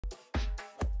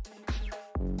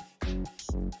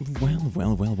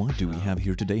Well, what do we have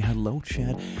here today? Hello,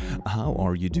 chat. How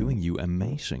are you doing, you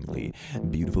amazingly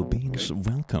beautiful beings?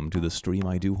 Welcome to the stream.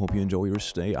 I do hope you enjoy your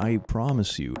stay. I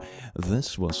promise you,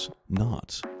 this was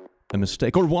not a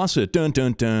mistake. Or was it? Dun,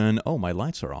 dun, dun. Oh, my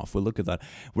lights are off. Well, look at that.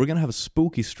 We're gonna have a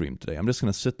spooky stream today. I'm just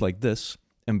gonna sit like this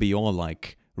and be all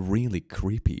like really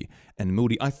creepy and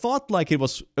moody. I thought like it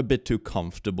was a bit too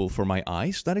comfortable for my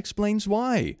eyes. That explains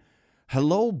why.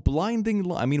 Hello, blinding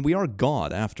light. I mean, we are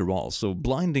God after all, so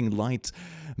blinding light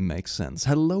makes sense.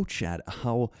 Hello, chat.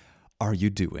 How are you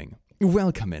doing?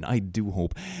 Welcome in. I do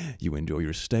hope you enjoy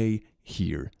your stay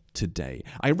here today.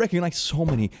 I recognize so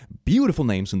many beautiful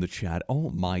names in the chat. Oh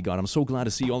my god, I'm so glad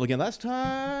to see you all again. Last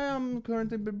time, I'm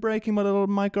currently breaking my little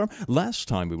mic arm. Last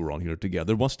time we were all here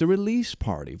together was the release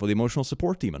party for the Emotional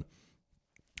Support Demon.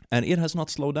 And it has not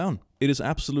slowed down. It is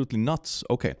absolutely nuts.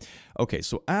 Okay,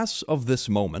 so as of this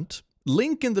moment,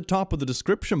 link in the top of the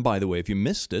description, by the way, if you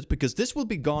missed it, because this will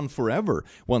be gone forever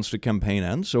once the campaign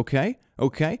ends, okay?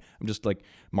 Okay? I'm just like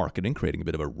marketing, creating a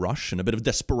bit of a rush and a bit of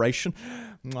desperation.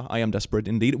 I am desperate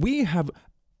indeed. We have,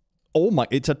 oh my,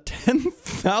 it's at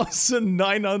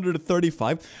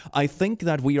 10,935. I think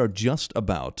that we are just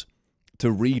about to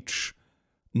reach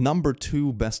number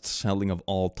 2 best-selling of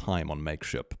all time on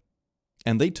Makeship.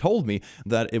 And they told me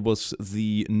that it was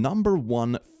the number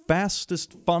 1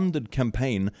 fastest funded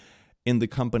campaign in the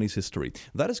company's history.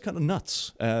 That is kind of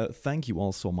nuts. Thank you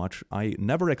all so much. I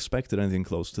never expected anything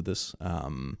close to this.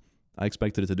 I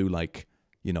expected it to do like,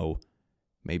 you know,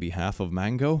 maybe half of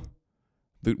Mango,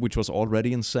 which was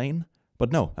already insane.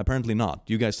 But no, apparently not.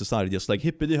 You guys decided just like,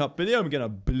 hippity hoppity, I'm gonna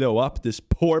blow up this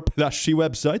poor plushy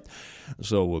website.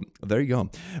 So there you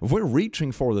go. We're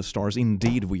reaching for the stars.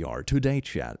 Indeed we are. Today,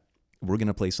 chat, we're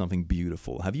gonna play something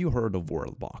beautiful. Have you heard of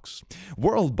WorldBox?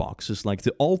 WorldBox is like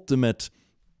the ultimate,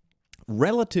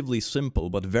 relatively simple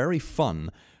but very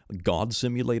fun god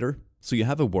simulator. So you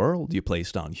have a world, you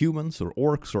place down humans or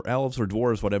orcs or elves or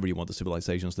dwarves, whatever you want the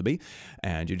civilizations to be,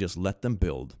 and you just let them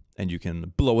build. And you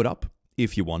can blow it up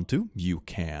if you want to. You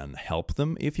can help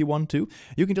them if you want to.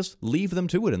 You can just leave them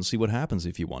to it and see what happens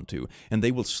if you want to. And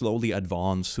they will slowly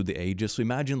advance through the ages. So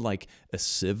imagine like a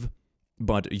Civ,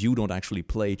 but you don't actually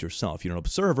play it yourself. You're an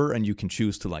observer, and you can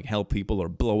choose to like help people or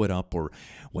blow it up or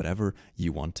whatever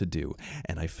you want to do.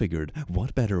 And I figured,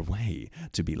 what better way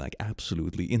to be like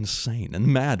absolutely insane and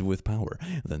mad with power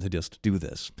than to just do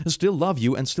this. Still love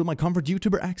you, and still my comfort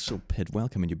YouTuber Axel Pitt.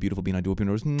 Welcome in, you beautiful bean. I do hope you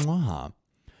notice. Mwah.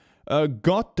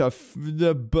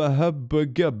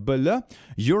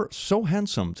 You're so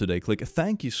handsome today, Click.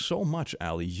 Thank you so much,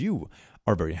 Ali. You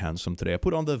are very handsome today. I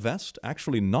put on the vest,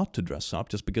 actually not to dress up,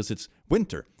 just because it's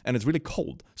winter and it's really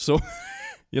cold. So,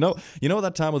 you know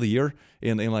that time of the year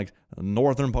in like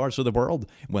northern parts of the world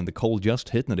when the cold just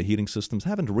hit and the heating systems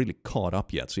haven't really caught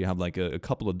up yet. So you have like a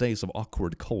couple of days of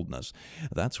awkward coldness.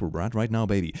 That's where we're at right now,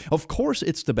 baby. Of course,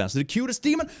 it's the best. The cutest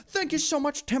demon. Thank you so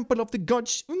much, Temple of the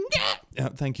Gods.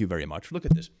 Thank you very much. Look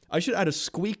at this. I should add a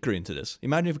squeaker into this.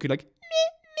 Imagine if we could like...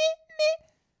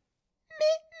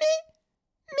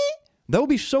 That would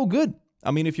be so good. I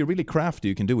mean, if you're really crafty,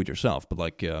 you can do it yourself. But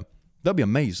like, that'd be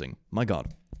amazing. My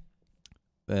god.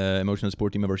 Emotional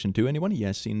Support Team version 2, anyone?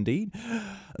 Yes, indeed.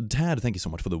 Tad, thank you so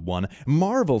much for the 1.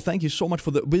 Marvel, thank you so much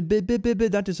for the...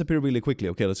 That disappeared really quickly.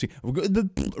 Okay, let's see.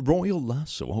 Royal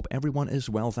Lasso, I hope everyone is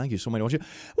well. Thank you so much. Why are you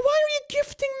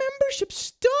gifting membership?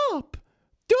 Stop!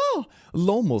 Duh!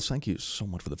 Lomos, thank you so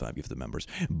much for the 5 gifted members.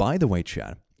 By the way,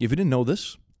 chat, if you didn't know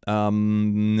this, I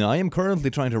am currently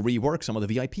trying to rework some of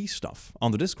the VIP stuff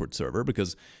on the Discord server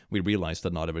because we realized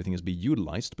that not everything is being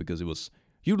utilized because it was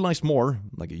utilized more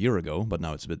like a year ago, but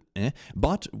now it's a bit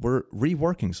But we're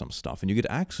reworking some stuff and you get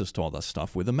access to all that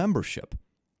stuff with a membership.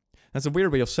 That's a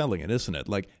weird way of selling it, isn't it?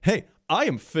 Like, hey, I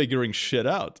am figuring shit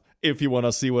out. If you want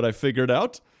to see what I figured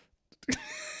out,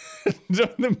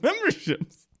 join the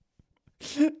memberships.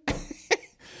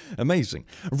 Amazing.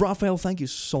 Raphael, thank you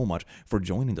so much for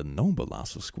joining the Noble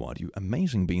Lasso Squad. You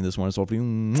amazing being. This one is all for you.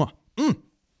 Mwah.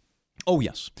 Oh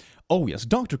yes.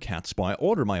 Dr. Catspy,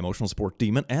 order my emotional support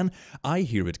demon, and I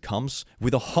hear it comes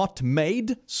with a hot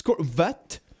made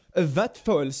vet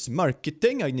false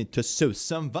marketing. I need to sue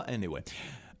some. Anyway.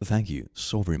 Thank you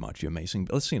so very much. You're amazing.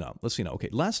 Let's see now. Okay,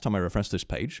 last time I refreshed this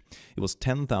page, it was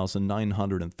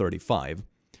 10,935.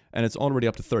 And it's already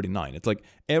up to 39. It's like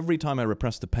every time I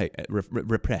refresh the page,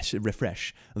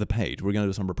 we're gonna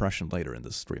do some repression later in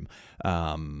this stream.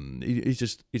 It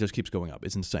just keeps going up.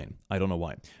 It's insane. I don't know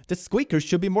why. The squeakers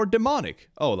should be more demonic.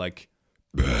 Oh, like,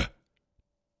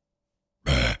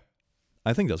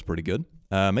 I think that's pretty good.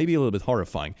 Maybe a little bit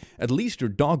horrifying. At least your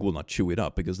dog will not chew it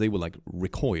up because they will like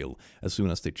recoil as soon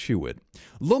as they chew it.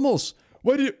 Lumos,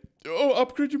 why do you? Oh,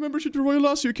 upgrade your membership to Royal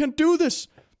Lasso. You can't do this.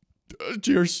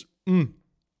 Cheers.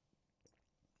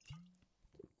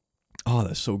 Oh,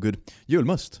 that's so good. You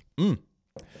must.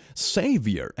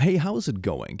 Savior, hey, how's it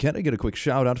going? Can I get a quick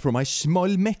shout out for my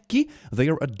Smolmecki? They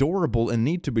are adorable and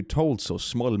need to be told so.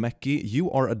 Smolmecki,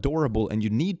 you are adorable and you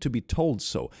need to be told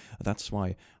so. That's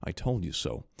why I told you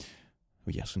so. Oh,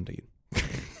 yes, indeed.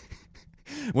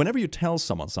 Whenever you tell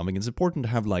someone something, it's important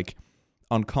to have, like,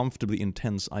 uncomfortably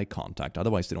intense eye contact.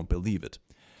 Otherwise, they don't believe it.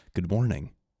 Good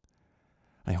morning.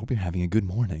 I hope you're having a good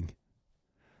morning.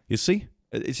 You see?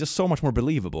 It's just so much more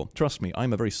believable. Trust me,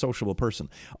 I'm a very sociable person.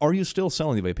 Are you still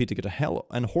selling the VIP ticket to Hell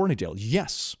and Hornydale?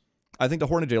 Yes. I think the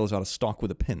Hornydale is out of stock with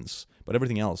the pins, but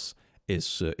everything else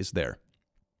is there.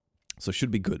 So it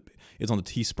should be good. It's on the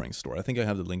Teespring store. I think I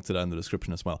have the link to that in the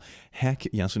description as well. Heck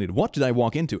yes, indeed. What did I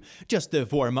walk into? Just a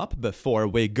warm-up before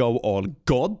we go all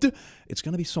god. It's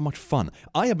going to be so much fun.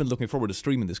 I have been looking forward to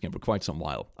streaming this game for quite some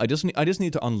while. I just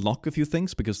need to unlock a few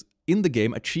things, because in the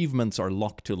game, achievements are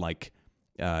locked to, like,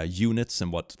 units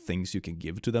and what things you can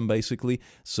give to them, basically.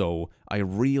 So I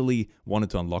really wanted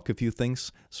to unlock a few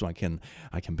things so I can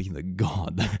be the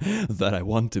god that I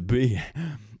want to be.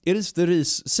 It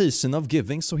is season of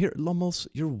giving, so here, Lommels,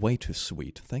 you're way too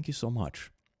sweet. Thank you so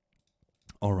much.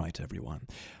 All right, everyone.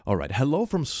 All right, hello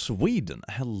from Sweden.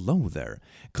 Hello there.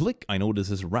 Click, I know this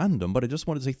is random, but I just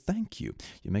wanted to say thank you.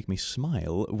 You make me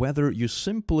smile. Whether you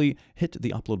simply hit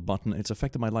the upload button, it's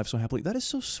affected my life so happily. That is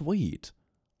so sweet.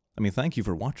 I mean, thank you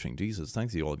for watching. Jesus,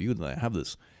 thanks to all of you that I have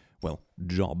this, well,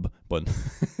 job, but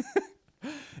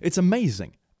it's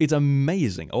amazing. It's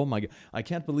amazing. Oh my God. I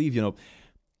can't believe, you know,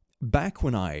 back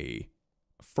when I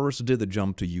first did the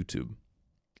jump to YouTube,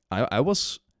 I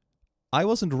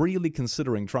wasn't really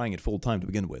considering trying it full time to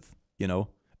begin with, you know?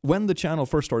 When the channel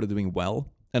first started doing well,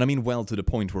 and I mean well to the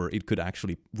point where it could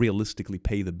actually realistically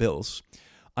pay the bills,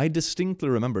 I distinctly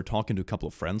remember talking to a couple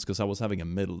of friends because I was having a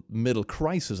middle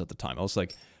crisis at the time. I was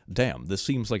like, damn, this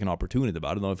seems like an opportunity, but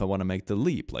I don't know if I want to make the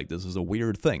leap. Like, this is a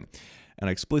weird thing. And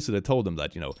I explicitly told them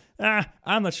that, you know,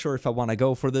 I'm not sure if I want to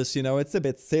go for this, you know, it's a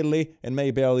bit silly, and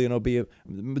maybe I'll, you know, it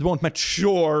won't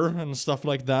mature and stuff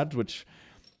like that, which,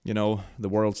 you know, the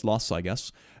world's loss, I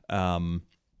guess. And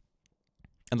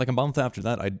like a month after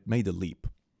that, I made the leap.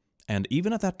 And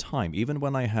even at that time, even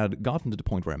when I had gotten to the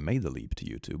point where I made the leap to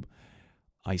YouTube,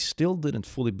 I still didn't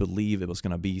fully believe it was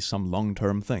going to be some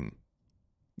long-term thing,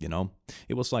 you know?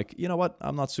 It was like, you know what,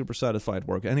 I'm not super satisfied at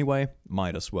work anyway,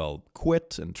 might as well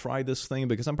quit and try this thing,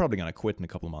 because I'm probably going to quit in a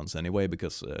couple of months anyway,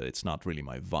 because it's not really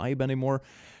my vibe anymore,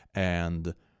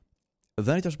 and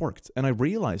then it just worked. And I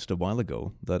realized a while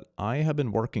ago that I have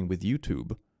been working with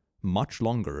YouTube much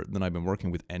longer than I've been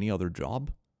working with any other job.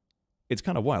 It's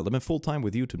kind of wild. I've been full-time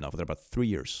with YouTube now for about 3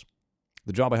 years.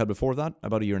 The job I had before that,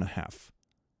 about 1.5 years.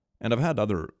 And I've had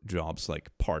other jobs,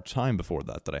 like part-time before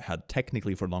that I had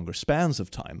technically for longer spans of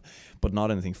time, but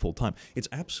not anything full-time. It's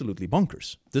absolutely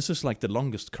bonkers. This is like the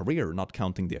longest career, not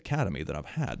counting the academy, that I've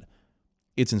had.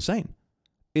 It's insane.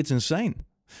 It's insane.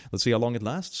 Let's see how long it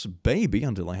lasts. Baby,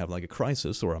 until I have like a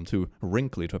crisis or I'm too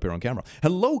wrinkly to appear on camera.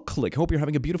 Hello, Click. Hope you're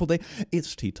having a beautiful day.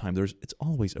 It's tea time. It's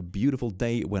always a beautiful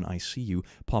day when I see you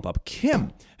pop up.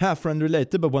 Kim, half-friend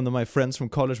related, but one of my friends from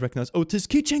college recognized Otis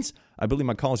keychains. I believe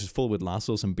my college is full with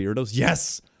lassos and beardos.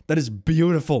 Yes, that is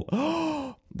beautiful.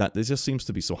 This just seems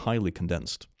to be so highly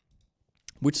condensed,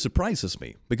 which surprises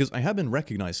me because I have been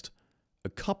recognized a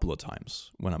couple of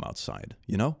times when I'm outside,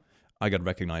 you know? I got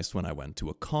recognized when I went to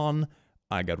a con.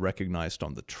 I got recognized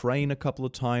on the train a couple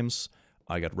of times.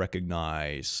 I got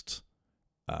recognized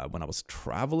when I was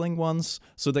traveling once.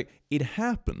 So like, it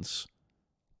happens,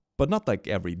 but not like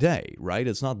every day, right?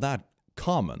 It's not that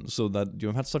common. So that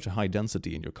you've had such a high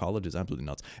density in your college is absolutely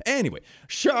nuts. Anyway,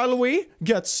 shall we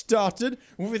get started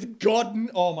with God?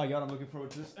 Oh my God, I'm looking forward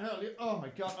to this. Oh my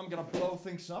God, I'm gonna blow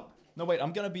things up. No, wait,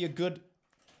 I'm gonna be a good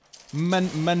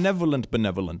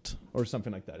benevolent, or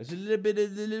something like that. It's a little bit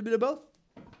of both.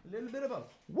 A little bit of both.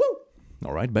 Woo!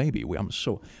 All right, baby.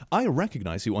 I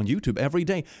recognize you on YouTube every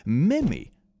day.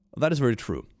 Mimi. That is very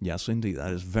true. Yes, indeed.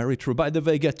 That is very true. By the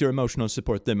way, get your emotional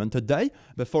support demon today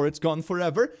before it's gone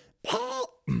forever.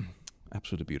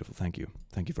 Absolutely beautiful. Thank you.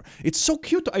 Thank you for... It's so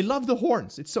cute. I love the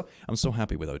horns. I'm so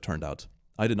happy with how it turned out.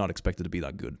 I did not expect it to be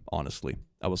that good, honestly.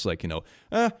 I was like, you know,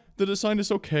 the design is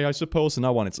okay, I suppose. And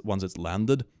now once it's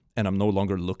landed, and I'm no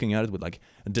longer looking at it with like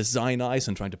design eyes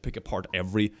and trying to pick apart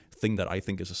everything that I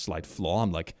think is a slight flaw.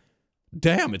 I'm like,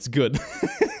 damn, it's good.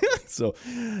 So,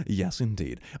 yes,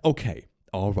 indeed. Okay,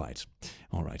 all right,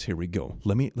 here we go.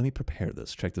 Let me prepare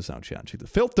this. Check this out, chat. Check the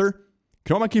filter.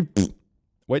 Chroma key.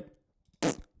 Wait.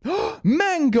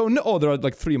 Mango! No, oh, there are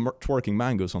like 3 twerking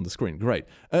mangoes on the screen. Great.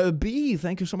 B,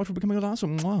 thank you so much for becoming a lasso.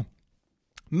 Mwah.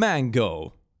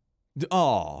 Mango.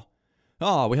 Aw.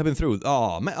 Oh, we have been through.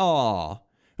 Oh,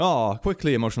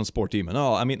 quickly, emotional sport demon.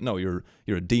 Oh, I mean, no, you're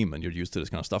a demon. You're used to this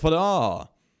kind of stuff. But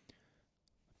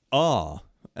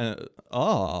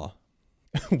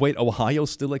Wait, Ohio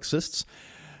still exists?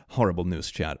 Horrible news,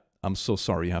 chat. I'm so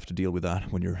sorry you have to deal with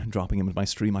that when you're dropping him in my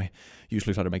stream. I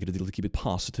usually try to make it a deal to keep it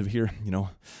positive here, you know.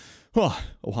 Oh,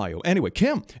 Ohio. Anyway,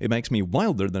 Kim, it makes me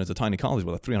wilder than it's a tiny college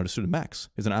with a 300 student max.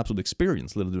 It's an absolute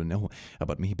experience. Little do you know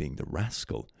about me being the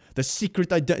rascal. The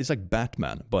secret identity. It's like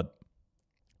Batman, but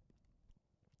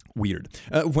weird.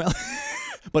 Well,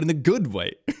 but in a good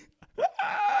way.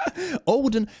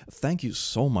 Odin, thank you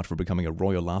so much for becoming a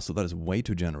royal lasso. That is way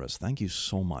too generous. Thank you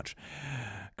so much.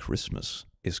 Christmas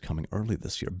is coming early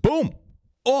this year. Boom!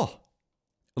 Oh!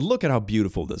 Look at how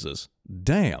beautiful this is.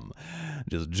 Damn.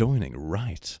 Just joining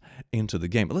right into the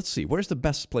game. Let's see, where's the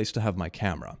best place to have my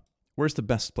camera? Where's the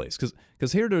best place?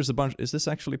 Because here there's a bunch... Is this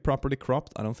actually properly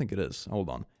cropped? I don't think it is. Hold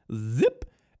on. Zip!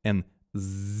 And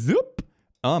zoop!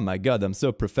 Oh my god, I'm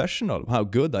so professional. How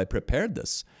good I prepared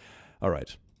this.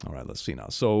 Alright, let's see now.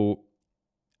 So,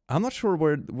 I'm not sure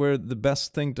where the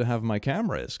best thing to have my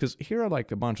camera is. Because here are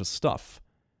like a bunch of stuff.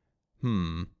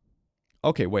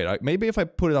 Okay, wait, maybe if I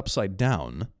put it upside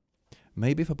down.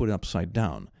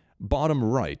 Bottom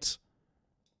right.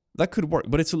 That could work,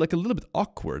 but it's like a little bit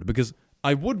awkward because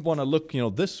I would want to look, you know,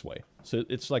 this way. So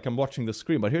it's like I'm watching the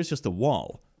screen, but here's just a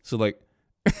wall. So like,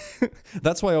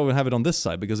 that's why I would have it on this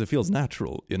side because it feels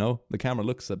natural, you know? The camera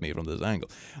looks at me from this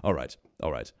angle. All right,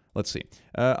 let's see.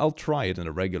 I'll try it in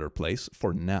a regular place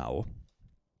for now.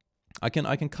 I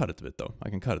can cut it a bit though.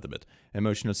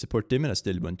 Emotional support demon, I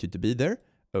still want you to be there.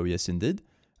 Oh yes indeed.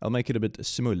 I'll make it a bit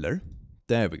smaller.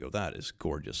 There we go, that is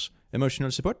gorgeous.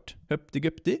 Emotional support,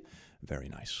 hupti-gupti. Very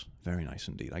nice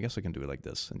indeed. I guess I can do it like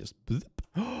this and just...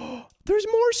 Oh, there's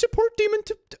more support demon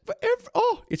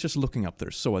oh, it's just looking up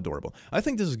there, so adorable. I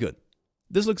think this is good.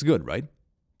 This looks good, right?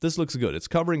 This looks good. It's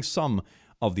covering some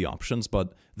of the options,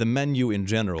 but the menu in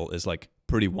general is like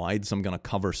pretty wide, so I'm gonna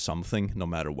cover something no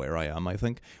matter where I am, I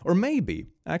think. Or maybe,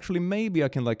 actually maybe I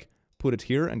can like put it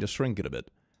here and just shrink it a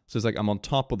bit. So it's like I'm on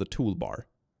top of the toolbar.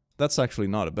 That's actually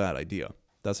not a bad idea.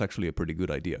 That's actually a pretty good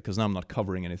idea, because now I'm not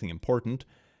covering anything important,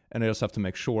 and I just have to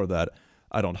make sure that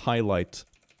I don't highlight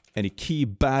any key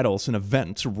battles and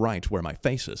events right where my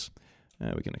face is.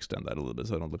 We can extend that a little bit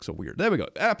so I don't look so weird. There we go.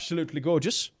 Absolutely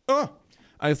gorgeous.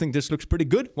 I think this looks pretty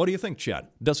good. What do you think,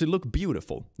 chat? Does it look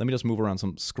beautiful? Let me just move around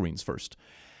some screens first.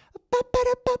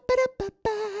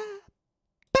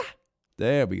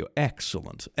 There we go.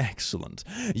 Excellent.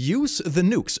 Use the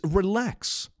nukes.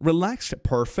 Relax.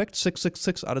 Perfect.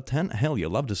 666 out of 10. Hell yeah,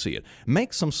 love to see it.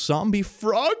 Make some zombie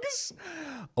frogs.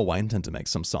 Oh, I intend to make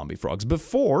some zombie frogs.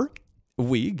 Before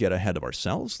we get ahead of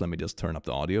ourselves, let me just turn up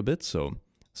the audio a bit so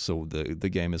the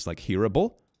game is like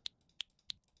hearable.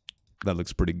 That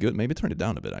looks pretty good. Maybe turn it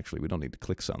down a bit, actually. We don't need the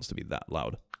click sounds to be that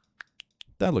loud.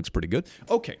 That looks pretty good.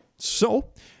 Okay,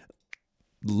 so,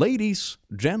 ladies,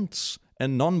 gents,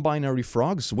 and non-binary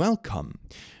frogs, welcome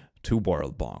to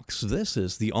WorldBox. This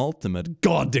is the ultimate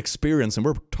god experience, and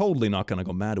we're totally not gonna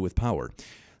go mad with power.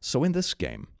 So in this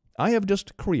game, I have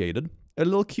just created a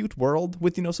little cute world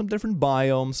with, you know, some different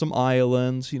biomes, some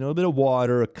islands, you know, a bit of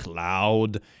water, a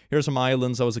cloud. Here's some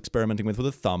islands I was experimenting with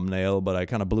a thumbnail, but I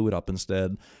kind of blew it up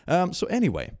instead. So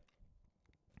anyway,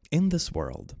 in this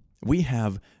world, we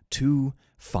have two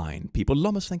fine people.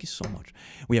 Lomas, thank you so much.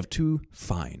 We have two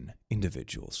fine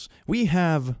individuals. We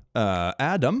have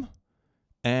Adam,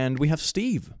 and we have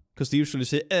Steve. Because they usually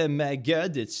say, oh my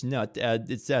god,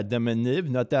 it's Adam and Eve,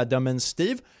 not Adam and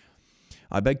Steve.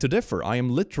 I beg to differ. I am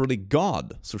literally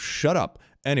God, so shut up.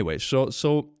 Anyway,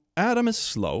 so Adam is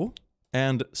slow,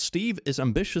 and Steve is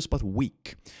ambitious but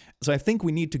weak. So I think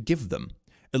we need to give them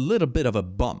a little bit of a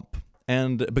bump.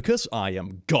 And because I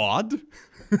am God,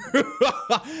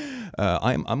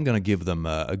 I'm gonna give them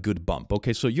a good bump.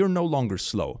 Okay, so you're no longer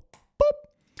slow. Boop.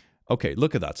 Okay,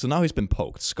 look at that. So now he's been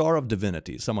poked. Scar of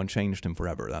Divinity. Someone changed him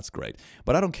forever. That's great.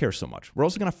 But I don't care so much. We're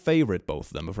also gonna favorite both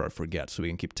of them before I forget, so we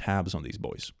can keep tabs on these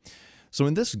boys. So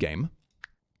in this game,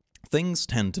 things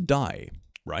tend to die,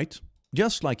 right?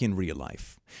 Just like in real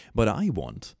life. But I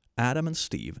want Adam and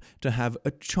Steve to have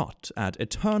a shot at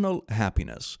eternal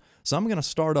happiness. So I'm going to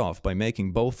start off by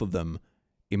making both of them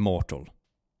immortal.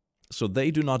 So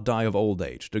they do not die of old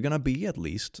age. They're going to be, at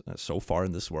least so far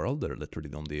in this world, they're literally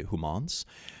the only humans.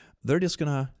 They're just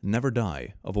going to never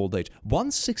die of old age.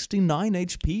 169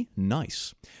 HP?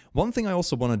 Nice. One thing I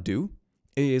also want to do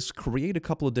is create a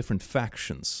couple of different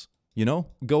factions You know,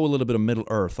 go a little bit of Middle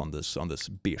Earth on this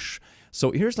bish.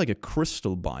 So here's like a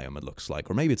crystal biome, it looks like,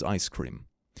 or maybe it's ice cream.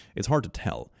 It's hard to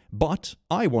tell. But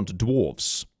I want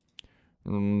dwarves.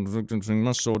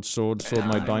 Sword,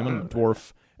 my diamond,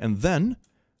 dwarf. And then,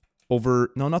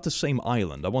 over, no, not the same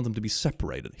island. I want them to be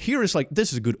separated. Here is like,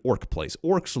 this is a good orc place.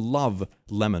 Orcs love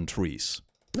lemon trees.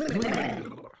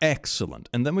 Excellent.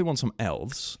 And then we want some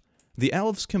elves. The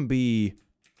elves can be...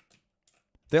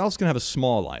 The elves can have a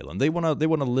small island. They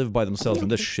wanna live by themselves in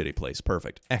this shitty place.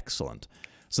 Perfect. Excellent.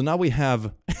 So now we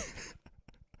have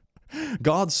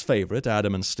God's favorite,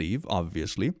 Adam and Steve,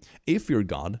 obviously. If you're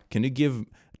God, can you give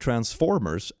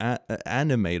Transformers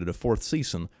animated a 4th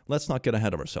season? Let's not get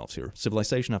ahead of ourselves here.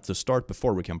 Civilization has to start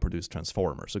before we can produce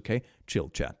Transformers, okay? Chill,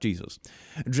 chat. Jesus.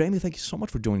 Jamie, thank you so much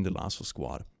for joining the Lasso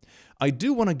Squad. I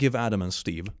do want to give Adam and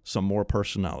Steve some more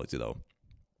personality, though.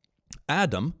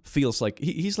 Adam feels like,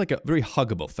 he's like a very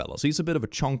huggable fellow. So he's a bit of a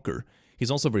chunker.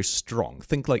 He's also very strong.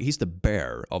 Think like he's the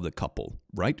bear of the couple,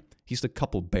 right? He's the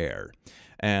couple bear.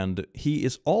 And he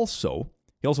also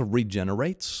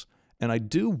regenerates. And I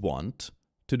do want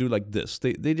to do like this.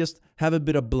 They just have a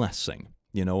bit of blessing,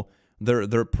 you know?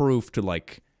 They're proof to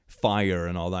like fire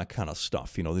and all that kind of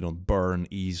stuff. You know, they don't burn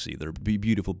easy. They're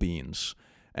beautiful beings.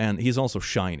 And he's also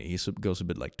shiny. He goes a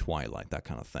bit like Twilight, that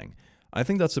kind of thing. I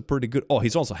think that's a pretty good... Oh,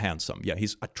 he's also handsome. Yeah,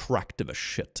 he's attractive as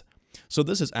shit. So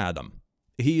this is Adam.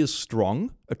 He is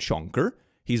strong, a chunker.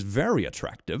 He's very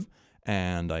attractive.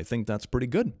 And I think that's pretty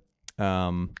good.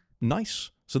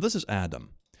 Nice. So this is Adam.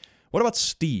 What about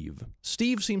Steve?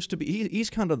 Steve seems to be... He's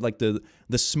kind of like the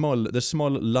small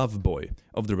love boy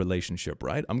of the relationship,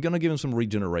 right? I'm going to give him some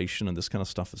regeneration and this kind of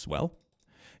stuff as well.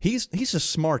 He's a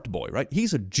smart boy, right?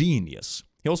 He's a genius.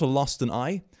 He also lost an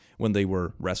eye when they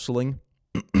were wrestling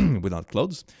without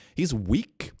clothes. He's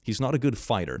weak. He's not a good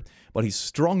fighter, but he's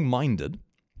strong-minded.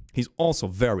 He's also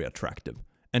very attractive,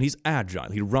 and he's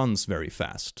agile. He runs very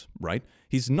fast, right?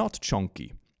 He's not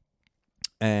chunky.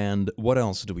 And what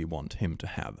else do we want him to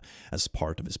have as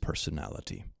part of his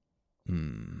personality?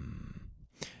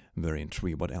 Very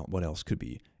intrigued. What else could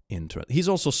be interesting? He's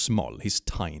also small. He's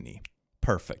tiny.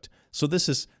 Perfect. So this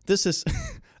is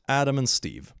Adam and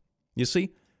Steve. You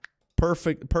see?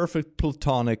 Perfect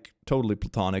platonic, totally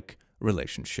platonic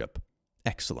relationship.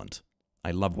 Excellent. I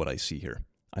love what I see here.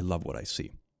 I love what I see.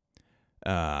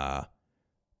 I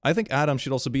think Adam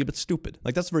should also be a bit stupid.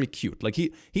 Like, that's very cute. Like,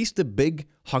 he's the big,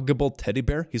 huggable teddy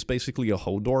bear. He's basically a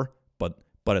Hodor, but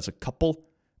as a couple.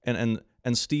 And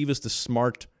Steve is the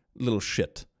smart little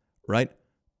shit, right?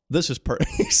 This is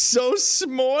he's so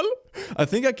small. I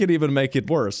think I can even make it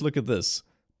worse. Look at this.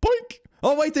 Boink!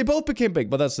 Oh, wait, they both became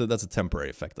big, but that's a temporary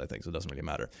effect, I think, so it doesn't really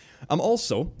matter. I'm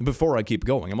also, before I keep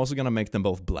going, I'm also going to make them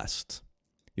both blessed.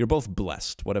 You're both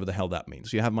blessed, whatever the hell that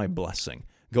means. You have my blessing.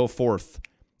 Go forth,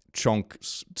 chunk,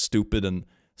 stupid, and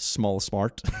small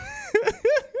smart.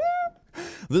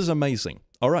 This is amazing.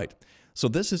 All right, so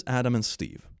this is Adam and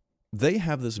Steve. They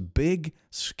have this big,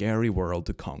 scary world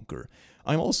to conquer.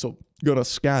 I'm also going to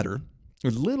scatter a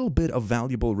little bit of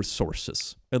valuable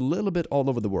resources, a little bit all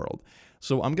over the world.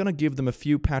 So I'm going to give them a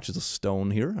few patches of stone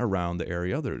here around the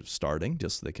area they're starting,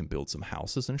 just so they can build some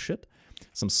houses and shit.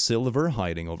 Some silver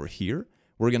hiding over here.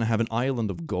 We're going to have an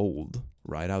island of gold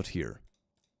right out here.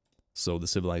 So the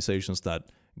civilizations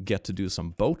that get to do some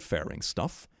boat-faring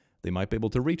stuff, they might be able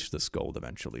to reach this gold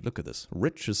eventually. Look at this.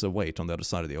 Riches await on the other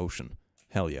side of the ocean.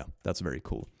 Hell yeah, that's very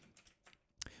cool.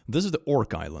 This is the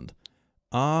Orc Island.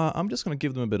 I'm just going to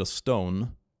give them a bit of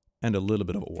stone and a little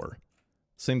bit of ore.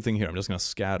 Same thing here, I'm just going to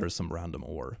scatter some random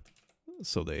ore,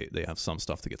 so they have some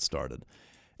stuff to get started.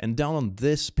 And down on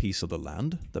this piece of the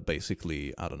land, that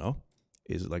basically, I don't know,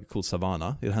 is like a cool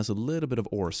savanna, it has a little bit of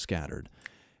ore scattered.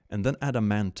 And then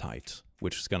adamantite,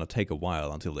 which is going to take a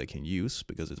while until they can use,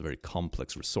 because it's a very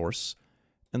complex resource.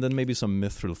 And then maybe some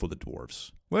mithril for the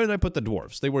dwarves. Where did I put the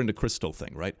dwarves? They were in the crystal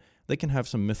thing, right? They can have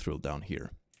some mithril down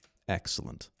here.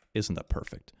 Excellent. Isn't that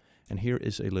perfect? And here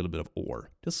is a little bit of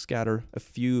ore. Just scatter a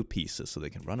few pieces so they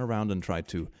can run around and try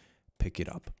to pick it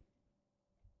up.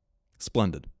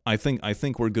 Splendid. I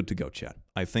think we're good to go, chat.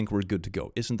 I think we're good to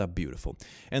go. Isn't that beautiful?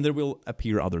 And there will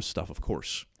appear other stuff, of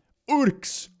course.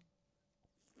 Orcs!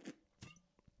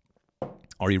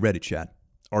 Are you ready, chat?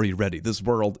 Are you ready? This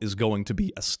world is going to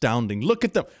be astounding. Look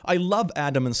at them! I love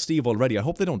Adam and Steve already. I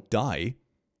hope they don't die.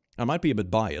 I might be a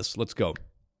bit biased. Let's go.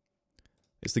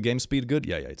 Is the game speed good?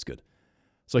 Yeah, it's good.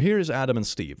 So here is Adam and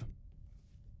Steve.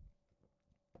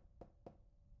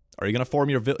 Are you gonna form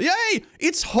your village? Yay!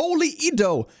 It's Holy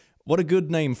Ido! What a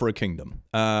good name for a kingdom.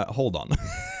 Hold on.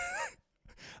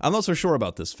 I'm not so sure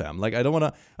about this, fam. Like, I don't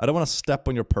wanna step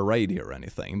on your parade here or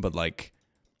anything, but like,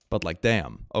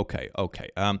 damn. Okay.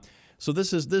 So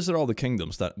these are all the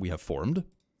kingdoms that we have formed.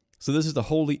 So this is the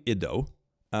Holy Ido.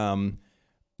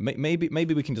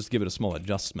 Maybe we can just give it a small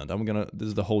adjustment. This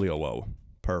is the Holy OO.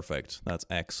 Perfect. That's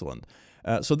excellent.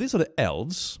 So these are the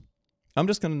elves. I'm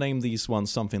just gonna name these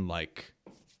ones something like...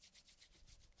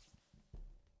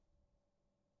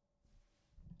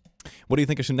 What do you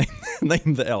think I should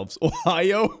name the elves?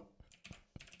 Ohio?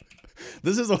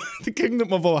 This is the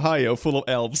kingdom of Ohio full of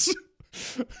elves.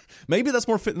 Maybe that's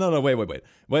more fit. No, wait.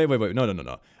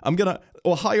 No.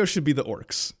 Ohio should be the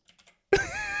orcs.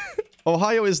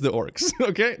 Ohio is the orcs,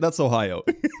 okay? That's Ohio.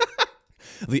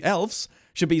 The elves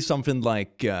should be something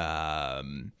like, I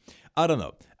don't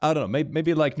know.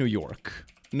 Maybe like New York.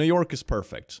 New York is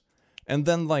perfect. And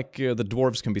then like the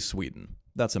dwarves can be Sweden.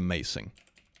 That's amazing.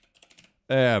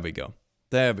 There we go.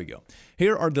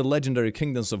 Here are the legendary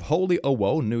kingdoms of Holy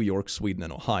OO, New York, Sweden,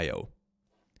 and Ohio.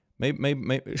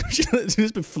 Maybe should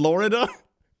this be Florida?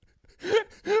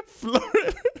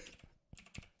 Florida.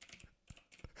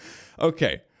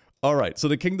 Okay. Alright, so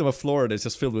the kingdom of Florida is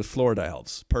just filled with Florida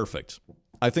elves. Perfect.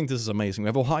 I think this is amazing. We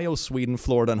have Ohio, Sweden,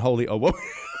 Florida, and Holy OO.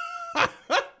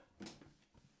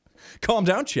 Calm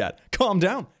down, chat. Calm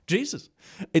down. Jesus.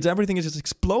 Everything is just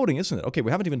exploding, isn't it? Okay,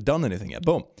 we haven't even done anything yet.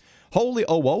 Boom. Holy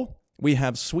OO. We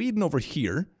have Sweden over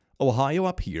here. Ohio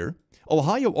up here.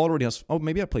 Ohio already has... Oh,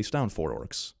 maybe I placed down 4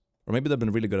 orcs. Or maybe they've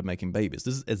been really good at making babies.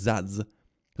 This is Azaz,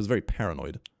 who's very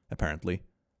paranoid, apparently.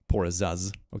 Poor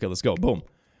Azaz. Okay, let's go. Boom.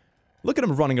 Look at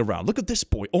him running around. Look at this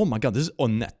boy. Oh my god, this is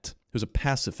Onet, who's a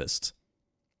pacifist.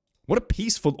 What a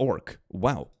peaceful orc.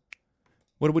 Wow.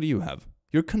 What do you have?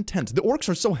 You're content. The orcs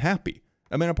are so happy.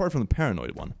 I mean, apart from the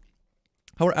paranoid one.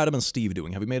 How are Adam and Steve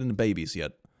doing? Have you made any babies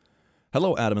yet?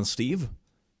 Hello, Adam and Steve.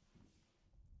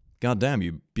 God damn,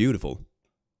 you beautiful.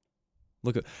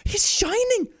 Look at... He's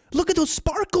shining! Look at those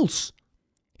sparkles!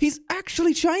 He's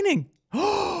actually shining!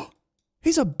 Oh!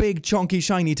 He's a big, chunky,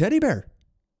 shiny teddy bear.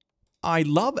 I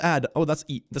love Adam. Oh, that's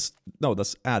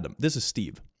Adam. This is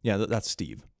Steve. Yeah, that's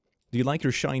Steve. Do you like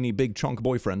your shiny, big, chunk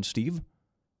boyfriend, Steve?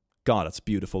 God, that's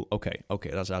beautiful. Okay,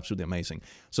 that's absolutely amazing.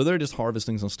 So they're just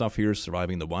harvesting some stuff here,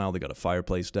 surviving the wild. They got a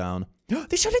fireplace down.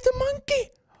 There's a little monkey!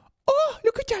 Oh,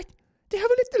 look at that! They have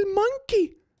a little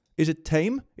monkey! Is it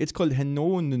tame? It's called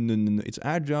Henon. It's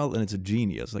agile and it's a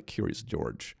genius, like Curious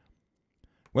George.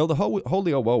 Well, the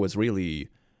Holy OO is really...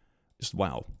 Just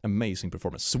wow, amazing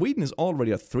performance. Sweden is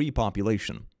already a 3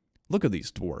 population. Look at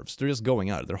these dwarves. They're just going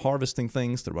at it. They're harvesting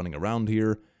things. They're running around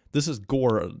here. This is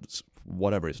Gore,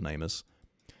 whatever his name is.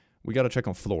 We gotta check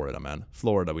on Florida, man.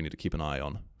 Florida we need to keep an eye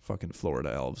on. Fucking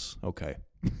Florida elves. Okay.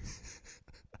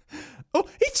 Oh,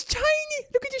 it's tiny!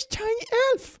 Look at this tiny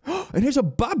elf! And here's a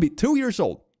baby, 2 years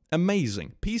old.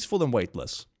 Amazing. Peaceful and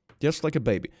weightless. Just like a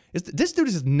baby. This dude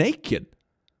is naked.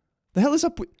 The hell is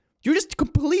up with... You're just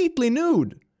completely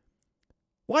nude.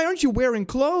 Why aren't you wearing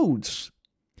clothes?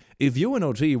 If you and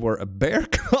OT were a bear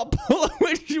couple,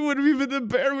 which you would be the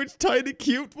bear with tiny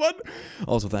cute one.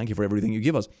 Also, thank you for everything you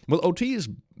give us. Well, OT is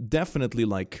definitely,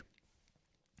 like,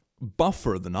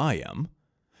 buffer than I am.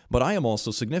 But I am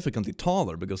also significantly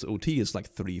taller because OT is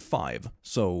like 3'5".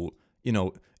 So, you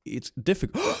know, it's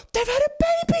difficult. They've had a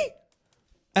baby!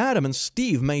 Adam and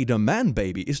Steve made a man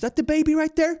baby. Is that the baby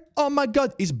right there? Oh my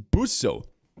god, it's Busso.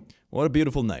 What a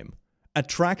beautiful name.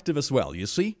 Attractive as well, you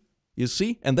see? You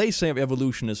see? And they say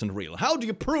evolution isn't real. How do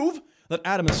you prove that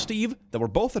Adam and Steve, that were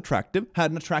both attractive,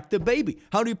 had an attractive baby?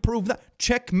 How do you prove that?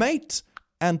 Checkmate!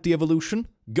 Anti-evolution?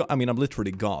 I mean, I'm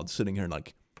literally God sitting here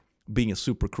like being a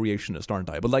super creationist, aren't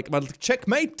I? But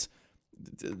checkmate!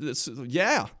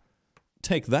 Yeah!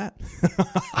 Take that.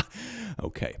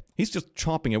 Okay. He's just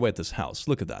chopping away at this house.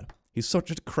 Look at that. He's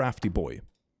such a crafty boy.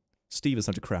 Steve is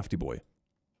such a crafty boy.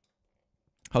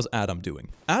 How's Adam doing?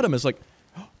 Adam is like...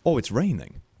 Oh, it's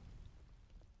raining.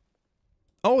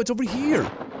 Oh, it's over here.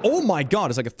 Oh my god,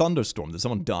 it's like a thunderstorm. Did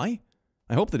someone die?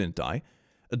 I hope they didn't die.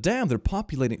 Damn, they're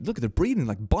populating... Look, they're breeding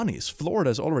like bunnies. Florida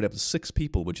is already up to 6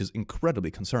 people, which is incredibly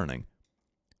concerning.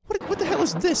 What the hell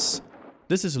is this?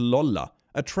 This is Lola.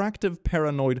 Attractive,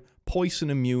 paranoid, poison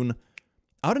immune.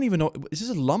 I don't even know... Is this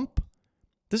a lump?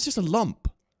 This is just a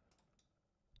lump.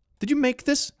 Did you make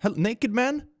this? Naked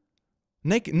man?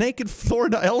 Naked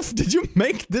Florida elf? Did you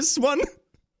make this one?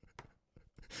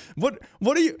 What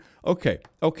are you... Okay.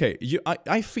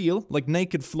 I feel like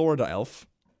naked Florida elf...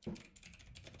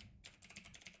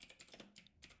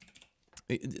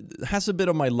 It has a bit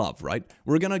of my love, right?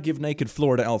 We're gonna give naked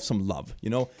Florida elf some love,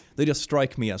 you know? They just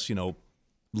strike me as, you know,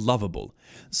 lovable.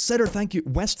 Setter, thank you.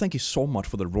 West, thank you so much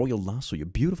for the royal lasso. You're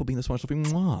beautiful being this much.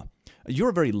 Mwah.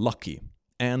 You're very lucky.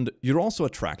 And you're also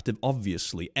attractive,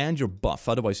 obviously, and you're buff,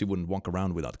 otherwise you wouldn't walk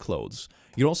around without clothes.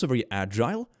 You're also very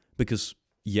agile, because,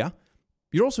 yeah,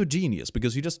 You're also a genius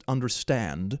because you just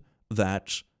understand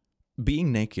that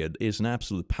being naked is an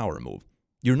absolute power move.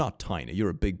 You're not tiny, you're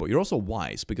a big boy. You're also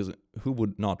wise, because who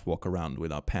would not walk around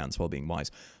without pants while being wise?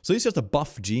 So he's just a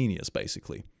buff genius,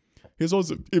 basically. He's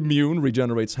also immune,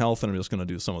 regenerates health, and I'm just gonna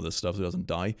do some of this stuff so he doesn't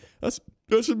die. That's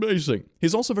amazing.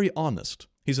 He's also very honest.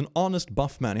 He's an honest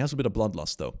buff man. He has a bit of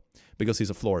bloodlust, though, because he's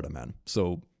a Florida man.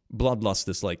 So bloodlust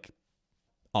is like,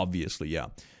 obviously, yeah.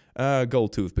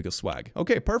 Gold tooth because swag.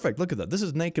 Okay, perfect. Look at that. This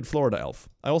is naked Florida elf.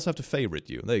 I also have to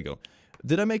favorite you. There you go.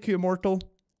 Did I make you immortal?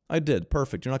 I did.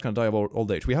 Perfect. You're not going to die of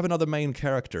old age. We have another main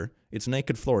character. It's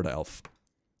naked Florida elf.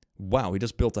 Wow, he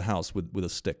just built a house with a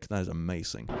stick. That is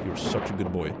amazing. You're such a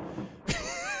good boy.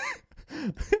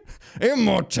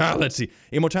 Immortality!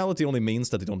 Immortality only means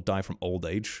that they don't die from old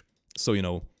age. So, you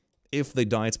know, if they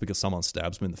die, it's because someone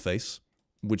stabs them in the face,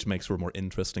 which makes for a more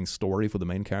interesting story for the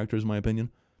main characters, in my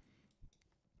opinion.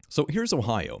 So here's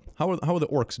Ohio. How are the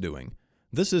orcs doing?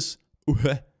 This is who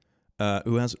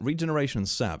has Regeneration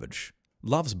Savage.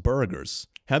 Loves burgers.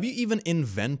 Have you even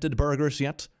invented burgers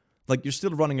yet? Like, you're still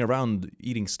running around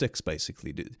eating sticks,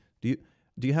 basically. Do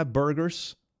you have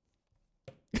burgers?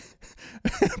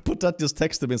 Put that, just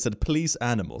texted me and said, please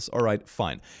animals. Alright,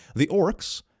 fine. The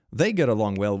orcs, they get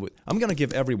along well with... I'm gonna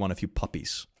give everyone a few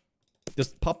puppies.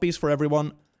 Just puppies for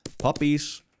everyone.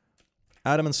 Puppies.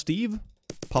 Adam and Steve?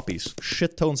 Puppies.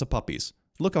 Shit tons of puppies.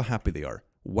 Look how happy they are.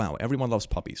 Wow, everyone loves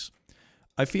puppies.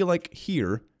 I feel like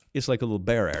here is like a little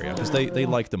bear area, because they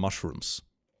like the mushrooms.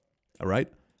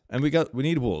 Alright? And we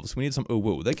need wolves. We need some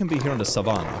uwu. They can be here on the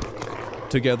savannah.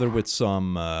 Together with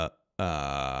some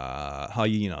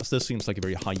hyenas. This seems like a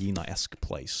very hyena-esque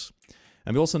place.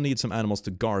 And we also need some animals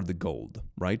to guard the gold,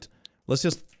 right? Let's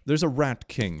just... There's a rat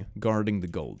king guarding the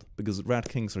gold, because rat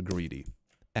kings are greedy.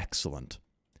 Excellent.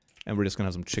 And we're just gonna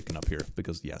have some chicken up here,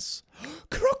 because yes.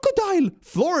 Crocodile!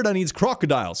 Florida needs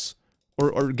crocodiles!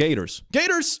 Or gators.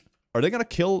 Gators! Are they gonna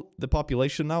kill the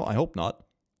population now? I hope not.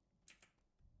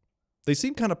 They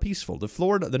seem kind of peaceful.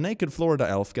 The naked Florida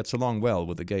elf gets along well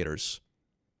with the gators.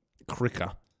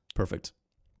 Krika. Perfect.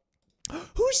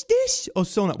 Who's this? Oh,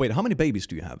 Sona. Wait, how many babies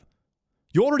do you have?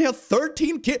 You already have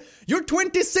 13 kids? You're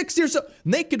 26 years old.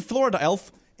 Naked Florida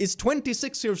elf is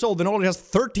 26 years old and already has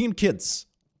 13 kids.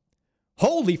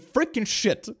 Holy freaking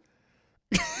shit.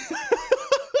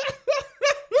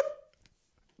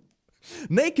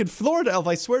 Naked Florida elf,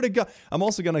 I swear to God. I'm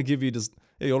also gonna give you just...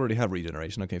 You already have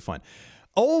regeneration. Okay, fine.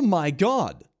 Oh my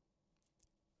God.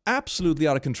 Absolutely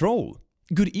out of control.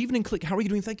 Good evening, Click. How are you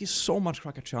doing? Thank you so much,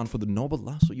 Krakachan, for the noble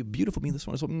lasso. You beautiful being this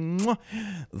one. So, mwah.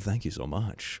 Thank you so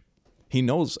much. He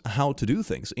knows how to do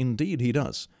things. Indeed, he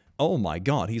does. Oh my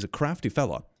God, he's a crafty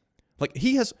fella. Like,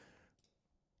 he has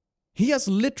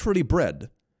literally bred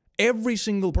every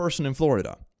single person in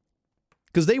Florida.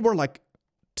 Because they were like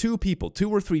 2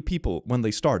 or 3 people when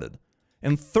they started.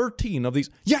 And 13 of these...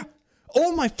 Yeah!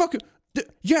 Oh my fucking...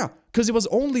 Yeah! Because it was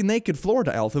only naked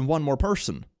Florida elf and 1 more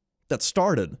person that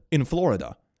started in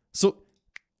Florida. So,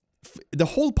 the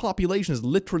whole population is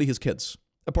literally his kids.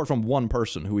 Apart from 1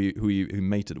 person who he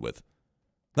mated with.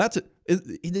 That's it.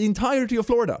 The entirety of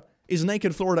Florida is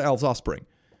naked Florida elf's offspring.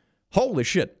 Holy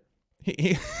shit.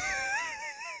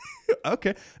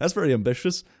 Okay, that's very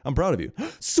ambitious. I'm proud of you.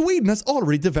 Sweden has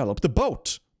already developed a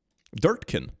boat.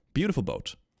 Dirtkin. Beautiful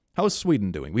boat. How is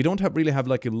Sweden doing? We don't really have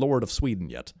like a Lord of Sweden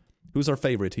yet. Who's our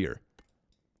favorite here?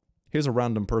 Here's a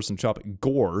random person chopping.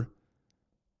 Gore.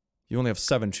 You only have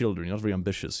 7 children. You're not very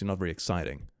ambitious. You're not very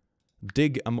exciting.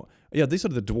 Yeah, these are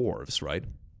the dwarves, right?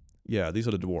 Yeah, these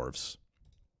are the dwarves.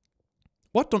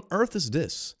 What on earth is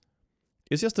this?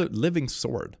 It's just a living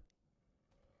sword.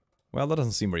 Well, that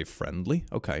doesn't seem very friendly.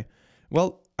 Okay.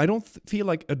 Well, I don't feel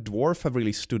like a dwarf have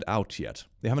really stood out yet.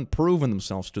 They haven't proven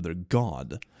themselves to their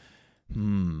god.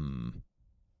 Yeah,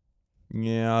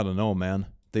 I don't know, man.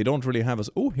 They don't really have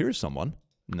Oh, here's someone.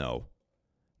 No.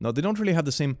 No, they don't really have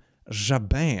the same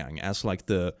jabang as like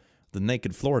the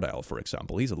naked Florida elf, for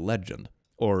example. He's a legend.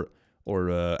 Or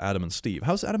Adam and Steve.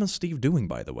 How's Adam and Steve doing,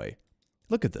 by the way?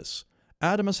 Look at this.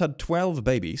 Adam has had 12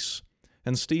 babies.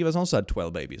 And Steve has also had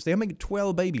 12 babies. They are making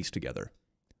 12 babies together.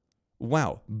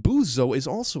 Wow. Buzo is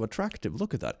also attractive.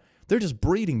 Look at that. They're just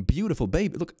breeding beautiful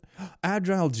babies. Look.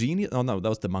 Agile genius. Oh, no. That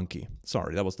was the monkey.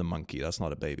 Sorry. That was the monkey. That's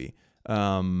not a baby.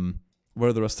 Where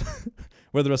are the rest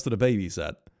of the babies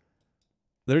at?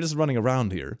 They're just running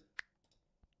around here.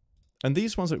 And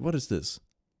these ones are... What is this?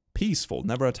 Peaceful.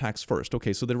 Never attacks first.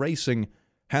 Okay, so they're racing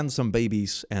handsome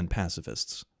babies and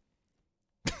pacifists.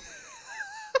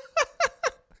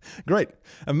 Great.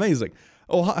 Amazing.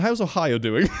 Oh, how's Ohio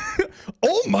doing?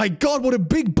 Oh my God, what a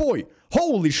big boy.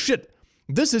 Holy shit.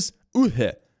 This is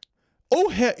Uhe.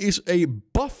 Uhe is a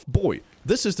buff boy.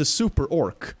 This is the super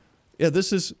orc. Yeah,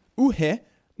 this is Uhe.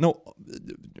 No,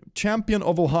 champion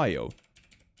of Ohio.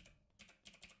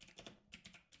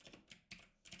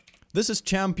 This is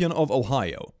champion of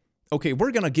Ohio. Okay,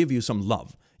 we're gonna give you some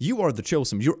love. You are the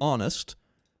chosen. You're honest.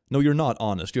 No, you're not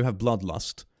honest. You have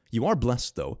bloodlust. You are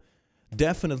blessed, though.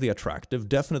 Definitely attractive,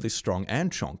 definitely strong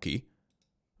and chunky.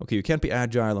 Okay, you can't be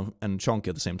agile and chunky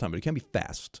at the same time, but you can be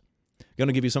fast.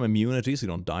 Gonna give you some immunity so you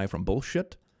don't die from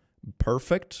bullshit.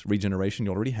 Perfect. Regeneration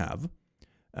you already have.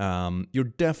 You're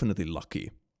definitely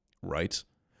lucky, right?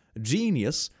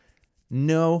 Genius.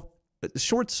 No.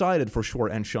 Short-sighted for sure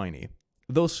and shiny.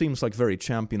 Those seems like very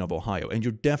champion of Ohio, and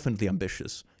you're definitely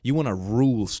ambitious. You want to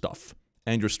rule stuff,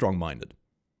 and you're strong-minded.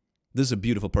 This is a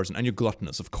beautiful person, and you're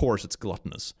gluttonous. Of course it's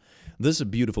gluttonous. This is a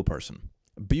beautiful person.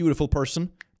 Beautiful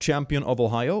person, champion of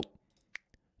Ohio.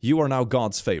 You are now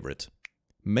God's favorite.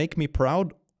 Make me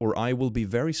proud, or I will be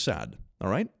very sad.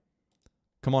 Alright?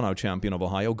 Come on now, champion of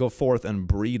Ohio. Go forth and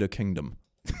breed a kingdom.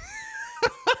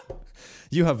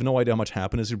 You have no idea how much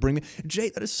happiness you bring me. Jay,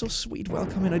 that is so sweet.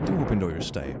 Welcome in. I do hope you enjoy your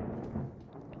stay.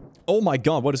 Oh my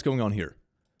god, what is going on here?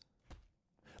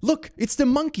 Look, it's the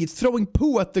monkey. It's throwing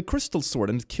poo at the crystal sword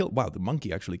and it killed... Wow, the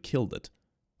monkey actually killed it.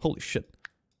 Holy shit.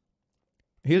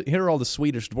 Here are all the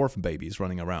Swedish dwarf babies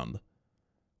running around.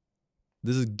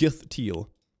 This is Gith Teal.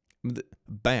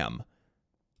 Bam.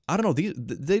 I don't know,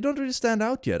 they don't really stand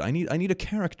out yet. I need a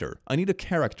character. I need a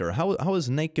character. How is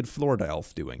Naked Florida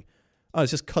Elf doing? Oh,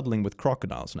 it's just cuddling with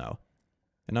crocodiles now.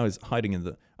 And now he's hiding in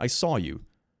the... I saw you.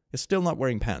 He's still not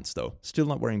wearing pants, though. Still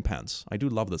not wearing pants. I do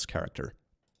love this character.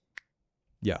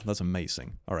 Yeah, that's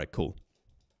amazing. Alright, cool.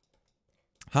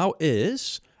 How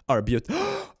is our beauty...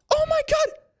 Oh my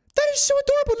god! That is so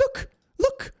adorable! Look!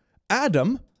 Look!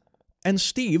 Adam and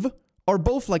Steve are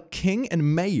both like king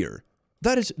and mayor.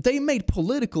 That is... They made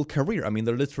political career. I mean,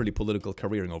 they're literally political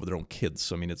careering over their own kids.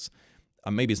 So, I mean, it's...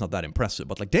 maybe it's not that impressive,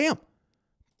 but like, damn!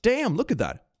 Damn, look at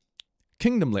that.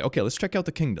 Kingdomly. Okay, let's check out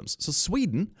the kingdoms. So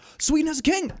Sweden has a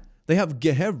king! They have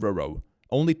Gehevrero.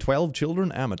 Only 12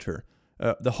 children, amateur.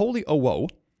 The Holy OO.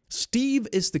 Steve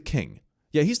is the king.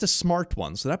 Yeah, he's the smart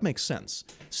one, so that makes sense.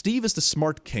 Steve is the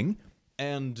smart king,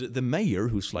 and the mayor,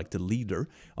 who's like the leader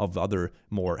of other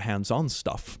more hands-on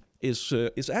stuff, is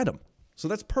Adam. So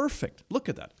that's perfect. Look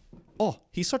at that. Oh,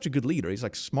 he's such a good leader. He's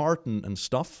like smart and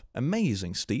stuff.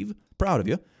 Amazing, Steve. Proud of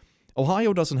you.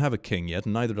 Ohio doesn't have a king yet,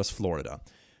 and neither does Florida.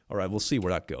 Alright, we'll see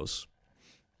where that goes.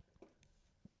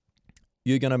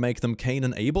 You're gonna make them Cain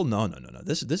and Abel? No.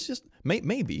 This just...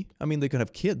 Maybe. I mean, they could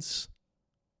have kids.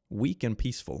 Weak and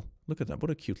peaceful. Look at that. What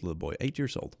a cute little boy. 8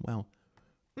 years old. Wow.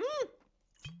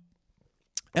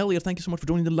 Elliot, thank you so much for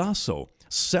joining the lasso.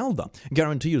 Zelda.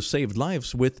 Guarantee you saved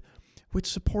lives with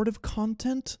supportive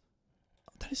content?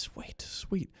 That is way too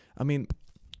sweet. I mean...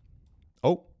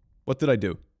 Oh, what did I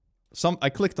do? I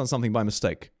clicked on something by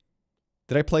mistake.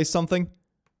 Did I place something?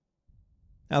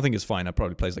 I think it's fine. I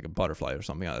probably placed like a butterfly or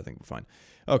something. I think we're fine.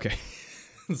 Okay.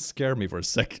 It scared me for a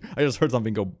sec. I just heard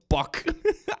something go buck.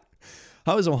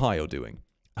 How is Ohio doing?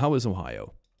 How is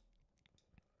Ohio?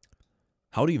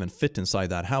 How do you even fit inside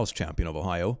that house, champion of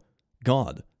Ohio?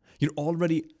 God. You're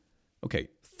already... Okay,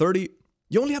 30...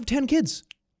 You only have 10 kids.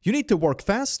 You need to work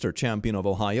faster, champion of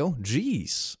Ohio.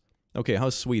 Jeez. Okay,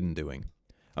 how's Sweden doing?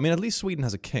 I mean, at least Sweden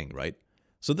has a king, right?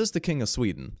 So this is the king of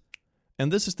Sweden.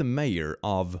 And this is the mayor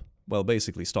of, well,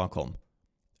 basically Stockholm.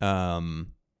 Okay,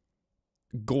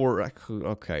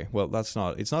 well, that's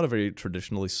not... It's not a very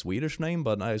traditionally Swedish name,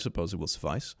 but I suppose it will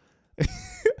suffice.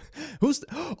 Who's...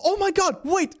 Oh my god,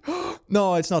 wait!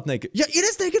 No, it's not Naked... Yeah, it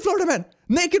is Naked Florida Man!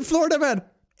 Naked Florida Man!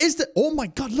 Is the... Oh my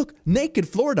god, look! Naked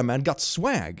Florida Man got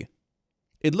swag!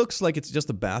 It looks like it's just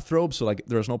a bathrobe, so like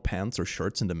there's no pants or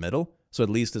shirts in the middle. So at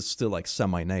least it's still like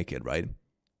semi-naked, right?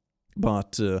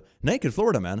 But Naked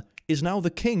Florida Man is now the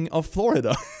king of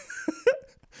Florida.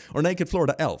 Or Naked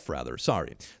Florida Elf, rather.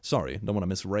 Sorry, don't want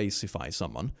to misracify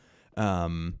someone.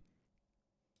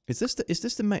 Is this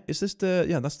the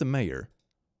yeah, that's the mayor.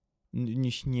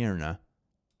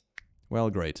 Well,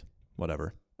 great.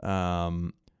 Whatever.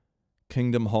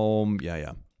 Kingdom home,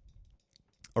 yeah.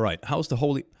 Alright, how's the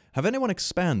holy... Have anyone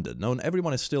expanded? No,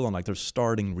 everyone is still on like their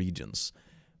starting regions.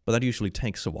 But that usually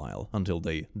takes a while until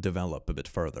they develop a bit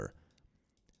further.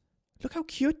 Look how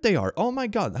cute they are. Oh my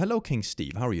god. Hello, King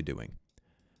Steve. How are you doing?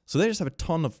 So they just have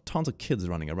tons of kids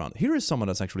running around. Here is someone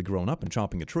that's actually grown up and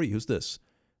chopping a tree. Who's this?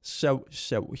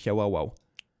 Wow.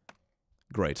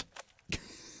 Great.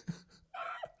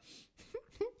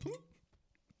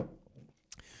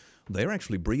 They're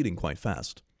actually breeding quite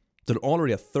fast. They're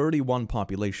already at 31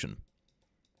 population.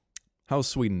 How's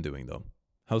Sweden doing, though?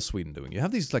 How's Sweden doing? You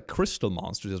have these, like, crystal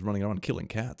monsters just running around killing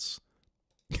cats.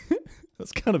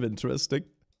 That's kind of interesting.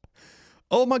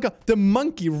 Oh my god, the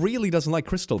monkey really doesn't like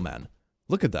Crystal Man.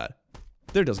 Look at that.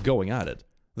 They're just going at it.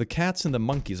 The cats and the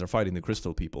monkeys are fighting the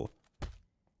crystal people.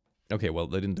 Okay, well,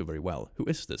 they didn't do very well. Who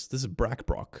is this? This is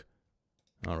Brackbrock.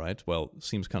 Alright, well,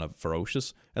 seems kind of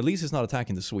ferocious. At least he's not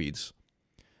attacking the Swedes.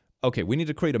 Okay, we need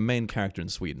to create a main character in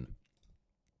Sweden.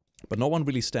 But no one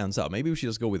really stands out. Maybe we should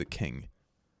just go with the king.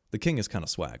 The king is kind of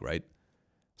swag, right?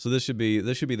 So this should be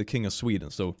the king of Sweden.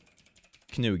 So,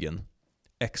 Knugen.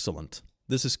 Excellent.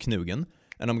 This is Knugen.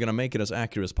 And I'm gonna make it as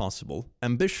accurate as possible.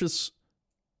 Ambitious...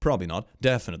 Probably not.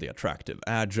 Definitely attractive.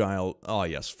 Agile. Oh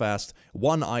yes, fast.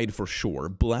 One-eyed for sure.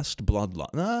 Blessed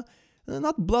bloodlust.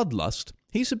 Not bloodlust.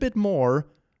 He's a bit more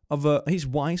of a... He's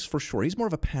wise for sure. He's more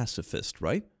of a pacifist,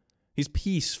 right? He's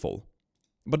peaceful.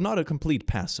 But not a complete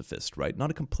pacifist, right? Not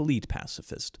a complete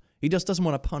pacifist. He just doesn't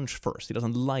want to punch first. He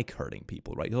doesn't like hurting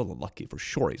people, right? He's also lucky. For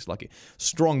sure he's lucky.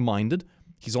 Strong-minded.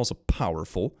 He's also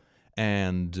powerful.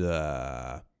 And...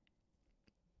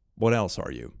 what else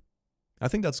are you? I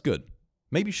think that's good.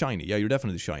 Maybe shiny. Yeah, you're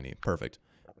definitely shiny. Perfect.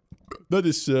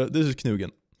 This is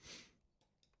Knugen.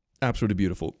 Absolutely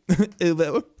beautiful.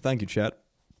 Thank you, chat.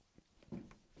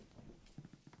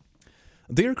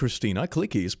 Dear Christina,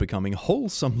 Clicky is becoming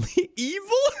wholesomely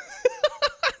evil.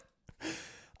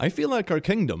 I feel like our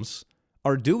kingdoms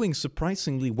are doing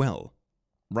surprisingly well,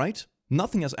 right?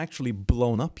 Nothing has actually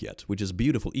blown up yet, which is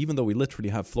beautiful, even though we literally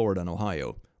have Florida and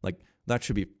Ohio. Like, that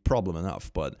should be problem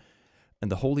enough, but...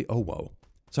 And the Holy Owo.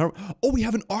 So, oh, we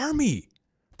have an army!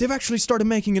 They've actually started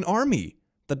making an army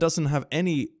that doesn't have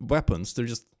any weapons. They're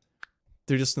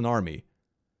just an army.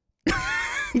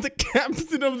 The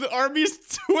captain of the army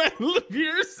is 12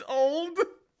 years old!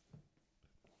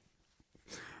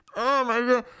 Oh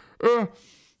my god.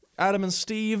 Adam and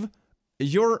Steve,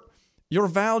 your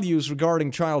values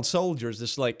regarding child soldiers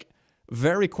is, like,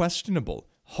 very questionable.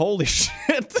 Holy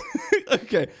shit.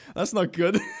 Okay, that's not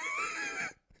good.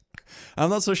 I'm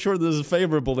not so sure this is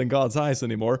favorable in God's eyes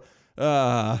anymore.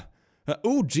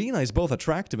 Ooh, Gina is both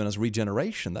attractive and has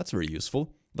regeneration. That's very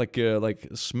useful. Like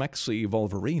Smexy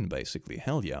Wolverine, basically.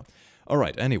 Hell yeah.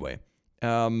 Alright, anyway.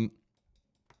 So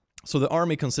the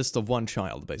army consists of one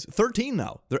child, basically. 13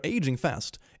 now. They're aging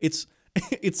fast. It's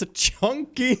a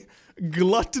chunky,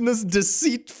 gluttonous,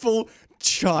 deceitful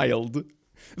child.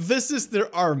 This is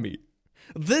their army.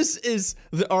 This is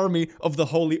the army of the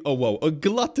Holy Owo. A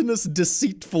gluttonous,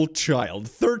 deceitful child.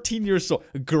 13 years old.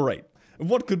 Great.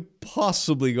 What could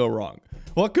possibly go wrong?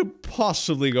 What could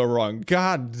possibly go wrong?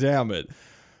 God damn it.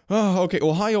 Oh, okay,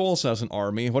 Ohio also has an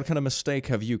army. What kind of mistake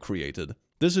have you created?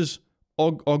 This is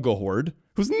Ogohord,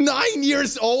 who's 9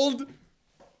 years old?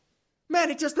 Man,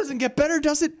 it just doesn't get better,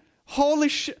 does it? Holy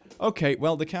shit. Okay,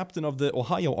 well, the captain of the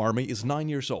Ohio army is 9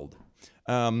 years old.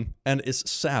 And is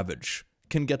savage.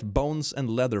 Can get bones and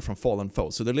leather from fallen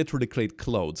foes. So they literally create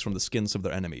clothes from the skins of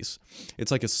their enemies. It's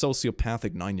like a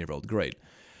sociopathic 9-year-old. Great.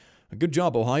 Good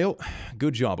job, Ohio.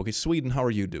 Good job. Okay, Sweden, how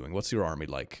are you doing? What's your army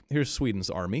like? Here's Sweden's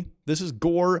army. This is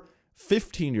Gore,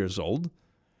 15 years old.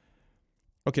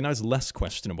 Okay, now it's less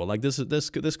questionable. Like, this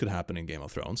could happen in Game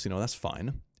of Thrones. You know, that's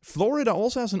fine. Florida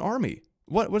also has an army.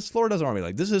 What's Florida's army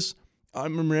like? This is...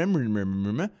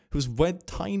 who's wed,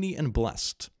 tiny, and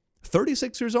blessed.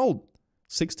 36 years old.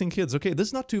 16 kids. Okay, this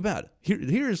is not too bad.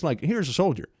 Here's a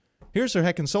soldier. Here's a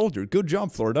heckin' soldier. Good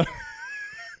job, Florida.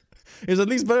 It's at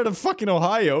least better than fucking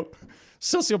Ohio.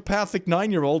 Sociopathic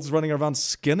 9-year-olds running around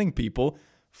skinning people.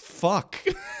 Fuck.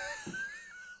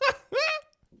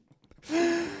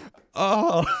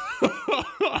 Oh.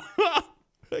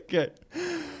 Okay.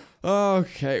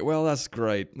 Okay, well, that's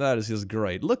great. That is just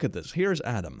great. Look at this. Here's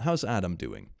Adam. How's Adam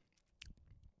doing?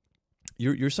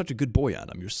 You're such a good boy,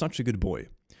 Adam. You're such a good boy.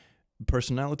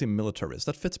 Personality militarist.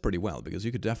 That fits pretty well, because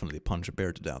you could definitely punch a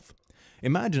bear to death.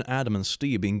 Imagine Adam and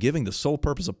Steve being given the sole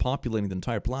purpose of populating the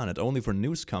entire planet, only for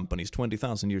news companies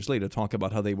 20,000 years later to talk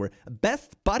about how they were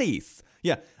best buddies.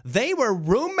 Yeah, they were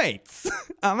roommates.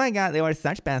 Oh my god, they were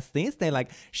such besties. They, like,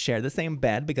 shared the same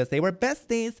bed because they were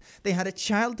besties. They had a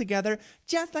child together,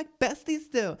 just like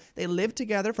besties do. They lived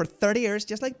together for 30 years,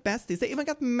 just like besties. They even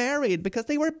got married because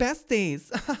they were besties.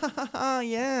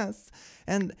 Yes.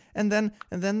 And then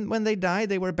when they died,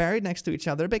 they were buried next to each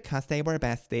other because they were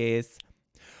besties.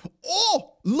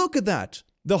 Oh, look at that!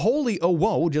 The Holy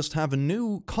Owo just have a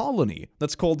new colony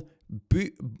that's called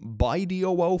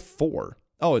Bidiowo 4.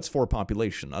 Oh, it's 4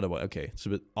 population. Otherwise, okay, it's a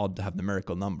bit odd to have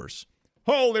numerical numbers.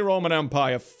 Holy Roman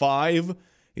Empire 5.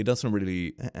 It doesn't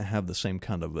really have the same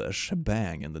kind of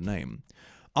shebang in the name.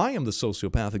 I am the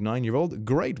sociopathic 9-year-old.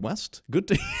 Great, West. Good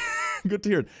to good to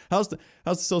hear it. How's the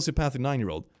sociopathic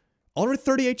 9-year-old? Already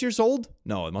 38 years old?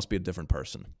 No, it must be a different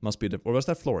person. Must be a different... Or was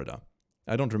that Florida?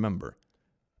 I don't remember.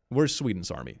 Where's Sweden's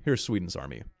army? Here's Sweden's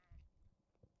army.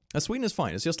 Sweden is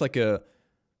fine. It's just like a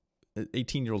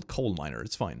 18-year-old coal miner.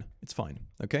 It's fine. It's fine.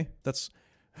 Okay? That's...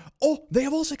 Oh, they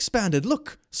have also expanded.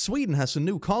 Look! Sweden has a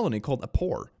new colony called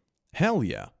Apor. Hell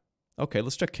yeah. Okay,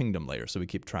 let's check kingdom layer so we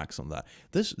keep tracks on that.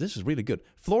 This is really good.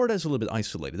 Florida is a little bit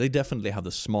isolated. They definitely have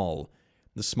the small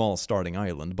starting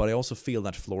island, but I also feel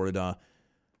that Florida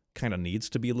kind of needs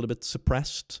to be a little bit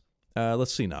suppressed.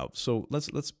 Let's see now. So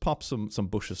let's pop some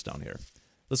bushes down here.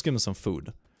 Let's give them some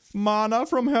food. Manna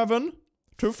from heaven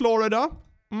to Florida.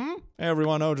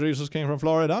 Everyone knows Jesus came from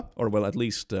Florida. Or, well, at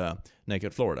least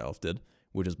Naked Florida Elf did,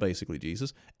 which is basically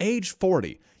Jesus. Age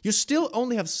 40. You still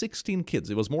only have 16 kids.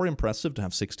 It was more impressive to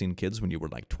have 16 kids when you were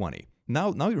like 20.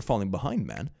 Now you're falling behind,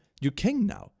 man. You're king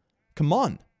now. Come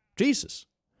on. Jesus.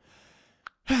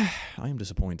 I am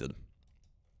disappointed.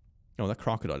 Oh, that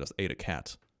crocodile just ate a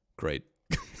cat. Great.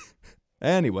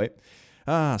 Anyway.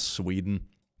 Sweden.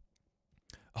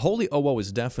 Holy OO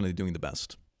is definitely doing the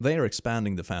best. They are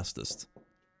expanding the fastest.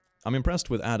 I'm impressed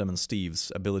with Adam and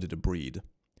Steve's ability to breed.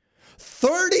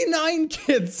 39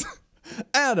 kids!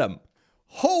 Adam!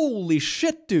 Holy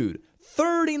shit, dude!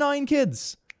 39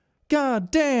 kids!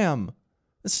 God damn!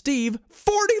 Steve,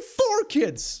 44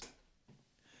 kids!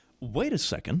 Wait a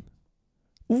second.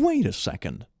 Wait a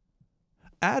second.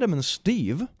 Adam and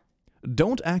Steve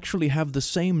don't actually have the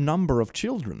same number of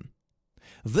children.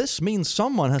 This means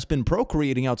someone has been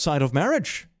procreating outside of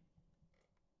marriage.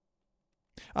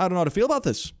 I don't know how to feel about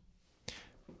this.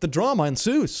 The drama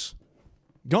ensues.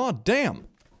 God damn.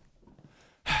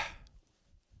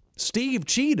 Steve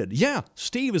cheated. Yeah,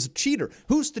 Steve is a cheater.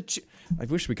 Who's the I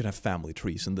wish we could have family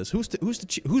trees in this. Who's the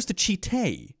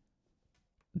cheatay?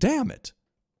 Damn it.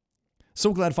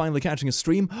 So glad finally catching a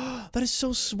stream. That is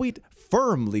so sweet.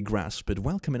 Firmly grasp it.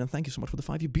 Welcome in and thank you so much for the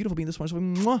 5. You beautiful being this much.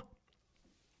 Mwah.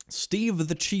 Steve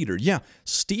the cheater. Yeah,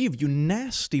 Steve, you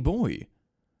nasty boy.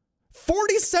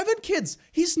 47 kids.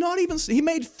 He's not even... He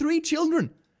made 3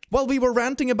 children while we were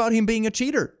ranting about him being a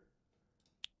cheater.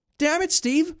 Damn it,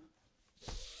 Steve.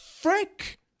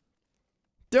 Frick.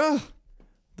 Duh.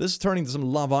 This is turning to some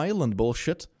Love Island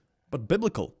bullshit, but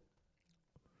biblical.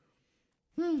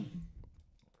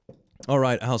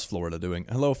 Alright, how's Florida doing?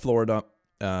 Hello, Florida.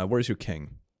 Where's your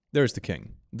king? There's the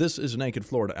king. This is Naked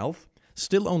Florida Elf.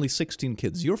 Still only 16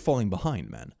 kids. You're falling behind,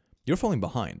 man. You're falling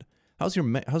behind. How's your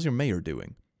mayor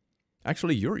doing?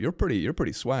 Actually, you're pretty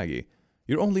swaggy.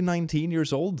 You're only 19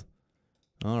 years old.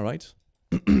 All right.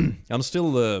 I'm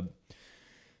still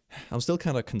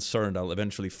kind of concerned I'll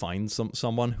eventually find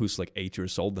someone who's like 8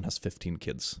 years old and has 15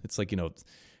 kids. It's like, you know,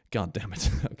 god damn it.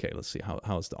 Okay, let's see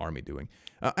how's the army doing.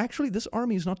 Actually, this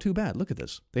army is not too bad. Look at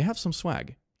this. They have some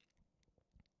swag.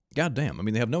 God damn. I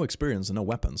mean, they have no experience and no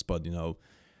weapons, but you know,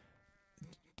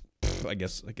 I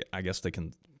guess they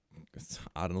can,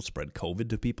 I don't know, spread COVID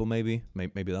to people, maybe.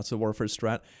 Maybe that's a warfare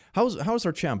strat. How's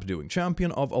our champ doing?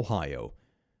 Champion of Ohio.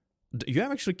 You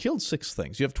have actually killed 6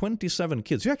 things. You have 27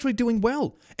 kids. You're actually doing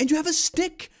well. And you have a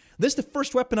stick! This is the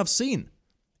first weapon I've seen.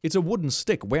 It's a wooden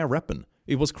stick, were weapon.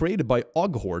 It was created by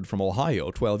Oghord from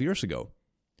Ohio 12 years ago.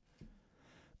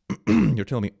 You're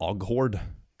telling me Oghord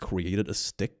created a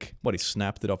stick? What, he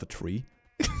snapped it off a tree?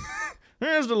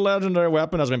 Here's the legendary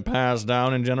weapon has been passed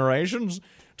down in generations.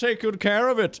 Take good care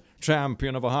of it,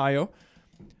 champion of Ohio.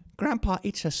 Grandpa,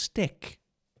 it's a stick.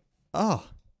 Ah.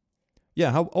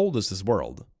 Yeah, how old is this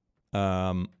world?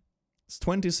 It's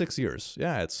 26 years.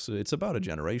 Yeah, it's about a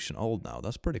generation old now.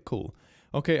 That's pretty cool.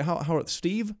 Okay, how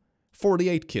Steve?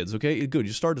 48 kids, okay? Good,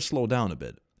 you start to slow down a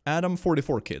bit. Adam,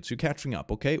 44 kids. You're catching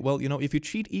up, okay? Well, you know, if you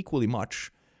cheat equally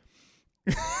much...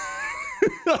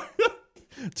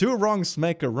 2 wrongs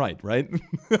make a right?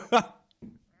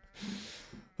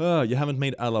 You haven't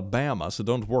made Alabama, so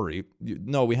don't worry.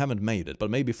 No, we haven't made it, but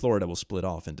maybe Florida will split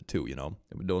off into 2, you know?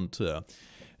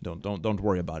 Don't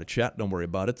worry about it, chat. Don't worry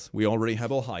about it. We already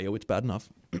have Ohio. It's bad enough.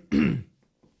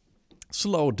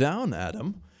 Slow down,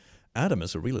 Adam. Adam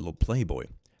is a really little playboy.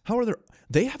 How are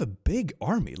they have a big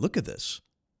army. Look at this.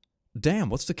 Damn,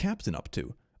 what's the captain up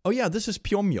to? Oh yeah, this is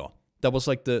Pyomyo. That was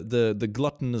like the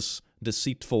gluttonous,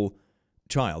 deceitful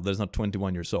child that's not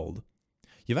 21 years old.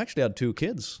 You've actually had 2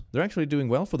 kids. They're actually doing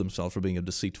well for themselves for being a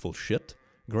deceitful shit.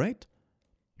 Great.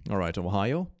 Alright,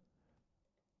 Ohio.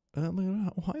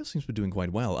 Ohio seems to be doing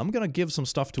quite well. I'm gonna give some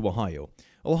stuff to Ohio.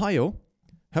 Ohio,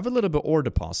 have a little bit of ore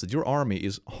deposit. Your army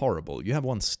is horrible. You have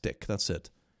 1 stick. That's it.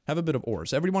 Have a bit of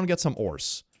ores. Everyone get some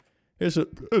ores. Here's a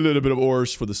little bit of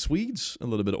ores for the Swedes. A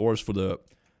little bit of ores for the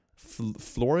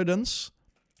Floridans.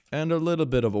 And a little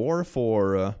bit of ore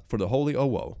for the Holy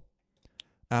OO.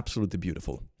 Absolutely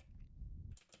beautiful.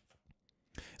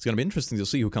 It's gonna be interesting to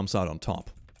see who comes out on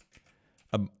top.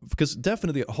 Because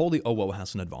definitely Holy OO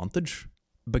has an advantage,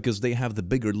 because they have the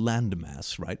bigger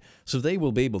landmass, right? So they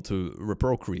will be able to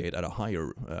reprocreate at a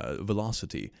higher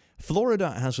velocity.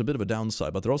 Florida has a bit of a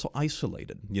downside, but they're also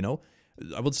isolated, you know?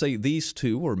 I would say these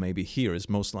two, or maybe here, is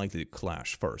most likely to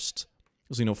clash first.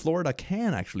 Because, you know, Florida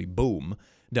can actually boom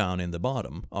down in the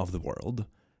bottom of the world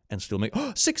and still make...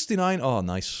 69! Oh,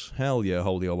 nice. Hell yeah,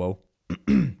 Holy OO.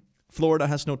 Florida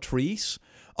has no trees?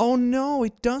 Oh no,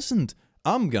 it doesn't.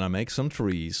 I'm gonna make some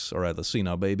trees. Alright, let's see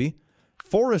now, baby.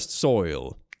 Forest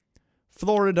soil.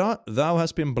 Florida, thou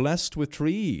hast been blessed with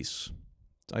trees.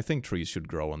 I think trees should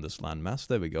grow on this landmass.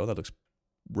 There we go. That looks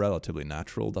relatively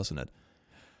natural, doesn't it?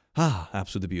 Ah,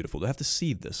 absolutely beautiful. Do I have to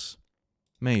seed this?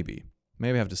 Maybe.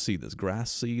 Maybe I have to seed this. Grass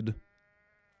seed?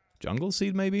 Jungle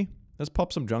seed, maybe? Let's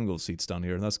pop some jungle seeds down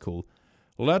here. That's cool.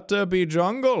 Let there be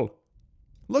jungle!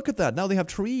 Look at that. Now they have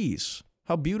trees.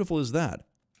 How beautiful is that?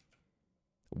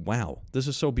 Wow. This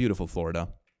is so beautiful, Florida.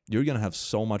 You're gonna have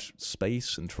so much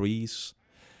space and trees.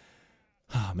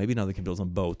 Maybe now they can build some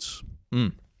boats.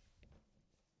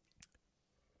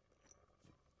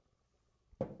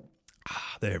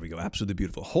 There we go. Absolutely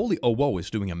beautiful. Holy OO is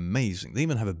doing amazing. They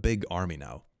even have a big army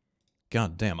now.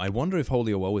 God damn. I wonder if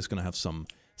Holy OO is gonna have some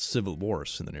civil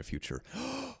wars in the near future.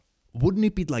 Wouldn't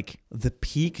it be like the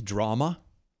peak drama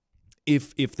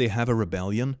if they have a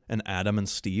rebellion and Adam and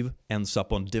Steve ends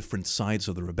up on different sides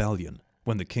of the rebellion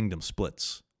when the kingdom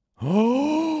splits?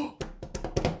 Oh,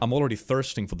 I'm already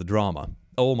thirsting for the drama.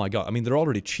 Oh my god. I mean, they're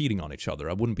already cheating on each other.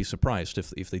 I wouldn't be surprised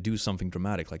if they do something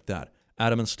dramatic like that.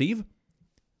 Adam and Steve?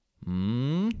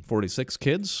 46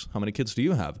 kids? How many kids do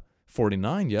you have?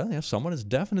 49? Yeah, someone is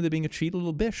definitely being a cheat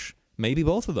little bish. Maybe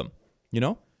both of them. You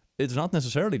know? It's not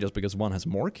necessarily just because one has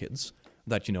more kids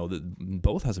that, you know, that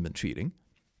both hasn't been cheating.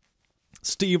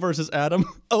 Steve versus Adam?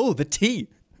 Oh, the tea!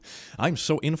 I'm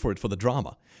so in for it for the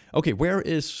drama. Okay, where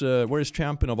is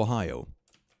Champion of Ohio?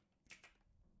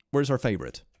 Where's our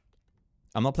favorite?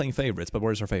 I'm not playing favorites, but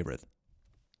where's our favorite?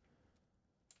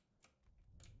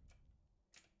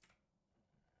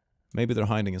 Maybe they're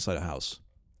hiding inside a house.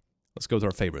 Let's go to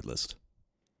our favorite list.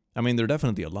 I mean, they're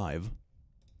definitely alive.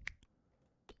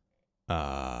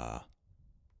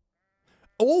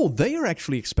 Oh, they are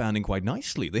actually expanding quite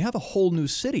nicely. They have a whole new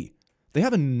city. They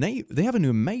have a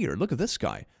new mayor. Look at this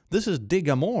guy. This is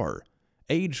Digamore,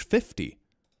 age 50.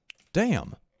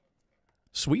 Damn.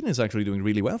 Sweden is actually doing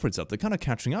really well for itself. They're kind of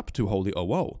catching up to Holy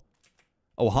OO.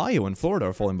 Ohio and Florida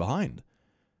are falling behind.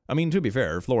 I mean, to be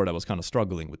fair, Florida was kind of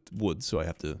struggling with wood, so I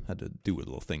had to do a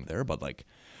little thing there. But like,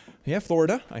 yeah,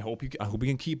 Florida. I hope you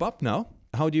can keep up now.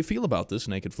 How do you feel about this,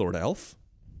 naked Florida elf?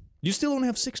 You still only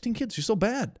have 16 kids. You're so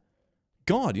bad.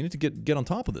 God, you need to get on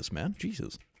top of this, man.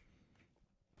 Jesus.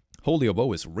 Holy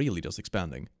OO is really just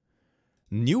expanding.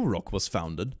 New Rock was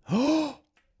founded.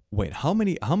 Wait, how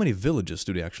many villages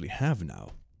do they actually have now?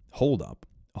 Hold up,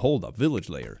 village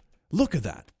layer. Look at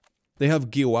that. They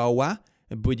have Giwawa,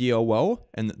 Budiowo,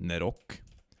 and Nerok.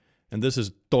 And this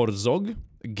is Torzog,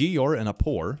 Gior, and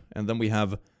Apor. And then we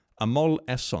have Amol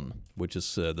Esson, which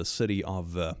is the city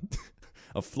of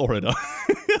Florida.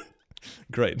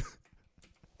 Great.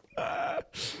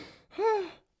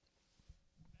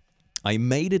 I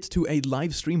made it to a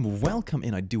live stream. Welcome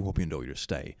in. I do hope you enjoy your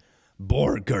stay.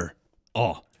 Borger.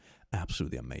 Oh,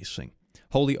 absolutely amazing.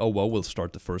 Holy OO will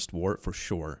start the first war for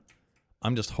sure.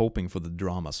 I'm just hoping for the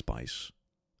drama spice.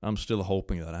 I'm still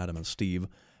hoping that Adam and Steve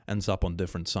ends up on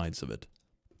different sides of it.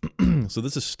 So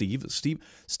this is Steve.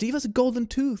 Steve has a golden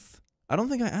tooth. I don't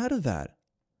think I added that.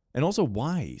 And also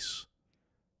wise.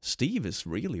 Steve is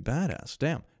really badass.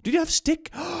 Damn. Did you have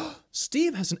stick?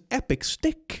 Steve has an epic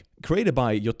stick created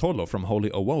by Yotolo from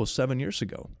Holy OO 7 years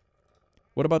ago.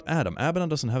 What about Adam? Adam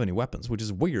doesn't have any weapons, which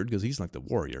is weird because he's like the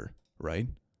warrior, right?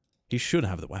 He should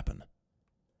have the weapon.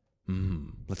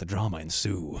 Let the drama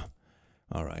ensue.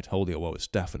 Alright, Holy OO is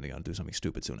definitely going to do something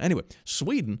stupid soon. Anyway,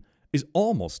 Sweden is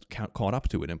almost caught up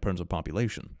to it in terms of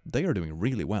population. They are doing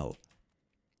really well.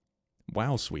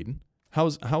 Wow, Sweden. How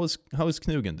is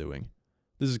Knugen doing?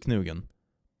 This is Knugen.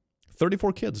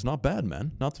 34 kids, not bad,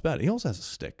 man. Not bad. He also has a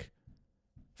stick.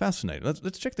 Fascinating.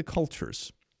 Let's check the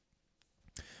cultures.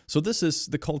 So this is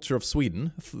the culture of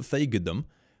Sweden, Thagedom.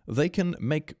 They can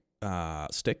make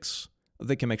sticks,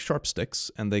 they can make sharp sticks,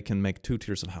 and they can make 2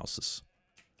 tiers of houses.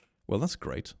 Well, that's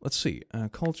great. Let's see.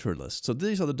 Culture list. So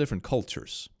these are the different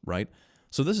cultures, right?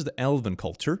 So this is the Elven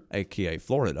culture, aka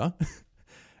Florida.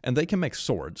 And they can make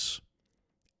swords.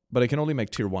 But they can only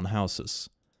make tier 1 houses.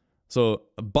 So,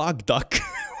 Bogduck,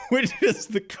 which is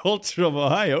the culture of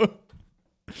Ohio.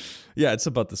 Yeah, it's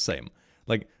about the same.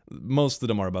 Like, most of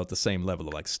them are about the same level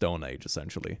of, like, Stone Age,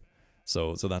 essentially.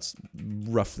 So that's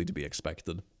roughly to be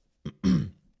expected.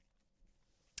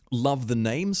 love the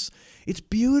names. It's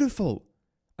beautiful.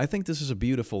 I think this is a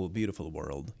beautiful, beautiful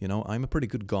world. You know, I'm a pretty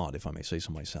good god, if I may say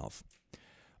so myself.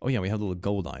 Oh yeah, we have little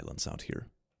gold islands out here.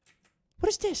 What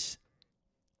is this?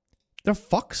 There are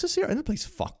foxes here? I didn't place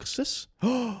foxes.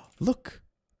 Oh, look.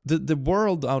 The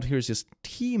world out here is just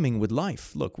teeming with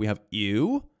life. Look, we have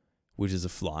ew, which is a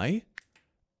fly.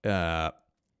 And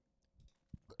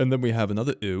then we have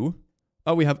another ew.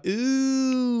 Oh, we have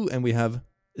ooh, and we have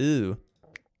ew.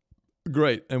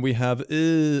 Great, and we have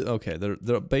ew. Okay,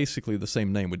 they're basically the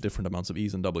same name with different amounts of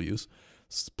E's and W's.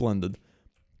 Splendid.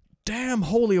 Damn,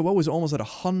 Holy Woe is almost at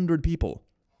 100 people.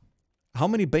 How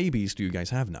many babies do you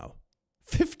guys have now?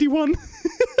 51?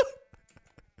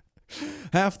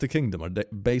 Half the kingdom are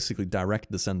basically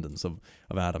direct descendants of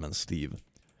Adam and Steve.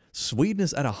 Sweden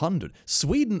is at 100.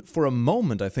 Sweden, for a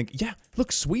moment, I think... Yeah,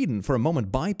 look, Sweden, for a moment,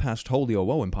 bypassed Holy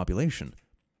Woe in population.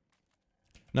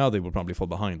 Now they will probably fall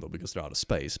behind, though, because they're out of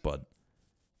space, but...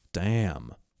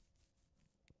 Damn.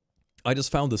 I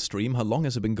just found the stream. How long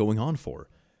has it been going on for?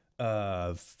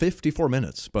 54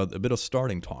 minutes, but a bit of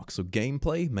starting talk. So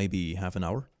gameplay, maybe half an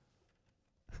hour.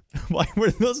 Why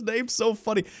were those names so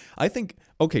funny? I think...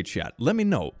 Okay, chat, let me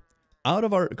know. Out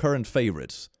of our current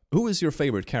favorites, who is your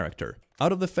favorite character?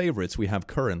 Out of the favorites we have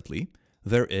currently,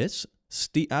 there is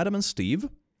Adam and Steve,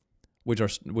 which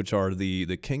are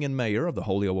the king and mayor of the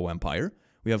Holy Owo Empire.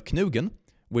 We have Knugen,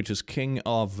 which is king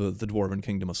of the Dwarven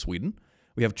Kingdom of Sweden.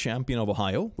 We have Champion of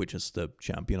Ohio, which is the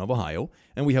champion of Ohio,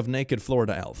 and we have Naked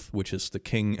Florida Elf, which is the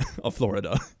king of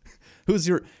Florida. Who's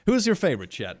your favorite,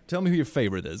 chat? Tell me who your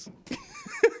favorite is.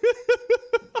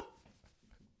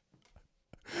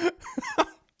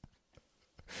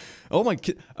 Oh my,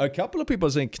 a couple of people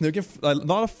are saying Knugen,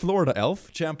 not a Florida Elf,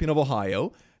 Champion of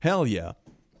Ohio. Hell yeah.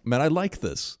 Man, I like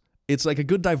this. It's like a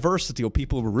good diversity of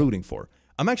people we're rooting for.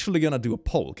 I'm actually gonna do a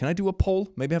poll. Can I do a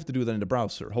poll? Maybe I have to do that in the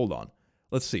browser. Hold on.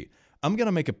 Let's see. I'm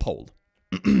gonna make a poll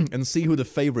and see who the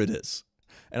favorite is.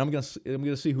 And I'm gonna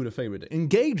see who the favorite is.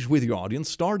 Engage with your audience.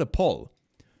 Start a poll.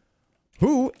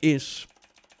 Who is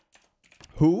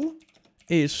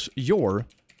your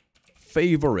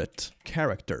favorite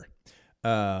character?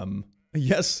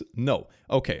 Yes, no.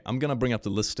 Okay, I'm gonna bring up the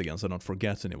list again so I don't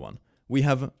forget anyone. We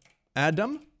have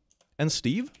Adam and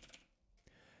Steve.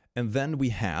 And then we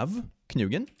have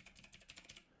Knugen.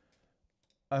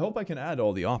 I hope I can add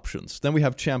all the options. Then we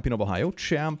have Champion of Ohio.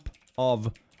 Champ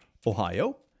of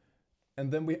Ohio.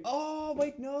 And then we... Oh,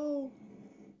 wait, no.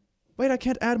 Wait, I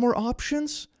can't add more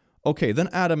options? Okay, then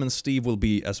Adam and Steve will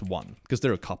be as one. Because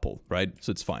they're a couple, right?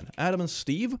 So it's fine. Adam and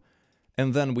Steve.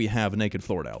 And then we have Naked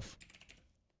Florida Elf.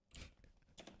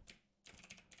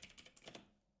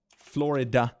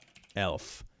 Florida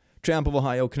Elf. Champ of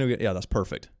Ohio, Knugen. Yeah, that's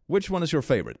perfect. Which one is your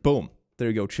favorite? Boom. There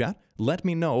you go, chat. Let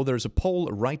me know. There's a poll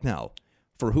right now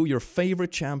for who your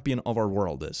favorite champion of our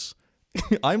world is.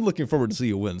 I'm looking forward to see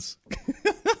who wins.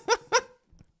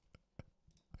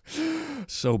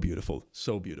 So beautiful.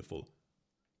 So beautiful.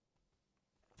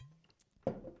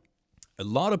 A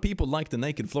lot of people like the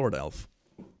Naked Florida Elf.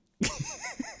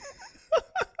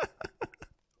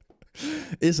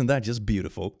 Isn't that just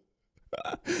beautiful?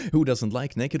 Who doesn't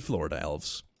like Naked Florida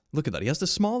Elves? Look at that. He has the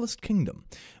smallest kingdom.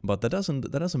 But that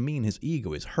doesn't mean his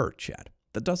ego is hurt, chat.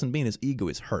 That doesn't mean his ego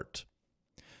is hurt.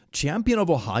 Champion of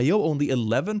Ohio, only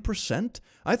 11%?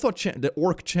 I thought the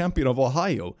Orc Champion of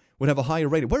Ohio would have a higher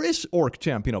rating. Where is Orc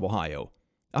Champion of Ohio?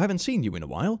 I haven't seen you in a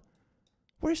while.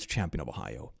 Where is the Champion of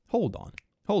Ohio? Hold on.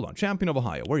 Hold on. Champion of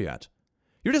Ohio, where are you at?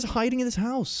 You're just hiding in this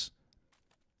house.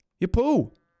 You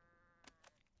poo.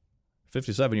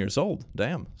 57 years old.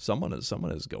 Damn. Someone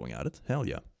is going at it. Hell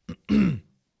yeah.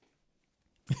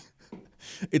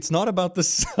 It's not about the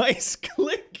size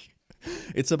click.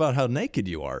 It's about how naked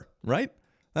you are, right?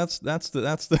 That's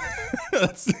the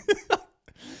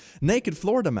Naked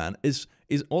Florida Man is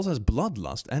also has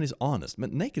bloodlust and is honest.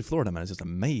 But Naked Florida Man is just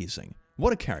amazing.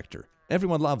 What a character.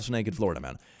 Everyone loves Naked Florida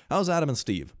Man. How's Adam and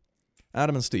Steve?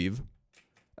 Adam and Steve.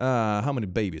 How many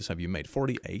babies have you made?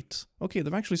 48. Okay,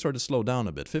 they've actually started to slow down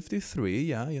a bit. 53,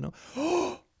 yeah, you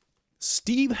know.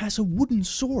 Steve has a wooden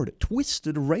sword.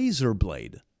 Twisted razor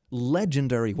blade.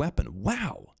 Legendary weapon.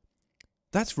 Wow.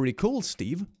 That's really cool,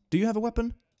 Steve. Do you have a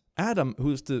weapon? Adam,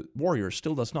 who's the warrior,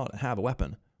 still does not have a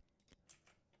weapon.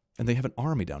 And they have an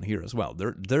army down here as well.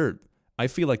 I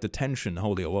feel like the tension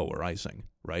Holy O are rising,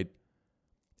 right?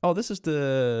 Oh, this is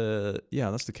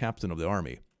that's the captain of the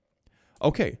army.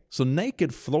 Okay, so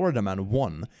Naked Florida Man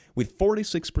won with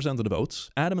 46% of the votes.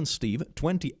 Adam and Steve,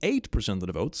 28% of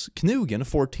the votes. Knugen,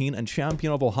 14, and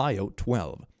Champion of Ohio,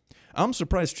 12. I'm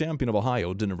surprised Champion of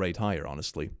Ohio didn't rate higher,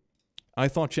 honestly. I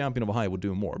thought Champion of Ohio would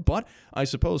do more, but I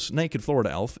suppose Naked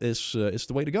Florida Elf is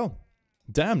the way to go.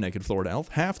 Damn, Naked Florida Elf.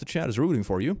 Half the chat is rooting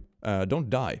for you. Don't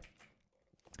die.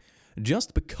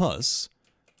 Just because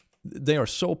they are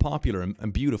so popular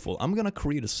and beautiful, I'm gonna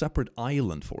create a separate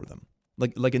island for them.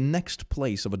 Like a next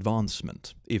place of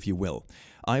advancement, if you will.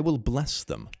 I will bless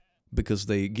them because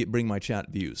they bring my chat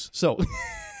views. So,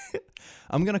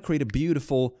 I'm gonna create a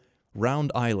beautiful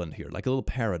round island here, like a little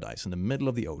paradise in the middle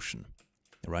of the ocean,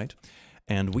 right?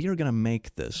 And we are gonna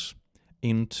make this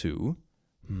into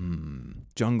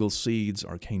jungle seeds,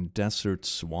 arcane desert,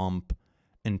 swamp,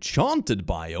 enchanted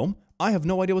biome. I have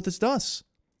no idea what this does.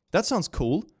 That sounds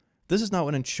cool. This is now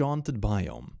an enchanted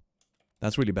biome.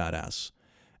 That's really badass.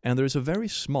 And there's a very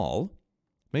small,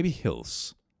 maybe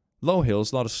hills. Low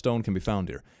hills, a lot of stone can be found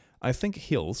here. I think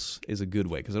hills is a good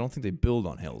way, because I don't think they build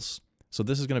on hills. So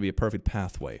this is going to be a perfect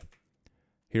pathway.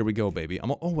 Here we go, baby.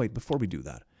 Oh, wait, before we do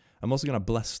that, I'm also going to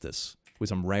bless this with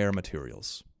some rare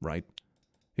materials, right?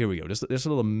 Here we go. There's a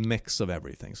little mix of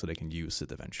everything so they can use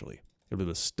it eventually. A little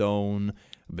bit of stone,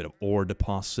 a bit of ore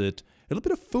deposit, a little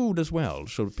bit of food as well,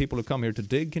 so people who come here to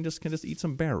dig can just eat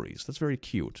some berries. That's very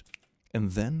cute.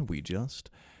 And then we just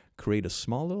create a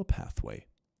small little pathway.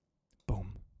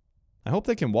 Boom. I hope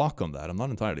they can walk on that. I'm not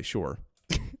entirely sure.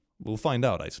 We'll find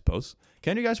out, I suppose.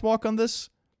 Can you guys walk on this?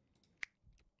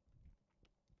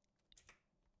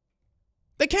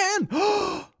 They can!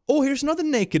 Oh, here's another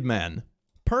naked man.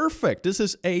 Perfect. This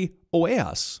is a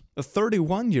Oeas, a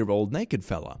 31-year-old naked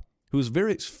fella who's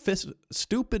very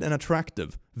stupid and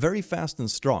attractive, very fast and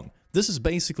strong. This is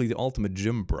basically the ultimate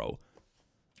gym bro.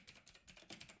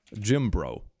 Gym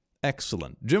bro.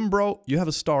 Excellent. Gym bro, you have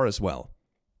a star as well.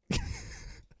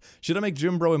 Should I make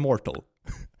Gym bro immortal?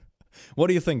 What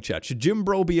do you think, chat? Should Gym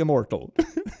bro be immortal?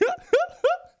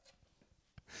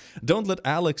 Don't let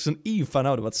Alex and Eve find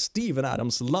out about Steve and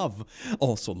Adam's love.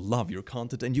 Also love your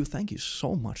content, and you, thank you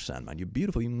so much, Sandman. You're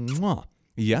beautiful. Mwah.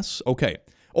 Yes? Okay.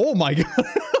 Oh my god.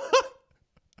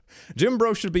 Gym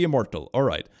bro should be immortal.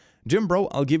 Alright. Gym bro,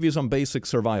 I'll give you some basic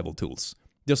survival tools.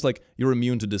 Just like you're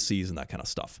immune to disease and that kind of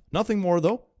stuff. Nothing more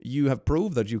though. You have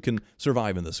proved that you can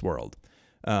survive in this world.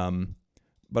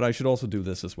 But I should also do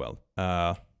this as well.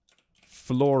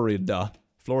 Florida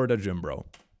Gym bro.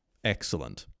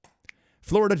 Excellent.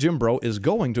 Florida Gym bro is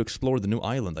going to explore the new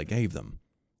island I gave them.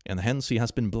 And hence he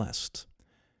has been blessed.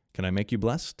 Can I make you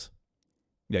blessed?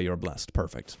 Yeah, you're blessed.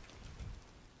 Perfect.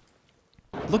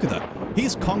 Look at that.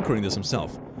 He's conquering this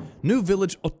himself. New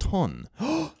village Oton.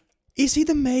 Is he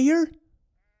the mayor?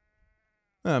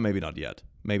 Maybe not yet.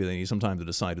 Maybe they need some time to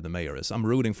decide who the mayor is. I'm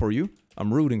rooting for you.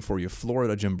 I'm rooting for you,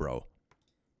 Florida Gym bro.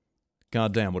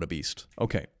 God damn, what a beast.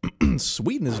 Okay.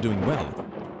 Sweden is doing well.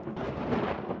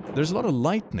 There's a lot of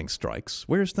lightning strikes.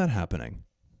 Where is that happening?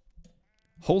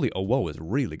 Holy Owo is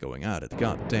really going at it.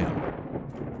 God damn.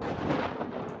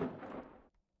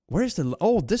 Where is the...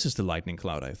 Oh, this is the lightning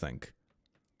cloud, I think.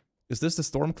 Is this the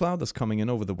storm cloud that's coming in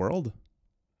over the world?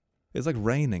 It's like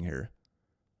raining here.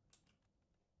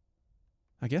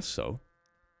 I guess so.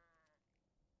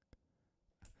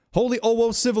 Holy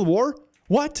Owo Civil War?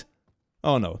 What?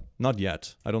 Oh no, not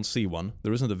yet. I don't see one.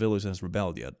 There isn't a village that has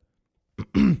rebelled yet.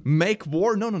 Make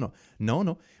war? No.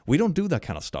 No. We don't do that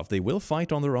kind of stuff. They will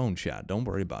fight on their own, chat. Don't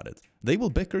worry about it. They will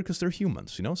bicker because they're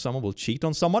humans, you know? Someone will cheat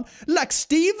on someone, like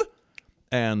Steve!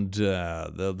 And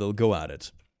they'll go at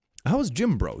it. How is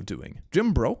Gym bro doing?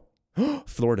 Gym bro?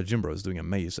 Florida Gym bro is doing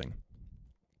amazing.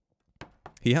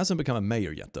 He hasn't become a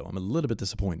mayor yet, though. I'm a little bit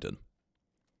disappointed.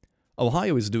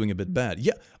 Ohio is doing a bit bad.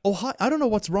 Yeah, Ohio. I don't know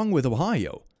what's wrong with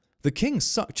Ohio. The king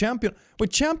champion.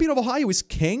 Wait, champion of Ohio is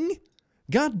king?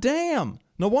 God damn!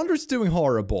 No wonder it's doing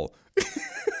horrible.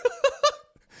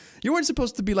 You weren't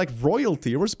supposed to be like royalty.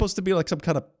 You were supposed to be like some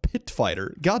kind of pit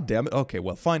fighter. God damn it. Okay,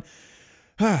 well, fine.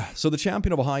 So the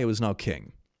champion of Ohio is now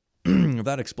king.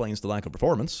 That explains the lack of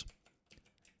performance.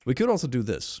 We could also do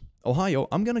this. Ohio,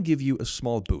 I'm gonna give you a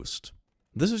small boost.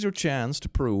 This is your chance to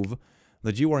prove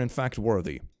that you are in fact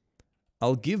worthy.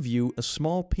 I'll give you a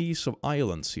small piece of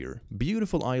islands here.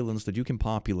 Beautiful islands that you can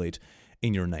populate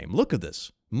in your name. Look at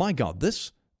this. My god,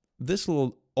 this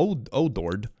little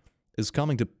Odord is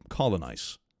coming to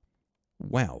colonize.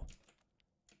 Wow.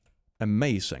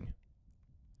 Amazing.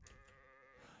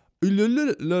 Has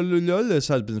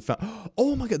been found.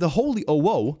 Oh my god, the holy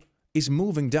Owo is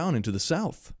moving down into the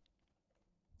south.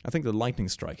 I think the lightning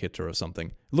strike hit her or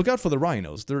something. Look out for the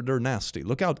rhinos. They're nasty.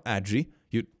 Look out, Agi,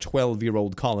 you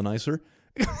 12-year-old colonizer.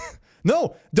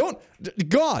 No, don't.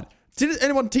 God, did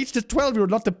anyone teach the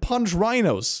 12-year-old not to punch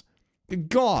rhinos?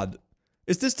 God,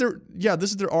 is this their? Yeah,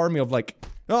 this is their army of like.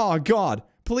 Oh God,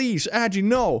 please, Agi,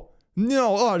 no.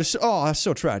 Oh, that's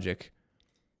so tragic.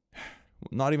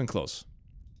 Not even close.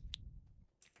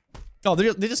 Oh,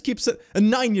 they just keep a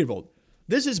 9-year-old.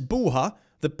 This is Buha,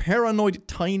 the paranoid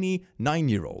tiny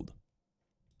 9-year-old.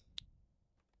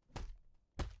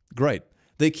 Great.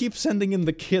 They keep sending in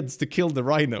the kids to kill the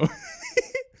rhino.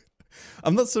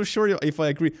 I'm not so sure if I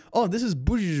agree. Oh, this is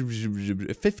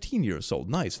 15 years old.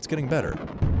 Nice, it's getting better.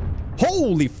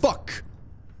 Holy fuck!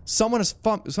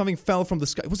 Something fell from the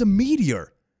sky. It was a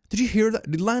meteor. Did you hear that?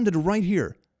 It landed right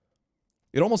here.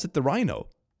 It almost hit the rhino.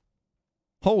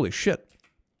 Holy shit.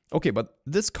 Okay, but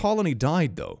this colony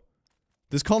died though.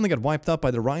 This colony got wiped out by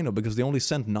the rhino because they only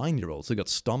sent 9-year-olds. They got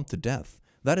stomped to death.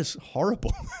 That is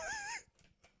horrible.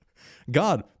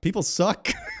 God, people suck.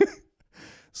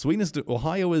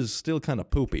 Ohio is still kind of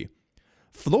poopy.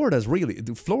 Florida's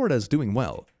doing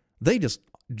well. They just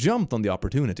jumped on the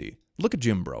opportunity. Look at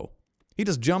Jim Bro. He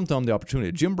just jumped on the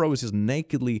opportunity. Jim Bro is just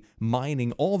nakedly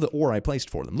mining all the ore I placed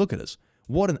for them. Look at this.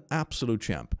 What an absolute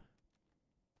champ.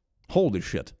 Holy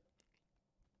shit.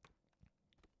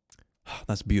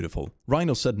 That's beautiful.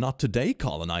 Rhino said, not today,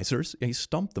 colonizers. Yeah, he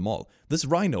stumped them all. This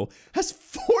rhino has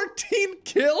 14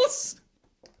 kills?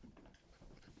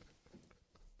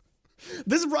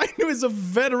 This rhino is a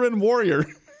veteran warrior.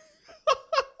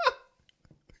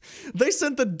 They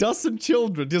sent a dozen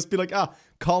children just be like,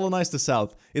 colonize the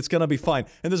south. It's gonna be fine.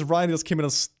 And this rhino just came in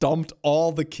and stomped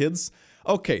all the kids.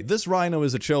 Okay, this rhino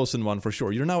is a chosen one for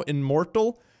sure. You're now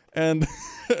immortal and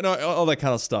all that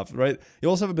kind of stuff, right? You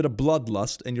also have a bit of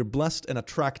bloodlust and you're blessed and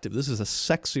attractive. This is a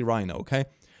sexy rhino, okay?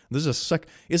 This is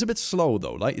it's a bit slow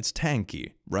though, like it's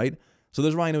tanky, right? So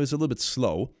this rhino is a little bit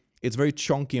slow. It's very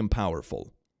chunky and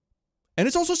powerful. And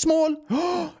it's also small.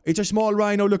 It's a small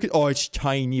rhino. Look at, it's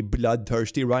tiny,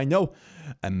 bloodthirsty rhino.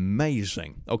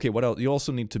 Amazing. Okay, what else? You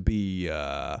also need to be.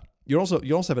 You also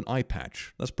have an eye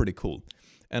patch. That's pretty cool.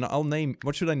 And I'll name.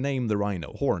 What should I name the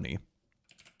rhino? Horny.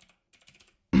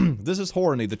 This is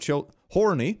Horny.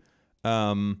 Horny.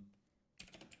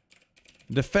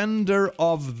 Defender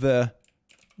of the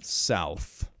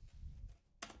South.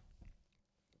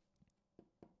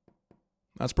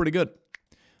 That's pretty good.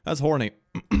 That's Horny.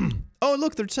 Oh,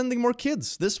 look, they're sending more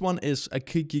kids. This one is a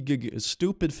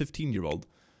stupid 15-year-old.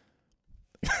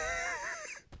 They're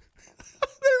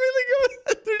really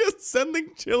good. They're just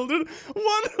sending children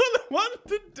one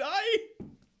to die.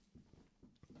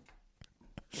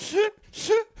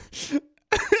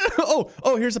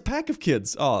 Oh, here's a pack of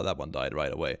kids. Oh, that one died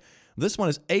right away. This one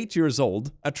is 8 years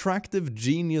old. Attractive,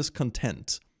 genius,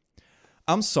 content.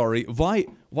 I'm sorry, why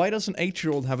does an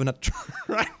 8-year-old have an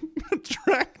attractive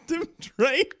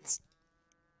trait?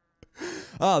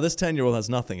 This 10-year-old has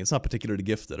nothing. It's not particularly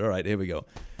gifted. Alright, here we go.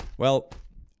 Well...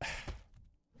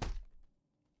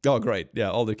 Oh, great. Yeah,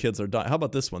 all the kids are dying. How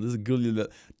about this one? This is a good...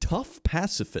 Tough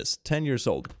pacifist, 10 years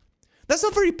old. That's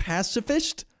not very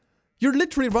pacifist! You're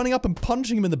literally running up and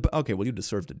punching him in the... Okay, well, you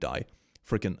deserve to die.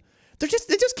 Freaking... They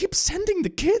just keep sending the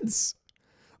kids!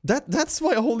 That's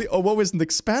why Holy OO isn't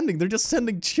expanding. They're just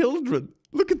sending children.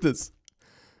 Look at this.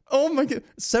 Oh my god.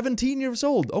 17 years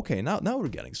old. Okay, now we're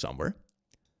getting somewhere.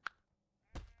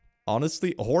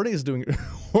 Honestly, Horny is doing...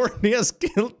 Horny has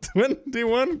killed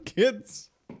 21 kids.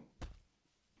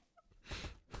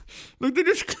 Look, they're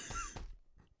just...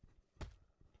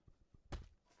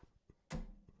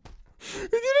 they're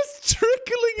just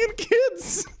trickling in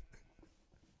kids.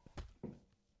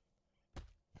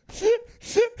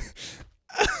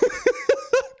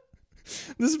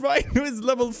 This rhino is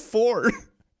level 4.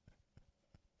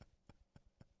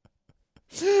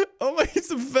 Oh my,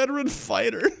 it's a veteran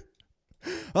fighter.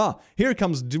 Here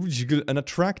comes an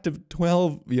attractive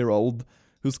 12-year-old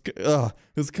who's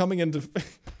coming in to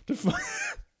fight.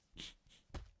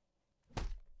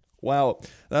 Wow,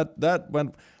 that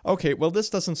went... Okay, well, this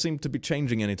doesn't seem to be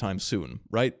changing anytime soon,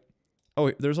 right?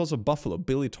 Oh, there's also Buffalo.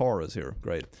 Billy Tarr is here.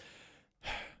 Great.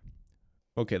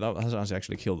 Okay, that hasn't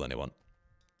actually killed anyone.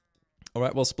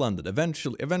 Alright, well, splendid.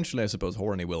 Eventually, I suppose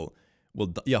Horny will...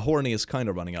 Yeah, Horny is kind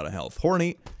of running out of health.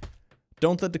 Horny,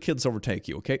 don't let the kids overtake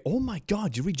you, okay? Oh my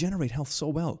god, you regenerate health so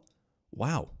well.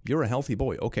 Wow, you're a healthy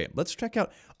boy. Okay, let's check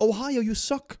out... Ohio, you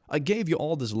suck! I gave you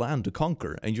all this land to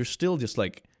conquer, and you're still just,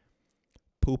 like,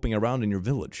 pooping around in your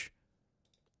village.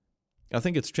 I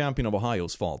think it's Champion of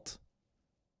Ohio's fault.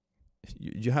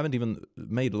 You haven't even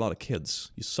made a lot of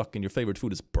kids. You suck, and your favorite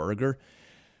food is burger.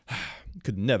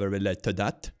 Could never relate to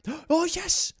that. Oh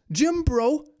yes! Jim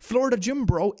Bro, Florida Jim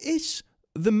Bro, is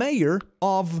the mayor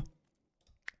of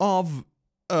Auton.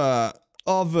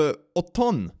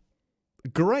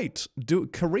 Great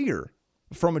career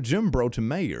from a Jim Bro to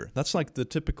mayor. That's like the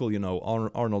typical, you know,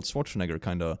 Arnold Schwarzenegger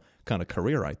kind of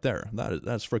career right there.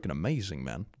 That's freaking amazing,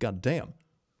 man. God damn.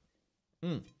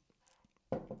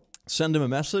 Send him a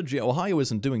message. Yeah, Ohio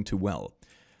isn't doing too well.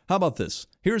 How about this?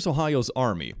 Here's Ohio's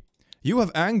army. You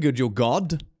have angered your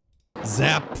god.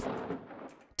 Zap.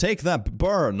 Take that,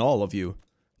 burn, all of you.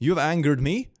 You have angered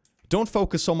me. Don't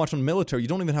focus so much on military. You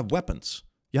don't even have weapons.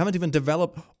 You haven't even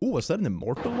developed... Ooh, is that an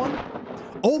immortal one?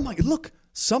 Oh my... Look!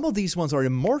 Some of these ones are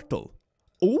immortal.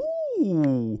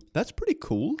 Ooh! That's pretty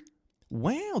cool.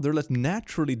 Wow, they're like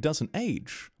naturally doesn't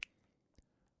age.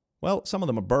 Well, some of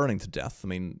them are burning to death. I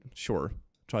mean, sure.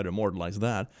 Try to immortalize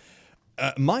that.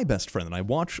 My best friend and I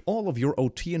watch all of your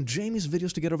OT and Jamie's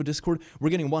videos together over Discord. We're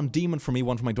getting 1 demon for me,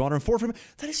 1 for my daughter, and 4 for me.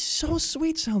 That is so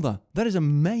sweet, Zelda. That is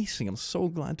amazing. I'm so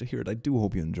glad to hear it. I do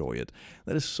hope you enjoy it.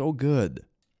 That is so good.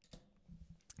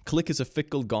 Click is a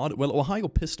fickle god. Well, Ohio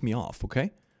pissed me off,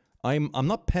 okay? I'm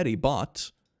not petty,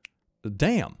 but...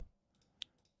 Damn.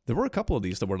 There were a couple of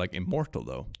these that were, like, immortal,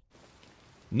 though.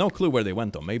 No clue where they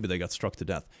went, though. Maybe they got struck to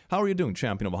death. How are you doing,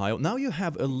 champion of Ohio? Now you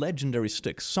have a legendary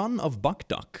stick, Son of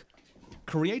Buckduck.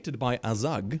 Created by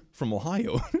Azag from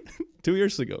Ohio 2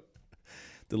 years ago.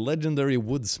 The legendary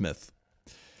woodsmith.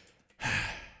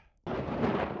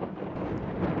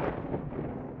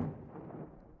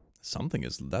 Something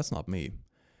is... That's not me.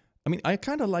 I mean, I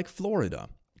kind of like Florida.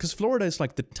 Because Florida is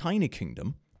like the tiny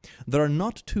kingdom that are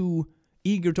not too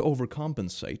eager to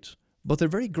overcompensate, but they're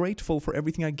very grateful for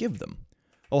everything I give them.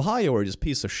 Ohio are just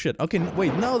piece of shit. Okay,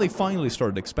 wait, now they finally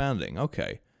started expanding.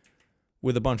 Okay.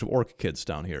 With a bunch of orc kids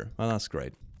down here. Oh, that's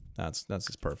great. That's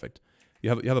just perfect. You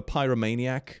have a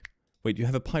pyromaniac. Wait, you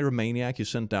have a pyromaniac you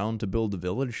sent down to build the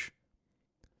village?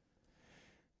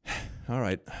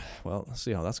 Alright. Well, let's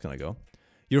see how that's gonna go.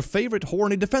 Your favorite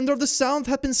horny defender of the South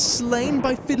has been slain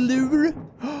by Filur.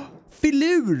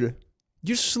 Filur!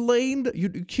 You're slain? You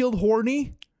killed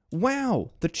Horny? Wow,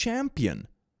 the champion.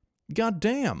 God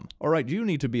damn. Alright, you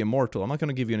need to be immortal. I'm not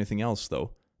gonna give you anything else,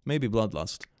 though. Maybe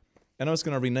Bloodlust. And I was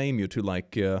gonna rename you to,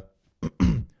 like,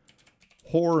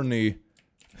 Horny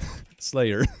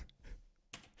Slayer.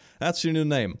 That's your new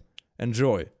name.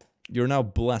 Enjoy. You're now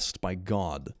blessed by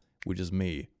God, which is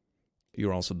me.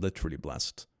 You're also literally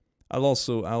blessed. I'll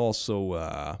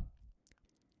also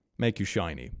make you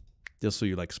shiny. Just so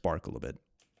you, like, sparkle a bit.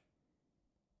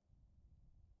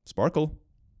 Sparkle?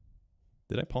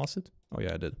 Did I pause it? Oh,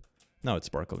 yeah, I did. Now it's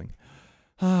sparkling.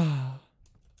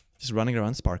 Just running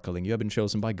around sparkling. You have been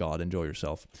chosen by God. Enjoy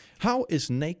yourself. How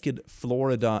is naked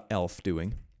Florida elf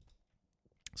doing?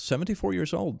 74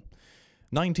 years old.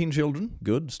 19 children.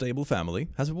 Good, stable family.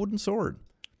 Has a wooden sword.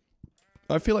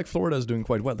 I feel like Florida is doing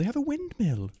quite well. They have a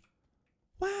windmill.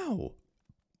 Wow.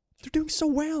 They're doing so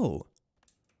well.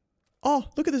 Oh,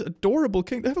 look at this adorable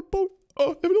king. They have a boat.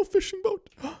 Oh, they have a little fishing boat.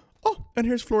 Oh, and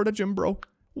here's Florida Jim Bro.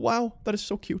 Wow, that is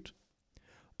so cute.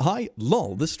 Hi,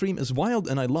 lol, this stream is wild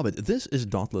and I love it. This is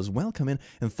Dotless. Welcome in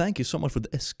and thank you so much for the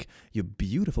isk. You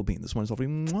beautiful being. This one is lovely.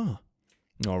 Mwah.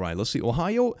 Alright, let's see.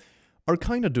 Ohio are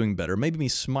kind of doing better. Maybe me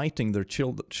smiting their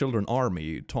children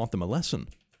army taught them a lesson.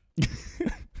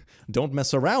 Don't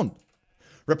mess around.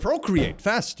 Reprocreate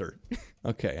faster.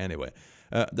 Okay, anyway.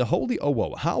 The Holy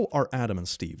Owo. How are Adam and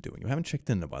Steve doing? You haven't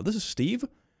checked in a while. This is Steve.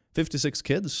 56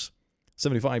 kids.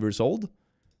 75 years old.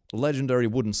 Legendary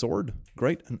wooden sword.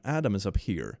 Great. And Adam is up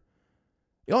here.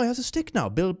 Oh, he has a stick now.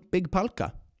 Big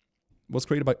Palka. Was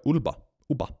created by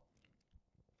Uba.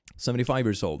 75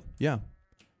 years old. Yeah.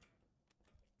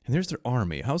 And there's their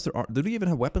army. How's their army? Do they even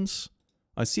have weapons?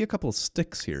 I see a couple of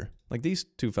sticks here. Like these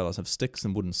two fellas have sticks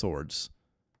and wooden swords.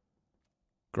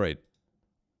 Great.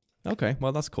 Okay,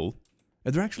 well that's cool.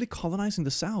 And they're actually colonizing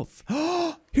the south.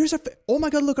 Here's our oh my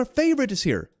god, look, our favorite is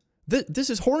here. This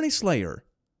is Horny Slayer.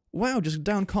 Wow, just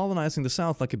down colonizing the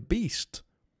south like a beast.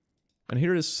 And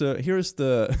here is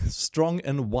the strong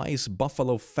and wise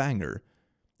Buffalo Fanger,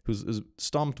 who's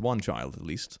stomped one child at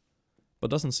least, but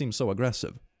doesn't seem so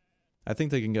aggressive. I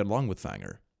think they can get along with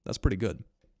Fanger. That's pretty good.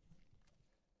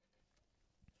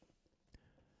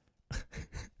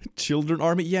 Children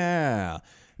army, yeah.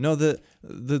 No, the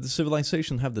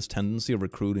civilization have this tendency of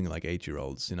recruiting like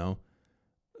 8-year-olds, you know.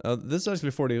 This is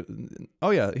actually 40. Oh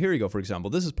yeah, here you go. For example,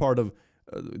 this is part of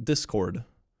Discord.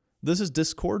 This is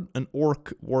Discord, an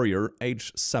orc warrior,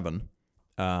 age 7.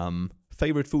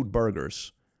 Favorite food,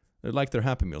 burgers. They like their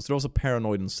Happy Meals. They're also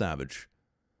paranoid and savage.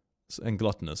 And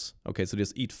gluttonous. Okay, so they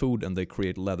just eat food and they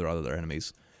create leather out of their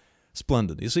enemies.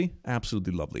 Splendid, you see?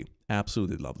 Absolutely lovely.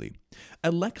 Absolutely lovely.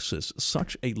 Alexis,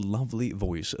 such a lovely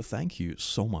voice. Thank you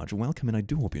so much. Welcome, and I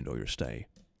do hope you enjoy your stay.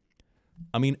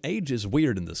 I mean, age is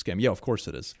weird in this game. Yeah, of course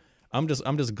it is. I'm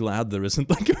just glad there isn't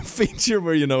like a feature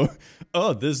where, you know,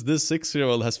 oh, this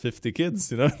 6-year-old has 50 kids,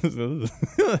 you know?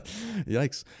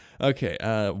 Yikes. Okay,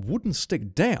 wooden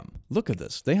stick. Damn, look at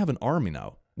this. They have an army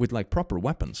now with like proper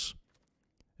weapons.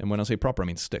 And when I say proper, I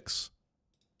mean sticks.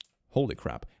 Holy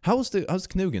crap. How's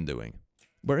Knugan doing?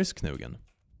 Where is Knugan?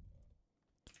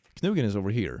 Knugen is over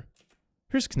here.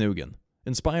 Here's Knugen,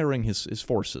 inspiring his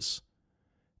forces.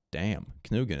 Damn,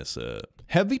 Knugen is a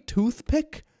heavy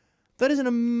toothpick? That is an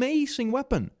amazing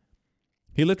weapon.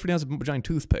 He literally has a giant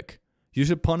toothpick. You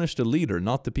should punish the leader,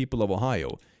 not the people of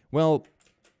Ohio. Well,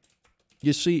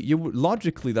 you see,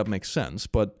 logically that makes sense,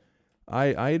 but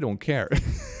I don't care.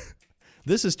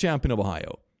 This is Champion of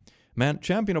Ohio. Man,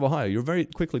 Champion of Ohio, you're very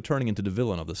quickly turning into the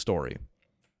villain of the story.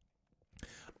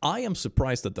 I am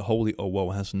surprised that the Holy OO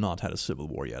has not had a civil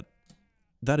war yet.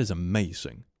 That is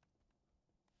amazing.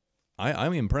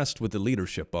 I'm impressed with the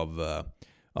leadership of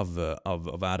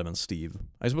Adam and Steve.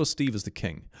 I suppose Steve is the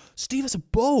king. Steve has a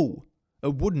bow! A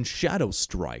wooden shadow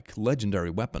strike, legendary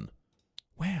weapon.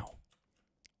 Wow.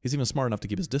 He's even smart enough to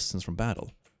keep his distance from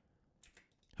battle.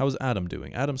 How is Adam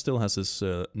doing? Adam still has his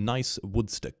nice wood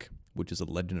stick, which is a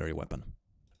legendary weapon.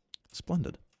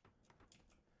 Splendid.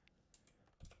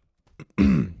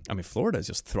 I mean, Florida is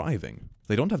just thriving.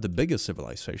 They don't have the biggest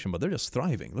civilization, but they're just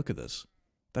thriving. Look at this.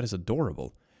 That is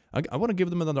adorable. I want to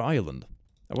give them another island.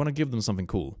 I want to give them something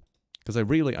cool. Because I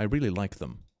really like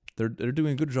them. They're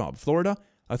doing a good job. Florida,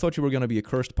 I thought you were going to be a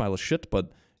cursed pile of shit,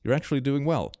 but you're actually doing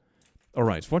well.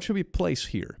 Alright, what should we place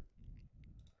here?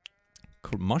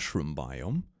 Mushroom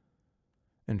biome.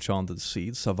 Enchanted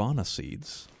seeds. Savanna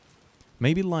seeds.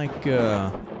 Maybe like,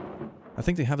 I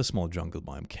think they have a small jungle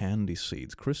biome. Candy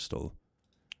seeds. Crystal.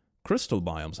 Crystal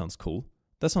biome sounds cool.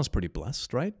 That sounds pretty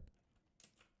blessed, right?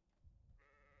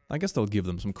 I guess they'll give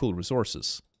them some cool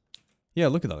resources. Yeah,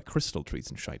 look at that. Crystal trees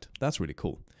and shite. That's really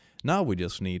cool. Now we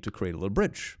just need to create a little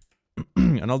bridge.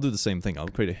 And I'll do the same thing. I'll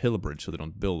create a hill bridge so they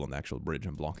don't build on the actual bridge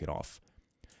and block it off.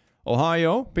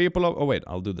 Ohio, people of... Oh, wait.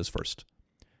 I'll do this first.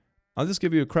 I'll just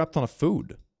give you a crap ton of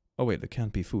food. Oh, wait. There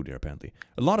can't be food here, apparently.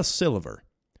 A lot of silver.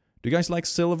 Do you guys like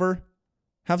silver?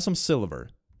 Have some silver.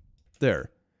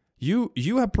 There.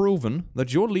 You have proven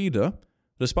that your leader,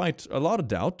 despite a lot of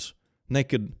doubt,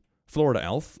 naked Florida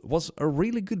elf, was a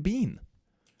really good bean.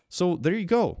 So, there you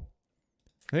go.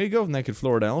 There you go, naked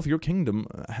Florida elf. Your kingdom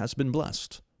has been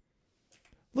blessed.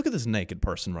 Look at this naked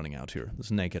person running out here.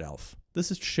 This naked elf.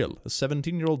 This is chill. A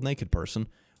 17-year-old naked person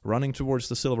running towards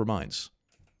the silver mines.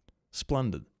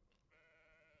 Splendid.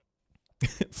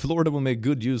 Florida will make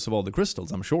good use of all the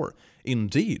crystals, I'm sure.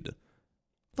 Indeed.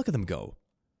 Look at them go.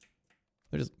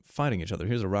 They're just fighting each other.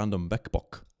 Here's a random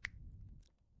Beckbock.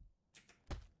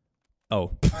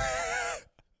 Oh.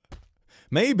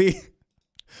 Maybe.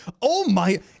 Oh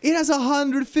my... It has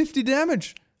 150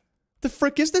 damage! The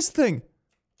frick is this thing?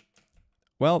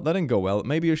 Well, that didn't go well.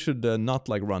 Maybe you should not,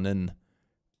 like, run in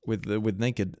with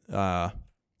naked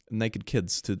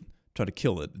kids to try to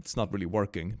kill it. It's not really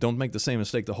working. Don't make the same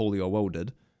mistake the Holy OO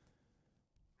did.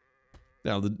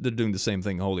 Yeah, they're doing the same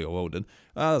thing Holy OO did.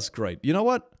 That's great. You know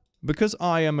what? Because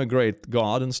I am a great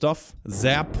god and stuff.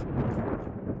 Zap.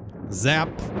 Zap.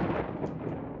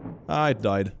 Ah, it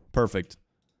died. Perfect.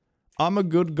 I'm a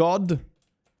good god.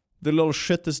 The little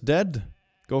shit is dead.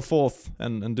 Go forth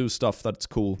and do stuff that's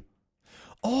cool.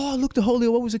 Oh, look, the Holy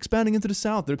OO is expanding into the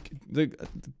south.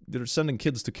 They're sending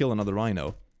kids to kill another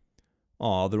rhino.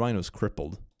 Aw, the rhino's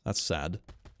crippled. That's sad.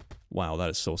 Wow, that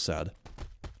is so sad.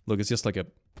 Look, it's just like a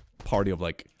party of,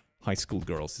 like, high school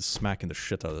girls just smacking the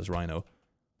shit out of this rhino.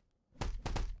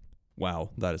 Wow,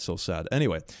 that is so sad.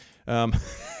 Anyway,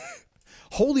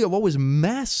 Holy OO is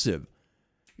massive.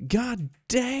 God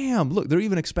damn! Look, they're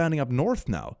even expanding up north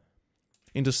now.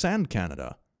 Into Sand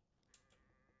Canada.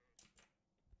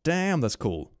 Damn, that's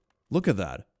cool. Look at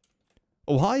that.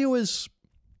 Ohio is...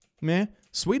 meh.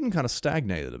 Sweden kind of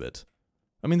stagnated a bit.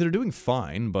 I mean, they're doing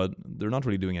fine, but they're not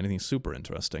really doing anything super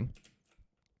interesting.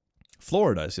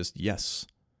 Florida is just yes.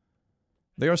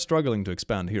 They are struggling to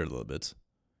expand here a little bit.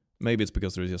 Maybe it's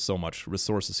because there's just so much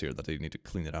resources here that they need to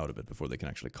clean it out a bit before they can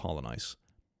actually colonize.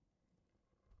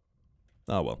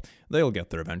 Oh well, they'll get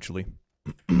there eventually.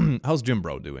 How's Jim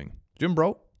Bro doing? Jim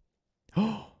Bro?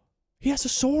 Oh, he has a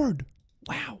sword!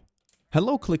 Wow.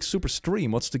 Hello, Click Super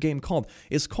Stream. What's the game called?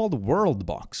 It's called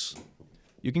WorldBox.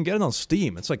 You can get it on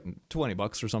Steam. It's like 20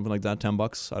 bucks or something like that, 10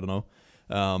 bucks, I don't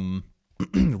know.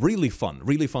 Really fun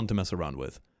to mess around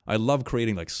with. I love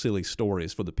creating like silly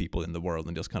stories for the people in the world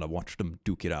and just kind of watch them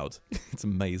duke it out. It's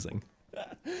amazing.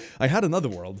 I had another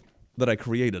world that I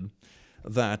created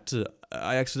that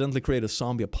I accidentally created a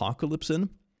zombie apocalypse in,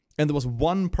 and there was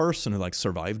one person who like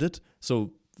survived it.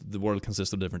 So the world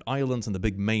consists of different islands, and the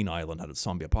big main island had a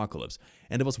zombie apocalypse.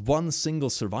 And there was one single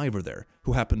survivor there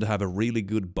who happened to have a really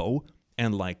good bow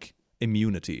and like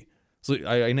immunity. So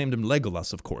I named him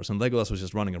Legolas, of course, and Legolas was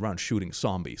just running around shooting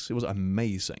zombies. It was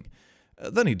amazing.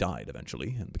 Then he died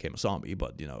eventually and became a zombie,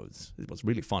 but you know, it was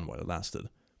really fun while it lasted.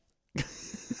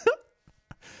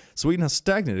 Sweden has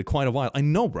stagnated quite a while. I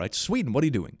know, right? Sweden, what are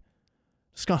you doing?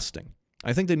 Disgusting.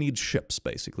 I think they need ships,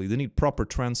 basically. They need proper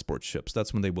transport ships.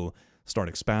 That's when they will start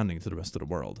expanding to the rest of the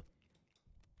world.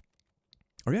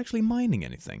 Are you actually mining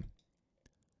anything?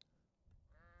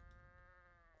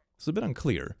 It's a bit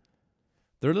unclear.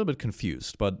 They're a little bit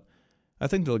confused, but I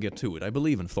think they'll get to it. I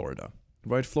believe in Florida.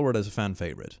 Right? Florida is a fan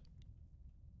favorite.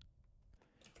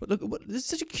 But look, this is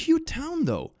such a cute town,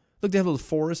 though. Look, they have a little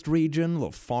forest region, a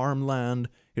little farmland.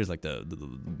 Here's like the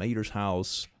mayor's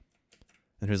house.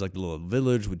 And here's like the little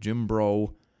village with Jim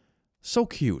Bro. So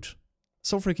cute.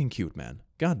 So freaking cute, man.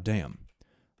 God damn.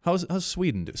 How's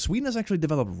Sweden do? Sweden has actually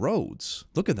developed roads.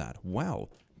 Look at that. Wow.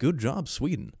 Good job,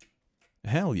 Sweden.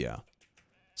 Hell yeah.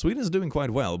 Sweden is doing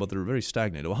quite well, but they're very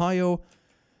stagnant. Ohio,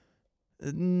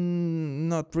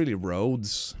 not really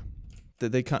roads.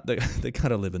 They kind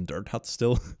of live in dirt huts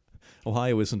still.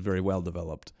 Ohio isn't very well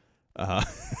developed.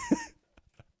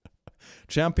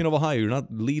 Champion of Ohio, you're not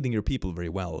leading your people very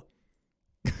well.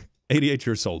 88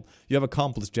 years old. You have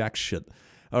accomplished jack shit.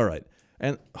 All right.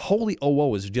 And holy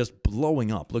OO is just blowing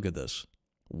up. Look at this.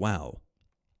 Wow.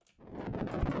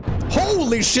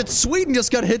 Holy shit, Sweden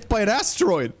just got hit by an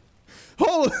asteroid.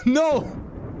 Oh, no.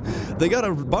 They got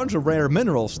a bunch of rare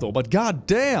minerals, though, but god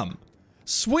damn.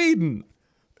 Sweden.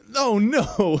 Oh,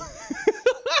 no.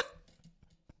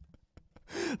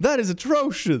 That is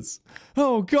atrocious.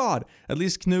 Oh, God. At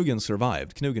least Knugen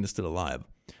survived. Knugen is still alive.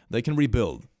 They can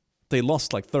rebuild. They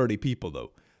lost like 30 people,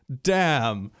 though.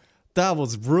 Damn. That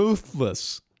was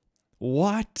ruthless.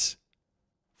 What?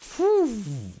 Whew.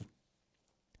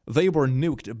 They were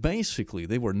nuked. Basically,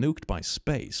 they were nuked by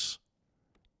space.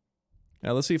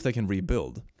 Now, let's see if they can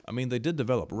rebuild. I mean, they did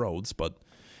develop roads, but...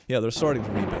 yeah, they're starting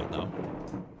to rebuild now.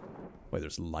 Wait,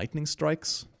 there's lightning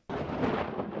strikes?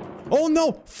 Oh,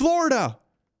 no! Florida!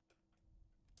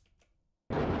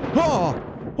 Oh!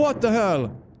 What the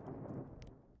hell?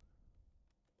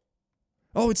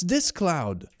 Oh, it's this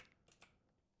cloud!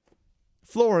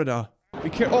 Florida!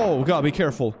 Oh, God, be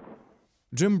careful.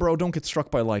 Jim Bro, don't get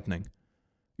struck by lightning.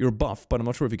 You're buff, but I'm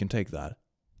not sure if you can take that.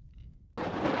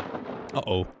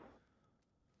 Uh-oh.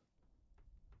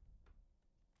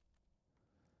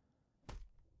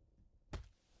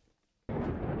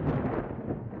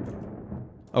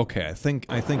 Okay, I think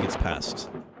it's passed.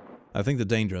 I think the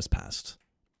danger has passed.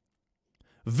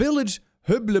 Village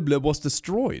Hubleble was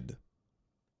destroyed.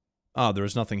 Ah,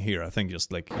 there's nothing here. I think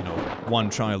just like, you know,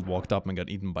 one child walked up and got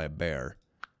eaten by a bear.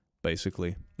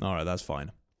 Basically. Alright, that's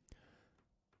fine.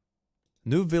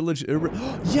 New village...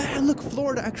 yeah, look,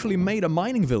 Florida actually made a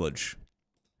mining village.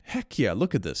 Heck yeah,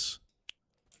 look at this.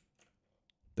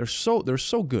 They're so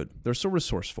good. They're so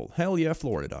resourceful. Hell yeah,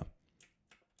 Florida.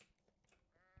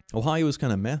 Ohio is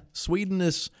kind of meh. Sweden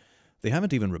is... they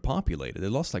haven't even repopulated. They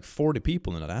lost like 40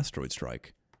 people in that asteroid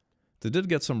strike. They did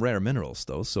get some rare minerals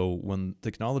though, so when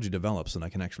technology develops and I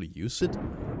can actually use it,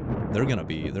 they're gonna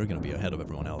be ahead of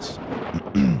everyone else.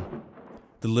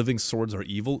 The living swords are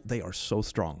evil. They are so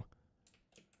strong.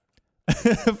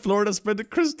 Florida spent a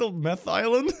crystal meth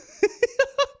island.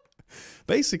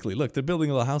 Basically, look, they're building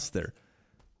a little house there.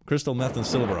 Crystal meth and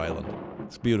silver island.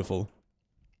 It's beautiful.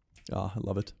 Ah, I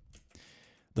love it.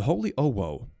 The Holy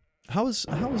Owo. How is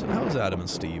Adam and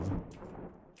Steve?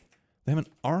 They have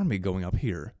an army going up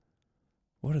here.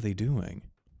 What are they doing?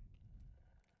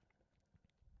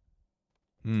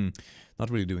 Not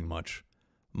really doing much.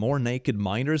 More naked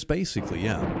miners, basically,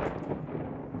 yeah.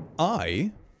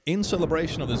 In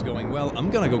celebration of this going well,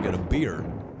 I'm gonna go get a beer.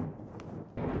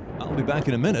 I'll be back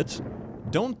in a minute.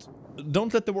 Don't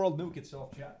let the world nuke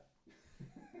itself, chat.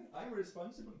 I'm a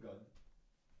responsible god.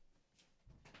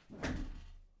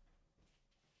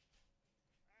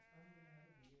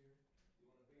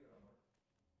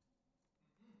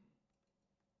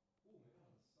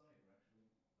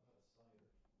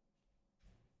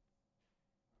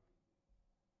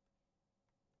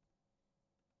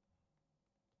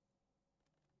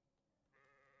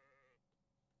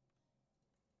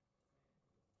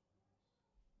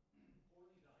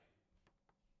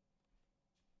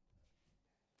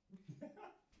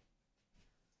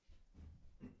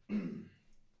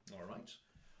 Alright.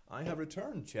 I have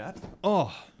returned, chat.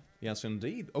 Oh, yes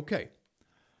indeed. Okay.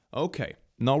 Okay.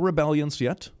 No rebellions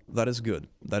yet. That is good.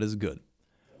 That is good.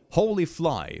 Holy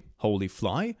fly. Holy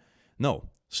fly? No.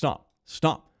 Stop.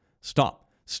 Stop. Stop.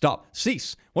 Stop.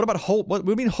 Cease. What about what do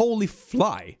you mean holy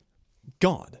fly?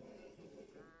 God.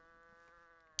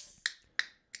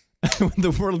 When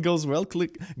the world goes well,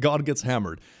 click God gets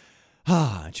hammered.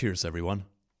 Ah, cheers everyone.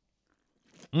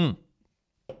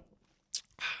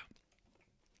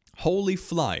 Holy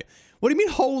fly. What do you mean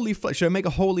holy fly? Should I make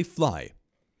a holy fly?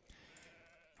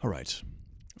 Alright.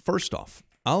 First off,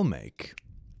 I'll make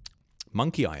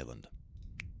Monkey Island.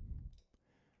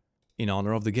 In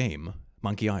honor of the game,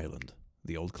 Monkey Island,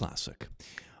 the old classic.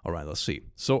 Alright, let's see.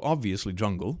 So obviously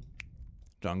jungle.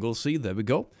 Jungle, see, there we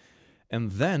go.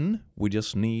 And then we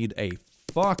just need a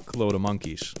fuckload of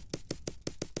monkeys.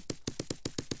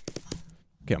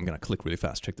 Okay, I'm gonna click really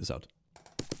fast, check this out.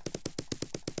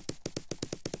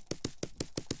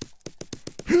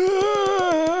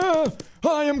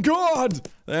 I am God!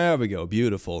 There we go,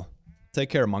 beautiful. Take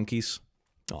care, monkeys.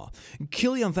 Aw.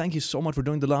 Killian, thank you so much for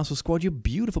doing the Lasso Squad. You're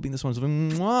beautiful being this one.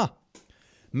 Mwah!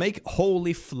 Make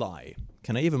holy fly.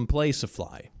 Can I even place a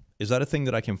fly? Is that a thing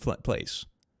that I can place?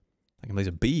 I can place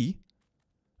a bee,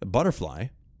 a butterfly,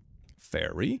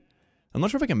 fairy. I'm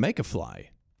not sure if I can make a fly.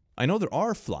 I know there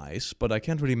are flies, but I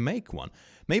can't really make one.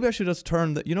 Maybe I should just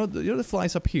turn the, you know the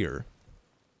flies up here.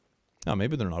 Oh,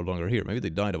 maybe they're no longer here. Maybe they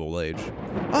died of old age.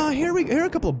 Ah, here are a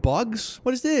couple of bugs.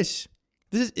 What is this?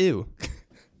 This is ew.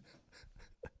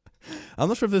 I'm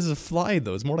not sure if this is a fly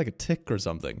though. It's more like a tick or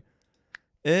something.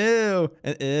 Ew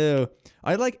and ew.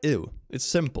 I like ew. It's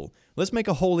simple. Let's make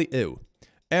a holy ew.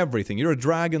 Everything. You're a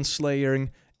dragon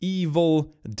slaying,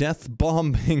 evil, death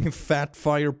bombing, fat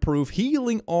fireproof,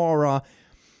 healing aura.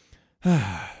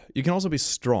 You can also be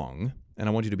strong, and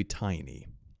I want you to be tiny.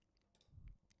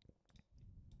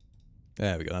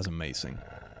 There we go. That's amazing.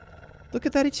 Look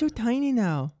at that. It's so tiny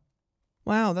now.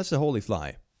 Wow, that's the holy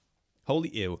fly. Holy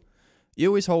ew.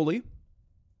 Ew is holy.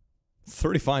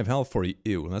 35 health for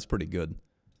ew. That's pretty good.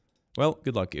 Well,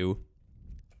 good luck, ew.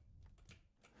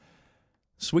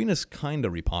 Sweden is kind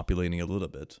of repopulating a little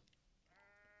bit.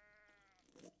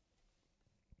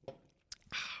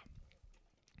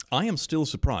 I am still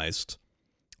surprised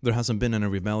there hasn't been any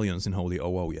rebellions in Holy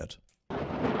OO yet.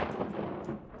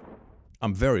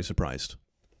 I'm very surprised.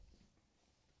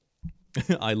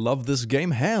 I love this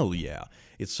game. Hell yeah.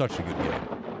 It's such a good game.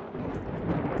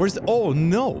 Where's the... Oh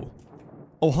no!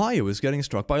 Ohio is getting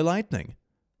struck by lightning.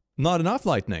 Not enough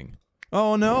lightning.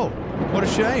 Oh no! What a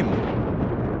shame.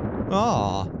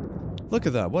 Ah, look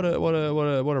at that. What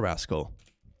a rascal.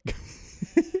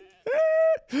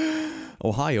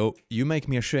 Ohio, you make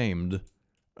me ashamed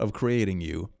of creating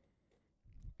you.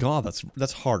 God,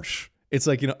 that's harsh. It's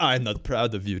like, you know, I'm not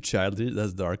proud of you, child.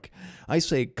 That's dark. I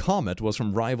say Comet was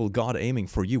from rival God aiming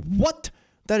for you. What?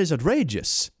 That is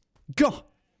outrageous. God.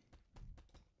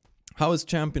 How is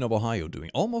Champion of Ohio doing?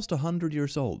 Almost 100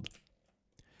 years old.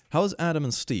 How is Adam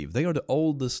and Steve? They are the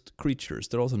oldest creatures.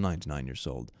 They're also 99 years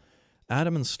old.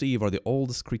 Adam and Steve are the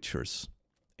oldest creatures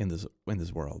in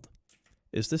this world.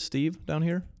 Is this Steve down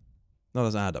here? No,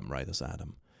 that's Adam, right? That's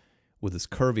Adam. With his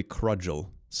curvy crudgel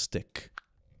stick.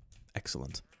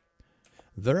 Excellent.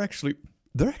 They're actually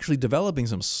developing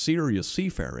some serious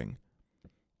seafaring.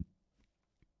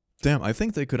 Damn, I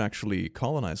think they could actually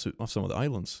colonize some of the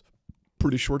islands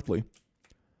pretty shortly.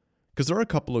 Because there are a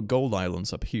couple of gold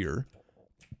islands up here.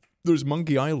 There's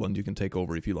Monkey Island you can take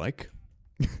over if you like.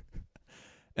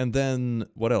 And then,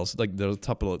 what else? Like, there's a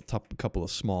couple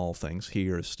of small things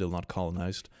here still not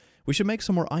colonized. We should make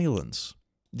some more islands.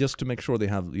 Just to make sure they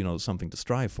have, you know, something to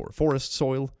strive for. Forest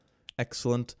soil.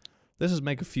 Excellent. Let's just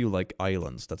make a few, like,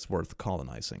 islands that's worth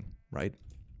colonizing, right?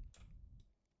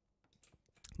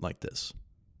 Like this.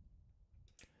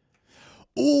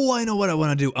 Oh, I know what I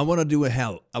want to do. I want to do a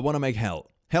hell. I want to make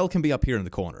hell. Hell can be up here in the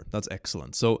corner. That's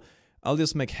excellent. So, I'll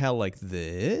just make hell like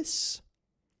this.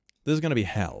 This is going to be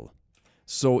hell.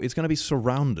 So, it's going to be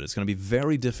surrounded. It's going to be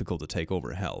very difficult to take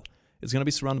over hell. It's going to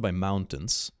be surrounded by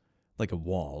mountains. Like a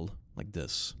wall. Like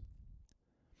this.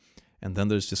 And then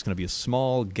there's just going to be a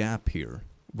small gap here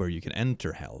where you can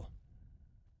enter hell.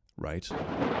 Right?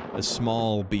 A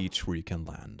small beach where you can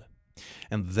land.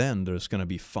 And then there's going to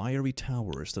be fiery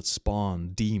towers that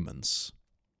spawn demons.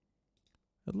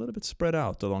 A little bit spread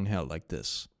out along hell like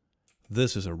this.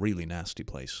 This is a really nasty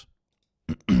place.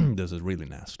 This is really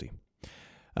nasty.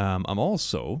 I'm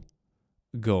also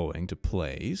going to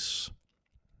place...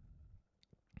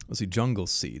 Let's see, jungle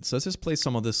seeds. Let's just place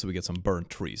some of this so we get some burnt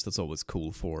trees. That's always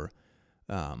cool for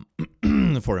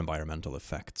for environmental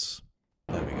effects.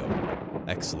 There we go.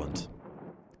 Excellent.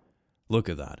 Look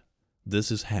at that.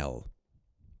 This is hell.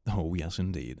 Oh, yes,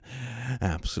 indeed.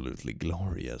 Absolutely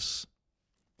glorious.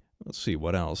 Let's see,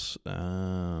 what else?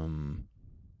 I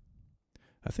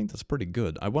think that's pretty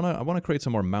good. I wanna create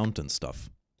some more mountain stuff.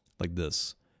 Like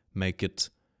this. Make it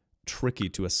tricky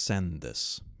to ascend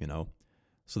this, you know?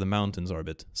 So the mountains are a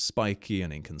bit spiky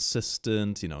and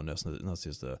inconsistent, you know, not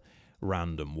just a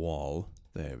random wall.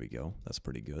 There we go. That's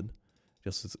pretty good.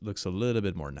 Just it looks a little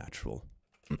bit more natural.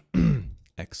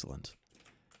 Excellent.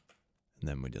 And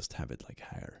then we just have it like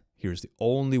here. Here's the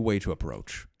only way to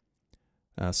approach.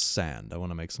 Sand. I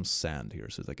want to make some sand here,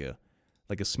 so it's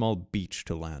like a small beach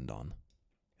to land on.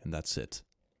 And that's it.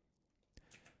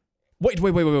 Wait,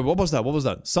 what was that? What was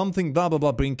that? Something blah blah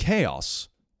blah bring chaos.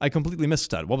 I completely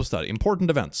missed that. What was that? Important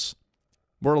events.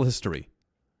 World history.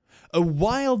 A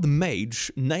wild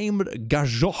mage named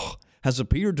Gagosh has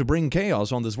appeared to bring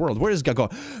chaos on this world. Where is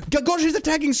Gagosh? Gagosh is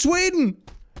attacking Sweden!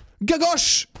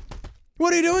 Gagosh!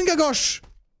 What are you doing, Gagosh?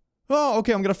 Oh,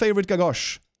 okay, I'm gonna favorite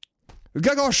Gagosh.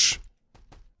 Gagosh!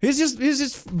 He's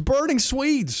just burning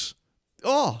Swedes.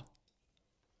 Oh.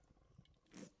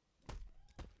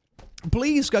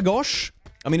 Please, Gagosh.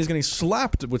 I mean, he's getting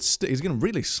slapped with he's getting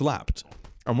really slapped.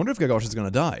 I wonder if Gagosh is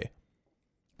gonna die.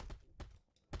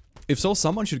 If so,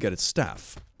 someone should get its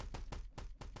staff.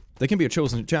 They can be a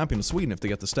chosen champion of Sweden if they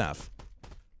get the staff.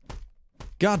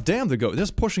 God damn, they're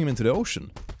just pushing him into the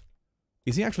ocean.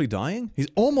 Is he actually dying? He's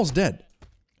almost dead.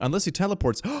 Unless he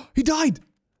teleports. He died!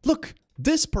 Look!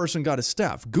 This person got his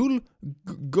staff.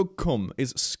 Gukum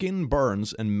is Skin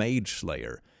Burns and Mage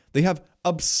Slayer. They have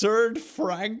Absurd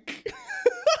Frank.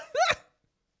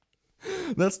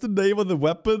 That's the name of the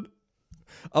weapon?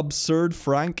 Absurd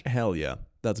Frank? Hell yeah.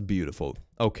 That's beautiful.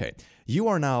 Okay. You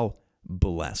are now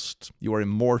blessed. You are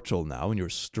immortal now, and you're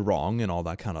strong and all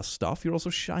that kind of stuff. You're also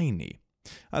shiny.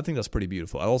 I think that's pretty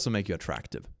beautiful. I'll also make you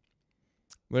attractive.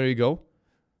 There you go.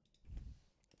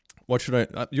 What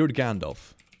should I... you're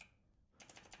Gandalf.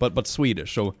 But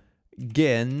Swedish, so...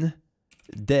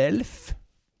 Delf.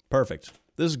 Perfect.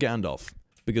 This is Gandalf.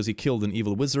 Because he killed an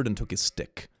evil wizard and took his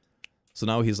stick. So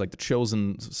now he's like the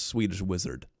chosen Swedish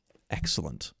wizard.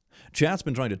 Excellent. Chat's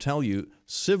been trying to tell you,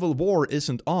 Civil War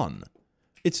isn't on.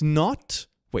 It's not?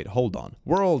 Wait, hold on.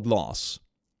 World loss.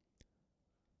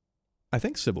 I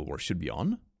think Civil War should be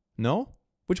on. No?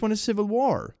 Which one is Civil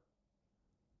War?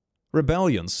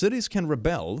 Rebellion. Cities can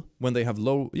rebel when they have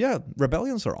low... Yeah,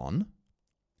 rebellions are on.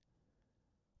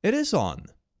 It is on.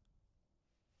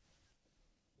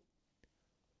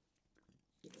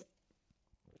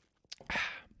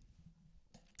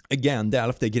 Again,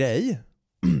 Delf the Grey.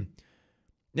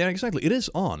 Yeah, exactly. It is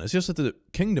on. It's just that the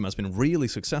kingdom has been really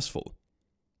successful.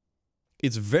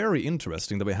 It's very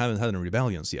interesting that we haven't had any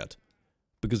rebellions yet.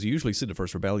 Because you usually see the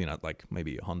first rebellion at like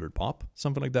maybe 100 pop,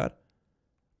 something like that.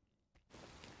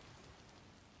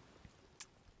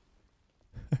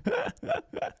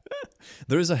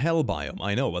 There is a hell biome,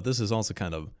 I know, but this is also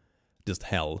kind of just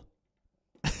hell.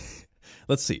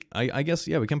 Let's see. I guess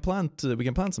yeah, we can plant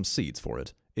some seeds for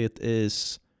it. It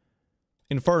is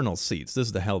infernal seeds. This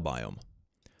is the hell biome.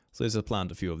 So let's just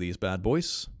plant a few of these bad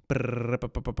boys.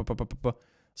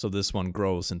 So this one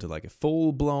grows into like a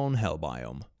full-blown hell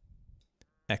biome.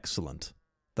 Excellent.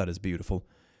 That is beautiful.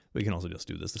 We can also just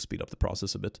do this to speed up the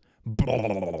process a bit.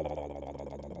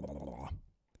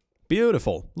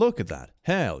 Beautiful. Look at that.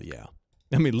 Hell yeah.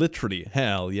 I mean, literally,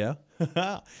 hell yeah.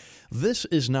 This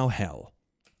is now hell.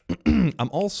 I'm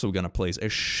also gonna place a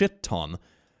shit ton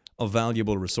of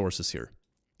valuable resources here.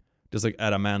 Just like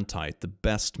adamantite, the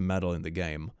best metal in the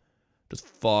game. Just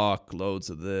fuck loads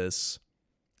of this.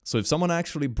 So if someone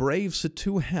actually braves it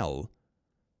to hell,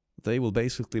 they will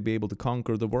basically be able to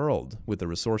conquer the world with the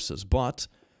resources. But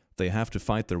they have to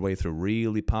fight their way through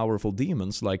really powerful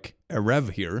demons like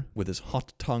Erev here with his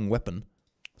hot tongue weapon.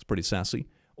 It's pretty sassy.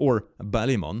 Or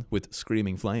Balimon with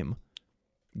Screaming Flame.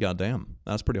 Goddamn,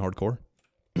 that's pretty hardcore.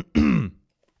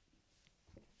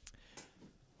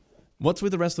 What's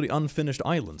with the rest of the unfinished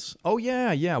islands? Oh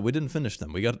yeah, we didn't finish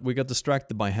them. We got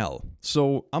distracted by hell.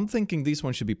 So I'm thinking these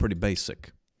ones should be pretty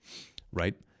basic,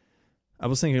 right? I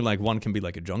was thinking like one can be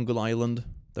like a jungle island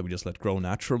that we just let grow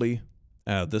naturally.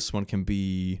 This one can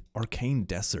be Arcane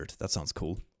Desert. That sounds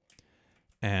cool.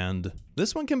 And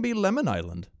this one can be Lemon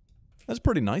Island. That's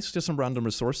pretty nice. Just some random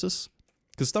resources.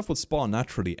 Because stuff would spawn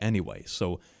naturally anyway.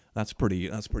 So that's pretty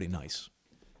nice.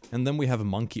 And then we have a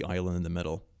Monkey Island in the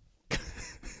middle.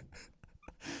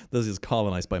 This is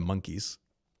colonized by monkeys.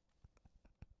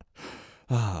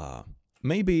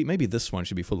 Maybe this one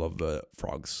should be full of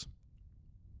frogs.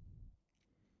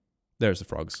 There's the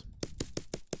frogs.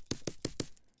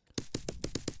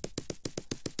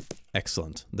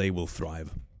 Excellent. They will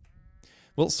thrive.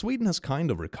 Well, Sweden has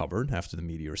kind of recovered after the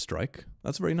meteor strike.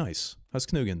 That's very nice. How's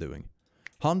Knugen doing?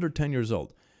 110 years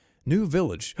old. New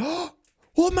village. Oh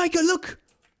my god, look!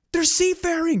 They're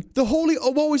seafaring! The Holy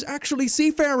Owo is actually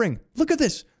seafaring! Look at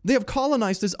this! They have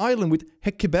colonized this island with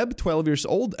Hekibeb, 12 years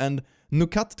old, and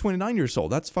Nukat, 29 years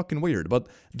old. That's fucking weird, but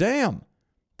damn!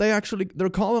 They're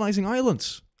colonizing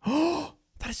islands. Oh,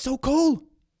 that is so cool!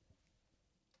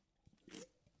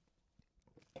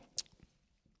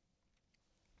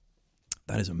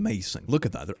 That is amazing. Look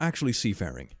at that. They're actually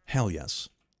seafaring. Hell yes.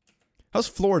 How's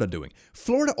Florida doing?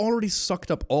 Florida already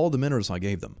sucked up all the minerals I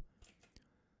gave them.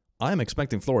 I'm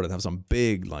expecting Florida to have some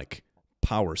big, like,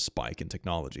 power spike in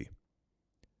technology.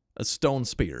 A stone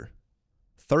spear.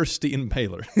 Thirsty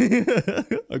impaler.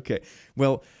 Okay,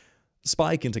 well,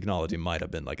 spike in technology might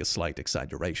have been like a slight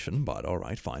exaggeration, but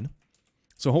alright, fine.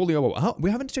 So holy oh,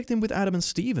 we haven't checked in with Adam and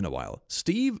Steve in a while.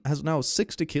 Steve has now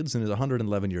 60 kids and is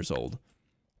 111 years old.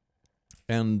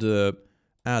 And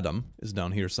Adam is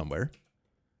down here somewhere.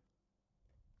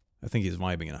 I think he's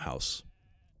vibing in a house.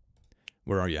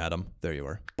 Where are you, Adam? There you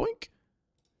are. Boink!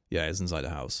 Yeah, he's inside the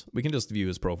house. We can just view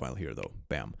his profile here, though.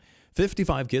 Bam.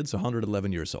 55 kids,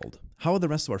 111 years old. How are the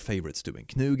rest of our favorites doing?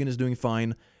 Knugen is doing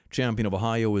fine. Champion of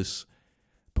Ohio is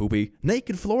poopy.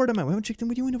 Naked Florida, man. We haven't checked in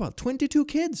with you in a while. 22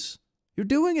 kids. You're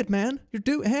doing it, man.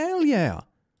 Hell yeah.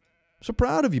 So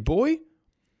proud of you, boy.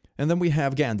 And then we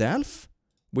have Gandalf,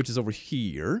 which is over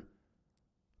here.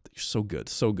 You're so good,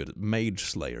 so good. Mage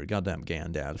Slayer, goddamn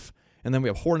Gandalf. And then we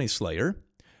have Horny Slayer.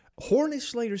 Horny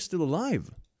Slayer's still alive.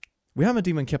 We haven't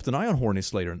even kept an eye on Horny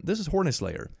Slayer. This is Horny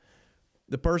Slayer.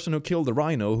 The person who killed the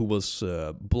rhino who was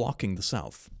blocking the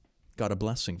south. Got a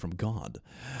blessing from God.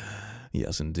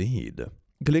 Yes, indeed.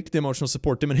 Click the emotional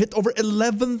support demon. Hit over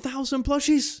 11,000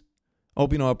 plushies.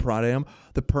 Hope you know how proud I am.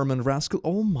 The permanent rascal.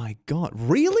 Oh my god.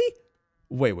 Really?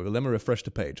 Wait, let me refresh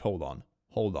the page. Hold on.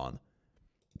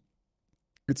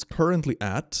 It's currently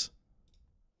at...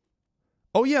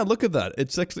 Oh yeah, look at that.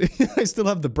 It's actually... I still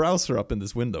have the browser up in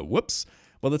this window. Whoops.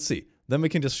 Well, let's see. Then we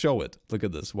can just show it. Look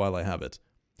at this while I have it.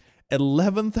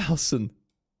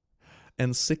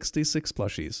 11,066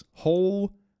 plushies.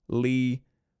 Holy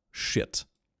shit.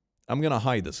 I'm gonna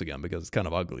hide this again because it's kind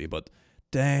of ugly, but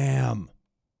damn.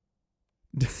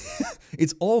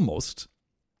 It's almost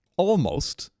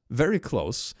very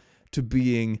close to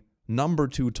being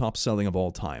 #2 top selling of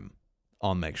all time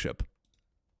on Makeship.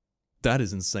 That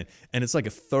is insane. And it's like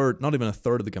a third, not even a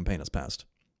third of the campaign has passed.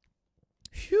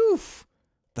 Phew.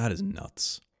 That is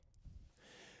nuts.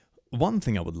 One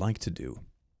thing I would like to do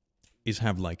is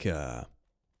have like a...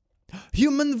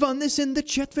 Human Van is in the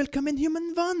chat. Welcome in,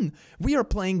 Human Van. We are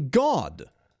playing God.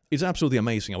 It's absolutely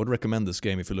amazing. I would recommend this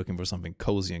game if you're looking for something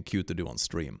cozy and cute to do on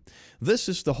stream. This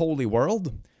is the Holy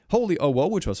World. Holy OO,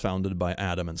 which was founded by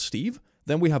Adam and Steve.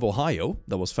 Then we have Ohio,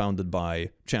 that was founded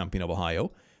by Champion of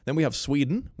Ohio. Then we have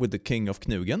Sweden, with the King of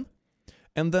Knugen.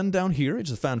 And then down here,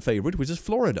 it's a fan favorite, which is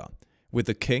Florida. With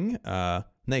the King,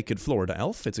 Naked Florida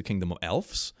Elf. It's a kingdom of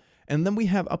elves. And then we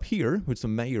have up here, which is the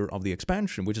mayor of the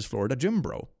expansion, which is Florida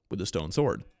Jimbro, with the stone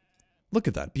sword. Look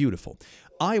at that, beautiful.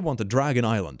 I want a Dragon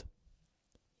Island.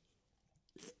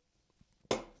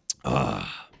 By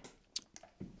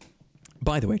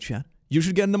the way, chat, you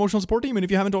should get an emotional support team, and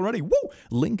if you haven't already, woo!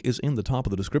 Link is in the top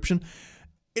of the description.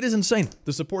 It is insane.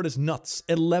 The support is nuts.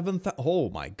 11,000. Oh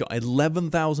my god,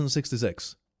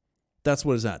 11,066. That's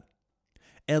what it's at.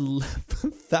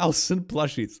 11,000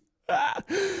 plushies.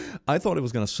 I thought it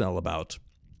was gonna sell about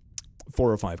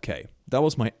 4 or 5k. That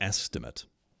was my estimate.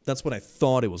 That's what I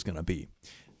thought it was gonna be.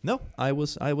 No, I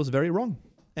was very wrong,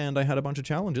 and I had a bunch of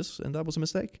challenges, and that was a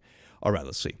mistake. All right,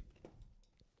 let's see.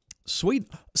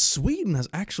 Sweden has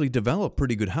actually developed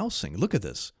pretty good housing. Look at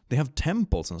this. They have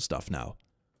temples and stuff now.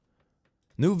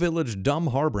 New village Dumb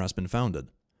Harbor has been founded.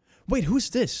 Wait,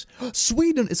 who's this?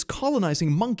 Sweden is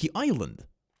colonizing Monkey Island.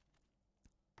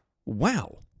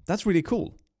 Wow, that's really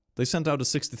cool. They sent out a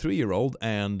 63-year-old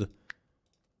and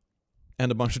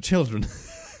a bunch of children.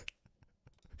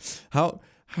 How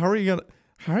are you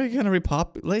gonna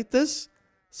repopulate this?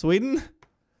 Sweden?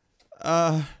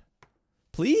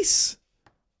 Please?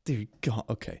 Dear God,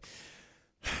 okay.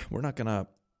 We're not gonna...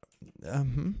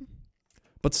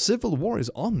 But civil war is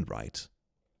on, right?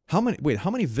 How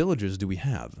many villagers do we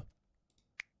have?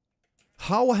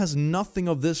 How has nothing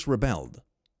of this rebelled?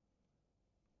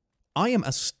 I am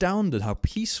astounded how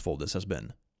peaceful this has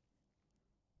been.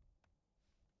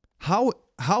 How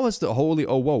has the Holy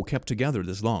OO kept together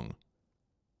this long?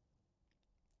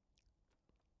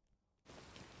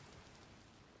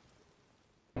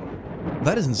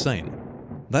 That is insane.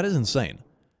 That is insane.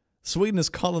 Sweden is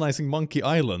colonizing Monkey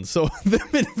Island, so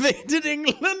they've invaded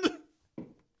England.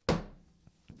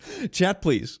 Chat,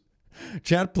 please.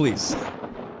 Chat, please.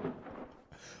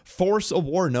 Force of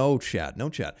war? No, chat. No,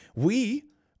 chat. We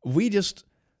just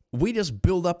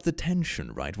build up the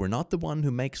tension, right? We're not the one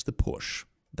who makes the push.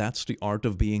 That's the art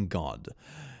of being God.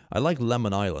 I like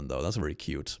Lemon Island, though. That's very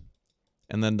cute.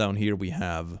 And then down here we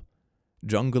have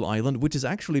Jungle Island, which is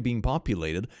actually being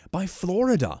populated by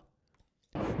Florida.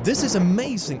 This is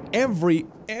amazing.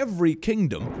 Every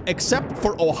kingdom, except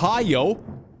for Ohio,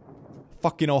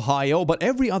 fucking Ohio, but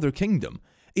every other kingdom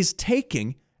is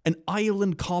taking an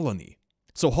island colony.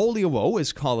 So Holy Woe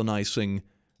is colonizing,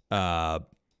 I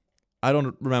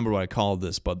don't remember what I called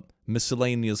this, but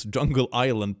miscellaneous Jungle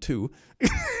Island 2.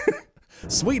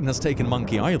 Sweden has taken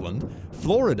Monkey Island.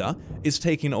 Florida is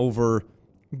taking over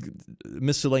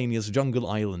miscellaneous Jungle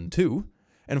Island 2.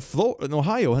 And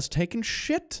Ohio has taken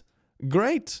shit.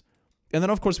 Great. And then,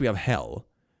 of course, we have Hell,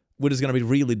 which is going to be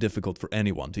really difficult for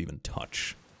anyone to even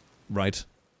touch. Right?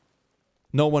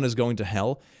 No one is going to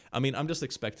Hell. I mean, I'm just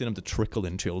expecting them to trickle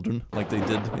in children, like they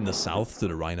did in the South to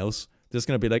the rhinos. They're just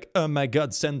going to be like, oh my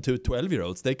god, send 2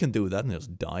 12-year-olds. They can do that and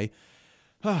just die.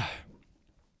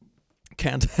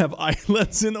 Can't have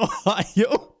islands in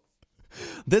Ohio.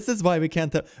 This is why we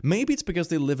can't have... Maybe it's because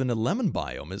they live in a lemon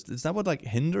biome. Is that what, like,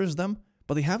 hinders them?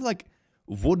 But they have, like,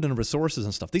 wood and resources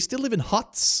and stuff. They still live in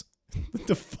huts. What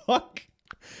the fuck?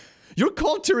 Your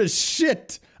culture is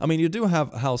shit! I mean, you do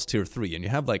have house tier 3, and you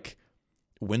have, like,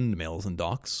 windmills and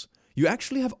docks. You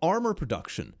actually have armor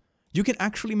production. You can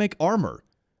actually make armor.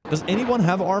 Does anyone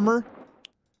have armor?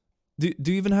 Do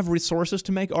you even have resources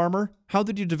to make armor? How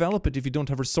did you develop it if you don't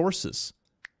have resources?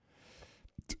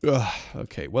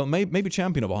 Okay, well, maybe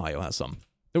Champion of Ohio has some.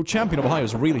 No, Champion of Ohio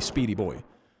is a really speedy boy.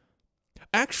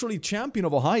 Actually, Champion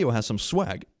of Ohio has some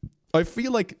swag. I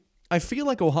feel like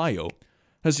Ohio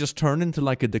has just turned into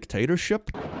like a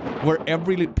dictatorship where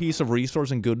every piece of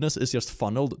resource and goodness is just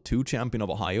funneled to Champion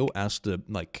of Ohio as the,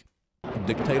 like,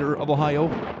 dictator of Ohio.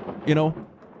 You know?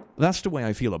 That's the way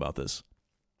I feel about this.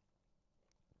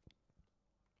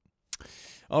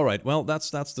 Alright, well,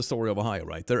 that's the story of Ohio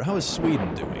right there. How is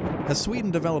Sweden doing? Has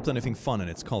Sweden developed anything fun in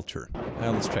its culture?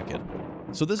 Let's check it.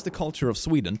 So this is the culture of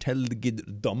Sweden.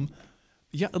 Telgidum.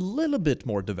 Yeah, a little bit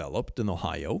more developed than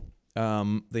Ohio.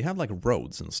 They have, like,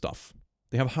 roads and stuff.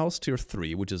 They have house tier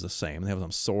 3, which is the same. They have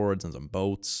some swords and some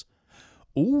boats.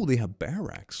 Ooh, they have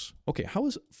barracks. Okay, how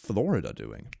is Florida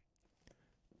doing?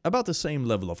 About the same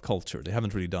level of culture. They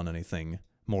haven't really done anything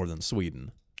more than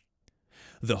Sweden.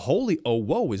 The Holy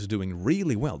Woe is doing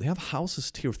really well. They have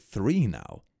houses tier 3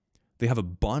 now. They have a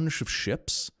bunch of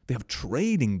ships. They have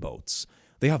trading boats.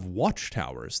 They have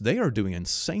watchtowers. They are doing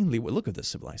insanely well. Look at this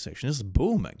civilization. It's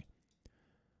booming.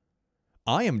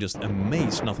 I am just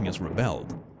amazed nothing has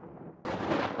rebelled.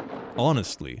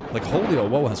 Honestly. Like, Holy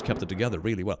Woe has kept it together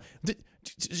really well.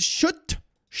 Shut!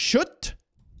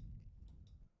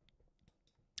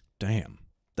 Damn.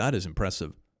 That is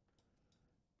impressive.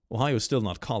 Ohio is still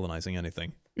not colonizing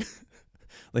anything.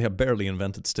 They have barely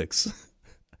invented sticks.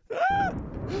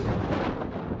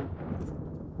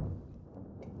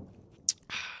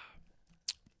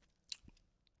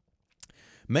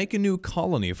 Make a new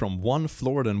colony from 1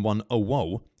 Florida and 1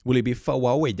 Owo. Will it be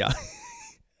Florida?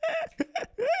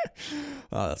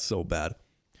 Oh, that's so bad.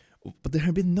 But there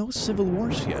have been no civil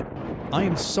wars yet. I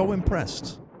am so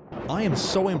impressed. I am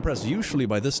so impressed. Usually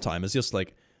by this time, it's just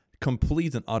like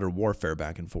complete and utter warfare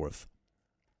back and forth.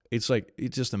 It's like,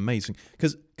 it's just amazing.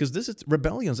 Because this is,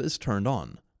 rebellions is turned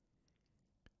on.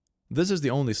 This is the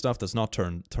only stuff that's not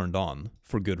turned on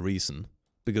for good reason.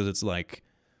 Because it's like,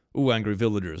 ooh, angry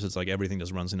villagers. It's like everything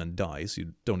just runs in and dies.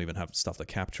 You don't even have stuff that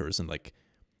captures, and like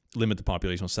limit the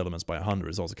population of settlements by 100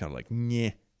 is also kind of like,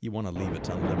 nyeh. You want to leave it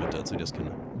unlimited so it just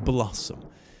can blossom.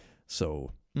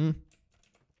 So,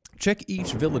 check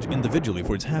each village individually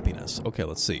for its happiness. Okay,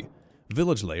 let's see.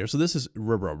 Village layer. So this is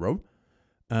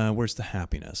where's the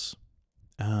happiness?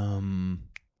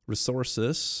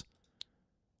 Resources.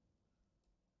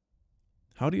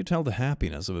 How do you tell the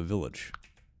happiness of a village?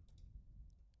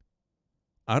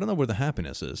 I don't know where the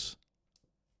happiness is.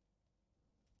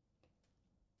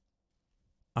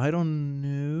 I don't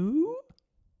know.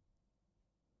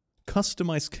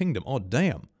 Customized kingdom. Oh,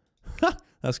 damn.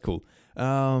 That's cool.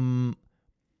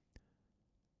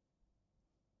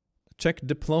 Check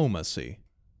diplomacy.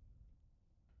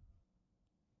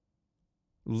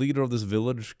 Leader of this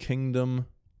village, kingdom.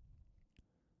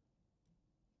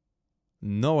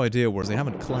 No idea where they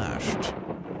haven't clashed.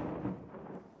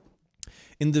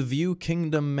 In the view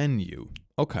kingdom menu.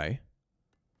 Okay.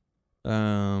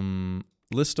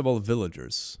 List of all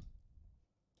villagers.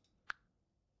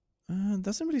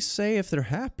 Doesn't really say if they're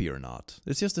happy or not.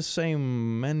 It's just the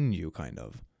same menu, kind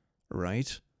of.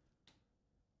 Right?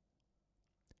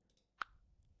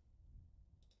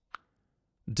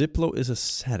 Diplo is a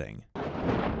setting.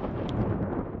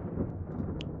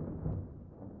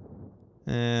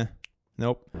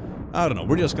 Nope. I don't know.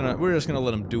 We're just gonna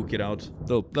let them duke it out.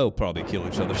 They'll probably kill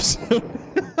each other soon.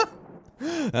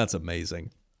 That's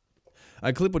amazing.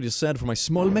 I clip what you said for my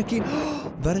small Mickey.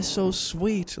 That is so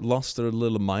sweet. Lost their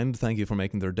little mind. Thank you for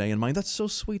making their day and mine. That's so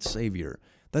sweet, Savior.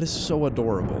 That is so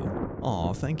adorable.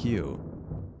 Aw, thank you.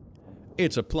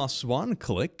 It's a +1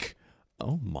 click.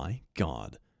 Oh my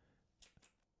god.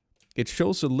 It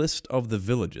shows a list of the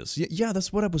villages. Yeah,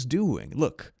 that's what I was doing.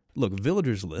 Look,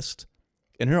 villagers list.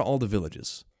 And here are all the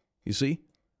villages. You see?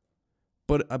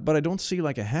 But I don't see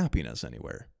like a happiness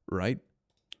anywhere, right?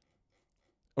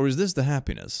 Or is this the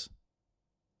happiness?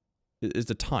 Is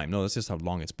the time? No, that's just how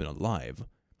long it's been alive.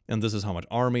 And this is how much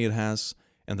army it has,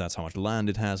 and that's how much land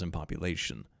it has in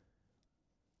population.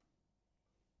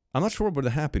 I'm not sure where the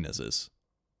happiness is.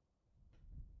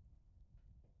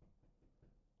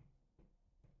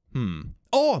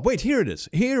 Oh, wait, here it is.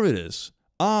 Here it is.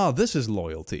 Ah, this is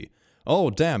loyalty. Oh,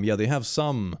 damn, yeah, they have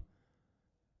some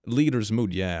leader's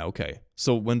mood. Yeah, okay.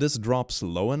 So when this drops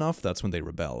low enough, that's when they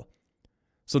rebel.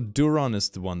 So Duran is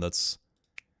the one that's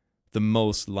the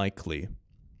most likely.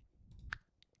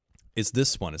 It's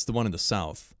this one. It's the one in the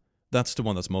south. That's the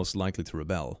one that's most likely to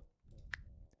rebel.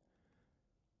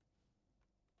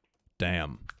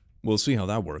 Damn. We'll see how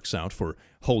that works out for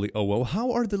Holy Oh.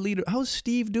 How are the leader? How's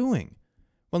Steve doing?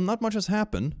 Well, not much has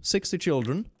happened. 60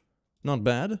 children. Not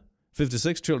bad.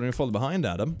 56 children fall behind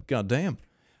Adam. God damn.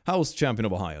 How's Champion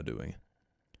of Ohio doing?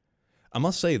 I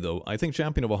must say, though, I think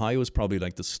Champion of Ohio is probably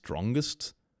like the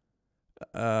strongest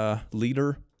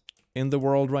leader in the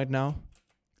world right now.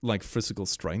 Like physical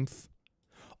strength.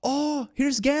 Oh,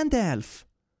 here's Gandalf.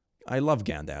 I love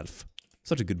Gandalf.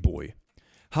 Such a good boy.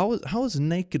 How is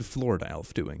Naked Florida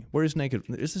Elf doing? Where is Naked?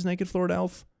 Is this Naked Florida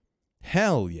Elf?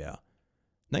 Hell yeah.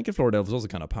 Naked Florida Elf is also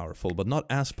kind of powerful, but not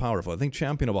as powerful. I think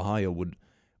Champion of Ohio would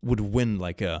win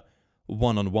like a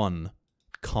one-on-one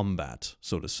combat,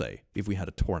 so to say, if we had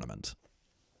a tournament.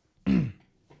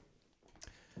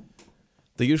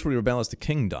 They usually rebel as the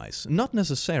king dies. Not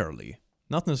necessarily.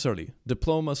 Not necessarily.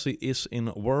 Diplomacy is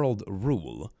in world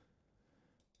rule.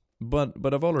 But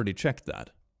I've already checked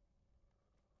that.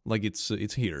 Like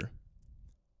it's here.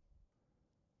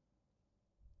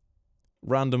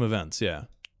 Random events, yeah.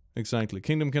 Exactly.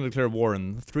 Kingdom can declare war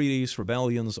in 3Ds,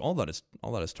 rebellions, all that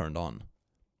is turned on.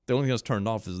 The only thing that's turned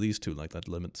off is these two, like that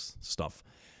limits stuff.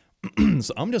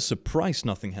 So I'm just surprised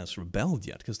nothing has rebelled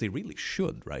yet, because they really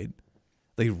should, right?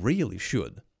 They really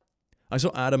should. I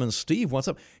saw Adam and Steve. What's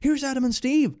up? Here's Adam and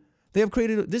Steve. They have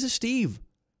created... This is Steve.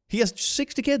 He has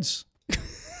 60 kids.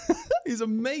 He's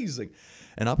amazing.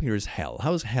 And up here is Hell.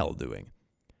 How's Hell doing?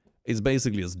 It's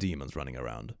basically just demons running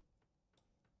around.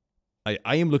 I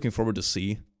am looking forward to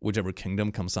see whichever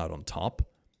kingdom comes out on top.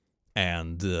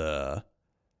 And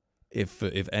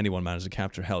if anyone manages to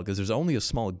capture Hell. Because there's only a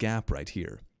small gap right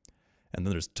here. And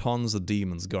then there's tons of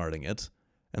demons guarding it.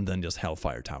 And then just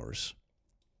Hellfire towers.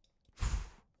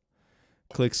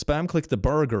 Click the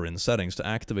burger in settings to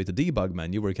activate the debug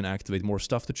menu where you can activate more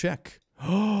stuff to check.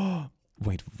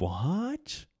 Wait,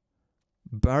 what?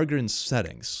 Burger in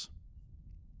settings.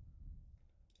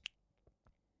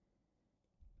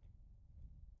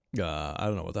 I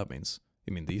don't know what that means.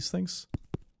 You mean these things?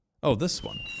 Oh, this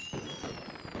one.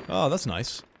 Oh, that's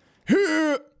nice.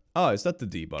 Oh, is that the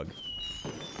debug?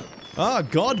 Ah,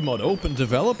 God mod, open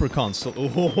developer console.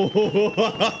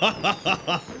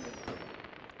 Oh.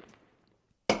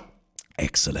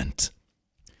 Excellent.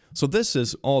 So this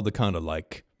is all the kind of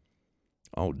like...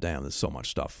 Oh, damn, there's so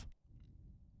much stuff.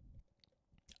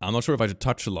 I'm not sure if I should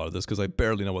touch a lot of this because I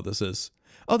barely know what this is.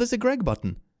 Oh, there's a Greg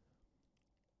button.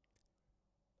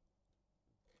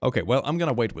 Okay, well, I'm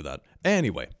gonna wait with that.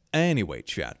 Anyway,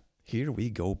 chat. Here we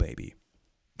go, baby.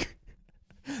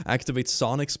 Activate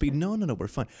Sonic speed. No, we're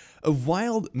fine. A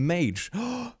wild mage.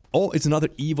 Oh, it's another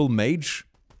evil mage.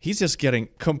 He's just getting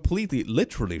completely,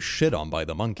 literally shit on by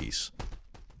the monkeys.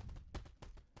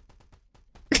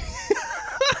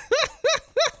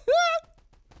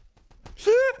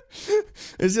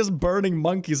 It's just burning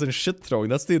monkeys and shit throwing.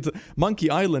 That's the Monkey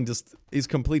Island is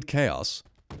complete chaos.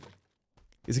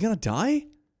 Is he gonna die?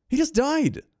 He just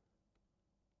died.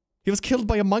 He was killed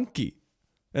by a monkey.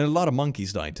 And a lot of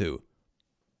monkeys died too.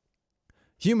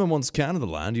 Human wants Canada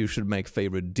land. You should make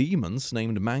favorite demons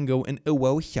named Mango and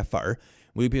Owohefar.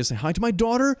 Will you please say hi to my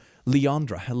daughter,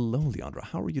 Leandra? Hello, Leandra.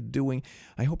 How are you doing?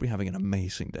 I hope you're having an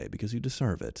amazing day because you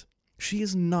deserve it. She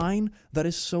is 9. That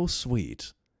is so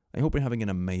sweet. I hope you're having an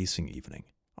amazing evening.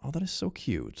 Oh, that is so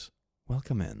cute.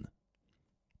 Welcome in.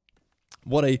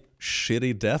 What a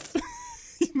shitty death.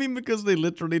 You mean because they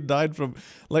literally died from,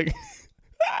 like,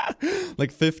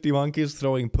 like 50 monkeys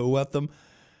throwing poo at them?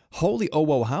 Holy oh,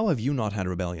 whoa, how have you not had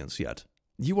rebellions yet?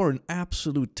 You are an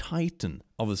absolute titan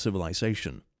of a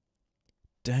civilization.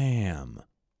 Damn.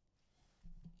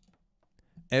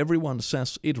 Everyone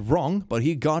says it wrong, but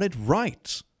he got it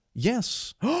right.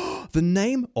 Yes. The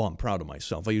name... Oh, I'm proud of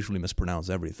myself. I usually mispronounce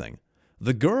everything.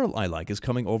 The girl I like is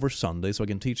coming over Sunday so I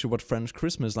can teach her what French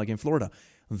Christmas is like in Florida.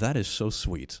 That is so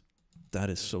sweet. That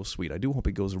is so sweet. I do hope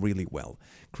it goes really well.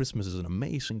 Christmas is an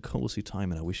amazing, cozy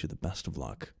time, and I wish you the best of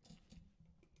luck.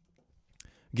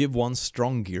 Give one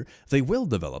strong gear. They will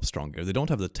develop strong gear. They don't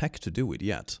have the tech to do it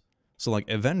yet. So, like,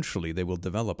 eventually they will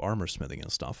develop armor smithing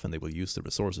and stuff, and they will use the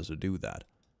resources to do that.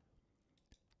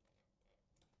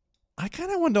 I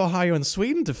kind of want Ohio and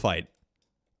Sweden to fight.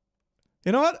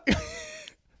 You know what?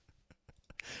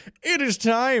 It is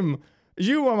time.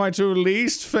 You are my two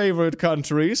least favorite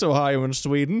countries, Ohio and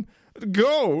Sweden.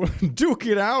 Go! Duke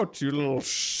it out, you little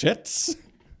shits.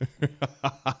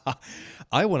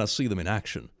 I want to see them in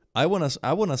action. I want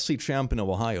to see champion of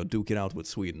Ohio duke it out with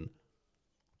Sweden.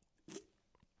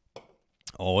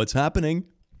 Oh, it's happening.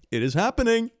 It is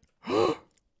happening.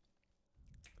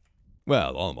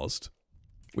 Well, almost.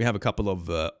 We have a couple of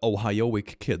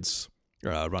Ohioic kids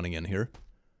running in here.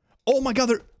 Oh my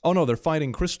god, oh no, they're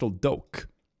fighting Crystal Doak.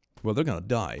 Well, they're gonna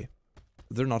die.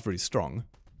 They're not very strong.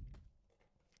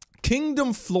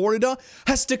 Kingdom Florida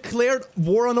has declared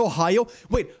war on Ohio.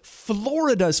 Wait,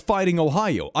 Florida is fighting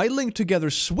Ohio. I linked together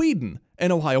Sweden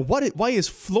and Ohio. Why is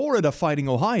Florida fighting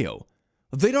Ohio?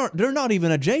 They're not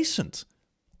even adjacent.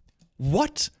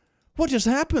 What? What just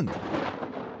happened?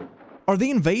 Are they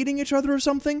invading each other or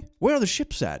something? Where are the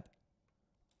ships at?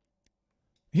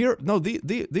 Here, no,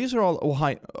 these are all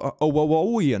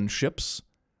Ohioian ships.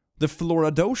 The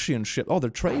Floridosian ship. Oh, they're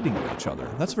trading with each other.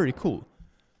 That's very cool.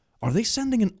 Are they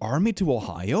sending an army to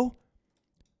Ohio?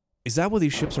 Is that what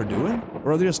these ships are doing?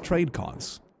 Or are they just trade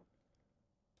cogs?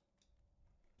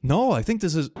 No, I think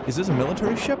this is this a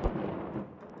military ship?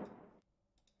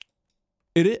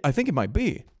 It is, I think it might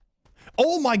be.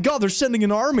 Oh my god, they're sending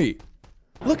an army!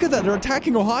 Look at that, they're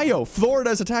attacking Ohio! Florida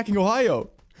is attacking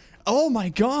Ohio! Oh my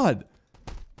god!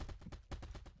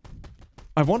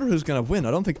 I wonder who's gonna win.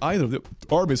 I don't think either of the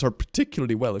armies are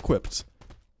particularly well equipped.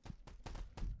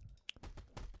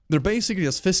 They're basically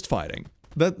just fist fighting.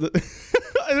 A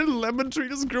little lemon tree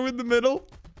just grew in the middle.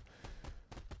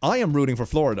 I am rooting for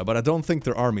Florida, but I don't think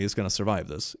their army is gonna survive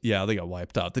this. Yeah, they got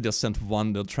wiped out. They just sent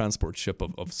one transport ship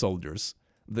of soldiers.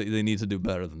 They need to do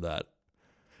better than that.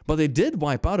 But they did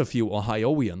wipe out a few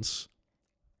Ohioians.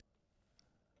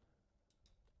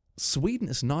 Sweden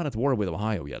is not at war with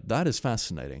Ohio yet. That is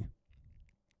fascinating.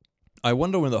 I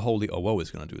wonder when the Holy OO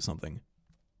is gonna do something.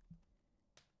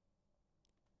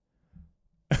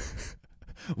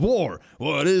 War!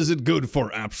 What is it good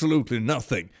for? Absolutely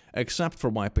nothing. Except for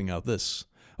wiping out this.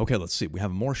 Okay, let's see. We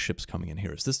have more ships coming in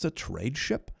here. Is this a trade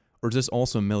ship? Or is this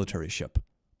also a military ship?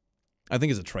 I think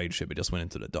it's a trade ship. It just went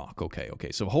into the dock. Okay,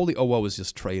 okay. So Holy OO is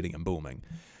just trading and booming.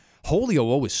 Holy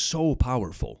OO is so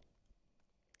powerful.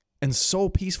 And so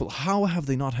peaceful. How have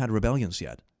they not had rebellions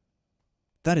yet?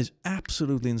 That is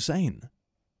absolutely insane.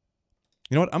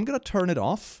 You know what? I'm going to turn it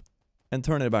off and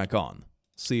turn it back on.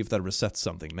 See if that resets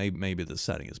something. Maybe the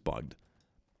setting is bugged.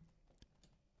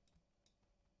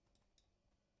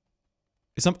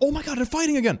 Oh my god, they're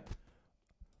fighting again!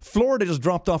 Florida just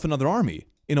dropped off another army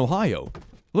in Ohio.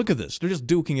 Look at this. They're just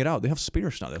duking it out. They have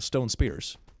spears now. They have stone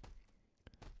spears.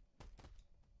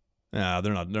 Nah,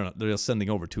 they're not. They're just sending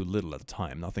over too little at a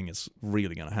time. Nothing is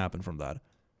really going to happen from that.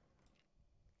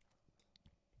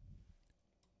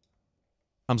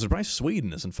 I'm surprised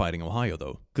Sweden isn't fighting Ohio,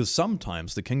 though. Because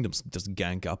sometimes the kingdoms just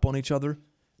gank up on each other.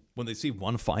 When they see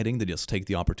one fighting, they just take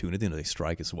the opportunity and they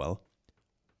strike as well.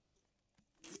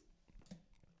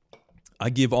 I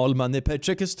give all money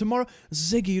paychecks tomorrow.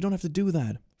 Ziggy, you don't have to do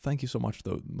that. Thank you so much,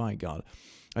 though. My god.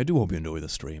 I do hope you enjoy the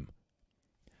stream.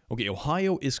 Okay,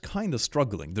 Ohio is kind of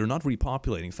struggling. They're not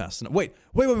repopulating fast enough. Wait.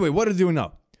 What are they doing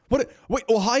now? Wait,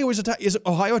 Ohio is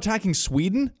Ohio attacking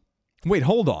Sweden? Wait,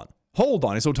 hold on.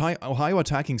 Is Ohio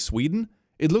attacking Sweden?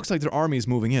 It looks like their army is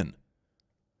moving in.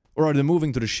 Or are they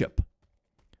moving to the ship?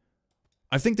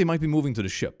 I think they might be moving to the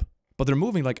ship. But they're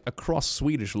moving, like, across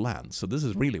Swedish land. So this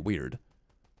is really weird.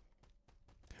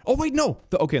 Oh, wait, no!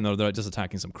 Okay, no, they're just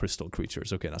attacking some crystal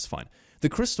creatures. Okay, that's fine. The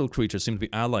crystal creatures seem to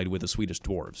be allied with the Swedish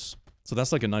dwarves. So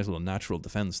that's like a nice little natural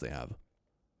defense they have.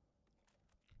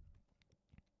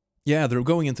 Yeah, they're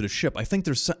going into the ship. I think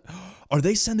they're... Are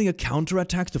they sending a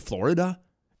counterattack to Florida?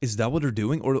 Is that what they're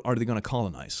doing, or are they going to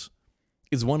colonize?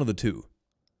 It's one of the two.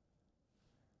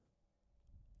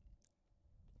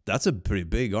 That's a pretty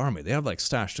big army. They have like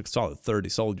stashed a solid 30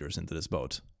 soldiers into this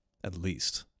boat, at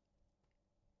least.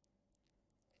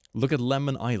 Look at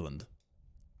Lemon Island.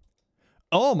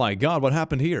 Oh my god, what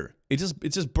happened here? It's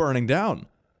just burning down.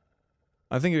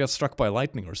 I think it got struck by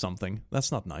lightning or something.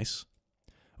 That's not nice.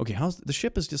 Okay, the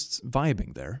ship is just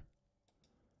vibing there.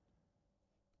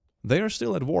 They are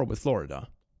still at war with Florida.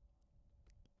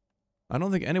 I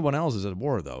don't think anyone else is at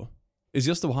war, though. It's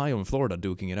just Ohio and Florida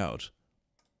duking it out.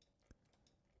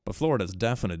 But Florida's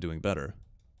definitely doing better.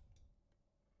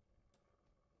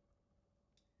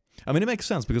 I mean, it makes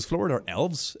sense because Florida are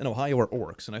elves and Ohio are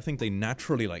orcs, and I think they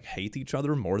naturally, like, hate each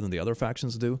other more than the other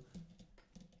factions do.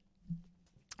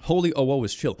 Holy OO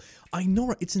is chill. I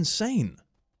know, it's insane.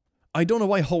 I don't know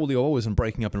why Holy OO isn't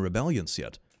breaking up in rebellions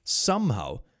yet.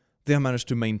 Somehow, they have managed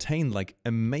to maintain, like,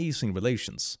 amazing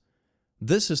relations.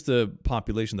 This is the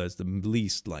population that is the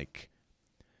least, like,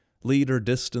 leader,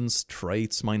 distance,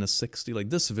 traits, minus 60. Like,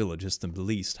 this village is the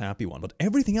least happy one, but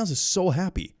everything else is so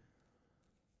happy.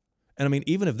 And I mean,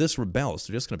 even if this rebels,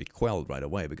 they're just going to be quelled right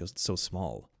away because it's so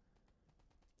small.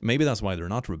 Maybe that's why they're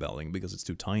not rebelling, because it's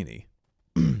too tiny.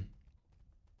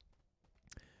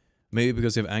 Maybe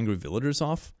because they have angry villagers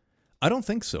off? I don't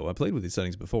think so. I played with these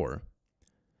settings before.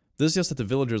 This is just that the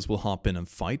villagers will hop in and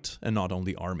fight, and not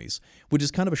only armies. Which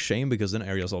is kind of a shame, because then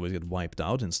areas always get wiped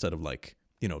out instead of, like,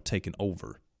 you know, taken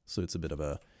over. So it's a bit of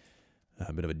a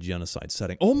genocide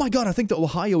setting. Oh my god, I think the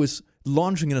Ohio is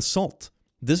launching an assault.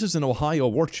 This is an Ohio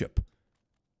warship.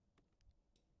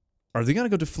 Are they gonna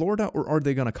go to Florida, or are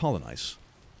they gonna colonize?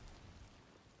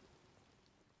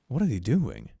 What are they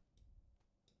doing?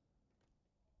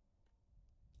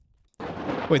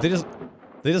 Wait, they just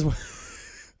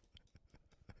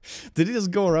did he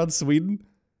just go around Sweden?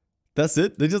 That's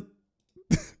it? They just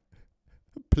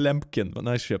Plemkin, a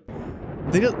nice ship.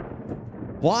 They just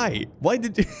why? Why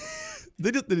did you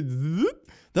they just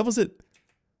that was it.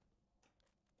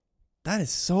 That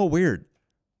is so weird.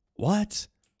 What?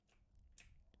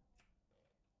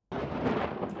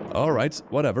 Alright,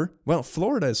 whatever. Well,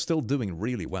 Florida is still doing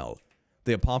really well.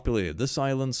 They have populated this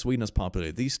island, Sweden has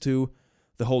populated these two.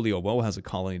 The Holy OO has a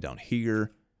colony down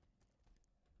here.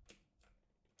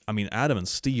 I mean, Adam and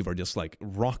Steve are just, like,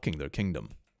 rocking their kingdom.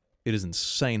 It is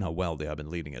insane how well they have been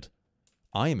leading it.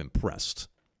 I am impressed.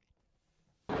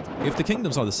 If the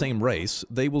kingdoms are the same race,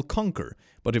 they will conquer.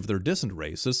 But if they're distant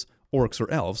races, orcs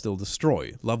or elves, they'll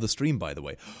destroy. Love the stream, by the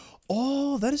way.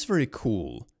 Oh, that is very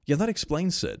cool. Yeah, that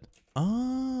explains it.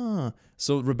 Ah,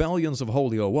 so rebellions of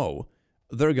Holy OO,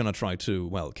 they're gonna try to,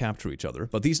 well, capture each other.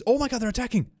 But these... Oh my god, they're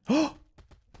attacking! Oh!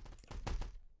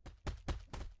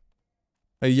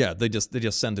 Yeah, they just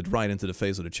sent it right into the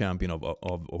face of the champion of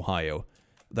Ohio.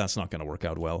 That's not gonna work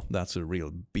out well. That's a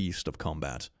real beast of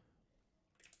combat.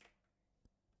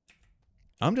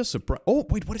 I'm just surprised. Oh,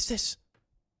 wait, what is this?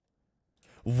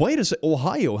 Wait a sec.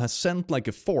 Ohio has sent, like,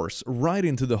 a force right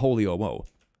into the Holy OO.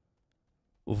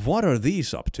 What are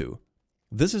these up to?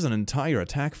 This is an entire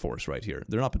attack force right here.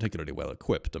 They're not particularly well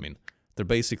equipped. I mean, they're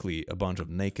basically a bunch of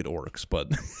naked orcs,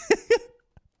 but...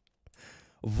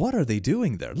 What are they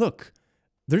doing there? Look,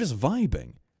 they're just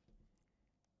vibing.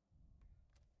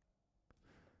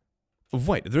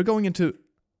 Wait, they're going into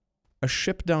a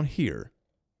ship down here.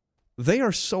 They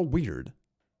are so weird.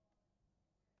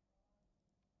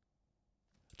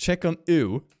 Check on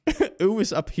U. U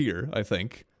is up here, I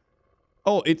think.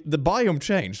 Oh, the biome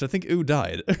changed. I think U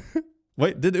died.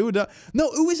 Wait, did U die? No,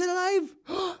 U is alive!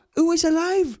 U is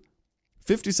alive!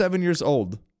 57 years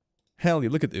old. Hell yeah,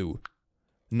 look at U.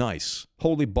 Nice.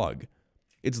 Holy bug.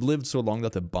 It's lived so long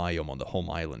that the biome on the home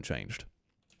island changed.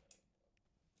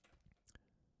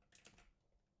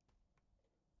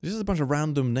 This is a bunch of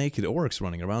random naked orcs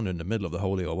running around in the middle of the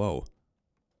Holy OO.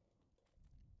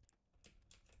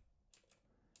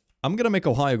 I'm gonna make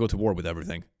Ohio go to war with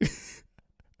everything.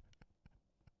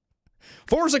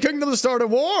 Force a kingdom to start a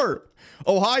war!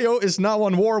 Ohio is now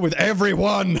on war with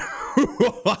everyone!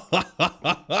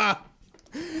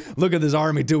 Look at this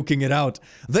army duking it out.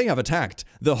 They have attacked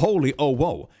the Holy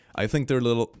OO. I think their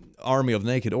little army of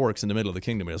naked orcs in the middle of the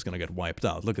kingdom is gonna get wiped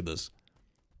out. Look at this.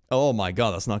 Oh my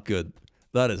god, that's not good.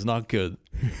 That is not good.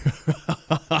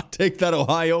 Take that,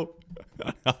 Ohio.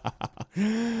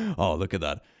 Oh, look at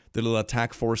that. The little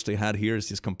attack force they had here is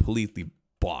just completely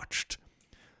botched.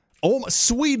 Oh,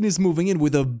 Sweden is moving in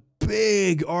with a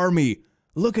big army.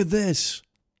 Look at this.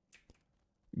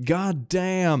 God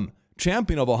damn.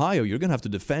 Champion of Ohio, you're gonna have to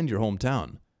defend your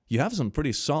hometown. You have some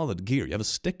pretty solid gear. You have a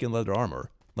stick and leather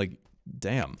armor. Like,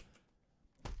 damn.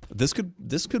 This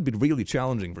could be really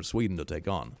challenging for Sweden to take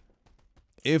on.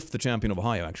 If the champion of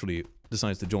Ohio actually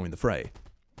decides to join the fray.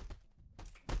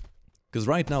 Because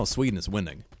right now, Sweden is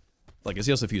winning. Like, it's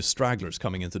just a few stragglers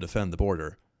coming in to defend the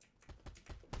border.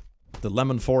 The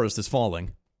lemon forest is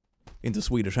falling into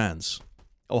Swedish hands.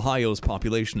 Ohio's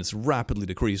population is rapidly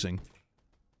decreasing.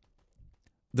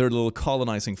 Their little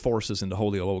colonizing forces in the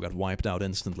Holy OO got wiped out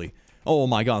instantly. Oh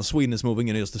my god, Sweden is moving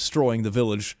in and is destroying the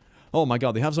village. Oh my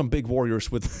god, they have some big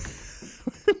warriors with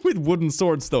with wooden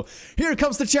swords though. Here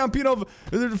comes the champion of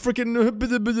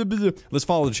freaking... Let's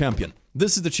follow the champion.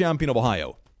 This is the champion of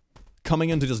Ohio. Coming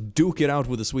in to just duke it out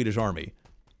with the Swedish army.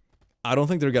 I don't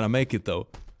think they're gonna make it, though.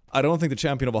 I don't think the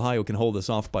champion of Ohio can hold this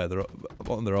off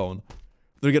on their own.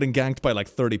 They're getting ganked by like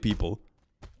 30 people.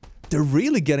 They're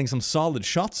really getting some solid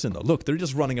shots in, though. Look, they're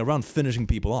just running around finishing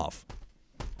people off.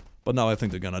 But now I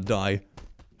think they're gonna die.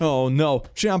 Oh no,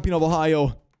 champion of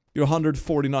Ohio. You're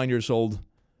 149 years old.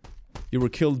 You were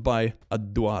killed by a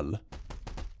duel.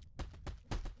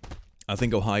 I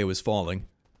think Ohio is falling.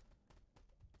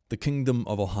 The Kingdom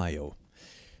of Ohio.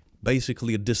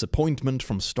 Basically a disappointment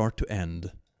from start to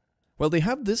end. Well, they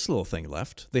have this little thing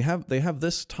left. They have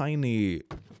this tiny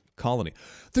colony.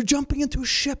 They're jumping into a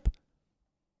ship!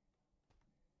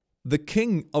 The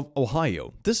King of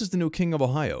Ohio. This is the new King of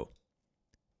Ohio.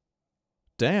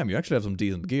 Damn, you actually have some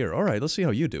decent gear. Alright, let's see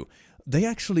how you do. They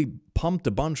actually pumped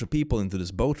a bunch of people into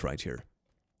this boat right here.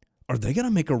 Are they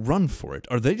gonna make a run for it?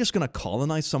 Are they just gonna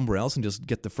colonize somewhere else and just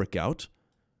get the frick out?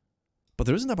 But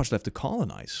there isn't that much left to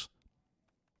colonize.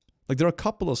 Like, there are a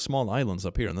couple of small islands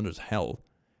up here, and then there's hell.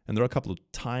 And there are a couple of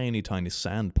tiny, tiny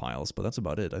sand piles, but that's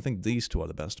about it. I think these two are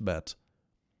the best bet.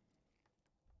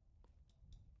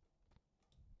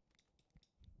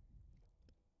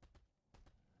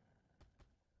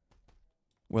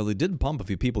 Well, they did pump a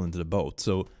few people into the boat,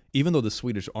 so even though the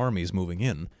Swedish army is moving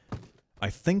in, I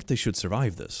think they should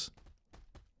survive this.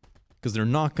 Because they're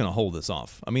not gonna hold this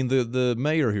off. I mean, the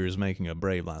mayor here is making a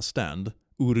brave last stand,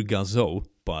 Urgazo,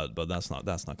 but that's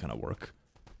not gonna work.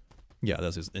 Yeah,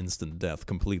 that's his instant death,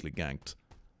 completely ganked.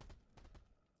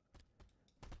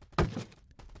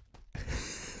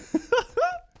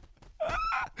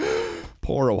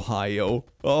 Poor Ohio.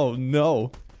 Oh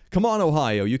no. Come on,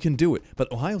 Ohio, you can do it.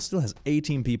 But Ohio still has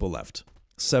 18 people left.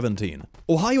 17.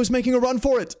 Ohio's making a run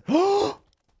for it!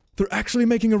 They're actually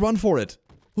making a run for it.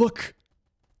 Look.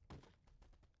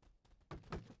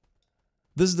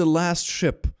 This is the last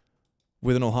ship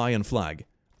with an Ohioan flag.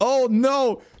 Oh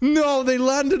no! No, they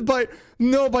landed by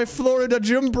Florida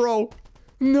Jimbro!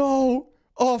 No!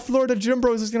 Oh, Florida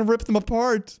Jimbro is just gonna rip them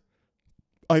apart.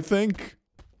 I think.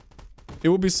 It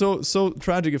would be so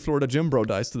tragic if Florida Jimbro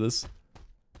dies to this.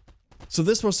 So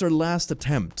this was their last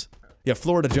attempt. Yeah,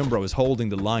 Florida Jimbro is holding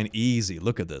the line easy.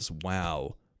 Look at this.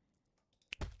 Wow.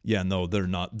 Yeah, no, they're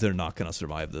not gonna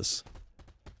survive this.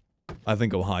 I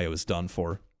think Ohio is done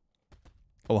for.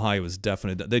 Ohio is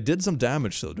definitely... They did some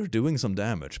damage, though. They're doing some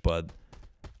damage, but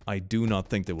I do not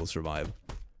think they will survive.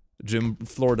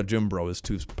 Florida Jimbro is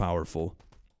too powerful.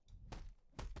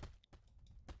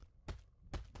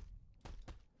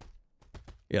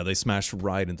 Yeah, they smashed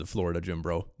right into Florida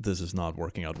Jimbro. This is not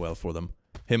working out well for them.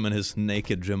 Him and his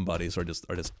naked gym buddies are just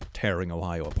tearing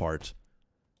Ohio apart.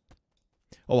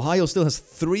 Ohio still has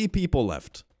 3 people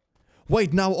left.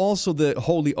 Wait, now also the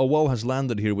Holy OO has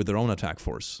landed here with their own attack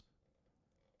force.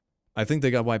 I think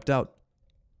they got wiped out.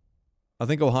 I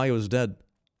think Ohio is dead.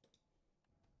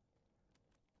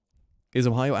 Is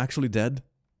Ohio actually dead?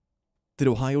 Did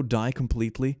Ohio die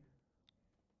completely?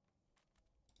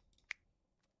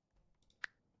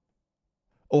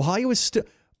 Ohio is still...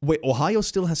 Wait, Ohio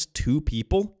still has 2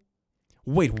 people?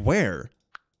 Wait, where?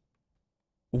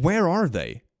 Where are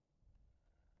they?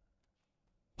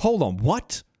 Hold on,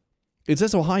 what? It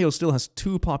says Ohio still has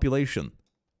 2 population.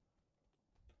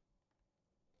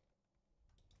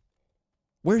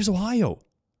 Where's Ohio?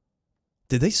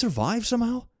 Did they survive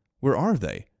somehow? Where are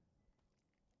they?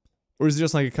 Or is it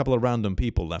just like a couple of random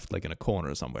people left like in a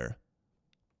corner somewhere?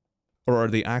 Or are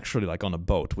they actually like on a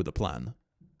boat with a plan?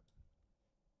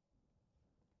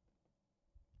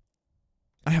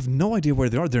 I have no idea where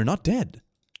they are. They're not dead.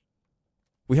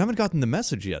 We haven't gotten the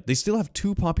message yet. They still have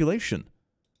 2 population.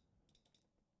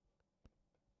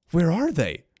 Where are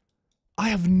they? I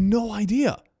have no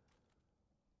idea.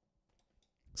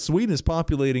 Sweden is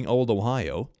populating old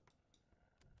Ohio.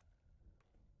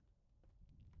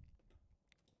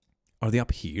 Are they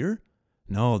up here?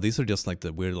 No, these are just like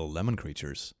the weird little lemon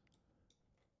creatures.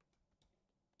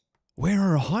 Where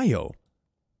are Ohio?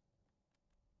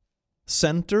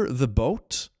 Center the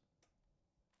boat?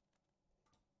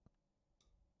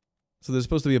 So there's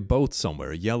supposed to be a boat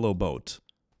somewhere, a yellow boat.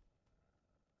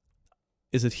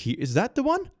 Is it here? Is that the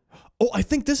one? Oh, I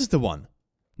think this is the one.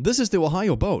 This is the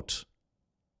Ohio boat.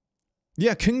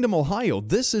 Yeah, Kingdom Ohio.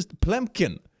 This is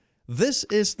Plemkin. This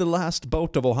is the last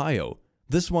boat of Ohio.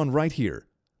 This one right here.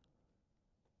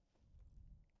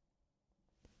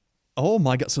 Oh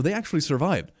my god, so they actually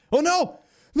survived. Oh no!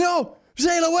 No!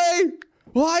 Sail away!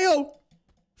 Ohio!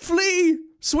 Flee!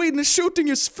 Sweden is shooting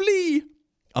us! Flee!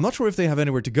 I'm not sure if they have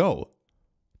anywhere to go.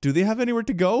 Do they have anywhere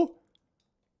to go?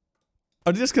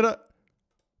 Are they just gonna...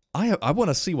 I want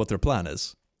to see what their plan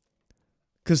is.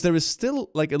 Because there is still,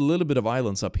 like, a little bit of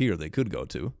islands up here they could go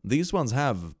to. These ones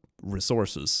have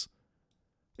resources.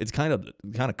 It's kind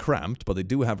of cramped, but they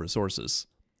do have resources.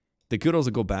 They could also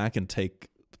go back and take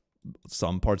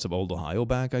some parts of old Ohio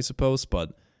back, I suppose,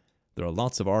 but there are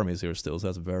lots of armies here still, so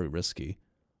that's very risky.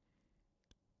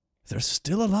 They're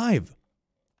still alive.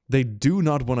 They do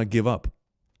not want to give up.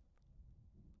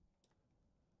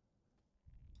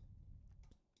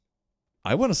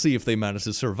 I want to see if they manage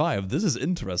to survive. This is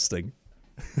interesting.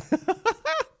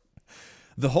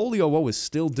 The Holy OO is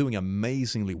still doing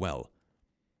amazingly well.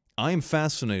 I am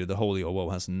fascinated the Holy OO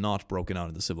has not broken out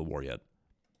in the Civil War yet.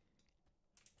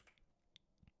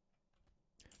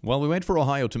 While we wait for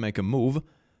Ohio to make a move,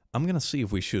 I'm gonna see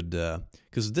if we should,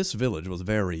 because this village was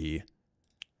very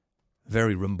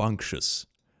rambunctious.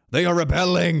 They are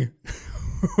rebelling!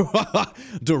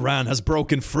 Duran has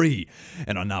broken free,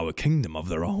 and are now a kingdom of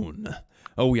their own.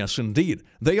 Oh yes, indeed.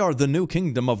 They are the new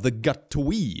kingdom of the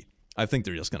Gatui. I think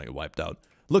they're just gonna get wiped out.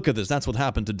 Look at this, that's what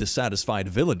happened to dissatisfied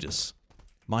villages.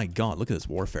 My god, look at this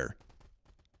warfare.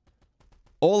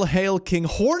 All hail King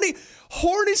Horny!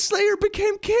 Horny Slayer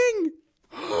became king!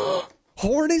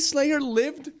 Horny Slayer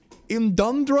lived in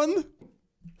Dundran?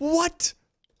 What?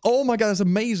 Oh my god, that's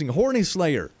amazing. Horny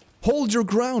Slayer. Hold your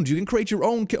ground. You can create your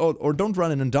own or don't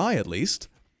run in and die at least.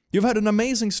 You've had an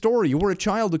amazing story. You were a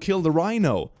child who killed a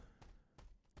rhino.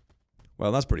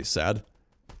 Well, that's pretty sad.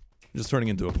 Just turning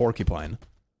into a porcupine.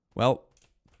 Well,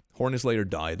 Horny Slayer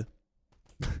died.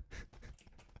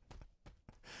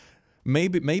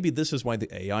 Maybe this is why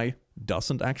the AI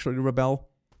doesn't actually rebel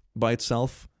by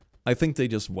itself. I think they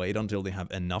just wait until they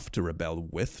have enough to rebel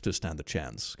with to stand a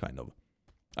chance, kind of.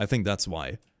 I think that's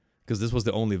why. Because this was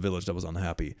the only village that was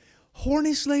unhappy.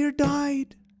 Horny Slayer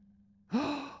died!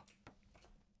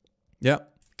 Yeah,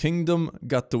 Kingdom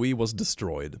Gatui was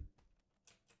destroyed.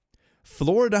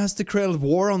 Florida has declared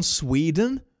war on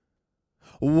Sweden?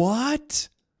 What?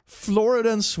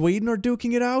 Florida and Sweden are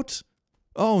duking it out?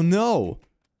 Oh no!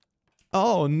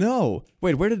 Oh no!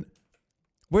 Wait, where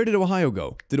did Ohio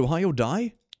go? Did Ohio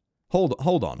die?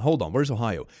 Hold on. Where's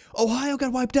Ohio? Ohio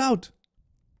got wiped out!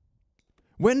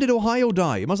 When did Ohio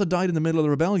die? It must have died in the middle of the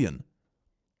rebellion.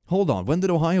 Hold on, when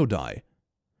did Ohio die?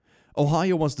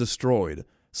 Ohio was destroyed.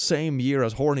 Same year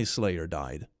as Horny Slayer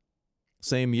died.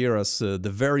 Same year as the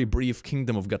very brief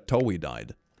Kingdom of Gatoi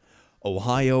died.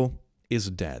 Ohio is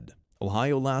dead.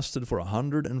 Ohio lasted for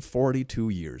 142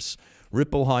 years.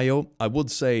 RIP Ohio, I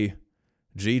would say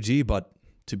GG, but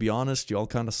to be honest, y'all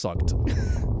kinda sucked.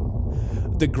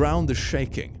 The ground is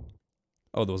shaking.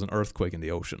 Oh, there was an earthquake in the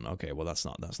ocean. Okay, well that's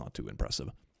not too impressive.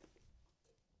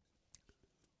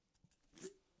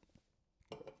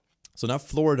 So now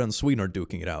Florida and Sweden are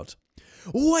duking it out.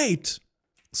 Wait!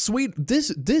 Sweden,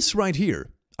 this right here.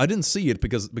 I didn't see it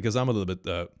because I'm a little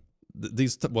bit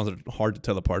these ones are hard to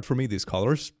tell apart for me, these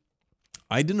colors.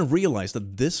 I didn't realize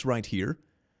that this right here,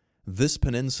 this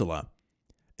peninsula,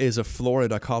 is a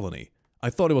Florida colony. I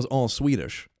thought it was all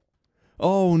Swedish.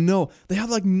 Oh no, they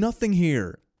have like nothing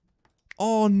here.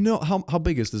 Oh no, how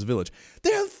big is this village?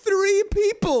 They have 3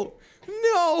 people!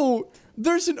 No!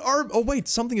 There's an arm. Oh wait,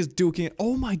 something is duking it.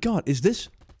 Oh my god, is this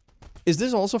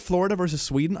also Florida versus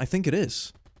Sweden? I think it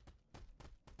is.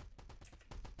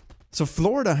 So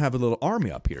Florida have a little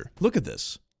army up here. Look at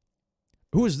this.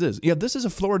 Who is this? Yeah, this is a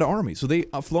Florida army. So they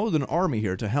uploaded an army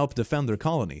here to help defend their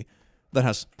colony that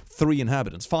has 3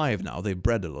 inhabitants. 5 now. They've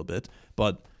bred a little bit,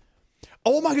 but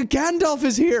oh my god, Gandalf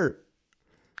is here!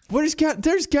 Where's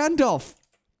there's Gandalf!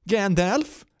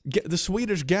 Gandalf? The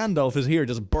Swedish Gandalf is here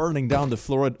just burning down the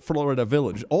Florida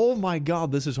village. Oh my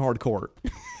god, this is hardcore.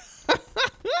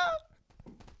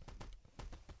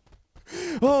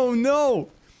 Oh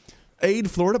no!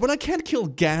 Aid Florida, but I can't kill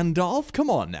Gandalf. Come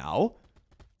on now.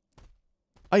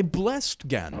 I blessed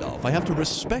Gandalf. I have to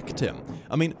respect him.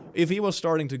 I mean, if he was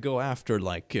starting to go after,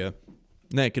 like,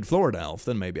 naked Florida elf,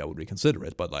 then maybe I would reconsider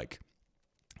it, but, like,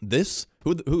 this?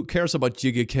 Who cares about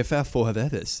Jiggy Kefef or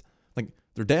Havetis? Like,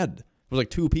 they're dead. There was, like,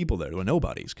 2 people there. There were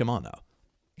nobodies. Come on now.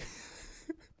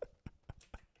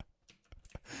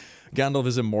 Gandalf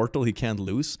is immortal, he can't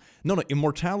lose. No,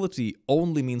 immortality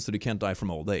only means that you can't die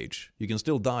from old age. You can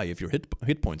still die if your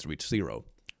hit points reach 0.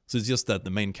 So it's just that the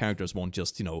main characters won't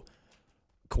just, you know,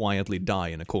 quietly die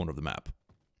in a corner of the map.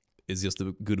 It's just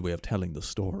a good way of telling the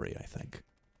story, I think.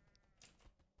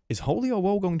 Is Holy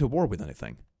OO going to war with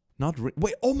anything? Not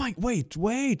wait, oh my, wait,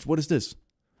 what is this?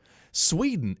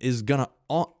 Sweden is gonna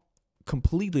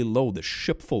completely load the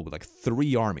ship full with like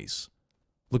 3 armies.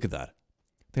 Look at that.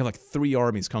 They have like 3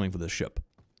 armies coming for this ship.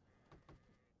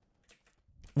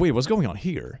 Wait, what's going on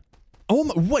here? Oh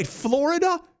my, wait,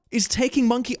 Florida is taking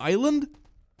Monkey Island?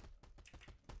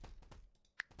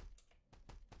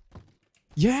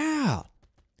 Yeah!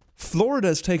 Florida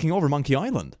is taking over Monkey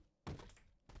Island.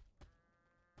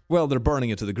 Well, they're burning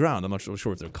it to the ground. I'm not so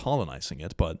sure if they're colonizing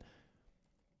it, but...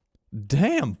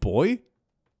 Damn, boy!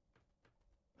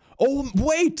 Oh,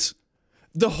 wait!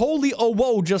 The Holy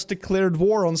Owo just declared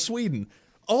war on Sweden.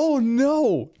 Oh,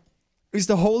 no! Is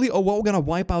the Holy Owo gonna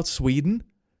wipe out Sweden?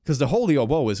 Because the Holy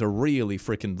Owo is a really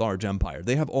freaking large empire.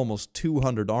 They have almost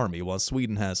 200 army, while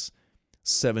Sweden has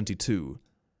 72.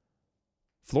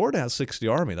 Florida has 60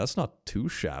 army. That's not too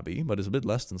shabby, but it's a bit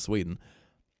less than Sweden.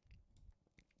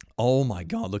 Oh my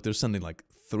god, look, they're sending like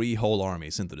 3 whole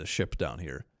armies into the ship down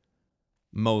here.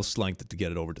 Most likely to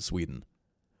get it over to Sweden.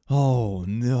 Oh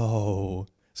no.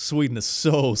 Sweden is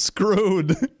so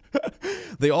screwed.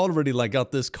 They already like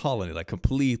got this colony like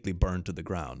completely burned to the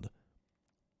ground.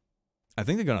 I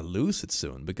think they're gonna lose it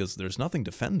soon because there's nothing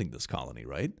defending this colony,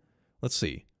 right? Let's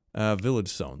see. Village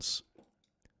zones.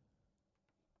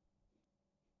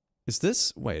 Is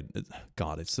this... Wait,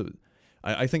 god, it's...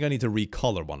 I think I need to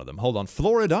recolor one of them. Hold on.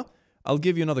 Florida, I'll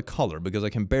give you another color because I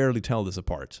can barely tell this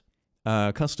apart.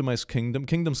 Customize kingdom.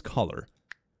 Kingdom's color.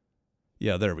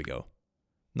 Yeah, there we go.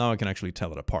 Now I can actually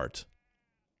tell it apart.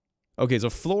 Okay,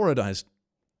 so Florida has...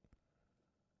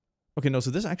 Okay, no, so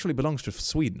this actually belongs to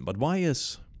Sweden, but why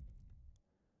is...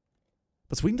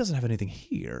 But Sweden doesn't have anything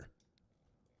here.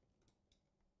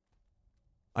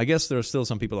 I guess there are still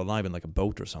some people alive in like a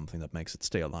boat or something that makes it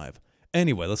stay alive.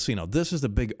 Anyway, let's see now. This is the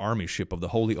big army ship of the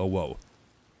Holy Owo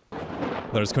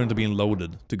that is currently being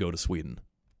loaded to go to Sweden.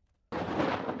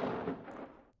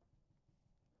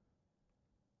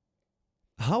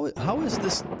 How is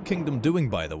this kingdom doing,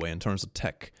 by the way, in terms of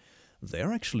tech?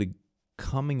 They're actually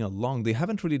coming along. They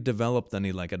haven't really developed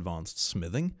any like advanced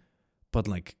smithing, but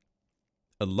like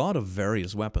a lot of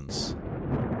various weapons.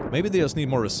 Maybe they just need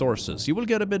more resources. You will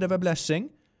get a bit of a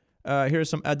blessing. Here's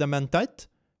some adamantite.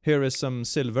 Here is some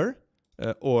silver,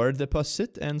 ore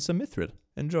deposit, and some mithril.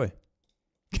 Enjoy.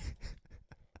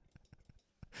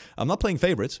 I'm not playing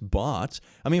favorites, but...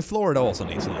 I mean, Florida also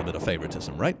needs a little bit of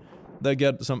favoritism, right? They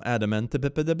get some adamant.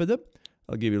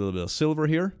 I'll give you a little bit of silver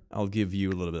here. I'll give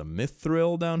you a little bit of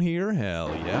mithril down here. Hell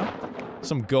yeah.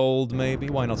 Some gold, maybe.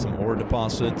 Why not some ore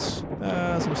deposits?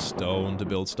 Some stone to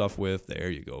build stuff with.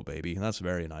 There you go, baby. That's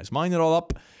very nice. Mine it all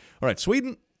up. All right,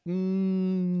 Sweden. Nah.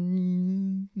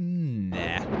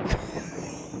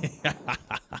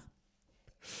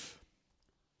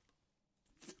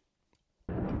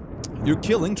 You're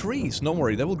killing trees. Don't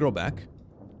worry, they will grow back.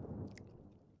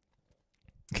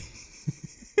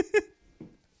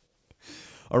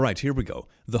 Alright, here we go.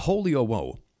 The Holy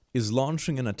Owo is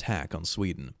launching an attack on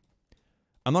Sweden.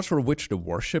 I'm not sure which the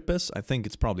warship is. I think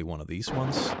it's probably one of these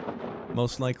ones.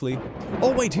 Most likely.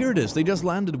 Oh wait, here it is. They just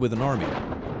landed with an army.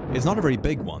 It's not a very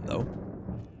big one, though.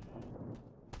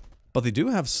 But they do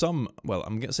have some... Well,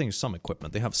 I'm saying some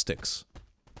equipment. They have sticks.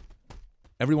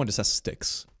 Everyone just has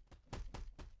sticks.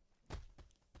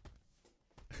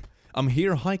 I'm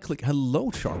here, hi click. Hello,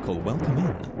 Charcoal. Welcome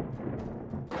in.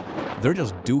 They're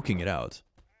just duking it out.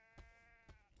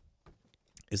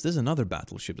 Is this another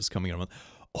battleship that's coming around?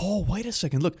 Oh, wait a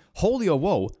second. Look, Holy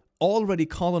Owo already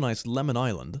colonized Lemon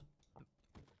Island.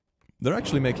 They're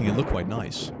actually making it look quite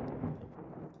nice.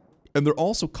 And they're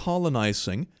also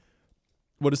colonizing...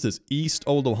 What is this? East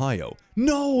Old Ohio.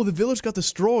 No, the village got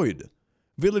destroyed.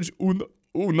 Village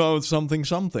Uno something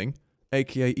something,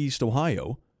 aka East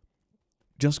Ohio,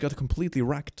 just got completely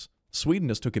wrecked. Sweden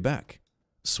just took it back.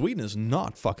 Sweden is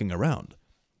not fucking around.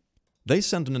 They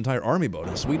sent an entire army boat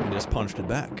and Sweden just punched it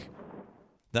back.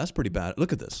 That's pretty bad.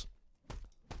 Look at this.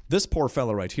 This poor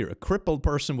fella right here, a crippled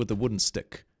person with a wooden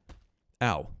stick.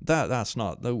 Ow. That's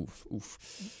not... Oof,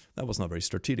 oof. That was not very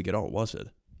strategic at all, was it?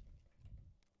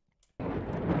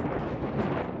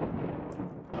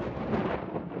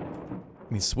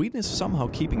 I mean, Sweden is somehow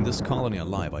keeping this colony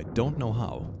alive. I don't know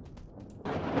how.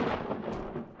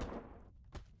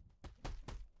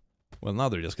 Well, now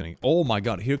they're just getting... Oh my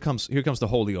god, here comes the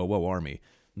Holy Owo army.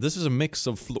 This is a mix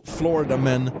of Florida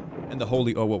men and the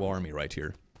Holy Owo army right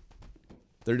here.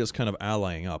 They're just kind of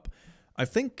allying up. I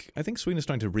think Sweden is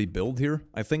trying to rebuild here.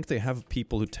 I think they have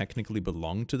people who technically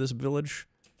belong to this village.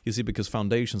 You see, because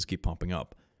foundations keep popping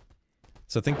up.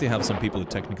 So I think they have some people who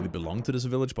technically belong to this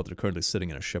village, but they're currently sitting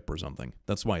in a ship or something.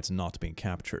 That's why it's not being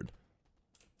captured.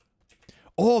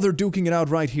 Oh, they're duking it out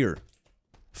right here.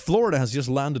 Florida has just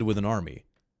landed with an army.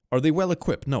 Are they well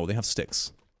equipped? No, they have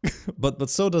sticks. but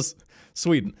so does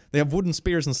Sweden. They have wooden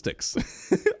spears and sticks.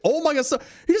 Oh my god, so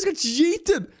he just got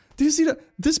yeeted! Do you see that?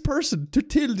 This person,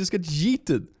 Turtil, just got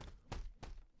yeeted.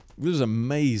 This is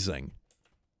amazing.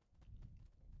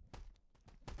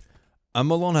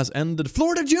 Amalon has ended.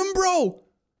 Florida Gym Bro!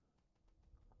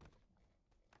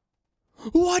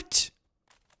 What?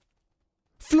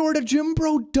 Florida Gym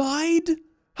Bro died?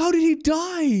 How did he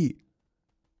die?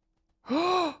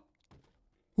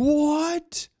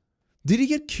 What? Did he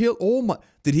get killed? Oh my...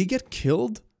 Did he get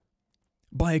killed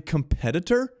by a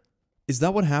competitor? Is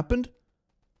that what happened?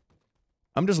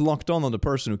 I'm just locked on the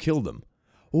person who killed him.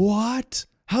 What?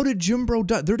 How did Jimbro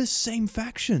die? They're the same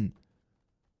faction.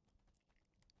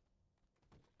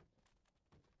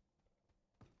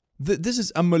 This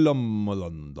is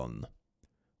Amalomolondon.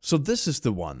 So this is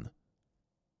the one.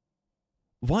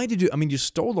 Why did you... I mean, you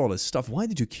stole all his stuff. Why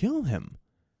did you kill him?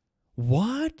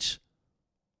 What?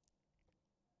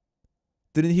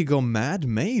 Didn't he go mad?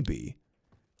 Maybe.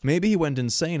 Maybe he went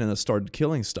insane and started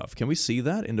killing stuff. Can we see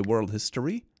that in the world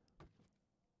history?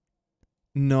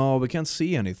 No, we can't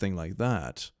see anything like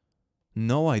that.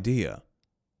 No idea.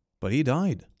 But he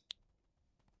died.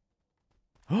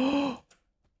 Oh!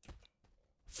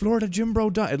 Florida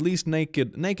Jimbro died. At least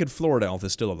naked Florida Elf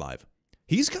is still alive.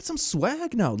 He's got some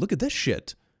swag now. Look at this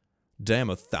shit. Damn,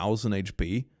 1,000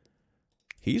 HP.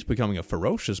 He's becoming a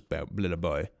ferocious little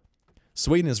boy.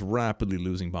 Sweden is rapidly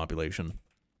losing population.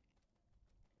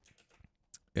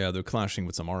 Yeah, they're clashing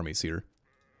with some armies here.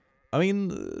 I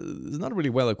mean, it's not really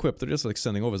well equipped. They're just like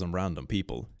sending over some random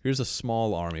people. Here's a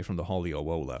small army from the Holy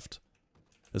OO left.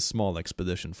 A small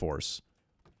expedition force.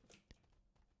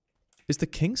 Is the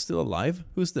king still alive?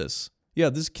 Who's this? Yeah,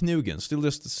 this is Knugen, still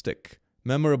just a stick.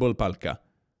 Memorable Palka.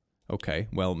 Okay,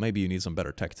 well, maybe you need some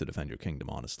better tech to defend your kingdom,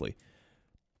 honestly.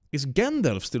 Is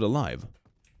Gandalf still alive?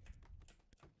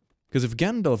 Because if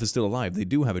Gandalf is still alive, they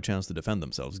do have a chance to defend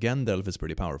themselves. Gandalf is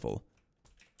pretty powerful.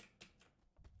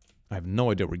 I have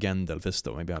no idea where Gandalf is,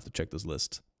 though. Maybe I have to check this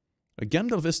list.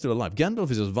 Gandalf is still alive.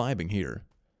 Gandalf is just vibing here.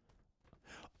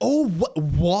 Oh,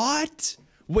 what?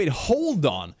 Wait, hold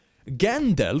on.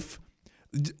 Gandalf,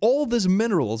 all these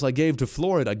minerals I gave to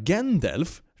Florida,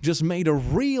 Gandalf just made a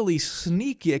really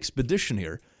sneaky expedition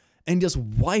here and just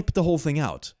wiped the whole thing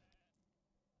out.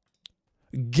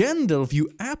 Gandalf, you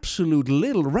absolute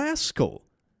little rascal.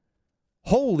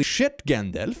 Holy shit,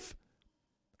 Gandalf.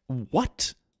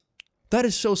 What? That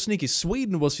is so sneaky.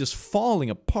 Sweden was just falling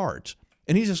apart.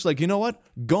 And he's just like, you know what?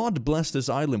 God bless this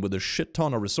island with a shit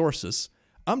ton of resources.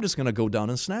 I'm just gonna go down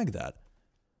and snag that.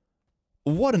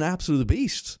 What an absolute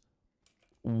beast.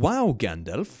 Wow,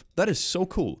 Gandalf. That is so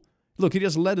cool. Look, he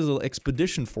just led his little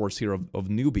expedition force here of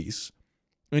newbies.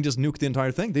 And he just nuked the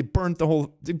entire thing. They burned the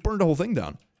whole thing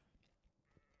down.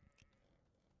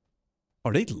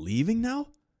 Are they leaving now?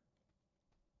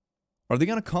 Are they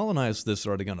gonna colonize this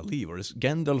or are they gonna leave? Or is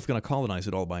Gandalf gonna colonize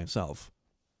it all by himself?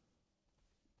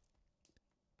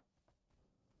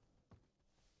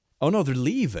 Oh no, they're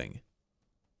leaving.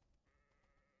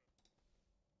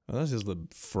 Oh, that's just the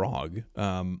frog.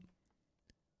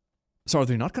 So are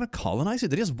they not gonna colonize it?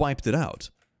 They just wiped it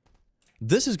out.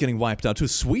 This is getting wiped out too.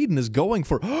 Sweden is going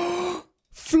for...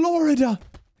 Florida!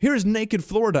 Here is Naked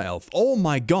Florida Elf. Oh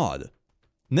my god.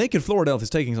 Naked Florida Elf is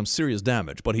taking some serious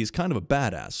damage, but he's kind of a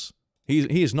badass.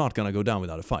 He is not gonna go down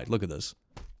without a fight. Look at this.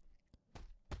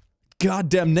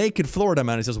 Goddamn Naked Florida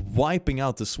man is just wiping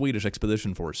out the Swedish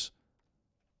expedition force.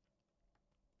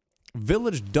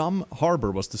 Village Dumb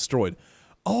Harbor was destroyed.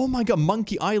 Oh my god,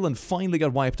 Monkey Island finally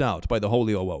got wiped out by the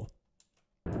Holy OO.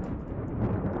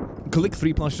 Click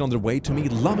 3 plushes on their way to me,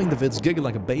 loving the vids, giggling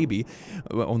like a baby.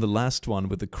 On the last one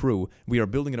with the crew, we are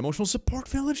building an emotional support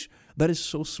village. That is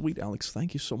so sweet, Alex.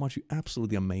 Thank you so much. You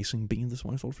absolutely amazing being this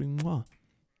wonderful free. Mwah.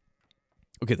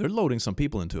 Okay, they're loading some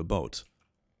people into a boat.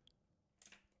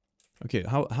 Okay,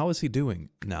 how is he doing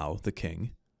now, the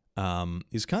king?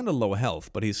 He's kind of low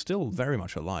health, but he's still very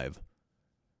much alive.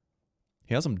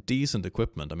 He has some decent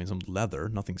equipment. I mean, some leather,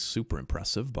 nothing super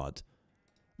impressive, but...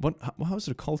 how is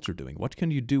their culture doing? What can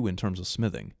you do in terms of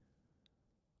smithing?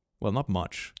 Well, not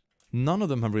much. None of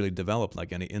them have really developed,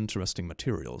 like, any interesting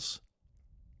materials.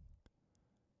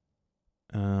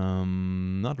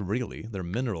 Not really. Their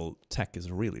mineral tech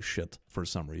is really shit for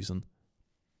some reason.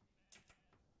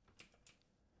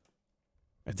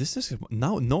 This is...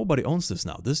 Now, nobody owns this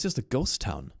now. This is just a ghost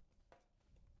town.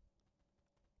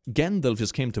 Gandalf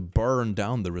just came to burn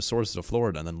down the resources of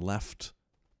Florida and then left.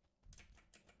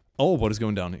 Oh, what is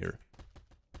going down here?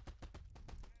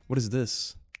 What is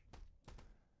this?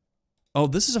 Oh,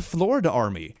 this is a Florida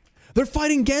army. They're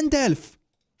fighting Gandalf!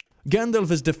 Gandalf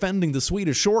is defending the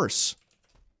Swedish shores.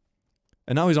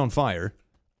 And now he's on fire.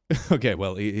 Okay,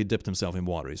 well, he dipped himself in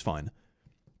water. He's fine.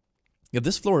 Yeah,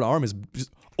 this Florida army is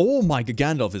just... Oh my god,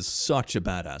 Gandalf is such a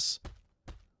badass.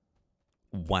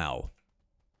 Wow.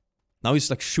 Now he's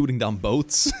like shooting down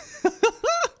boats.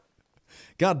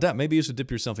 God damn, maybe you should dip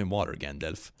yourself in water,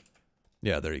 Gandalf.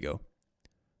 Yeah, there you go.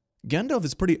 Gandalf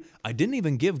is pretty... I didn't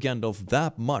even give Gandalf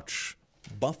that much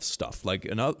buff stuff. Like,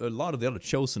 a lot of the other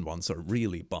chosen ones are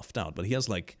really buffed out, but he has,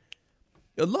 like,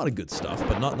 a lot of good stuff,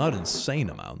 but not insane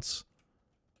amounts.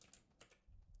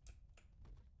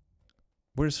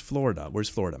 Where's Florida? Where's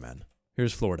Florida Man?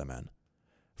 Here's Florida Man.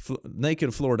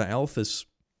 Naked Florida Elf is...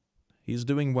 He's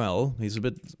doing well. He's a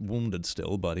bit wounded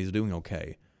still, but he's doing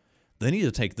okay. They need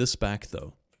to take this back,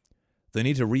 though. They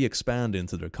need to re-expand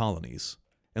into their colonies.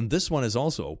 And this one is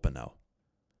also open now.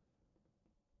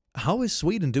 How is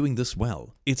Sweden doing this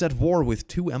well? It's at war with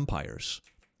 2 empires.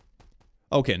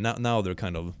 Okay, now they're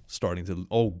kind of starting to...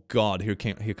 Oh god, here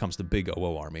comes the big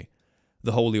OO army.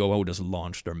 The Holy OO just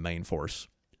launched their main force.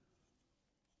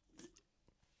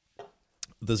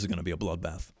 This is going to be a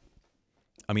bloodbath.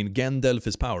 I mean, Gendelf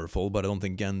is powerful, but I don't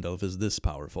think Gendelf is this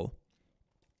powerful.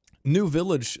 New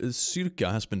village,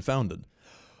 Syrka, has been founded.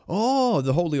 Oh,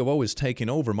 the Holy OO is taking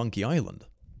over Monkey Island.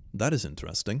 That is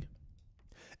interesting.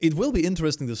 It will be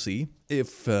interesting to see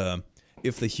if the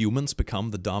humans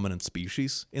become the dominant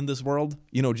species in this world.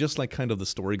 You know, just like kind of the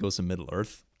story goes in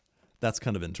Middle-earth. That's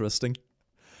kind of interesting.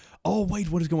 Oh, wait,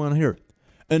 what is going on here?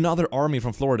 Another army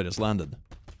from Florida has landed.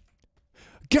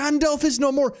 Gandalf is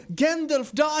no more!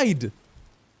 Gandalf died!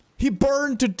 He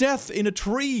burned to death in a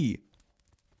tree!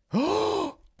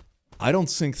 I don't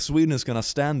think Sweden is gonna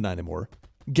stand anymore.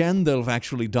 Gandalf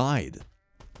actually died.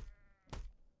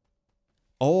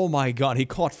 Oh my god, he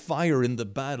caught fire in the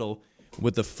battle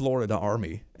with the Florida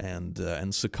army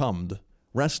and succumbed.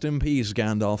 Rest in peace,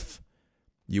 Gandalf.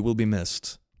 You will be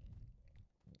missed.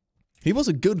 He was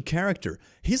a good character.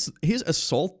 His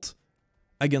assault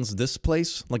against this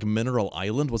place, like Mineral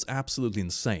Island, was absolutely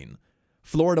insane.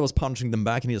 Florida was punching them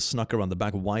back and he just snuck around the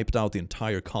back, wiped out the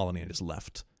entire colony and just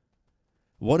left.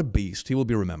 What a beast. He will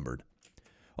be remembered.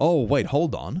 Oh, wait,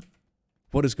 hold on.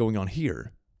 What is going on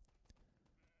here?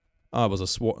 Oh, it was a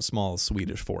small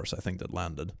Swedish force, I think, that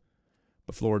landed.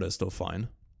 But Florida is still fine.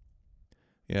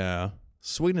 Yeah.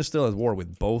 Sweden is still at war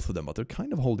with both of them, but they're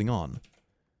kind of holding on.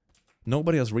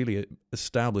 Nobody has really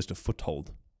established a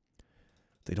foothold.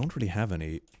 They don't really have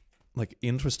any, like,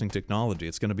 interesting technology.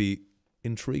 It's going to be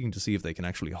intriguing to see if they can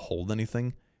actually hold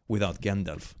anything without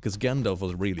Gandalf, because Gandalf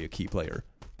was really a key player.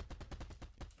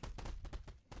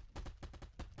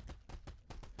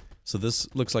 So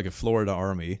this looks like a Florida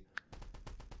army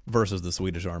versus the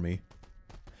Swedish army.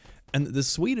 And the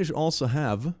Swedish also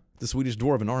have, the Swedish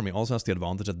Dwarven army also has the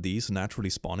advantage that these naturally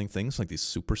spawning things, like these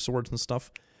super swords and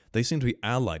stuff, they seem to be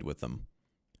allied with them.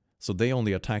 So they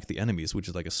only attack the enemies, which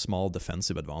is like a small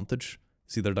defensive advantage.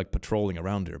 See, they're like patrolling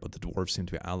around here, but the dwarves seem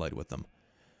to be allied with them.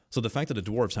 So the fact that the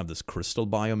dwarves have this crystal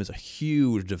biome is a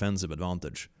huge defensive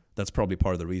advantage. That's probably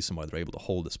part of the reason why they're able to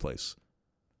hold this place.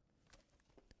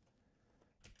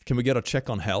 Can we get a check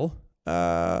on hell?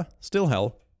 Still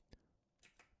hell.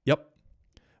 Yep.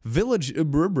 Village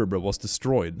was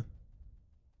destroyed.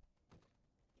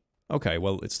 Okay,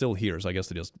 well, it's still here, so I guess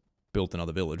they just built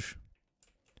another village.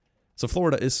 So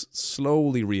Florida is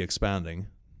slowly re-expanding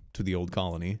to the old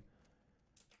colony.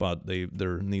 But they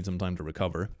need some time to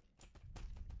recover.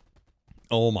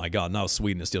 Oh my god, now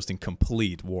Sweden is just in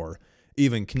complete war.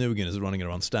 Even Knugen is running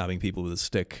around stabbing people with a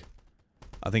stick.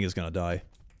 I think he's gonna die.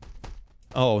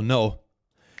 Oh no.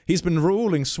 He's been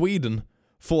ruling Sweden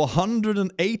for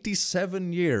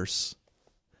 187 years.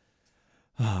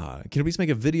 Can we please make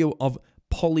a video of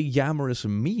polyamorous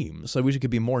memes? I wish it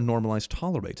could be more normalized,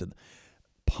 tolerated.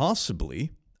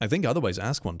 Possibly. I think otherwise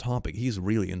Ask One Topic, he's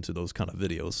really into those kind of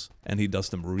videos. And he does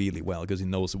them really well, because he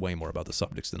knows way more about the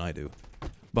subjects than I do.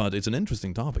 But it's an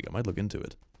interesting topic, I might look into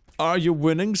it. Are you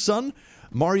winning, son?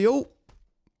 Mario?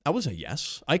 I would say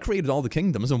yes. I created all the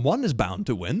kingdoms, and one is bound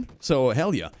to win. So,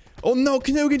 hell yeah. Oh no,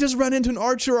 Knugen just ran into an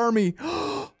archer army!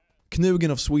 Knugen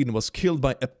of Sweden was killed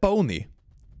by Epony.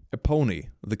 Epony,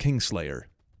 the Kingslayer.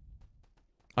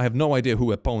 I have no idea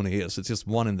who Epony is, it's just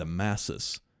one in the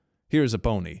masses. Here's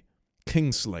Epony.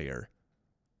 Kingslayer.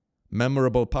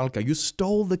 Memorable Palka. You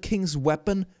stole the king's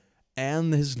weapon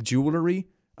and his jewelry?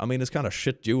 I mean, it's kind of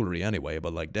shit jewelry anyway,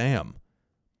 but like, damn.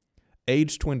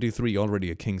 Age 23,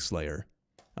 already a Kingslayer.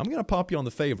 I'm gonna pop you on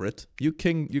the favorite. You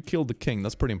killed the king,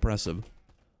 that's pretty impressive.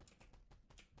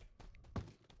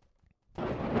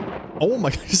 Oh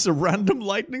my god, it's a random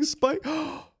lightning spike.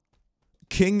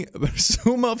 King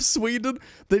Zuma of Sweden,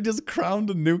 they just crowned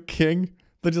a new king.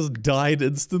 They just died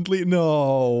instantly.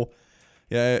 No.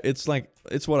 Yeah, it's like,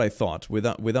 it's what I thought.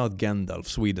 Without Gandalf,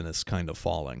 Sweden is kind of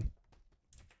falling.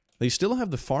 They still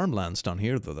have the farmlands down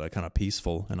here, though, that are kind of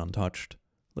peaceful and untouched.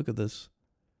 Look at this.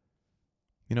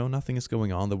 You know, nothing is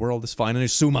going on. The world is fine, and you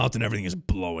zoom out and everything is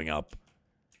blowing up.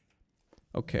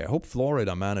 Okay, I hope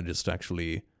Florida manages to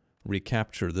actually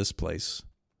recapture this place.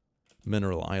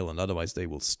 Mineral Island, otherwise they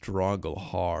will struggle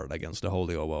hard against the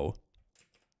Holy OO.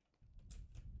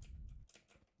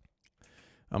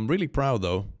 I'm really proud,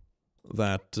 though,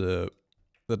 that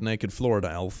that Naked Florida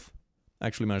Elf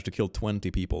actually managed to kill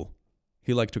 20 people.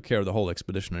 He like took care of the whole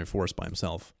expeditionary force by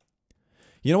himself.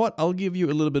 You know what? I'll give you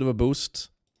a little bit of a boost.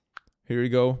 Here you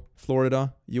go,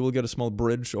 Florida. You will get a small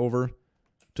bridge over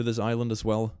to this island as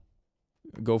well.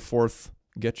 Go forth,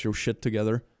 get your shit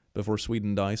together before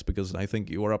Sweden dies, because I think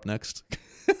you are up next.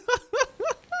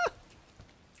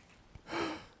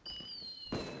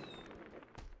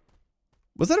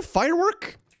 Was that a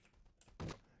firework?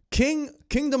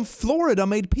 Kingdom Florida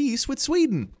made peace with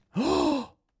Sweden.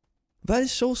 That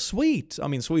is so sweet. I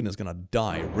mean, Sweden is gonna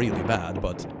die really bad,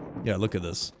 but yeah, look at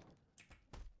this.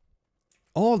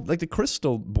 Oh, like the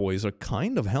Crystal Boys are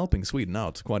kind of helping Sweden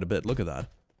out quite a bit. Look at that.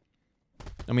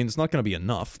 I mean, it's not gonna be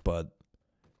enough, but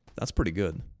that's pretty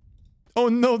good. Oh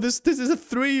no, this is a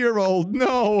 3-year-old.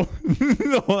 No.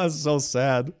 No, that's so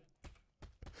sad.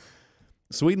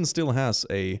 Sweden still has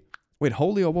a... Wait,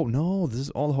 Holy OO? No, this is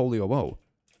all Holy OO.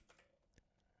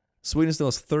 Sweden still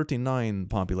has 39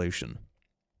 population.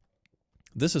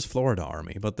 This is Florida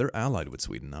army, but they're allied with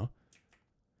Sweden now.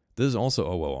 This is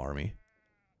also OO army.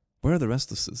 Where are the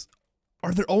rest of this?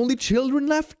 Are there only children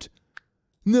left?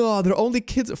 No, they're only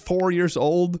kids 4 years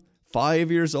old,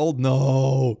 5 years old.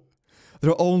 No. There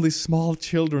are only small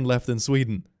children left in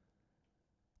Sweden.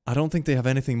 I don't think they have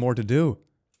anything more to do.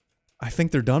 I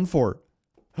think they're done for.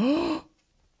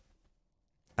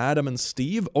 Adam and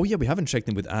Steve? Oh yeah, we haven't checked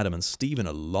in with Adam and Steve in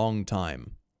a long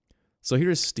time. So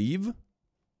here's Steve.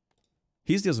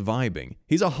 He's just vibing.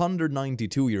 He's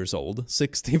 192 years old,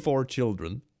 64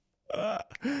 children.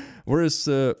 Where's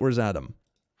Adam?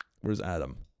 Where's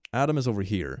Adam? Adam is over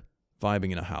here,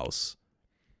 vibing in a house.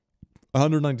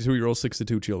 192-year-old,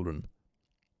 62 children.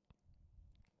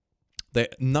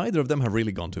 Neither of them have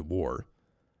really gone to war.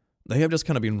 They have just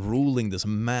kind of been ruling this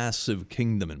massive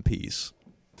kingdom in peace.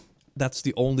 That's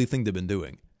the only thing they've been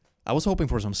doing. I was hoping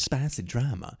for some spicy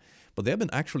drama, but they have been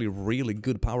actually a really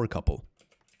good power couple.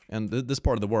 And this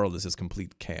part of the world is just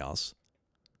complete chaos.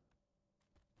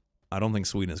 I don't think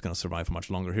Sweden is going to survive for much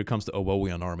longer. Here comes the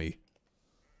Owoian army.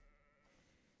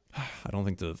 I don't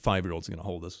think the 5-year-old's going to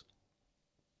hold this.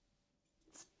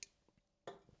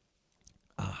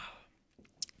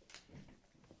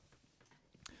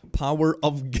 Power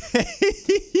of gay.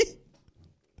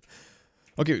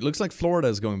 Okay, it looks like Florida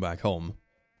is going back home.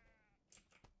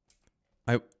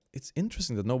 It's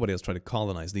interesting that nobody has tried to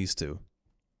colonize these two.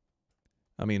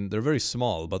 I mean, they're very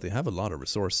small, but they have a lot of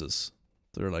resources.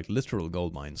 They're like literal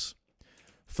gold mines.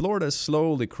 Florida is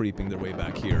slowly creeping their way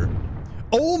back here.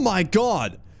 Oh my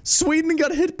god! Sweden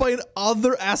got hit by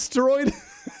another asteroid?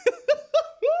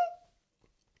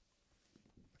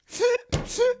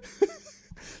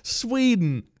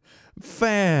 Sweden!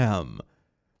 Fam!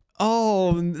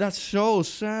 Oh, that's so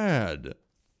sad.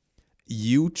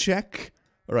 U check?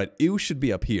 Alright, U should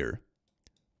be up here.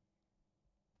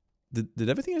 Did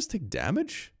everything else take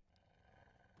damage?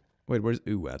 Wait, where's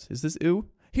U at? Is this U?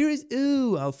 Here is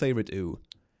U! Our favorite U.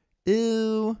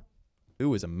 U!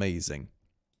 U is amazing.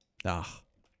 Ah.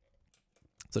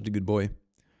 Such a good boy.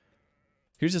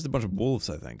 Here's just a bunch of wolves,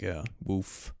 I think, yeah.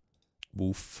 Woof.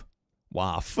 Woof.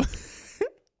 Waff.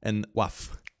 And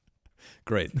waff.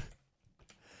 Great.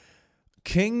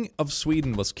 King of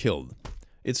Sweden was killed.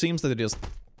 It seems that they just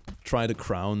try to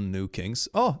crown new kings.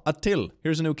 Oh, Attil.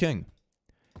 Here's a new king.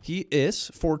 He is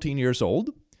 14 years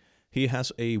old. He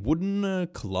has a wooden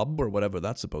club or whatever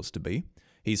that's supposed to be.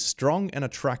 He's strong and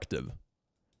attractive.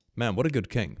 Man, what a good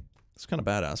king. It's kind of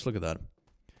badass. Look at that.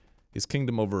 His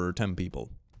kingdom over 10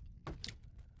 people.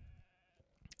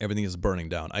 Everything is burning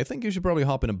down. I think you should probably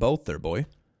hop in a boat there, boy.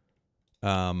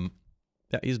 Yeah,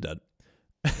 he's dead.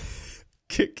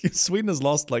 Sweden has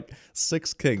lost like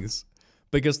 6 kings.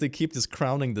 Because they keep just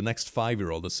crowning the next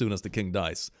 5-year-old as soon as the king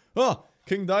dies. Oh,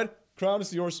 king died. Crown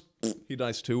is yours. He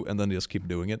dies too, and then they just keep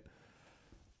doing it.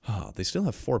 Ah, they still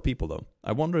have 4 people though.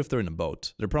 I wonder if they're in a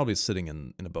boat. They're probably sitting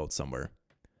in a boat somewhere.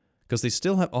 Because they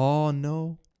still have... Oh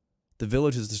no. The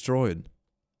village is destroyed.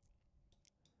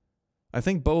 I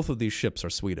think both of these ships are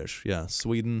Swedish. Yeah,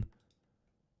 Sweden.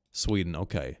 Sweden,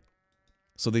 okay.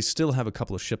 So they still have a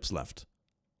couple of ships left.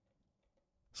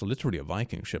 So literally a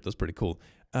Viking ship. That's pretty cool.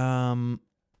 How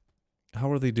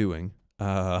are they doing?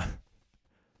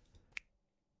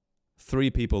 3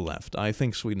 people left. I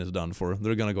think Sweden is done for.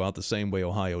 They're gonna go out the same way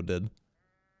Ohio did.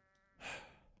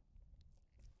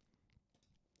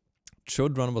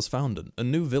 Chodron was founded. A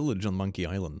new village on Monkey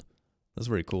Island. That's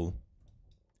very cool.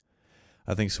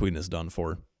 I think Sweden is done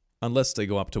for. Unless they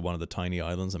go up to one of the tiny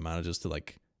islands and manages to,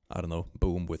 like, I don't know,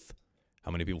 boom with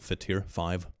How many people fit here?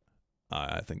 5.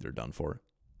 I think they're done for.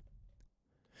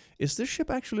 Is this ship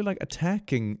actually like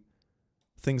attacking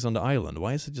things on the island?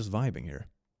 Why is it just vibing here?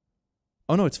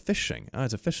 Oh no, it's fishing. Ah,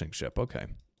 it's a fishing ship. Okay.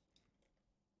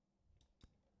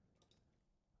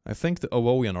 I think the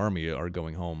Owoian army are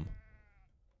going home.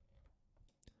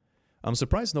 I'm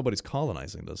surprised nobody's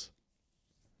colonizing this.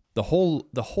 The whole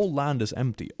land is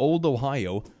empty. Old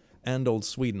Ohio and Old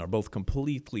Sweden are both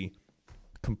completely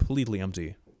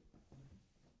empty.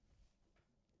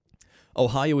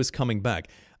 Ohio is coming back.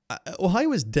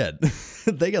 Ohio is dead.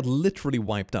 They got literally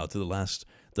wiped out to the last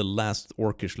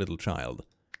orcish little child.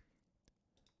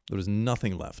 There is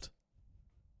nothing left.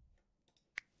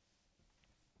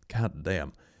 God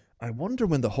damn. I wonder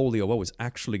when the Holy OO is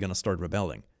actually going to start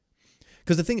rebelling.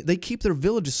 Because the thing, they keep their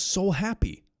villages so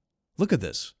happy. Look at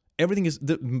this. Everything is,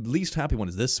 the least happy one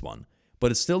is this one.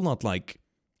 But it's still not like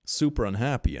super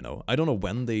unhappy, you know. I don't know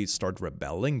when they start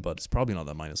rebelling, but it's probably not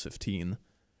at -15.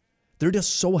 They're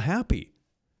just so happy.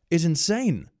 It's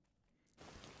insane.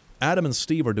 Adam and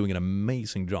Steve are doing an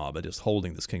amazing job at just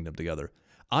holding this kingdom together.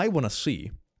 I want to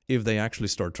see if they actually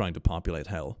start trying to populate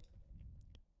hell.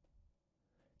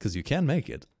 Because you can make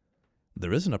it.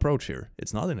 There is an approach here.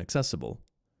 It's not inaccessible.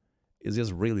 It's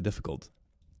just really difficult.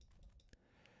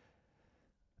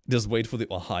 Just wait for the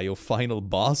Ohio final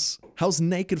boss. How's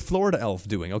Naked Florida Elf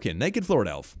doing? Okay, Naked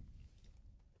Florida Elf.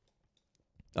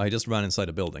 I just ran inside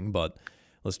a building, but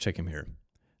let's check him here.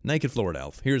 Naked Florida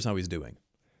Elf. Here's how he's doing.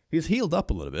 He's healed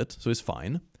up a little bit, so he's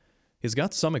fine. He's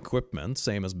got some equipment,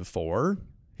 same as before.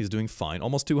 He's doing fine.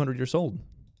 Almost 200 years old.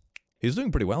 He's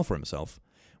doing pretty well for himself.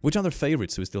 Which other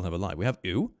favorites do we still have alive? We have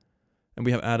Ew, and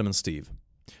we have Adam and Steve.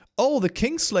 Oh, the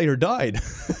Kingslayer died!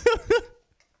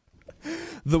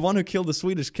 The one who killed the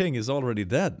Swedish king is already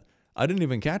dead. I didn't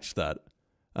even catch that.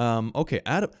 Okay,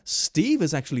 Adam... Steve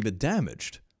is actually a bit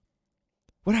damaged.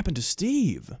 What happened to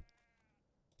Steve?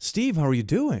 Steve, how are you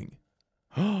doing?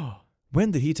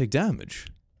 When did he take damage?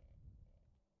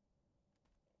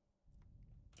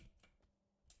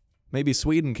 Maybe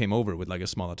Sweden came over with like a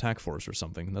small attack force or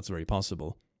something. That's very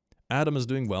possible. Adam is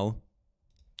doing well.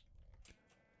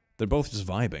 They're both just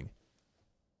vibing.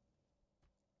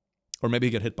 Or maybe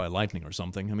he got hit by lightning or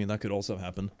something. I mean, that could also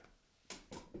happen.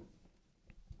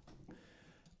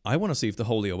 I want to see if the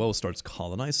Holy OO starts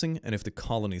colonizing and if the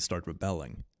colonies start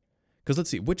rebelling. Because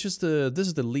let's see, which is the... This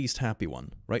is the least happy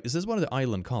one, right? Is this one of the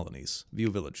island colonies?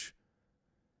 View Village.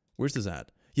 Where's this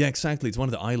at? Yeah, exactly. It's one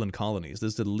of the island colonies. This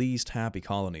is the least happy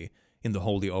colony in the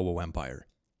Holy OO Empire.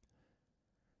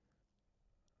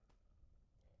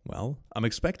 Well, I'm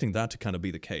expecting that to kind of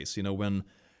be the case. You know, when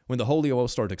the Holy OO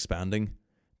start expanding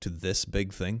to this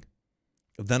big thing,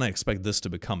 then I expect this to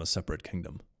become a separate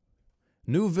kingdom.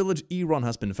 New village Eron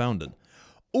has been founded.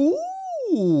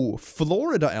 Ooh!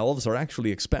 Florida elves are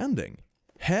actually expanding.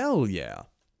 Hell yeah.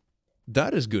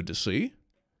 That is good to see.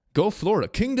 Go Florida.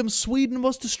 Kingdom Sweden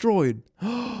was destroyed.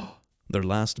 Their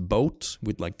last boat,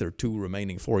 with like their 2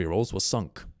 remaining 4-year-olds, was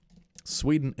sunk.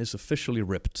 Sweden is officially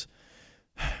ripped.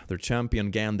 Their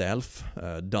champion Gandalf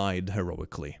died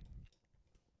heroically.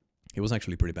 He was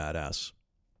actually pretty badass.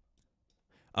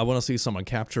 I want to see someone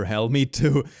capture hell. Me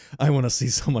too. I want to see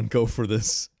someone go for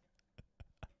this.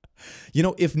 You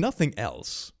know, if nothing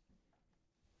else,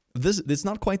 it's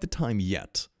not quite the time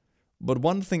yet. But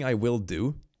one thing I will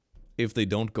do, if they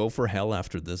don't go for hell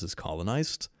after this is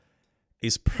colonized,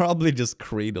 is probably just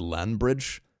create a land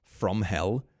bridge from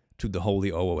hell to the Holy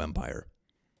OO Empire.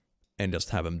 And just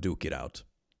have them duke it out.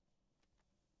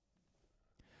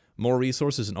 More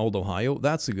resources in Old Ohio?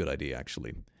 That's a good idea,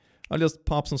 actually. I'll just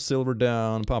pop some silver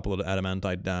down, pop a little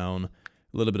adamantite down, a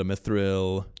little bit of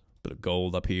mithril, a bit of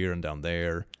gold up here and down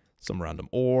there, some random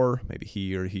ore, maybe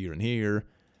here, here, and here.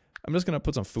 I'm just going to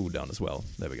put some food down as well.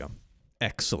 There we go.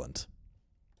 Excellent.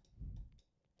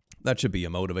 That should be a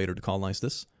motivator to colonize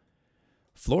this.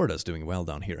 Florida's doing well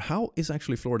down here. How is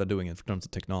actually Florida doing in terms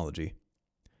of technology?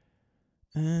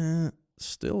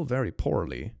 Still very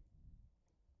poorly.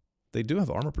 They do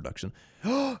have armor production.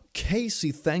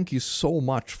 Casey, thank you so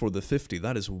much for the 50.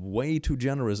 That is way too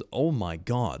generous. Oh my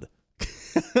god.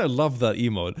 I love that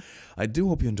emote. I do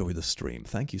hope you enjoy the stream.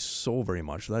 Thank you so very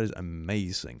much. That is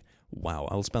amazing. Wow,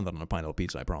 I'll spend that on a pineapple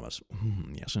pizza, I promise.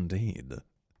 Yes, indeed.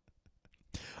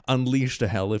 Unleash the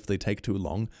hell if they take too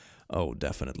long. Oh,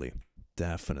 definitely.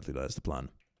 Definitely, that is the plan.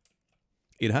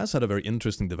 It has had a very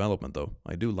interesting development, though.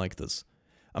 I do like this.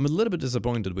 I'm a little bit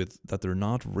disappointed with that they're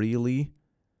not really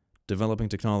developing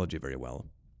technology very well.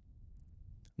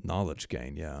 Knowledge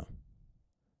gain, yeah.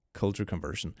 Culture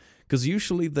conversion. Because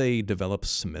usually they develop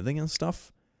smithing and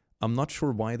stuff. I'm not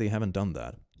sure why they haven't done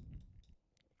that.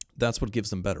 That's what gives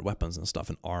them better weapons and stuff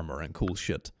and armor and cool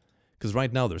shit. Because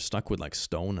right now they're stuck with like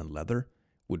stone and leather,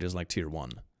 which is like tier 1.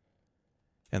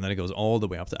 And then it goes all the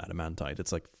way up to adamantite.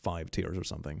 It's like 5 tiers or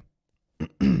something.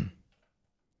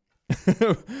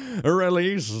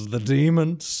 Release the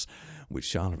demons. We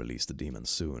shall release the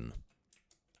demons soon.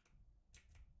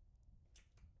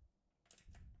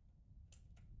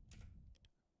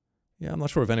 Yeah, I'm not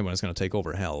sure if anyone is going to take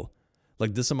over hell.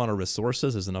 Like, this amount of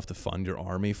resources is enough to fund your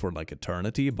army for, like,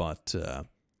 eternity, but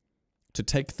to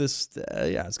take this,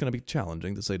 yeah, it's going to be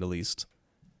challenging, to say the least.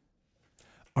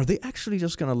 Are they actually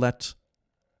just going to let...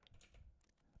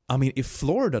 I mean, if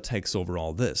Florida takes over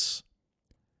all this,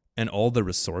 and all the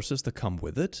resources that come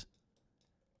with it,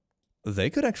 they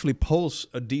could actually pose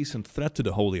a decent threat to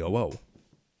the Holy OO.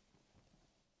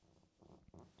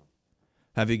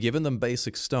 Have you given them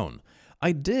basic stone?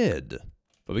 I did,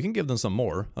 but we can give them some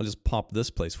more. I'll just pop this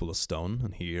place full of stone,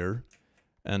 and here,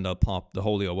 and I'll pop the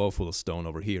Holy OO full of stone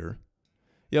over here.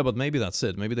 Yeah, but maybe that's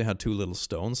it. Maybe they had too little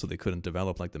stone, so they couldn't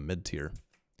develop like the mid-tier.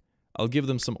 I'll give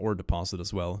them some ore deposit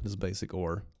as well, just basic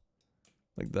ore.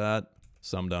 Like that.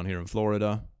 Some down here in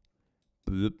Florida.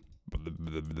 Maybe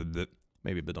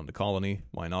a bit on the colony.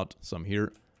 Why not? Some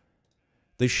here.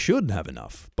 They should have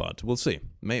enough, but we'll see.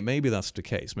 Maybe that's the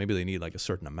case. Maybe they need like a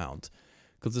certain amount.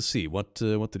 Because let's see, what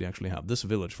do they actually have? This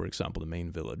village, for example, the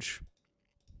main village.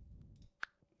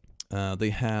 They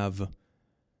have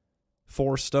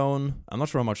 4 stone. I'm not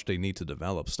sure how much they need to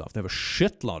develop stuff. They have a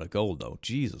shitload of gold, though.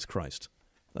 Jesus Christ.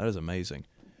 That is amazing.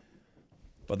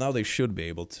 But now they should be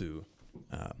able to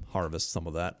harvest some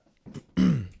of that.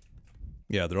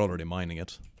 Yeah, they're already mining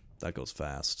it. That goes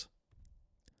fast.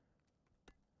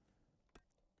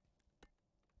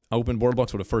 I opened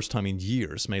WorldBox for the first time in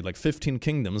years, made like 15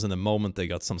 kingdoms, and the moment they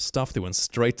got some stuff, they went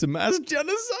straight to mass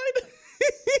genocide.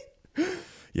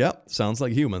 Yeah, sounds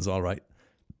like humans, alright.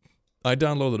 I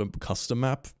downloaded a custom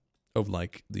map of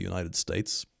like the United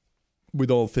States with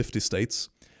all 50 states,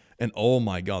 and oh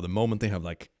my god, the moment they have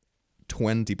like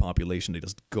 20 population, they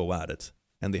just go at it.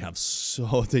 And they have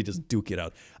they just duke it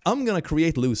out. I'm gonna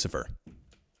create Lucifer.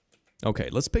 Okay,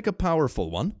 let's pick a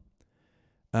powerful one.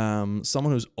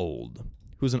 Someone who's old.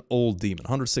 Who's an old demon,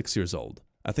 106 years old.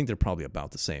 I think they're probably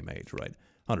about the same age, right?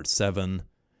 107.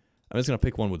 I'm just gonna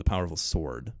pick one with a powerful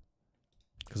sword.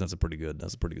 Because that's a pretty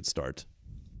good start.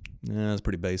 Yeah, that's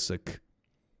pretty basic.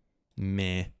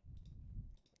 Meh.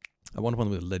 I want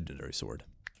one with a legendary sword.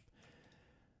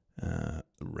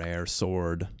 Rare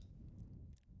sword.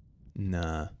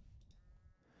 Nah.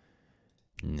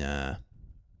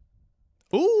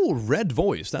 Ooh, red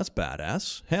voice. That's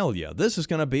badass. Hell yeah. This is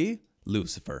gonna be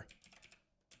Lucifer.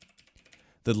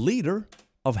 The leader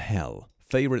of hell.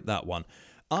 Favorite that one.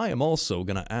 I am also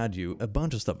gonna add you a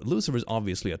bunch of stuff. Lucifer is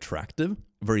obviously attractive,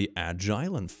 very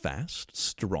agile and fast,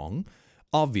 strong.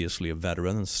 Obviously a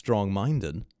veteran and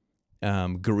strong-minded.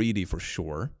 Greedy for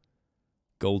sure.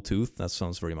 Gold tooth, that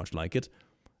sounds very much like it.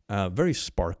 Very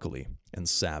sparkly and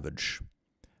savage.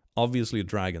 Obviously a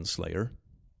dragon slayer.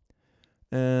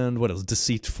 And what else?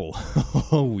 Deceitful.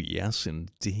 Oh, yes,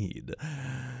 indeed.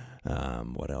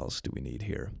 What else do we need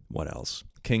here? What else?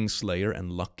 King Slayer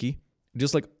and lucky.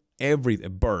 Just like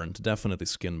everything. Burned. Definitely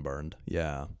skin burned.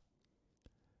 Yeah.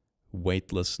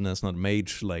 Weightlessness, not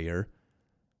Mage Slayer.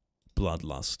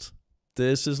 Bloodlust.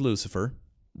 This is Lucifer.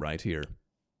 Right here.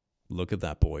 Look at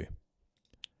that boy.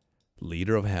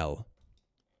 Leader of hell.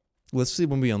 Let's see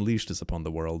when we unleash this upon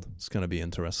the world. It's going to be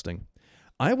interesting.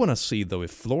 I want to see, though,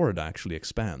 if Florida actually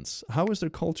expands. How is their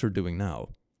culture doing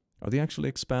now? Are they actually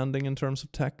expanding in terms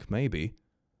of tech? Maybe.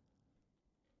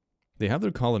 They have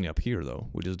their colony up here, though,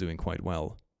 which is doing quite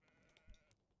well.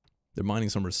 They're mining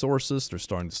some resources. They're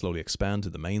starting to slowly expand to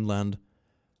the mainland.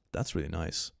 That's really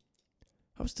nice.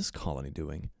 How is this colony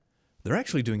doing? They're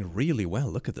actually doing really well.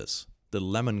 Look at this. The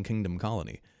Lemon Kingdom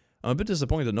colony. I'm a bit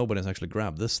disappointed that nobody has actually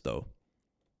grabbed this, though.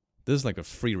 This is like a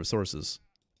free resources.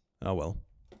 Oh well.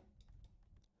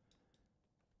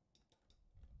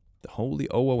 The Holy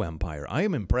OO Empire. I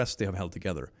am impressed they have held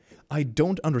together. I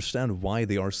don't understand why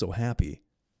they are so happy.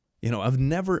 You know,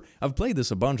 I've played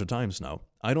this a bunch of times now.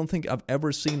 I don't think I've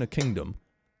ever seen a kingdom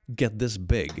get this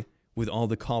big with all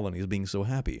the colonies being so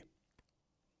happy.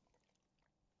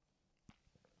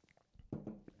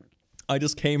 I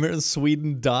just came here and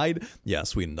Sweden died? Yeah,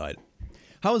 Sweden died.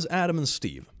 How's Adam and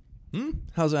Steve?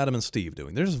 How's Adam and Steve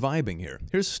doing? They're just vibing here.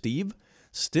 Here's Steve,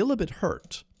 still a bit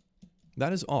hurt.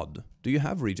 That is odd. Do you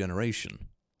have regeneration?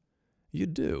 You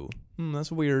do.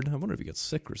 That's weird. I wonder if he gets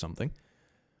sick or something.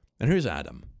 And here's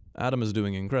Adam. Adam is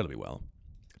doing incredibly well.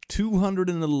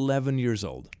 211 years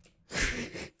old.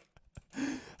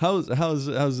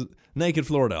 How's Naked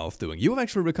Florida Elf doing? You have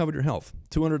actually recovered your health.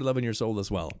 211 years old as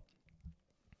well.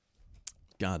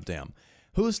 God damn.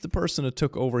 Who's the person who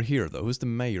took over here, though? Who's the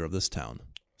mayor of this town?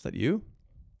 Is that you?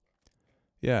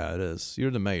 Yeah, it is.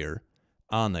 You're the mayor.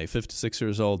 Anne, 56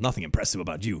 years old. Nothing impressive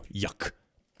about you. Yuck.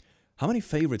 How many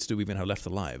favorites do we even have left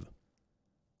alive?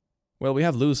 Well, we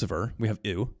have Lucifer. We have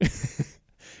you.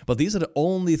 But these are the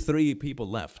only 3 people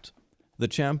left. The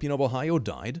champion of Ohio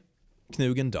died.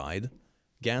 Knugen died.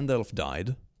 Gandalf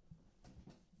died.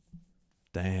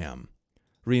 Damn.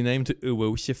 Renamed to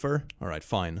Uwo-Schiffer? Alright,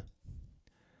 fine.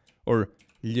 Or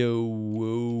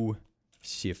Uwo-Schiffer.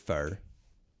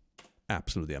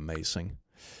 Absolutely amazing.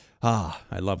 Ah,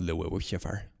 I love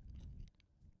Uwo-Schiffer.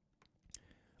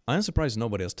 I'm surprised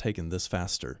nobody has taken this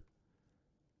faster.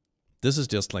 This is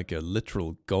just like a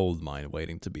literal gold mine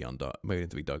waiting to be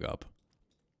dug up.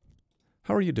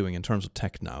 How are you doing in terms of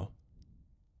tech now?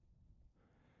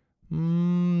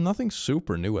 Nothing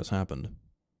super new has happened.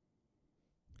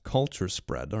 Culture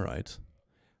spread, alright.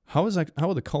 How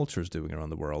are the cultures doing around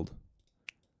the world?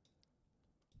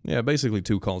 Yeah, basically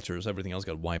 2 cultures. Everything else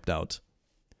got wiped out.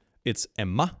 It's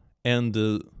Emma and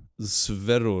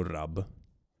Sverorab.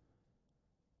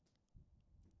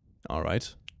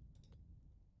 Alright.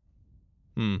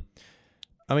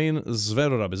 I mean,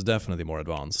 Sverorab is definitely more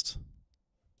advanced.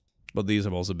 But these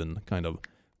have also been kind of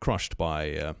crushed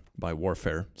by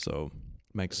warfare, so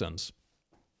makes sense.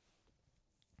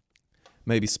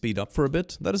 Maybe speed up for a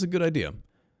bit. That is a good idea.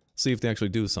 See if they actually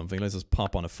do something. Let's just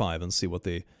pop on a 5 and see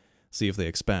if they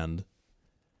expand.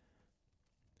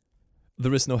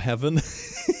 There is no heaven.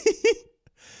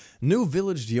 New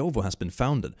village Diovo has been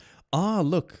founded. Ah,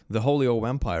 look, the Holy Owo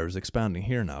Empire is expanding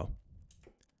here now.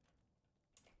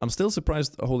 I'm still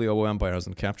surprised the Holy Owo Empire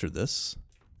hasn't captured this.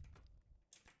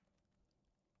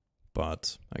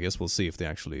 But I guess we'll see if they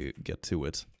actually get to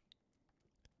it.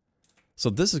 So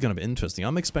this is going to be interesting.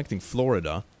 I'm expecting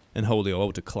Florida and Holy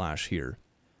Owo to clash here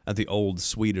at the old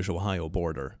Swedish-Ohio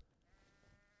border.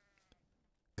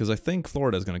 Because I think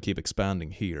Florida is going to keep expanding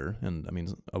here, and I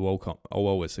mean,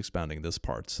 Owo is expanding this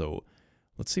part, so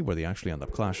let's see where they actually end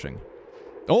up clashing.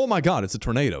 Oh my god, it's a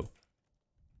tornado!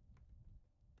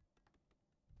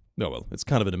 No, well, it's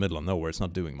kind of in the middle of nowhere, it's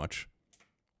not doing much.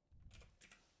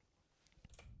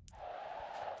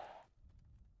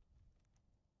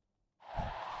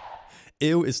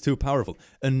 Ew is too powerful.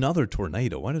 Another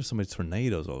tornado. Why are there so many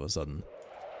tornadoes all of a sudden?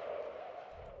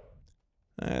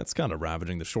 It's kind of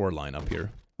ravaging the shoreline up here.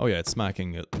 Oh yeah, it's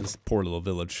smacking this poor little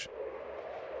village.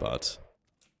 But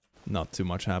not too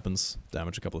much happens.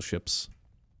 Damage a couple of ships.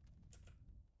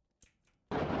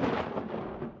 A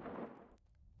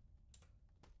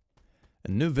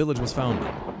new village was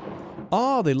founded.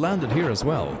 Oh, they landed here as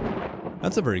well.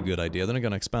 That's a very good idea. Then they're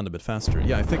gonna expand a bit faster.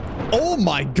 Yeah, I think... Oh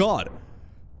my god!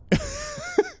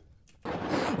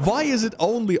 Why is it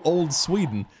only old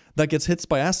Sweden that gets hit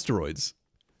by asteroids?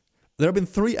 There have been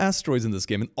 3 asteroids in this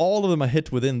game, and all of them are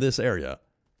hit within this area.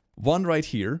 One right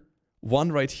here,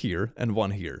 and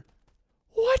one here.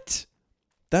 What?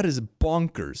 That is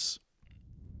bonkers.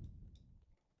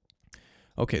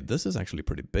 Okay, this is actually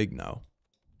pretty big now.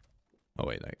 Oh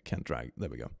wait, I can't drag. There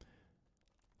we go.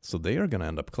 So they are gonna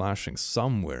end up clashing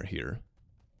somewhere here.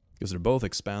 Because they're both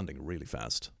expanding really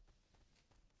fast.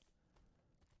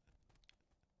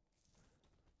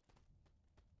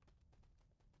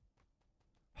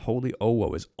 Holy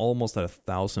Owo is almost at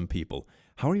 1,000 people.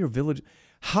 How are your village...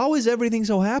 How is everything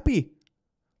so happy?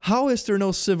 How is there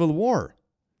no civil war?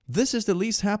 This is the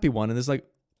least happy one, and it's like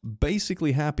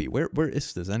basically happy. Where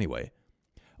is this anyway?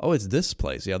 Oh, it's this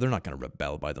place. Yeah, they're not going to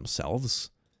rebel by themselves.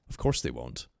 Of course they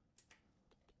won't.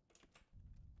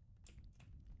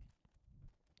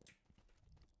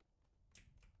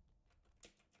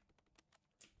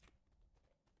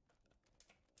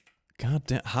 God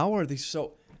damn, how are they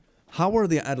so... How are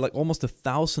they at like almost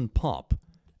 1,000 pop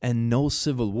and no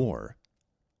civil war?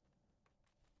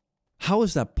 How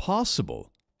is that possible?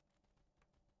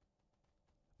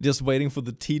 Just waiting for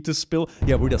the tea to spill?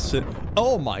 Yeah, we're just sitting...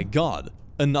 Oh my god!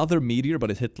 Another meteor,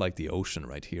 but it hit like the ocean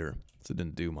right here. So it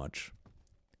didn't do much.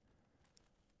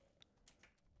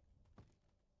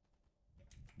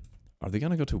 Are they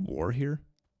gonna go to war here?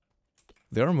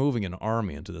 They are moving an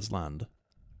army into this land.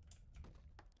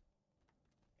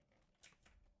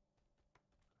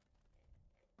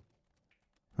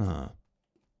 Huh.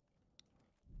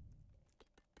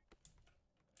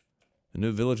 The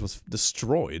new village was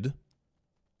destroyed.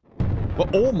 Well,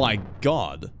 oh my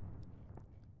god!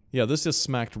 Yeah, this just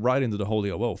smacked right into the Holy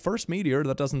Owo. First meteor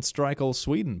that doesn't strike all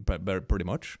Sweden, pretty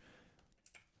much.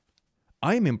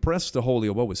 I am impressed the Holy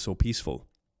Owo is so peaceful.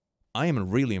 I am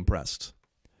really impressed.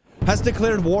 Has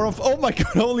declared war of... Oh my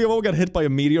god, Holy Owo got hit by a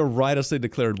meteor right as they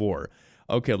declared war.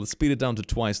 Okay, let's speed it down to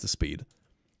twice the speed.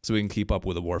 So we can keep up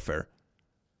with the warfare.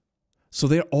 So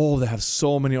they're... Oh, they have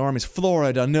so many armies.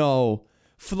 Florida, no.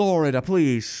 Florida,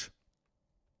 please.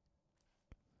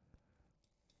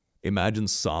 Imagine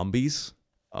zombies.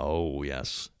 Oh,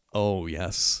 yes. Oh,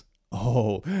 yes.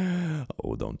 Oh.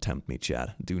 Oh, don't tempt me,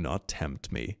 chat. Do not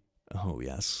tempt me. Oh,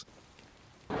 yes.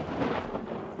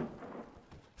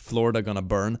 Florida gonna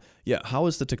burn. Yeah, how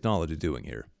is the technology doing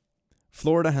here?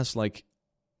 Florida has, like,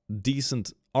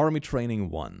 decent army training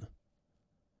 1.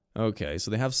 Okay,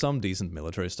 so they have some decent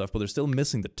military stuff, but they're still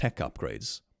missing the tech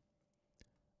upgrades.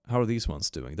 How are these ones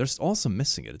doing? They're also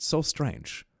missing it. It's so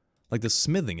strange. Like, the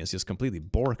smithing is just completely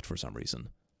borked for some reason.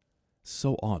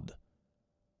 So odd.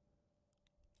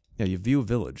 Yeah, you view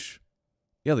village.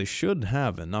 Yeah, they should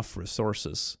have enough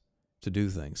resources to do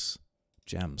things.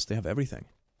 Gems, they have everything.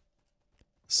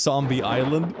 Zombie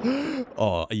Island?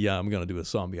 Oh, yeah, I'm gonna do a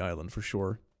zombie island for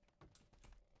sure.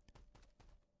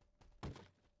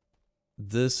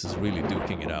 This is really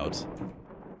duking it out.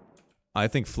 I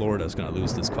think Florida's gonna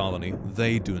lose this colony.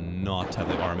 They do not have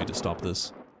the army to stop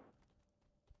this.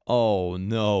 Oh,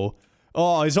 no.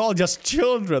 Oh, it's all just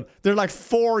children. They're like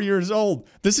 4 years old.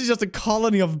 This is just a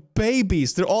colony of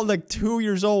babies. They're all like 2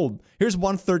 years old. Here's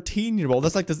one 13-year-old.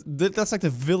 That's like the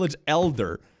village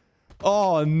elder.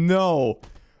 Oh, no.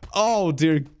 Oh,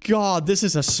 dear God. This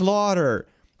is a slaughter.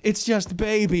 It's just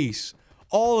babies.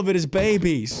 All of it is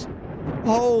babies.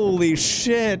 Holy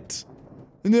shit.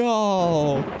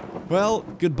 No. Well,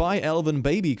 goodbye, elven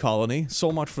baby colony.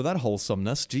 So much for that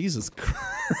wholesomeness. Jesus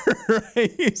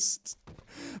Christ.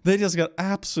 They just got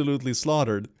absolutely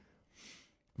slaughtered.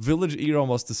 Village era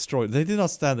was destroyed. They did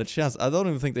not stand a chance. I don't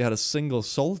even think they had a single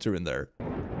soldier in there.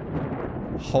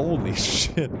 Holy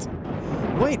shit.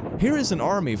 Wait, here is an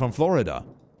army from Florida.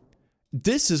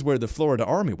 This is where the Florida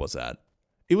army was at.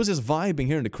 It was just vibing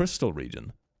here in the Crystal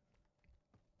region.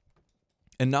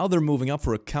 And now they're moving up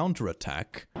for a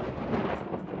counterattack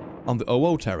on the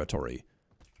OO territory.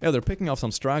 Yeah, they're picking off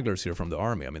some stragglers here from the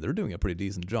army. I mean, they're doing a pretty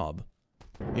decent job.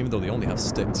 Even though they only have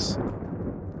sticks.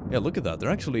 Yeah, look at that.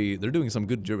 They're doing some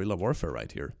good guerrilla warfare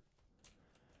right here.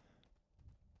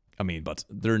 I mean, but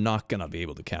they're not gonna be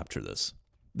able to capture this.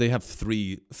 They have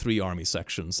three army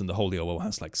sections, and the Holy OO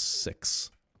has like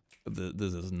 6.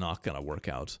 This is not gonna work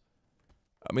out.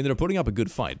 I mean, they're putting up a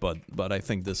good fight, but I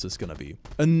think this is gonna be...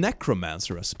 A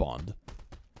necromancer has spawned.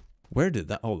 Where did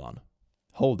that... Hold on.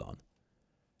 Hold on.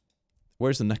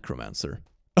 Where's the necromancer?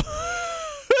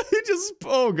 He just...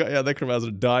 Oh, God. Yeah, necromancer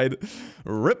died.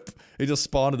 RIP. He just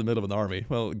spawned in the middle of an army.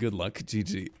 Well, good luck.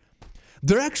 GG.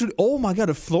 They're actually... Oh, my God.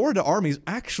 The Florida army is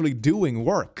actually doing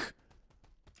work.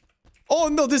 Oh,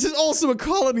 no. This is also a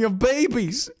colony of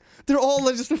babies. They're all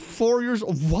like just 4 years...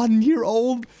 1 year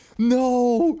old?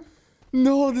 No.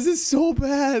 No, this is so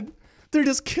bad. They're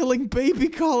just killing baby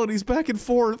colonies back and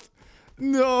forth.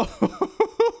 No.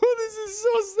 This is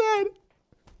so sad.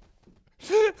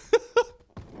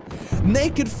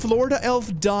 Naked Florida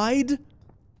elf died?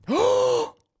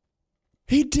 Oh,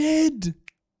 he did.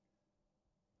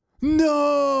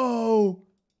 No.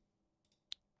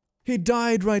 He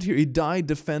died right here. He died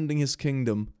defending his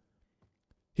kingdom.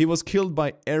 He was killed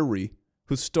by Eri,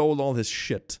 who stole all his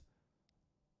shit.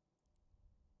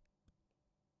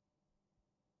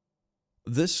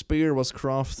 This spear was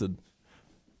crafted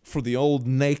for the old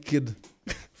naked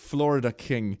Florida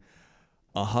king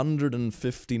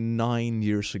 159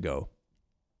 years ago.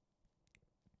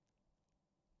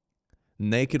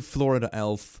 Naked Florida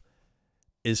elf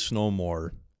is no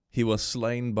more. He was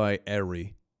slain by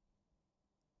Eri,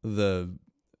 the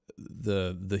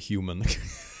human.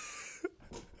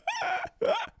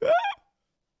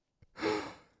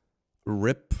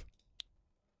 RIP.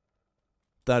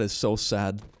 That is so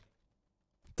sad.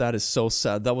 That is so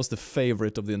sad. That was the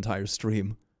favorite of the entire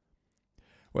stream.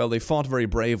 Well, they fought very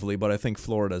bravely, but I think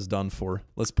Florida is done for.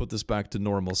 Let's put this back to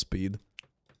normal speed.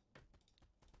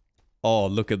 Oh,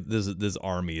 look at this. This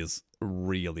army is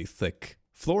really thick.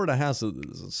 Florida has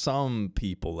some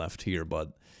people left here,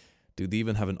 but do they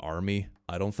even have an army?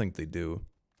 I don't think they do.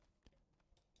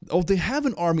 Oh, they have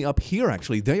an army up here,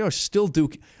 actually. They are still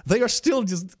They are still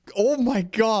just... Oh my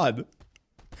god!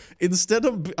 Instead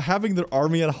of having their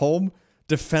army at home,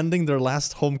 defending their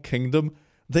last home kingdom,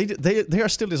 they are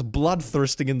still just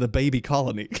bloodthirsting in the baby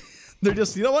colony. They're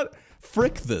just, you know what?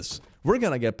 Frick this. We're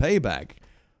gonna get payback.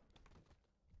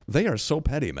 They are so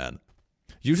petty, man.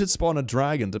 You should spawn a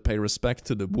dragon to pay respect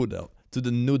to the wood elf, to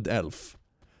the Nud elf.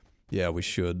 Yeah, we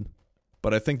should.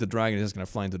 But I think the dragon is gonna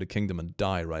fly into the kingdom and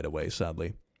die right away,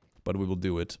 sadly. But we will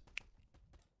do it.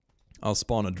 I'll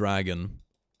spawn a dragon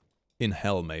in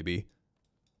hell, maybe.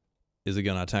 Is it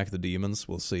gonna attack the demons?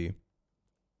 We'll see.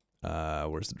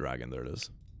 Where's the dragon? There it is.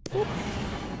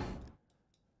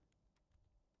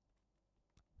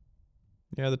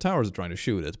 Yeah, the towers are trying to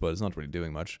shoot it, but it's not really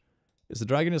doing much. Is the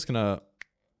dragon just gonna...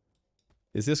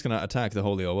 Is this gonna attack the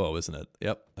Holy OO, isn't it?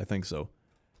 Yep, I think so.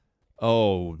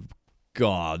 Oh,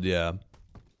 God, yeah.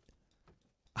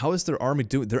 How is their army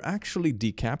doing? They're actually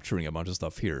decapturing a bunch of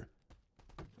stuff here.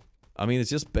 I mean, it's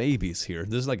just babies here.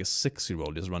 There's like a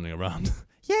 6-year-old just running around.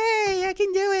 Yay, I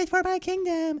can do it for my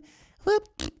kingdom. Whoop.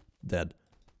 Dead.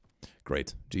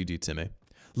 Great. GG, Timmy.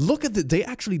 Look at they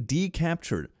actually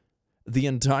decaptured the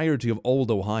entirety of old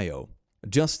Ohio.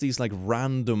 Just these like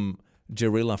random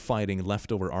guerrilla fighting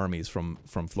leftover armies from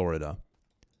Florida.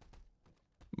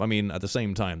 I mean, at the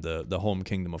same time, the home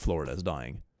kingdom of Florida is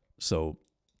dying. So,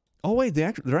 oh wait,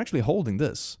 they're actually holding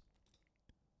this.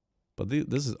 But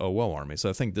this is OO army, so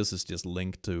I think this is just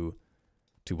linked to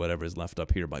whatever is left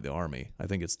up here by the army. I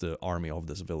think it's the army of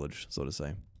this village, so to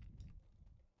say.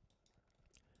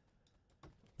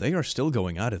 They are still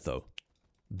going at it, though.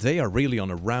 They are really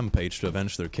on a rampage to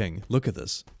avenge their king. Look at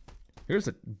this. Here's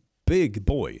a big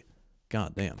boy.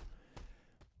 God damn.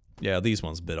 Yeah, these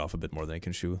ones bit off a bit more than they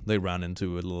can chew. They ran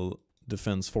into a little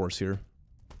defense force here.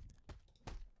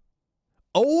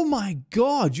 Oh my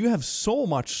god, you have so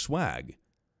much swag.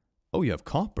 Oh, you have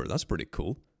copper. That's pretty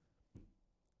cool.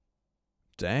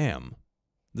 Damn.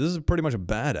 This is pretty much a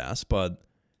badass, but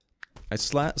I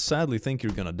sadly think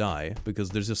you're gonna die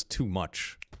because there's just too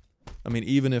much. I mean,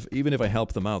 even if I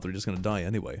help them out, they're just gonna die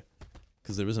anyway.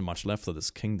 Because there isn't much left of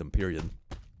this kingdom, period.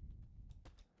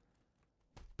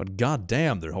 But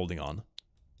goddamn, they're holding on.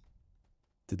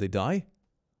 Did they die?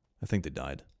 I think they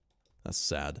died. That's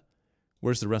sad.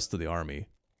 Where's the rest of the army?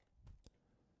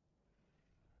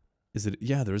 Is it...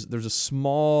 Yeah, there's a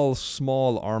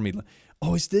small army.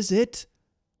 Oh, is this it?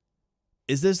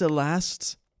 Is this the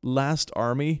last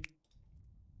army?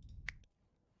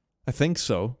 I think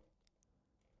so.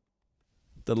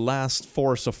 The last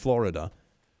force of Florida.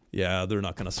 Yeah, they're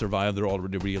not gonna survive. They're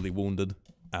already really wounded.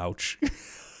 Ouch.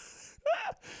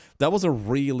 That was a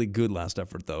really good last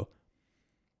effort, though.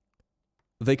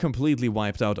 They completely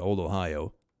wiped out old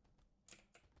Ohio.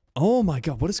 Oh my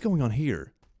god, what is going on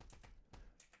here?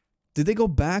 Did they go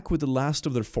back with the last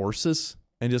of their forces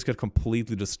and just got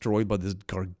completely destroyed by this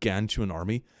gargantuan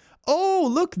army? Oh,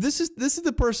 look, this is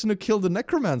the person who killed the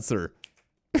necromancer.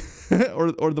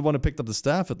 or the one who picked up the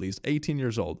staff, at least. 18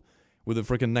 years old. With a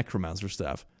freaking necromancer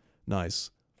staff.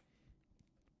 Nice.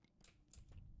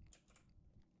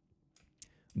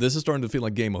 This is starting to feel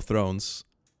like Game of Thrones.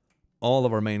 All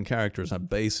of our main characters have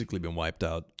basically been wiped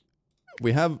out.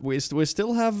 We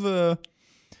still have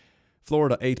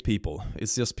Florida 8 people.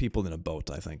 It's just people in a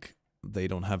boat, I think. They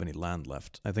don't have any land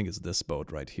left. I think it's this boat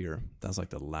right here. That's like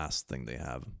the last thing they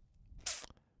have.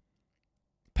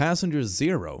 Passengers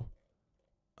 0.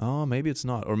 Oh, maybe it's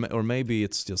not. Or maybe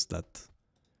it's just that...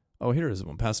 Oh, here is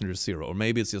one. Passengers 0. Or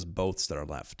maybe it's just boats that are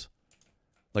left.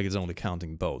 Like it's only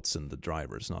counting boats and the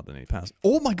drivers, not any pass.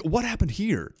 Oh my god, what happened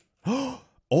here? Oh,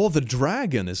 the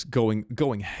dragon is going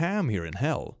ham here in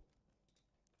hell.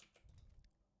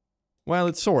 Well,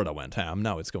 it sorta went ham.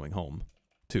 Now it's going home.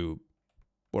 To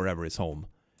wherever it's home.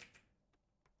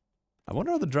 I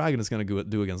wonder how the dragon is going to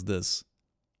do against this.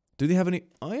 Do they have any...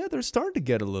 Oh yeah, they're starting to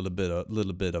get a little bit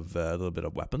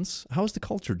of weapons. How's the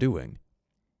culture doing?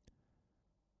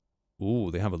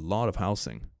 Ooh, they have a lot of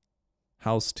housing.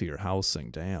 House tier,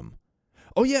 housing, damn.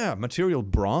 Oh yeah, material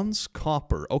bronze,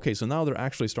 copper. Okay, so now they're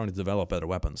actually starting to develop better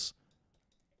weapons.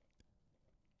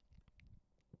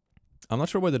 I'm not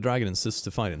sure why the dragon insists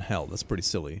to fight in hell. That's pretty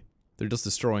silly. They're just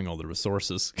destroying all the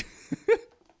resources.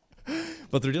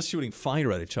 But they're just shooting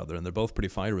fire at each other, and they're both pretty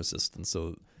fire resistant,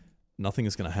 so nothing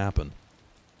is gonna happen.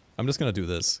 I'm just gonna do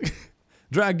this.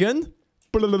 Dragon!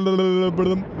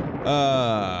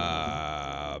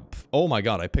 Oh my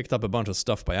god, I picked up a bunch of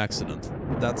stuff by accident.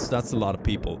 That's a lot of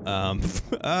people. I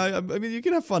mean, you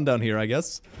can have fun down here, I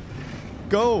guess.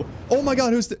 Go! Oh my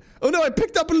god, who's the... Oh no, I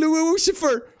picked up a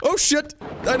Lucifer! Oh shit!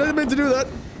 I didn't mean to do that!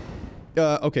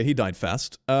 Okay, he died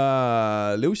fast.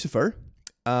 Lucifer.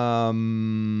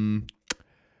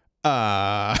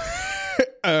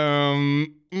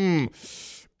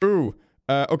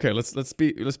 Okay, let's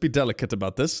be delicate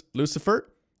about this.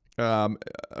 Lucifer.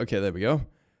 Okay, there we go.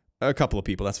 A couple of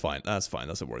people, that's fine. That's fine.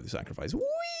 That's a worthy sacrifice.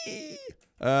 Whee!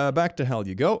 Back to hell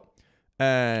you go.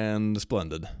 And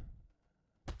splendid.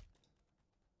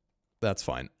 That's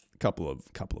fine. Couple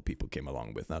of people came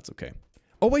along with. That's okay.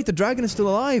 Oh wait, the dragon is still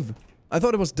alive. I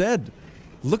thought it was dead.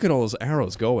 Look at all those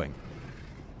arrows going.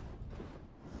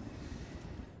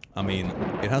 I mean,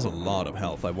 it has a lot of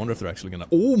health. I wonder if they're actually gonna...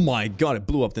 Oh my god, it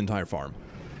blew up the entire farm.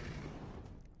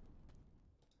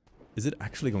 Is it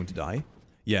actually going to die?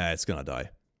 Yeah, it's gonna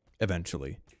die.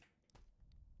 Eventually.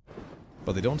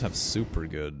 But they don't have super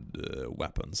good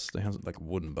weapons. They have like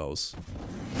wooden bows.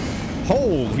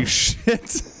 Holy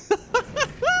shit!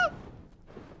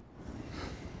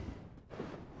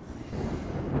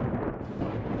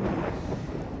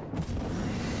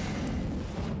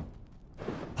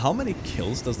 How many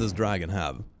kills does this dragon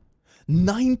have?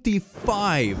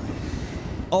 95!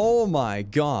 Oh my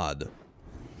god.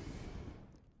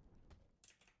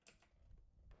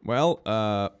 Well,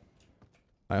 I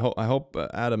hope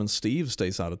Adam and Steve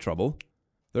stays out of trouble.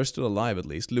 They're still alive at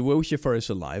least. Lucifer is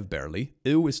alive, barely.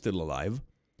 Ew is still alive.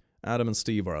 Adam and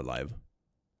Steve are alive.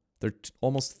 They're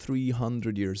almost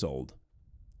 300 years old.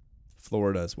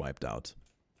 Florida is wiped out.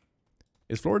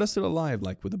 Is Florida still alive,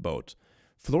 like with a boat?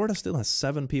 Florida still has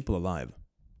 7 people alive.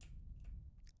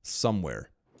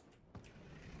 Somewhere.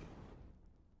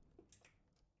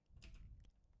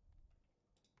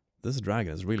 This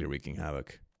dragon is really wreaking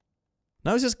havoc.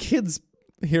 Now it's just kids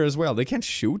here as well. They can't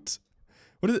shoot.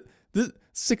 What is it? This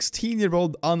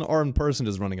 16-year-old unarmed person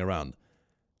is running around.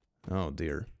 Oh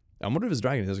dear. I wonder if this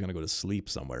dragon is going to go to sleep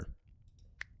somewhere.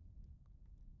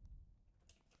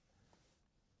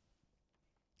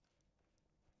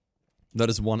 That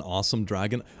is one awesome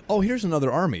dragon. Oh, here's another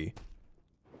army.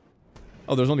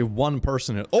 Oh, there's only one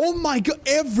person here. Oh my god,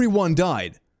 everyone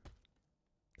died!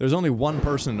 There's only one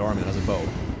person in the army that has a bow.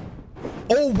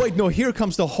 Oh wait, no, here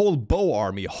comes the whole bow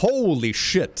army. Holy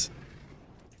shit!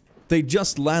 They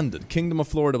just landed. Kingdom of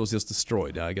Florida was just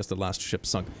destroyed. I guess the last ship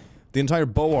sunk. The entire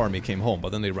bow army came home,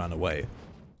 but then they ran away.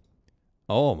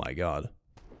 Oh my god.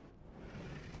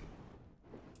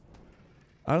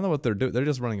 I don't know what they're doing. They're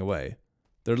just running away.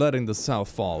 They're letting the South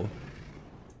fall.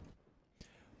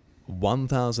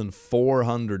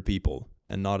 1,400 people,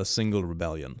 and not a single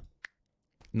rebellion.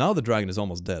 Now the dragon is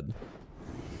almost dead.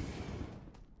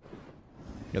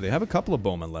 Yeah, they have a couple of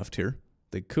bowmen left here.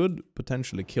 They could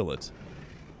potentially kill it.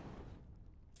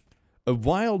 A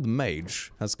wild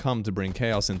mage has come to bring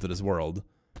chaos into this world.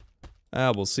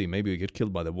 We'll see. Maybe we get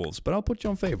killed by the wolves. But I'll put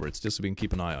you on favorites just so we can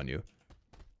keep an eye on you.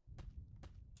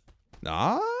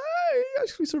 Ah, he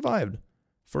actually survived.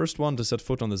 First one to set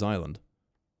foot on this island.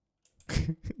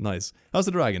 Nice. How's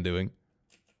the dragon doing?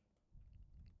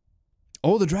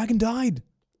 Oh, the dragon died!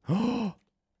 Oh!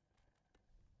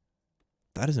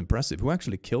 That is impressive. Who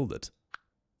actually killed it?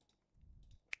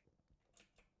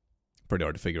 Pretty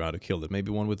hard to figure out who killed it.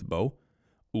 Maybe one with a bow?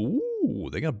 Ooh,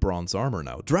 they got bronze armor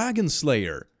now. Dragon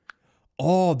Slayer!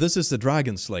 Oh, this is the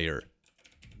Dragon Slayer.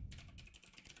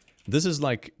 This is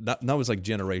like... Now it's like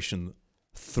generation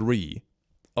 3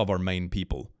 of our main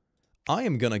people. I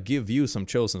am gonna give you some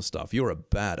chosen stuff. You're a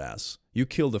badass. You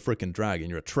killed a freaking dragon.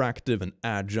 You're attractive and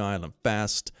agile and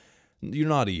fast. You're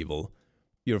not evil.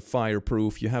 You're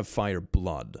fireproof. You have fire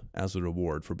blood as a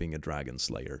reward for being a dragon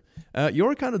slayer.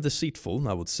 You're kind of deceitful,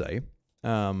 I would say.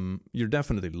 You're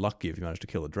definitely lucky if you manage to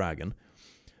kill a dragon.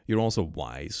 You're also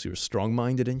wise. You're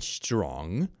strong-minded and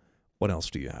strong. What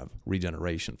else do you have?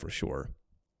 Regeneration, for sure.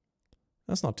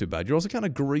 That's not too bad. You're also kind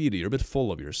of greedy. You're a bit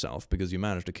full of yourself because you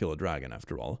managed to kill a dragon,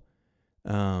 after all.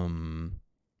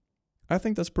 I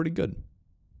think that's pretty good.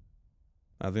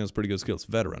 I think that's pretty good skills.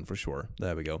 Veteran, for sure.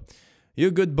 There we go.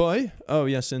 You good boy? Oh,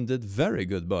 yes, indeed. Very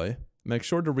good boy. Make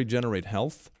sure to regenerate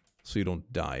health so you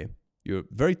don't die. You're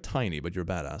very tiny, but you're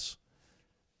badass.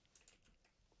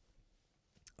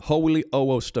 Holy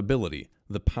OO stability.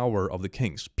 The power of the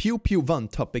kings. Pew pew one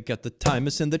topic at the time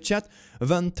is in the chat.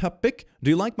 One topic. Do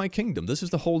you like my kingdom? This is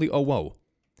the Holy OO.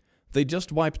 They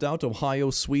just wiped out Ohio,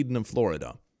 Sweden, and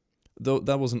Florida. Though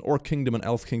that was an orc kingdom, an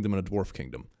elf kingdom, and a dwarf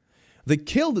kingdom. They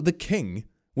killed the king,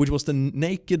 which was the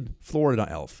naked Florida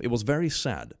elf. It was very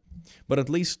sad. But at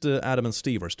least Adam and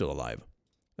Steve are still alive.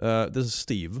 This is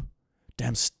Steve.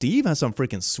 Damn, Steve has some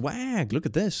freaking swag. Look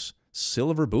at this.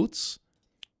 Silver boots.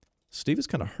 Steve is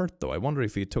kind of hurt, though. I wonder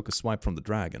if he took a swipe from the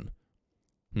dragon.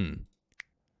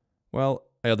 Well,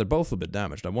 yeah, they're both a bit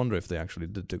damaged. I wonder if they actually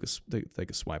did take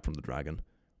a swipe from the dragon.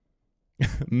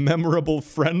 Memorable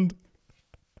friend.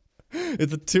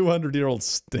 It's a 200-year-old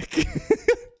stick.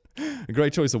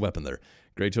 Great choice of weapon there.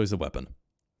 Great choice of weapon.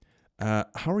 How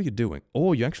are you doing?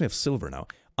 Oh, you actually have silver now.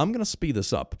 I'm gonna speed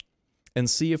this up and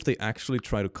see if they actually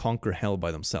try to conquer hell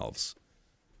by themselves.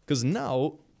 Because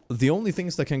now, the only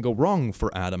things that can go wrong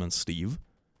for Adam and Steve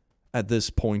at this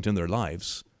point in their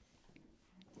lives...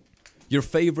 Your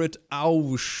favorite...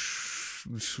 Oh,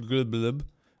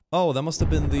 that must have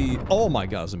been the... Oh my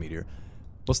god, it's a meteor.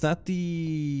 Was that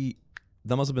the...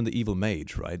 That must have been the evil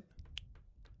mage, right?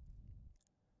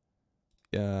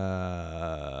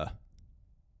 Yeah,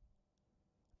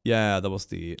 that was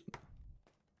the... He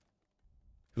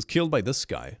was killed by this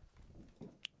guy.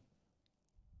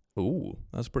 Ooh,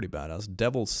 that's pretty badass.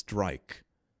 Devil Strike.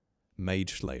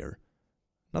 Mage Slayer.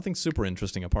 Nothing super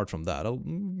interesting apart from that. I'll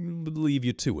leave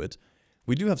you to it.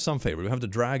 We do have some favor. We have the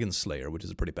Dragon Slayer, which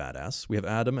is pretty badass. We have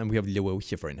Adam, and we have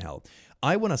Lucifer in Hell.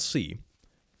 I want to see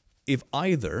if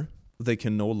either they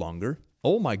can no longer...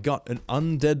 Oh my god, an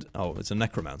undead... Oh, it's a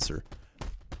Necromancer.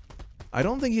 I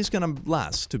don't think he's gonna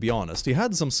last, to be honest. He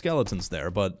had some skeletons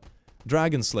there, but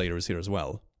Dragon Slayer is here as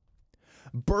well.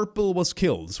 Burple was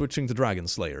killed, switching to Dragon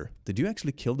Slayer. Did you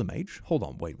actually kill the mage? Hold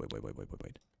on, wait.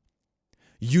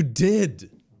 You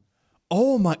did!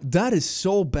 Oh my, that is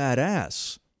so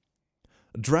badass.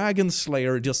 Dragon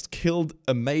Slayer just killed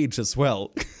a mage as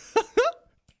well.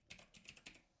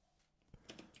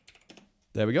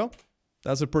 There we go.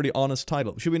 That's a pretty honest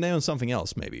title. Should we name him something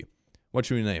else, maybe? What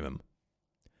should we name him?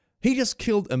 He just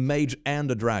killed a mage and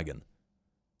a dragon.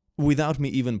 Without me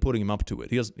even putting him up to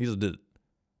it. He just did it.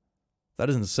 That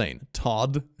is insane.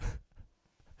 Todd.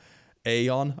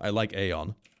 Aeon. I like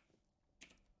Aeon.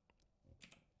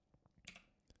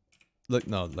 Look,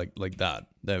 no, like that.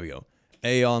 There we go.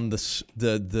 Aeon the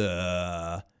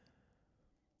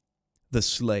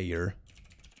Slayer.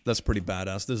 That's pretty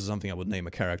badass. This is something I would name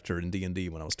a character in D&D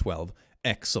when I was 12.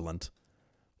 Excellent.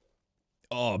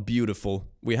 Oh, beautiful.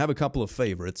 We have a couple of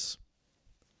favorites.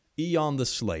 Aeon the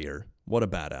Slayer. What a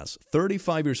badass.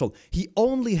 35 years old. He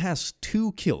only has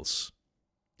 2 kills.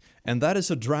 And that is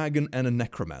a dragon and a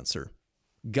necromancer.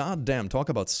 God damn, talk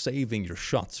about saving your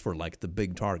shots for, like, the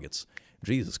big targets.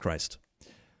 Jesus Christ.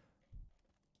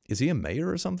 Is he a mayor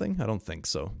or something? I don't think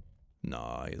so.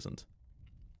 No, he isn't.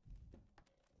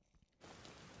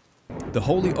 The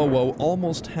Holy OO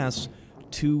almost has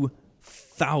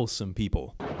 2,000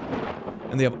 people.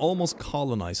 And they have almost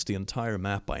colonized the entire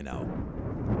map by now.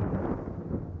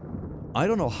 I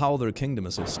don't know how their kingdom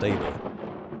is so stable.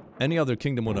 Any other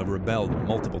kingdom would have rebelled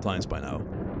multiple times by now.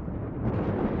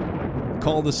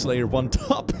 Call the Slayer one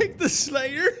topic, the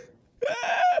Slayer!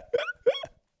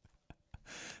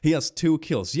 He has 2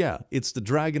 kills. Yeah, it's the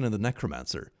dragon and the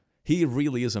necromancer. He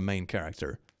really is a main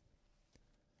character.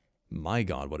 My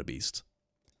god, what a beast.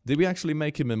 Did we actually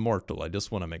make him immortal? I just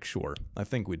want to make sure. I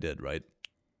think we did, right?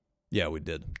 Yeah, we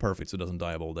did. Perfect, so it doesn't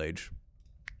die of old age.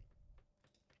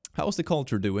 How's the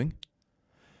culture doing?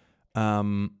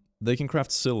 They can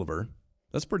craft silver.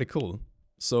 That's pretty cool.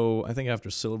 So, I think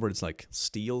after silver it's like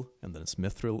steel, and then it's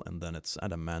mithril, and then it's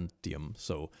adamantium.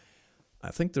 So, I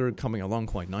think they're coming along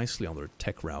quite nicely on their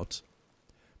tech route.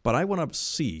 But I want to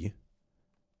see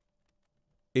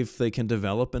if they can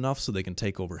develop enough so they can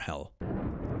take over Hell.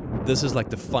 This is like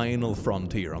the final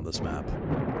frontier on this map.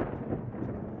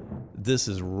 This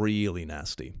is really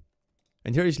nasty.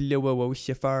 And here is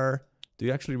Lucifer. Do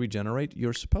you actually regenerate?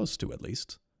 You're supposed to, at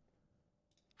least.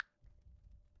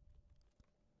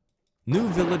 New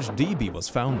village DB was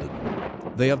founded.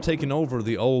 They have taken over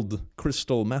the old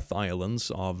crystal meth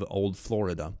islands of old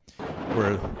Florida,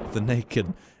 where the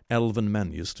naked elven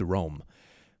men used to roam.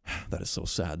 That is so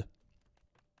sad.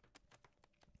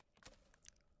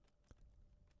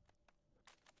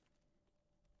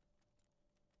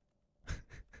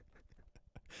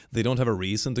 They don't have a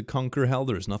reason to conquer Hell,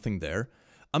 there's nothing there.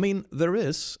 I mean, there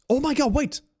is... Oh my god,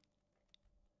 wait!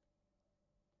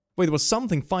 Wait, there was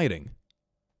something fighting.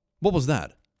 What was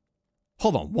that?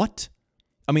 Hold on, what?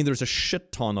 I mean, there's a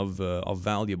shit ton of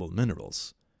valuable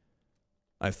minerals.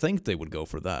 I think they would go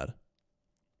for that.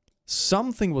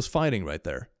 Something was fighting right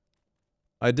there.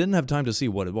 I didn't have time to see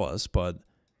what it was, but...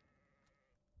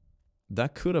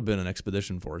 that could have been an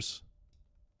expedition force.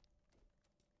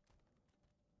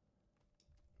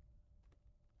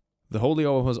 The Holy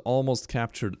Oa has almost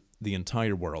captured the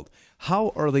entire world.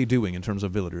 How are they doing in terms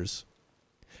of villagers?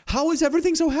 How is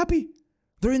everything so happy?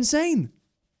 They're insane!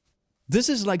 This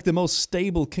is like the most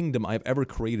stable kingdom I've ever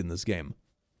created in this game.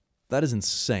 That is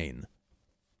insane.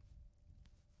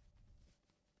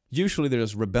 Usually they're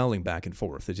just rebelling back and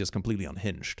forth. It's just completely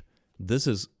unhinged. This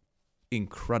is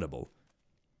incredible.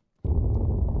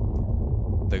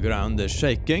 The ground is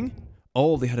shaking.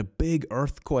 Oh, they had a big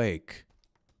earthquake.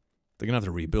 They're gonna have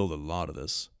to rebuild a lot of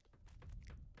this.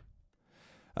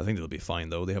 I think they'll be fine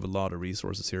though. They have a lot of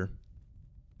resources here.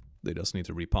 They just need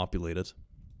to repopulate it.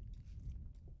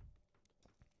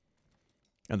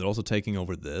 And they're also taking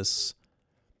over this.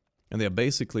 And they are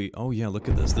basically... oh yeah, look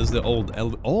at this. This is the old...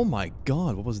 oh my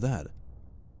god, what was that?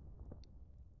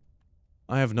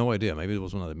 I have no idea. Maybe it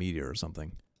was one of the meteor or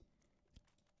something.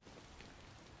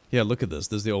 Yeah, look at this.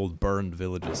 This is the old burned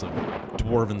villages of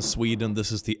dwarven Sweden.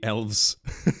 This is the elves.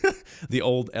 The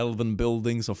old elven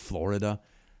buildings of Florida.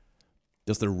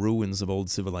 Just the ruins of old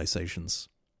civilizations.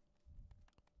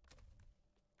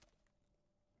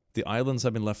 The islands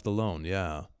have been left alone,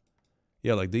 yeah.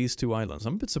 Yeah, like these 2 islands.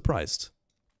 I'm a bit surprised.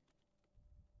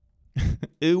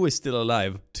 Ooh is still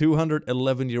alive.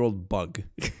 211-year-old bug.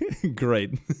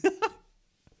 Great.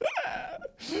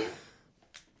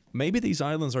 Maybe these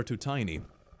islands are too tiny.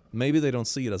 Maybe they don't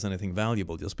see it as anything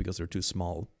valuable just because they're too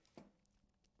small.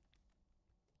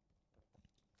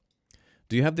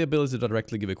 Do you have the ability to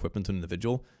directly give equipment to an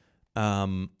individual?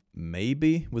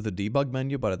 Maybe with the debug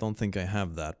menu, but I don't think I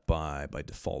have that by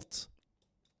default.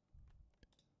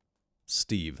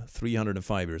 Steve,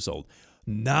 305 years old.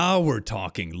 Now we're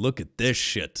talking. Look at this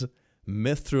shit.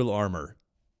 Mithril armor.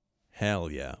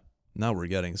 Hell yeah. Now we're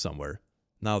getting somewhere.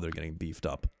 Now they're getting beefed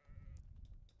up.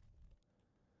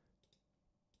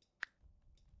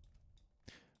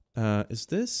 Is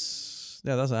this...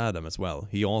 Yeah, that's Adam as well.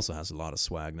 He also has a lot of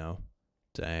swag now.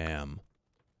 Damn.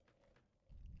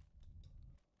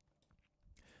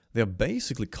 They have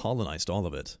basically colonized all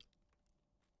of it.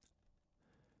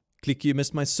 Click, you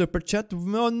missed my super chat.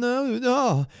 Oh no,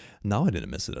 no. Now I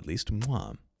didn't miss it at least.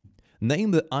 Mwah.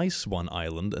 Name the ice one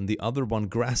island and the other one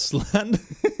grassland.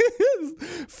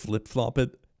 Flip-flop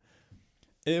it.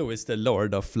 Ew, it's the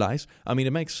Lord of Flies. I mean,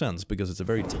 it makes sense because it's a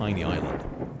very tiny island.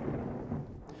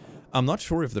 I'm not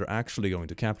sure if they're actually going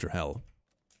to capture Hell.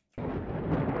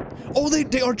 Oh,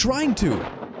 they are trying to!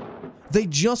 They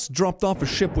just dropped off a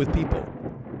ship with people.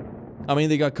 I mean,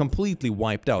 they got completely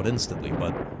wiped out instantly,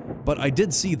 but I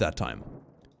did see that time.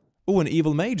 Oh, an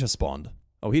evil mage has spawned.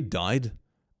 Oh, he died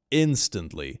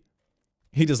instantly.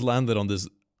 He just landed on this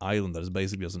island that is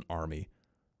basically just an army.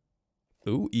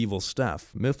 Ooh, evil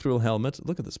staff. Mithril helmet.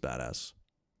 Look at this badass.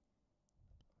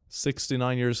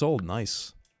 69 years old.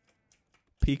 Nice.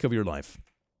 Peak of your life.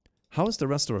 How is the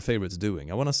rest of our favorites doing?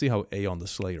 I want to see how Aeon the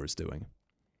Slayer is doing.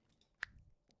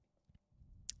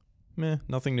 Meh,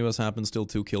 nothing new has happened. Still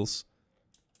 2 kills.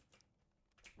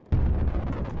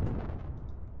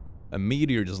 A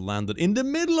meteor just landed in the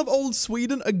middle of old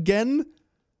Sweden again?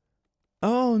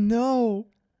 Oh no.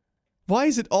 Why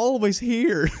is it always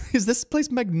here? Is this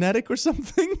place magnetic or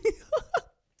something?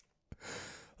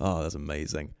 Oh, that's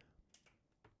amazing.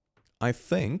 I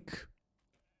think...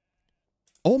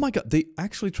 Oh my god, they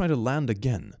actually try to land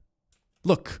again.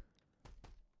 Look.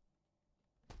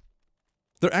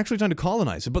 They're actually trying to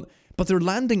colonize it, but they're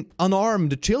landing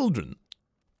unarmed children.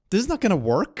 This is not gonna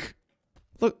work.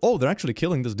 Look, oh, they're actually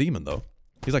killing this demon, though.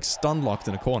 He's like stun-locked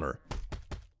in a corner.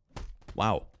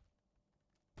 Wow.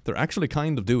 They're actually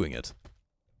kind of doing it.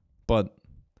 But...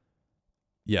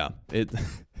 yeah, it...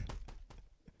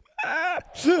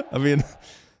 I mean...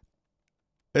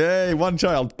 Hey, 1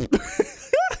 child!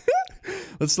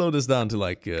 Let's slow this down to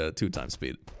like 2 times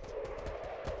speed.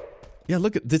 Yeah,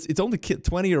 look at this. It's only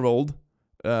 20-year-old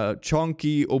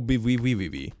Chonky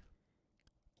Obivivivivi.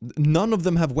 None of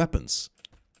them have weapons.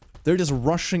 They're just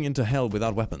rushing into hell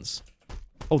without weapons.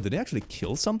 Oh, did they actually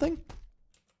kill something?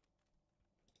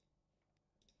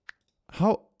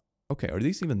 How? Okay, are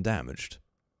these even damaged?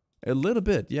 A little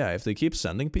bit, yeah. If they keep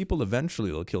sending people, eventually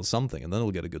they'll kill something, and then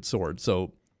they'll get a good sword,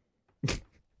 so...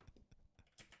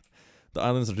 The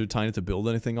islands are too tiny to build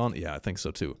anything on? Yeah, I think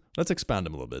so too. Let's expand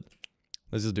them a little bit.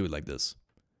 Let's just do it like this.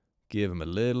 Give them a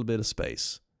little bit of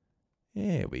space.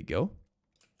 There we go.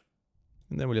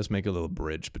 And then we'll just make a little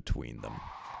bridge between them.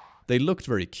 They looked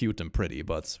very cute and pretty,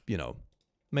 but, you know,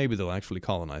 maybe they'll actually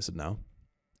colonize it now.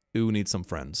 Ooh, need some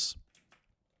friends.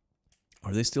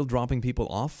 Are they still dropping people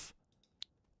off?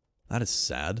 That is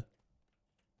sad.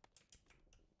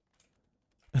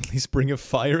 At least bring a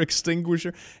fire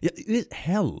extinguisher. Yeah, it is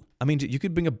hell. I mean, you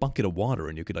could bring a bucket of water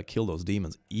and you could like kill those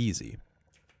demons easy.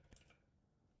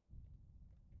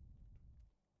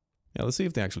 Yeah, let's see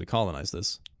if they actually colonize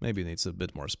this. Maybe it needs a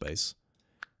bit more space.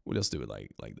 We'll just do it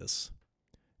like this.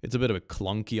 It's a bit of a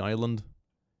clunky island.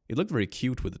 It looked very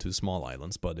cute with the 2 small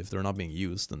islands, but if they're not being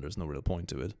used, then there's no real point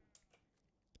to it.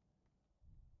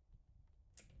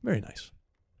 Very nice.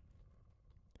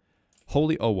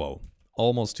 Holy oh-whoa.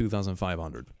 Almost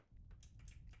 2,500.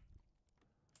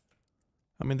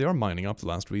 I mean, they are mining up the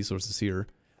last resources here.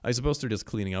 I suppose they're just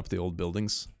cleaning up the old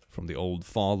buildings from the old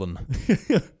fallen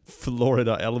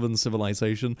Florida elven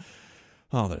civilization.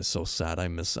 Oh, that is so sad. I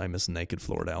miss naked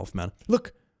Florida elf, man.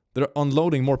 Look, they're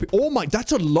unloading more people. Oh my,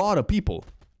 that's a lot of people.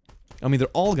 I mean, they're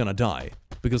all gonna die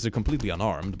because they're completely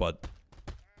unarmed, but...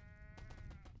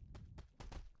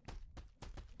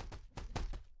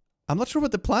 I'm not sure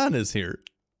what the plan is here.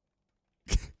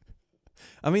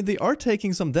 I mean, they are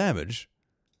taking some damage,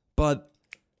 but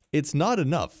it's not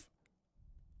enough.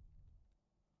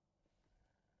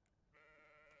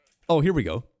 Oh, here we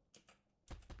go.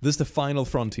 This is the final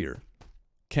frontier.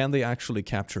 Can they actually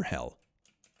capture hell?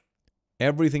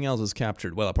 Everything else is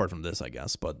captured. Well, apart from this, I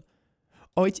guess, but...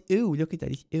 Oh, it's ew. Look at that.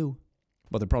 It's ew.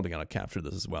 But they're probably gonna capture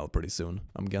this as well pretty soon,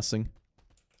 I'm guessing.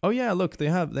 Oh yeah, look, they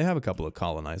have a couple of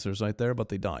colonizers right there, but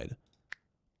they died.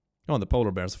 Oh, and the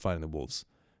polar bears are fighting the wolves.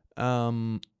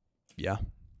 Yeah.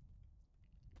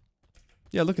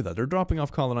 Yeah, look at that. They're dropping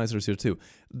off colonizers here too.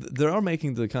 They are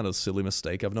making the kind of silly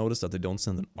mistake I've noticed that they don't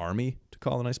send an army to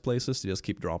colonize places. They just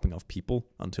keep dropping off people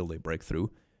until they break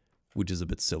through, which is a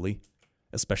bit silly,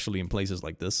 especially in places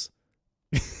like this.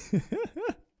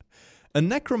 A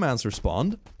necromancer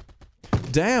spawned.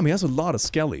 Damn, he has a lot of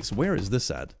skellies. Where is this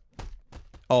at?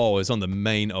 Oh, it's on the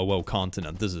main OO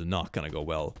continent. This is not gonna go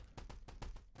well.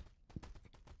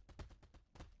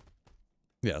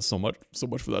 Yeah, so much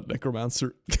for that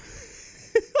necromancer.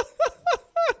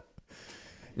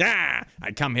 Yeah,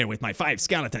 I come here with my 5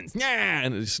 skeletons. Yeah,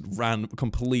 and it just ran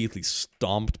completely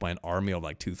stomped by an army of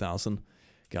like 2,000.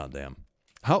 God damn.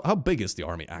 How big is the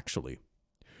army actually?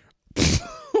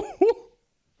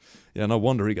 Yeah, no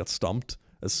wonder he got stomped.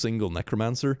 A single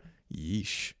necromancer.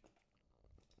 Yeesh.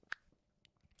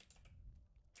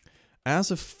 As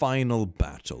a final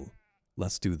battle,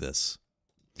 let's do this.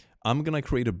 I'm gonna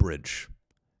create a bridge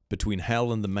between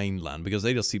Hell and the mainland, because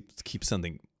they just keep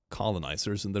sending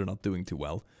colonizers and they're not doing too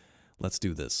well. Let's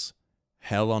do this.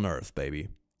 Hell on Earth, baby.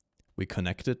 We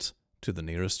connect it to the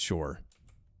nearest shore.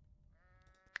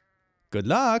 Good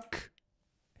luck!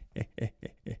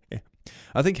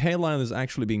 I think Hell Island is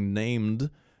actually being named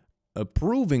a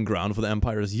proving ground for the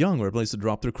Empire's young, or a place to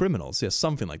drop their criminals. Yeah,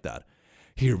 something like that.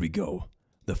 Here we go.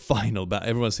 The final battle.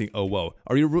 Everyone's saying, oh, whoa.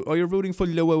 Are you rooting for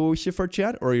Lucifer,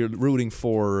 chat? Or are you rooting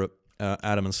for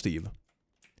Adam and Steve?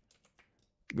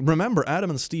 Remember, Adam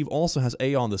and Steve also has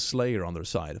Aeon the Slayer on their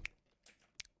side.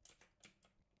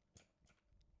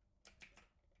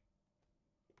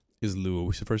 Is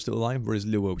Lucifer still alive? Where is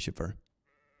Lucifer?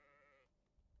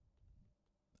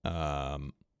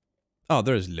 Oh,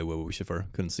 there's Lucifer.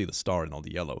 Couldn't see the star and all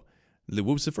the yellow.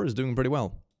 Lucifer is doing pretty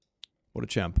well. What a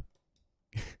champ.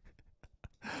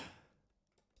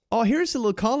 Oh, here's a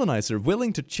little colonizer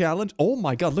willing to challenge. Oh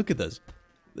my god, look at this.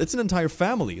 It's an entire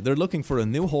family. They're looking for a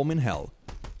new home in Hell.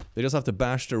 They just have to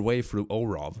bash their way through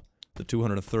Orov, the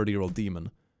 230-year-old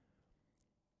demon.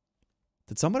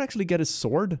 Did someone actually get his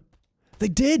sword? They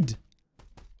did!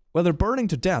 Well, they're burning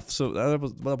to death, so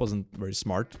that wasn't very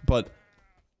smart, but...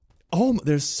 Oh,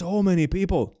 there's so many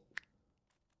people!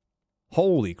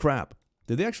 Holy crap.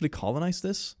 Did they actually colonize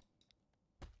this?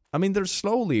 I mean, they're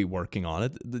slowly working on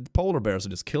it. The polar bears are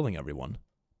just killing everyone.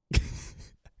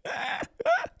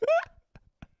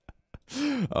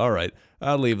 Alright,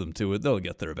 I'll leave them to it. They'll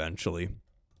get there eventually.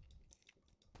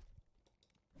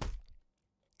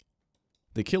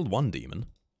 They killed one demon.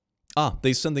 Ah,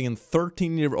 they're sending in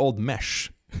 13-year-old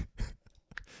mesh.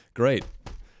 Great.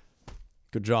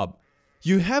 Good job.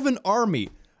 You have an army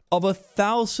of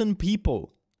 1,000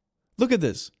 people. Look at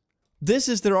this. This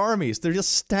is their armies. They're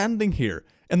just standing here.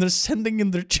 And they're sending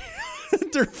in their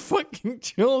their fucking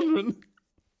children.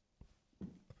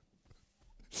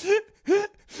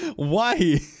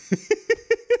 Why?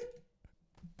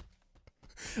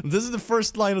 This is the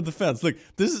first line of defense. Look,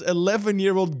 this is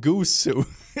 11-year-old Gusu.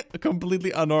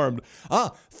 Completely unarmed.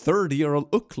 Ah, 30-year-old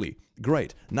Ukli.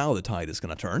 Great. Now the tide is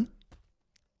gonna turn.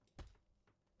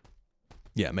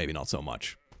 Yeah, maybe not so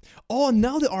much. Oh,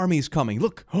 now the army is coming.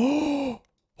 Look. Oh,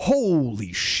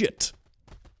 holy shit.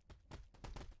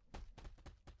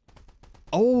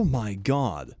 Oh my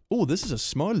god. Oh, this is a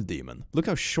small demon. Look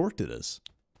how short it is.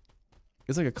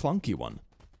 It's like a clunky one.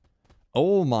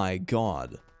 Oh my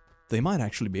god. They might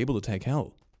actually be able to take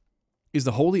Hell. Is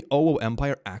the Holy OO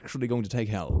Empire actually going to take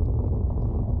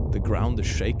Hell? The ground is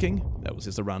shaking. That was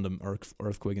just a random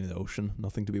earthquake in the ocean.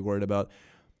 Nothing to be worried about.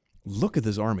 Look at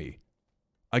this army.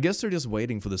 I guess they're just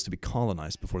waiting for this to be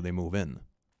colonized before they move in.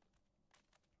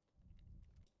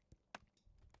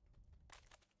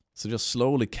 So just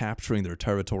slowly capturing their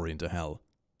territory into Hell.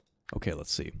 Okay,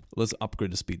 let's see. Let's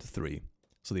upgrade the speed to 3.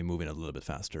 So they move in a little bit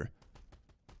faster.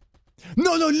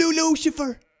 No,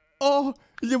 Lucifer! Oh,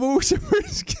 Lucifer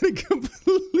is getting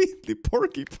completely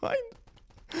porcupined.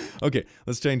 Okay,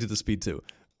 let's change it to speed 2.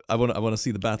 I want to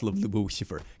see the battle of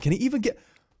Lucifer. Can he even get...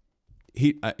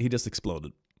 He just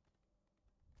exploded.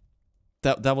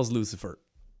 That was Lucifer.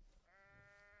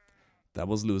 That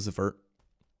was Lucifer.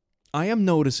 I am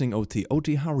noticing OT.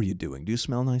 OT, how are you doing? Do you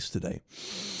smell nice today?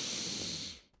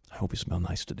 I hope you smell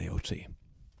nice today, OT.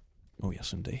 Oh,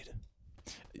 yes, indeed.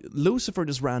 Lucifer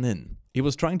just ran in. He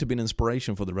was trying to be an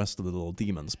inspiration for the rest of the little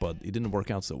demons, but it didn't work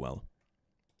out so well.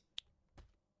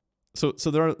 So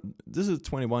there are... This is a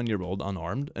 21-year-old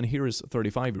unarmed, and here is a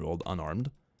 35-year-old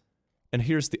unarmed. And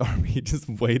here's the army just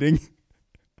waiting.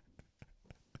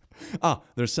 Ah,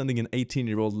 they're sending an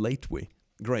 18-year-old Lateway.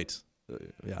 Great.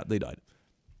 Yeah, they died.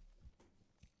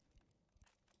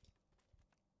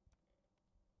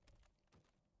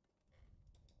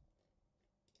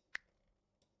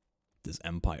 this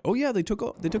empire. Oh yeah, they took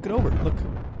it over. Look.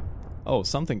 Oh,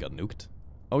 something got nuked.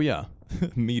 Oh yeah,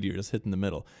 meteor just hit in the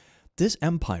middle. This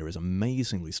empire is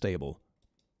amazingly stable.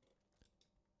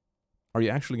 Are you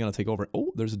actually gonna take over?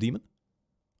 Oh, there's a demon.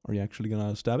 Are you actually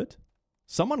gonna stab it?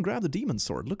 Someone grab the demon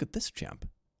sword. Look at this champ.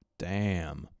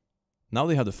 Damn. Now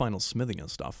they have the final smithing and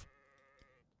stuff.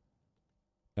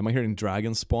 Am I hearing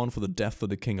dragons spawn for the death of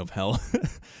the king of hell?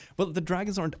 Well, the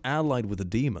dragons aren't allied with the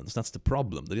demons. That's the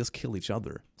problem. They just kill each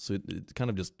other. So it kind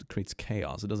of just creates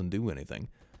chaos. It doesn't do anything.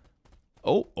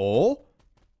 Oh!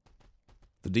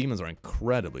 The demons are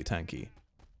incredibly tanky.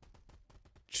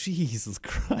 Jesus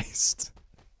Christ.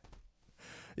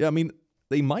 Yeah, I mean,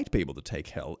 they might be able to take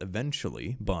hell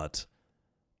eventually, but...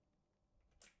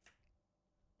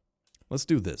 Let's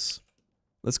do this.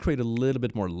 Let's create a little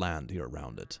bit more land here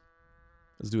around it.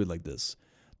 Let's do it like this.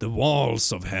 The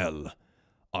walls of hell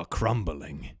are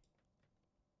crumbling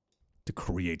to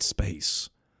create space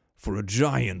for a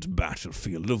giant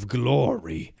battlefield of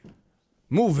glory.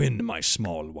 Move in, my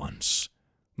small ones.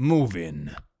 Move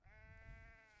in.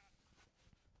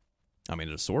 I mean,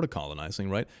 they're sort of colonizing,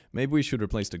 right? Maybe we should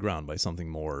replace the ground by something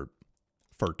more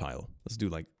fertile. Let's do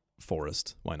like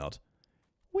forest. Why not?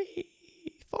 Wee,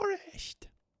 forest.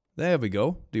 There we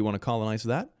go. Do you want to colonize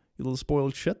that? You little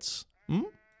spoiled shits? Hmm?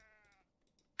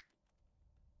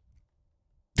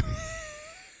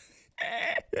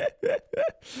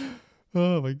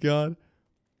 Oh my god.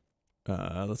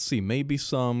 Let's see. Maybe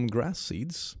some grass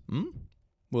seeds. Hmm?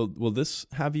 Will this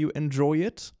have you enjoy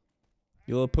it?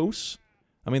 You little poos?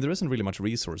 I mean, there isn't really much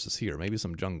resources here. Maybe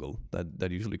some jungle.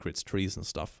 That usually creates trees and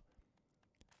stuff.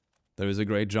 There is a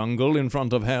great jungle in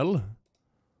front of hell.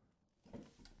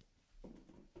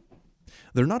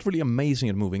 They're not really amazing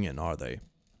at moving in, are they?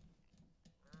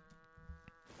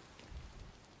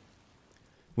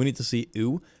 We need to see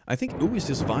Oo. I think Oo is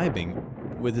just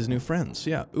vibing with his new friends.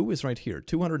 Yeah, Oo is right here.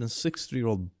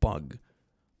 260-year-old bug.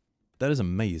 That is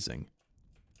amazing.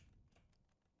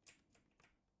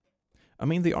 I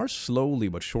mean, they are slowly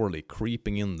but surely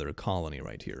creeping in their colony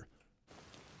right here.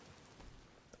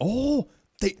 Oh!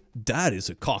 That is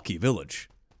a cocky village.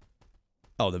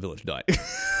 Oh, the village died.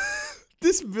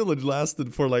 This village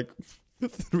lasted for like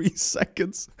 3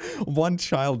 seconds. One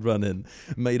child ran in,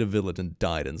 made a village, and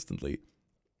died instantly.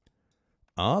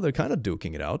 Ah, they're kind of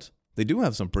duking it out. They do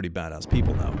have some pretty badass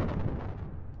people now.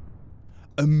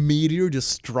 A meteor just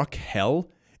struck hell?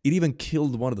 It even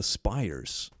killed one of the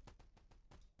spires.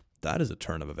 That is a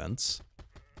turn of events.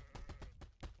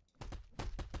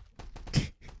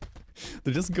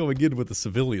 They're just going in with the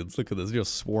civilians. Look at this, they're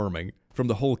just swarming from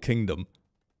the whole kingdom.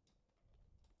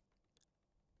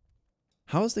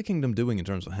 How is the kingdom doing in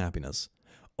terms of happiness?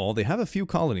 Oh, they have a few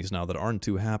colonies now that aren't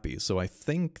too happy, so I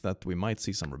think that we might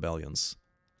see some rebellions.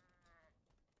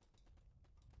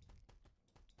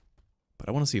 But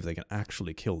I want to see if they can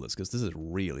actually kill this, because this is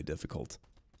really difficult.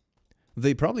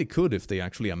 They probably could if they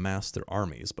actually amassed their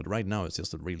armies, but right now it's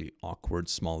just a really awkward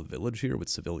small village here with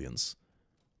civilians.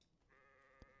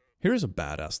 Here's a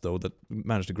badass, though, that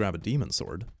managed to grab a demon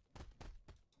sword.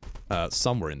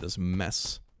 Somewhere in this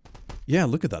mess. Yeah,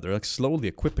 look at that. They're like slowly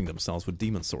equipping themselves with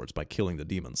demon swords by killing the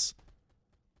demons.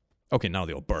 Okay, now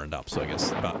they all burned up, so I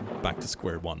guess back to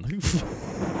square one.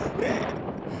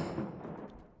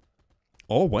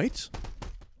 Oh, wait.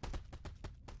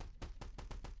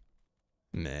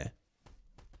 Meh.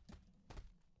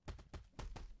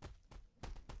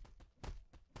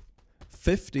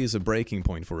 $50 is a breaking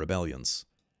point for rebellions.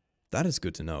 That is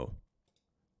good to know.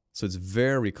 So it's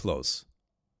very close.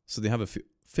 So they have a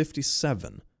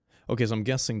 57. Okay, so I'm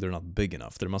guessing they're not big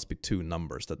enough. There must be 2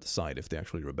 numbers that decide if they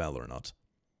actually rebel or not.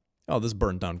 Oh, this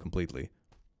burned down completely.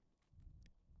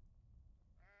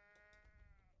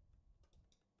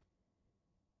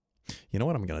 You know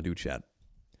what I'm gonna do, chat?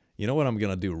 You know what I'm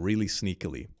gonna do really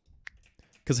sneakily?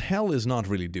 Because hell is not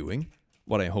really doing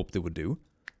what I hoped it would do.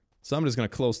 So I'm just gonna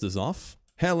close this off.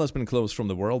 Hell has been closed from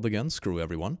the world again. Screw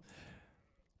everyone.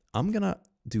 I'm gonna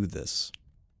do this.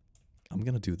 I'm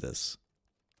gonna do this.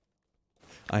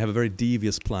 I have a very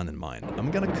devious plan in mind.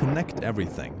 I'm gonna connect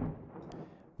everything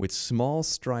with small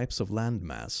stripes of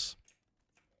landmass.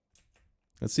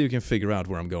 Let's see if you can figure out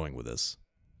where I'm going with this.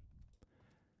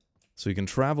 So you can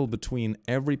travel between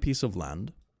every piece of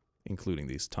land, including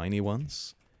these tiny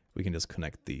ones. We can just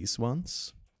connect these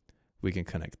ones. We can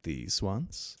connect these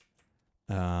ones.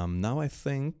 Now I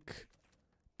think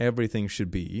everything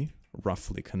should be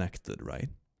roughly connected, right?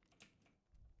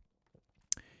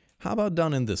 How about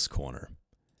down in this corner?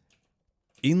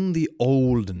 In the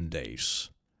olden days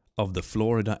of the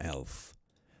Florida elf,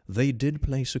 they did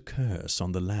place a curse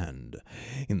on the land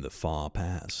in the far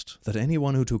past that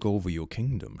anyone who took over your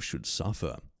kingdom should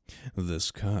suffer.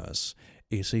 This curse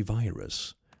is a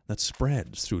virus that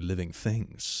spreads through living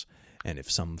things, and if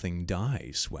something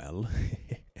dies, well,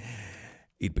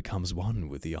 it becomes one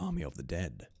with the army of the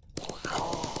dead.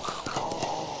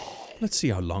 Let's see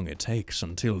how long it takes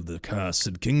until the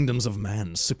cursed kingdoms of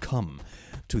man succumb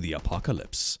to the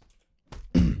apocalypse.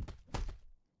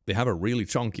 They have a really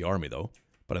chunky army though,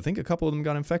 but I think a couple of them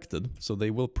got infected, so they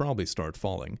will probably start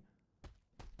falling.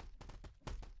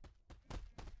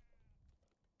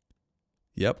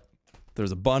 Yep,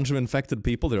 there's a bunch of infected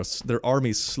people, their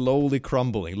army's slowly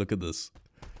crumbling, look at this.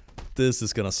 This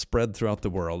is gonna spread throughout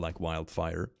the world like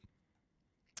wildfire.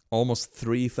 Almost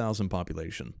 3,000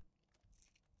 population.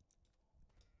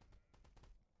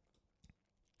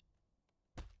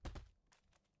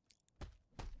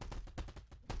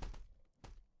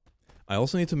 I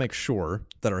also need to make sure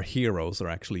that our heroes are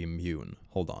actually immune.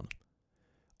 Hold on.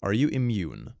 Are you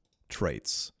immune?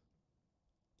 Traits.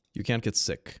 You can't get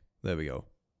sick. There we go.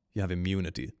 You have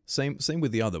immunity. Same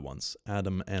with the other ones.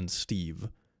 Adam and Steve.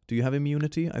 Do you have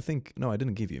immunity? I think... No, I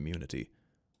didn't give you immunity.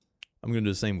 I'm going to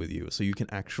do the same with you, so you can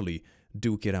actually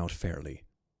duke it out fairly.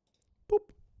 Boop.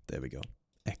 There we go.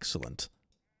 Excellent.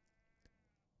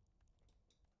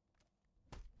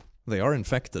 They are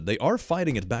infected. They are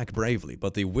fighting it back bravely,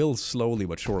 but they will slowly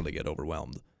but surely get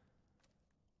overwhelmed.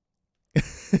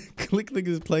 Click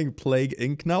is playing Plague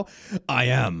Inc. now? I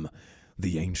am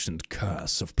the ancient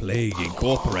curse of Plague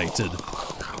Incorporated.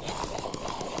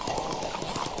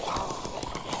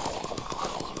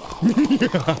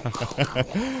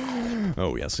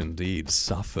 Oh yes, indeed.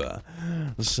 Suffer.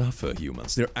 Suffer,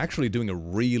 humans. They're actually doing a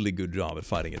really good job at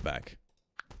fighting it back.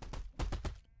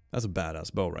 That's a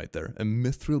badass bow right there. A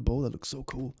mithril bow, that looks so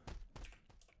cool.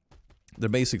 They're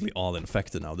basically all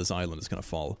infected now. This island is gonna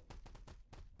fall.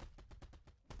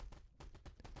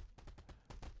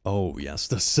 Oh yes,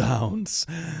 the sounds.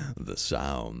 The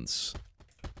sounds.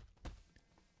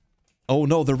 Oh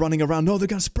no, they're running around. No, they're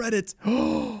gonna spread it.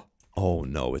 Oh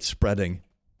no, it's spreading.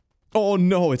 Oh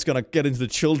no, it's gonna get into the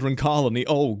children colony.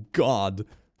 Oh god.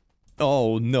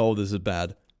 Oh no, this is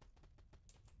bad.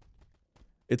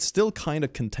 It's still kind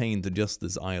of contained to just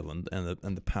this island and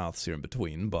the paths here in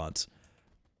between, but...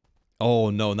 Oh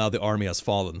no, now the army has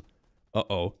fallen.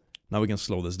 Uh-oh. Now we can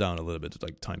slow this down a little bit,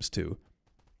 like ×2.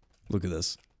 Look at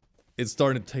this. It's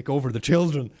starting to take over the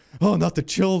children. Oh, not the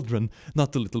children.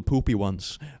 Not the little poopy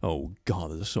ones. Oh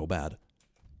god, this is so bad.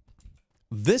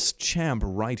 This champ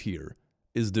right here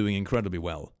is doing incredibly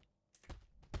well.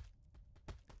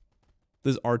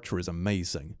 This archer is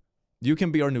amazing. You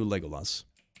can be our new Legolas.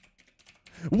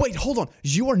 Wait, hold on.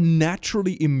 You are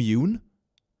naturally immune?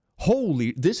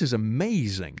 Holy, this is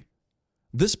amazing.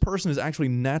 This person is actually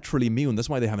naturally immune. That's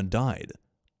why they haven't died.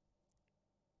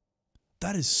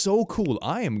 That is so cool.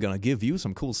 I am gonna give you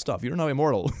some cool stuff. You're now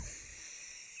immortal.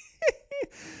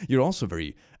 You're also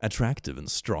very attractive and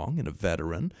strong and a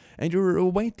veteran. And you're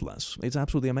weightless. It's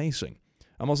absolutely amazing.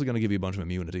 I'm also gonna give you a bunch of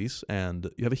immunities. And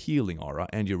you have a healing aura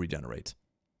and you regenerate.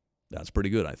 That's pretty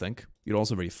good, I think. You're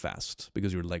also very fast,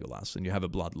 because you're Legolas, and you have a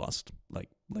bloodlust, like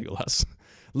Legolas.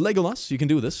 Legolas, you can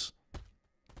do this.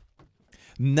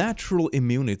 Natural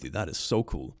immunity, that is so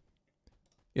cool.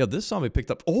 Yeah, this zombie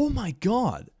picked up... Oh my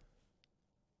god!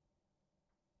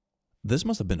 This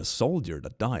must have been a soldier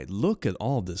that died. Look at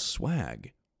all this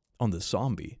swag on this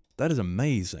zombie. That is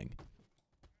amazing.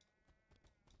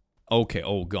 Okay,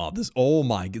 oh god, this... Oh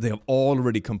my... They have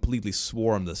already completely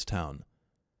swarmed this town.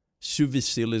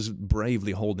 Suvisil is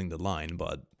bravely holding the line,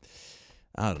 but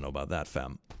I don't know about that,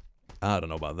 fam. I don't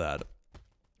know about that.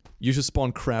 You should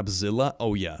spawn Crabzilla?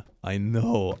 Oh yeah, I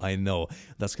know.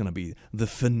 That's gonna be the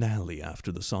finale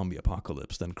after the zombie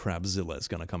apocalypse, then Crabzilla is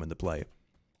gonna come into play.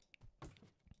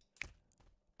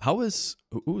 How is...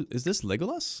 Ooh, is this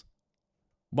Legolas?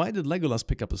 Why did Legolas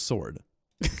pick up a sword?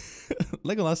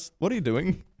 Legolas, what are you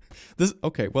doing? This...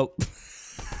 Okay, well...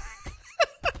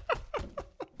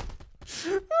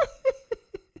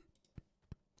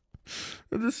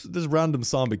 This random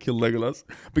zombie killed Legolas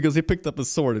because he picked up a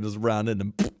sword and just ran in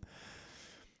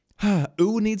and...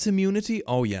 Ooh needs immunity?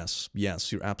 Oh yes,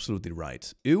 yes, you're absolutely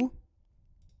right. Ooh?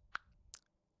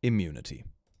 Immunity.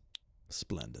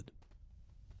 Splendid.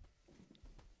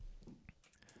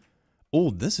 Oh,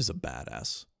 this is a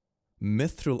badass.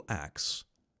 Mithril Axe.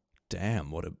 Damn,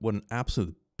 what an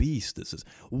absolute beast this is.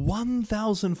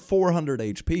 1,400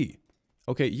 HP.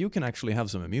 Okay, you can actually have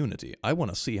some immunity. I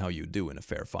want to see how you do in a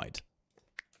fair fight.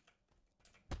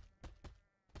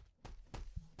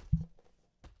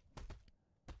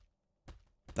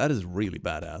 That is really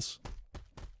badass.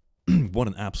 What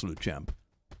an absolute champ.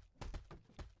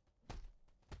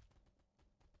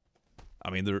 I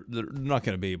mean, they're not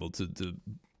going to be able to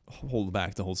hold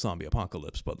back the whole zombie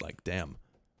apocalypse, but like, damn.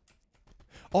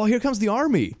 Oh, here comes the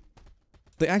army!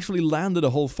 They actually landed a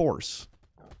whole force.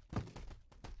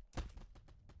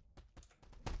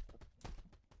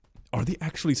 Are they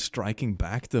actually striking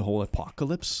back the whole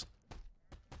apocalypse?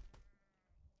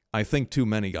 I think too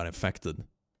many got infected.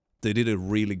 They did a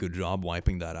really good job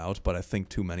wiping that out, but I think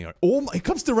too many are... Oh my, it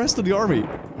comes the rest of the army!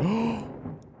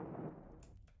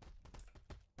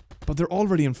 But they're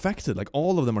already infected, like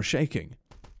all of them are shaking.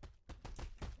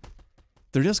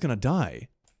 They're just gonna die.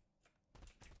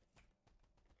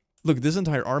 Look, this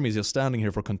entire army is just standing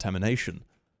here for contamination.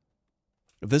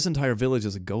 This entire village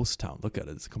is a ghost town. Look at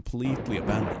it, it's completely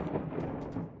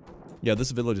abandoned. Yeah, this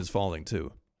village is falling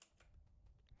too.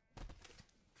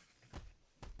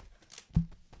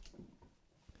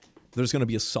 There's gonna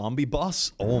be a zombie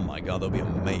boss? Oh my god, that'll be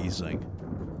amazing.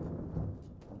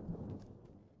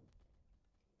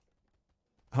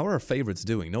 How are our favorites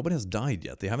doing? Nobody has died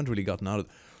yet. They haven't really gotten out of...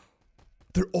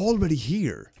 They're already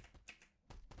here!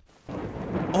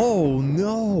 Oh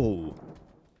no!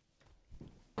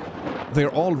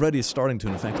 They're already starting to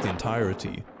infect the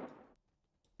entirety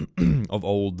of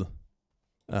old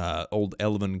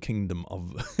elven kingdom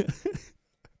of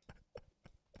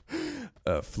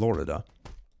Florida.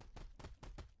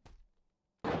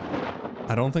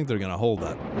 I don't think they're gonna hold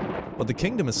that. But the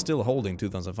kingdom is still holding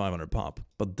 2,500 pop.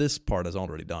 But this part has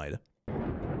already died.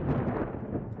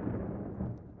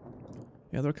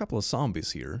 Yeah, there are a couple of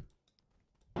zombies here.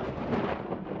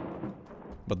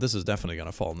 But this is definitely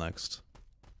gonna fall next.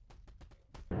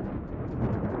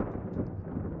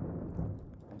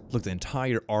 Look, the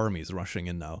entire army is rushing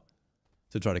in now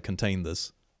to try to contain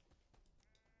this.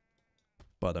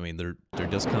 But I mean, they're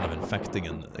just kind of infecting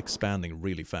and expanding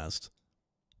really fast.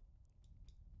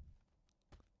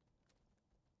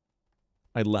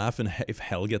 I'd laugh if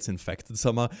hell gets infected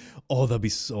somehow. Oh, that'd be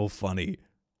so funny.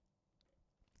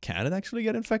 Can it actually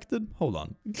get infected? Hold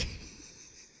on.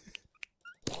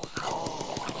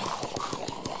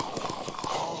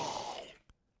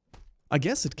 I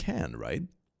guess it can, right?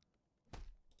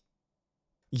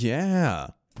 Yeah,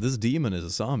 this demon is a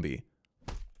zombie.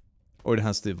 Or it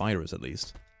has the virus, at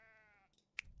least.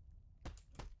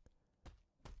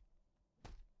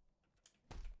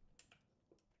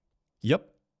 Yep.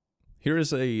 Here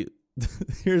is a...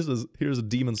 here's a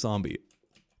demon zombie.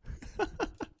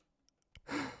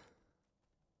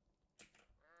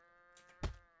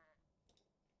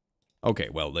 Okay,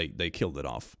 well, they killed it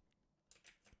off.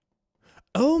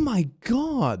 Oh my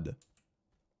god!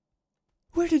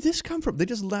 Where did this come from? They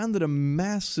just landed a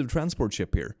massive transport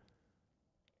ship here.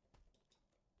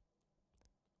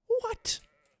 What?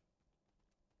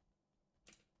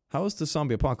 How is the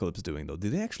zombie apocalypse doing, though?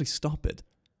 Did they actually stop it?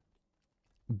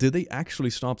 Did they actually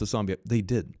stop the zombie? They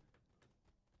did.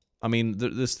 I mean,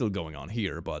 they're still going on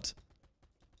here, but...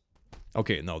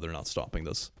 Okay, no, they're not stopping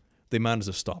this. They managed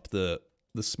to stop the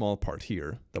small part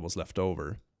here that was left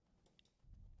over.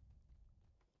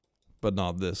 But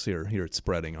not this here. Here it's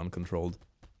spreading uncontrolled.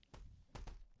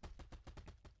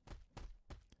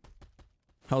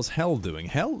 How's Hell doing?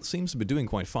 Hell seems to be doing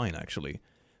quite fine, actually.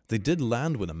 They did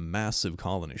land with a massive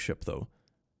colony ship, though.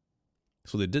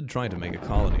 So they did try to make a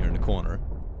colony here in the corner.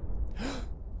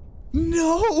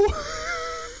 No!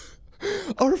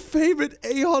 Our favorite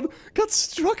Aeon got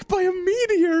struck by a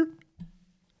meteor!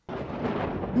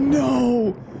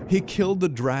 No! He killed the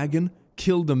dragon,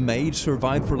 killed the mage,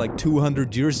 survived for like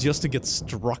 200 years just to get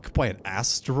struck by an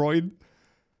asteroid?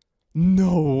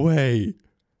 No way!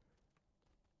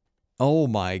 Oh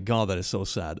my god, that is so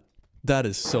sad. That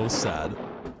is so sad.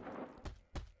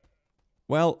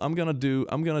 Well, I'm gonna do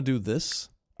this.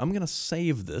 I'm gonna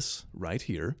save this right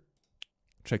here.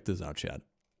 Check this out, Chad.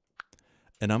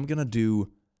 And I'm gonna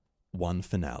do one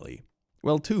finale.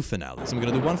 Well, two finales. I'm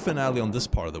gonna do one finale on this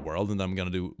part of the world, and then I'm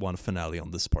gonna do one finale on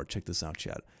this part. Check this out,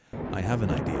 Chad. I have an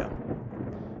idea.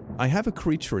 I have a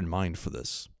creature in mind for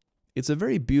this. It's a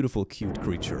very beautiful, cute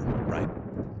creature, right?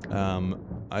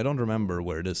 I don't remember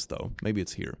where it is, though. Maybe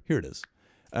it's here. Here it is.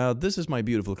 This is my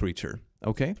beautiful creature,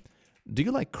 okay? Do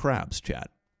you like crabs, Chad?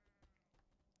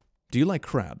 Do you like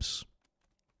crabs?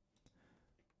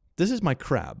 This is my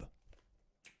crab.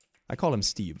 I call him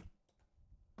Steve.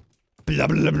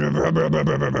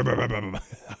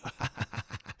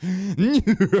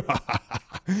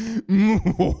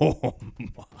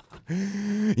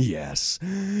 Yes,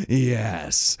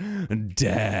 yes,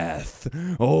 death.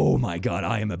 Oh my god,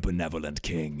 I am a benevolent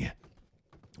king.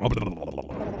 Oh, look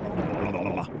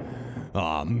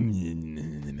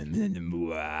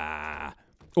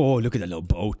at that little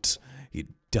boat. He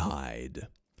died.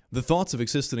 The thoughts of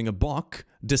existing in a bock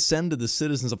descended the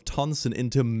citizens of Tonson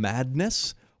into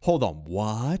madness. Hold on,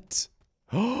 what?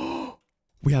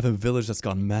 We have a village that's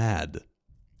gone mad.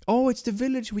 Oh, it's the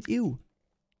village with you.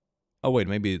 Oh wait,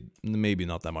 maybe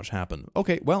not that much happened.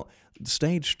 Okay, well,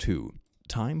 stage 2.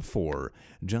 Time for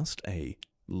just a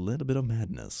little bit of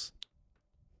madness.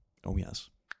 Oh yes.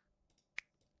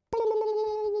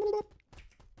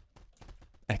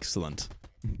 Excellent.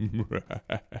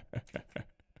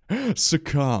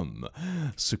 Succumb,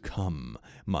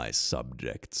 my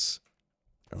subjects.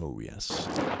 Oh yes.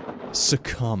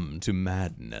 Succumb to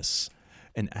madness.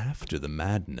 And after the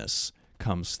madness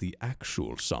comes the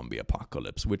actual zombie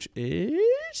apocalypse, which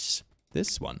is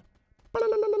this one.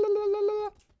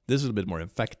 This is a bit more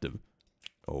effective.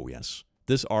 Oh yes.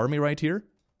 This army right here,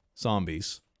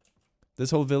 zombies.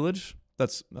 This whole village,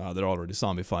 that's they're already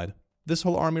zombified. This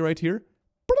whole army right here.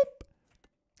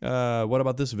 What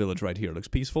about this village right here? Looks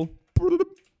peaceful.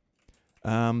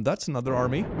 That's another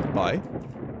army. Goodbye.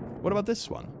 What about this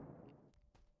one?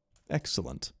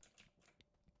 Excellent.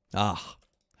 Ah.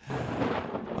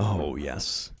 Oh,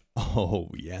 yes. Oh,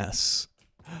 yes.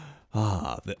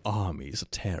 Ah, the armies are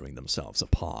tearing themselves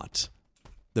apart.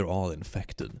 They're all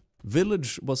infected.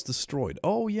 Village was destroyed.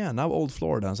 Oh, yeah, now Old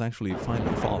Florida has actually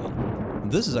finally fallen.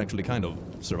 This is actually kind of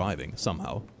surviving,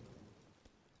 somehow.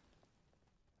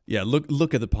 Yeah,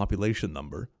 look at the population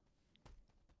number.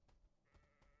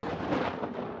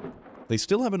 They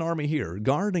still have an army here,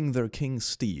 guarding their King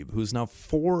Steve, who's now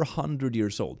 400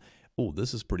 years old. Oh,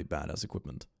 this is pretty badass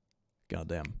equipment.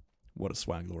 Goddamn. What a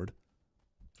swag lord.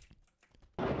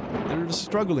 They're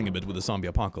struggling a bit with the zombie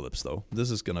apocalypse, though.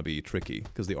 This is gonna be tricky,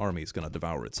 because the army is gonna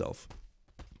devour itself.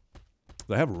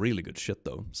 They have really good shit,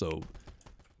 though, so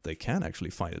they can actually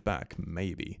fight it back,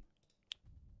 maybe.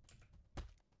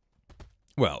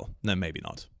 Well, no, maybe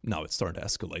not. Now it's starting to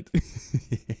escalate.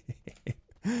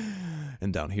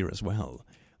 And down here as well.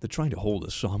 They're trying to hold the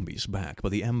zombies back,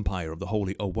 but the empire of the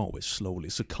Holy Owo is slowly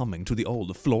succumbing to the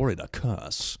old Florida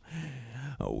curse.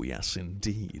 Oh yes,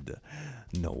 indeed.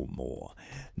 No more.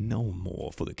 No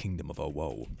more for the kingdom of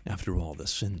Owo, after all the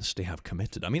sins they have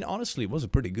committed. I mean, honestly, it was a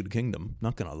pretty good kingdom,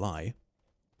 not gonna lie.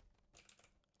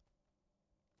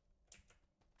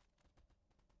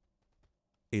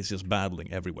 It's just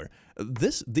battling everywhere.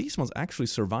 These ones actually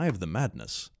survived the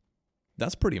madness.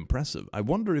 That's pretty impressive. I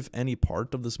wonder if any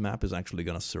part of this map is actually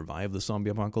gonna survive the zombie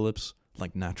apocalypse,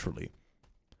 like naturally.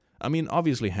 I mean,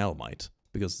 obviously hell might,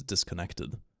 because it's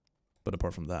disconnected. But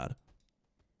apart from that.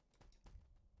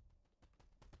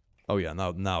 Oh yeah,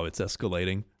 now it's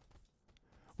escalating.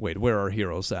 Wait, where are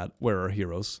heroes at? Where are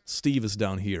heroes? Steve is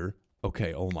down here.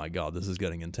 Okay, oh my god, this is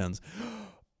getting intense.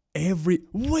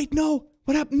 Wait, no!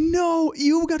 What happened? No!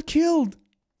 You got killed!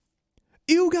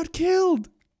 You got killed!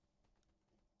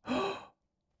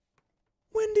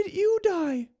 When did you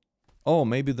die? Oh,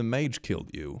 maybe the mage killed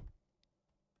you.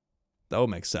 That would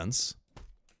make sense.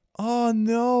 Oh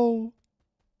no!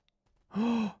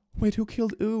 Wait, who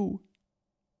killed Ooh?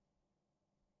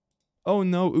 Oh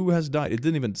no, Ooh has died. It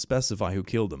didn't even specify who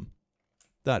killed him.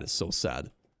 That is so sad.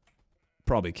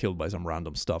 Probably killed by some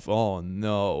random stuff. Oh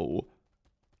no.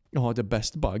 Oh, the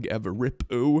best bug ever. Rip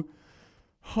Ooh.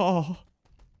 Oh.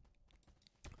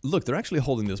 Look, they're actually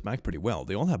holding this back pretty well.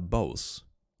 They all have bows,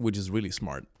 which is really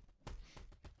smart.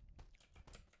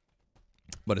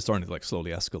 But it's starting to like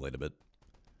slowly escalate a bit.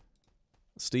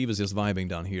 Steve is just vibing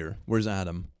down here. Where's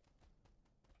Adam?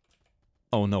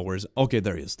 Oh no, where's... Okay,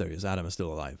 there he is, there he is. Adam is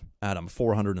still alive. Adam,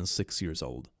 406 years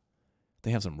old.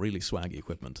 They have some really swaggy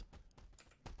equipment.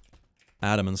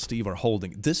 Adam and Steve are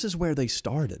holding... This is where they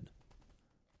started.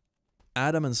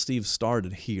 Adam and Steve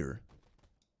started here.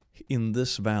 In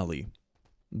this valley.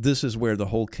 This is where the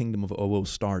whole kingdom of Owo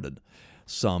started.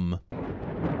 Some...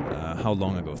 how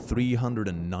long ago?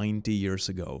 390 years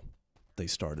ago. They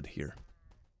started here.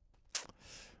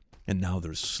 And now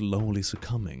they're slowly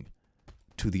succumbing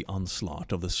to the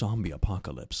onslaught of the zombie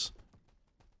apocalypse.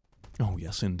 Oh,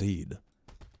 yes, indeed.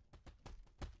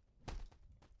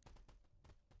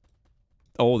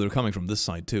 Oh, they're coming from this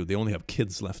side, too. They only have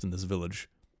kids left in this village.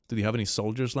 Do they have any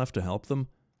soldiers left to help them?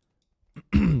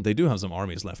 They do have some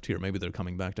armies left here. Maybe they're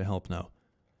coming back to help now.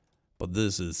 But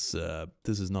this is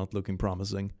not looking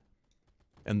promising.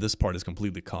 And this part is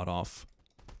completely cut off.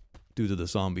 Due to the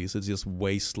zombies, it's just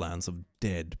wastelands of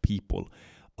dead people.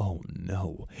 Oh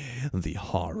no, the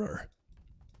horror.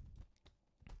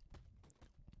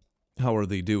 How are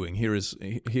they doing? Here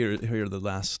the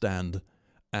last stand.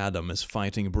 Adam is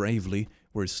fighting bravely.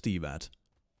 Where's Steve at?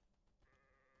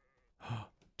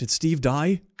 Did Steve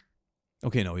die?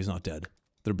 Okay, no, he's not dead.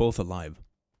 They're both alive.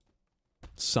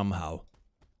 Somehow.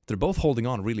 They're both holding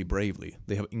on really bravely.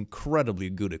 They have incredibly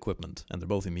good equipment, and they're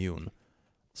both immune.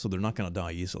 So they're not gonna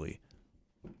die easily.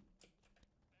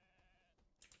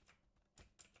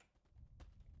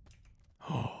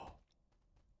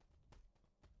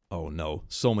 Oh no,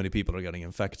 so many people are getting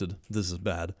infected. This is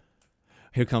bad.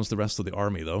 Here comes the rest of the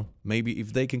army, though. Maybe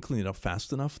if they can clean it up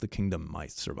fast enough, the kingdom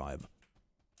might survive.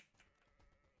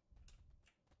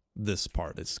 This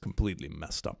part is completely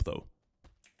messed up, though.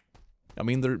 I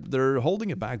mean, they're holding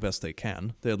it back best they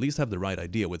can. They at least have the right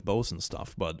idea with bows and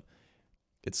stuff, but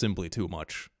it's simply too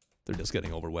much. They're just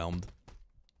getting overwhelmed.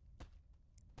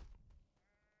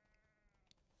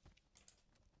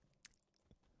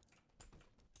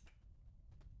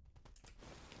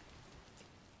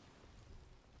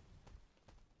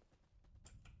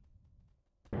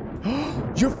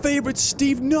 Your favorite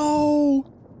Steve? No!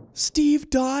 Steve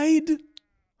died?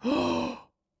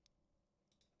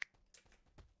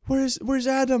 Where's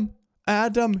Adam?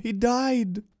 Adam, he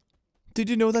died. Did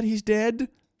you know that he's dead?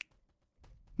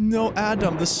 No,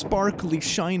 Adam, the sparkly,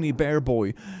 shiny bear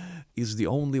boy, is the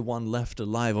only one left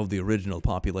alive of the original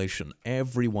population.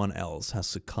 Everyone else has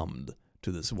succumbed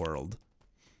to this world.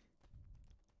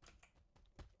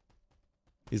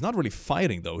 He's not really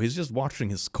fighting, though. He's just watching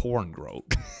his corn grow.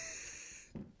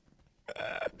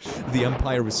 The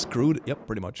Empire is screwed. Yep,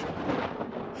 pretty much.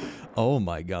 Oh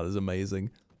my god, this is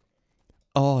amazing.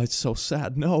 Oh, it's so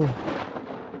sad. No.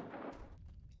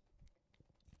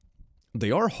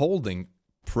 They are holding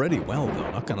pretty well,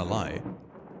 though, not gonna lie.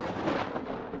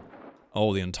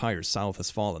 Oh, the entire south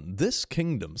has fallen. This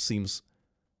kingdom seems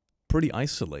pretty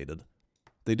isolated.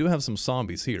 They do have some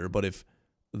zombies here, but if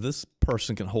this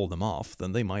person can hold them off,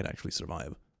 then they might actually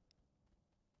survive.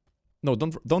 No,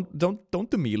 don't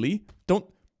do melee. Don't.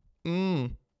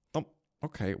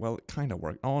 Okay, well, it kind of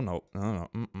worked. Oh, no.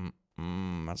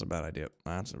 That's a bad idea.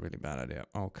 That's a really bad idea.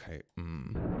 Okay,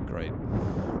 great.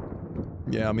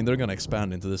 Yeah, I mean, they're gonna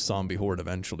expand into this zombie horde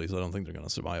eventually, so I don't think they're gonna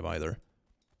survive either.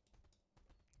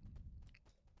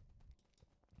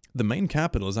 The main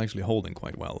capital is actually holding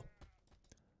quite well.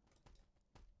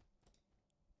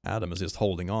 Adam is just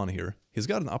holding on here. He's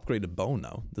got an upgraded bow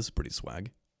now. This is pretty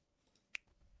swag.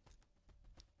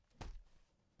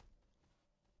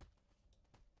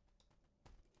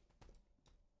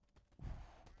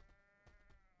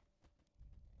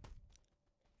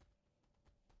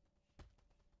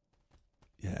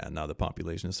 Yeah, now the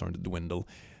population is starting to dwindle.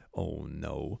 Oh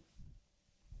no.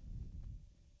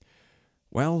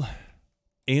 Well,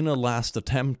 in a last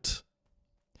attempt,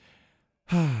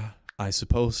 I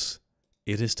suppose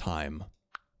it is time.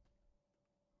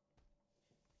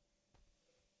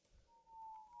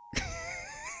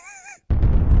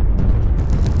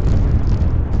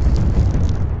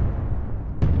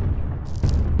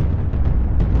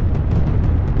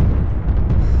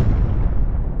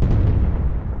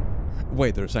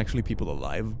 Wait, there's actually people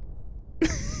alive?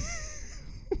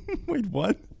 Wait,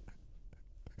 what?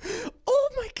 Oh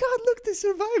my god, look, they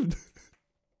survived!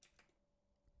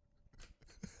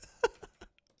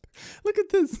 Look at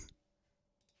this!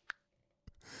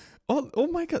 Oh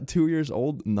my god, 2 years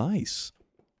old, nice.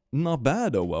 Not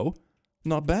bad, oh whoa.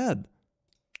 Not bad.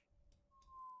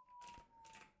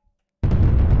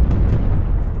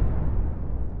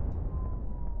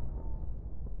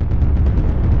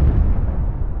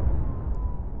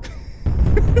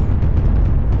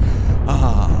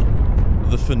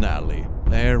 The finale.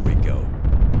 There we go.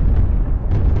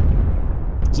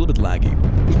 It's a little bit laggy.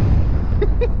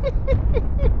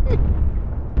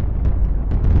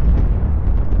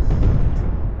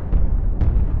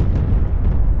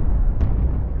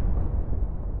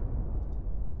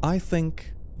 I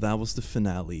think that was the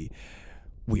finale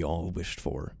we all wished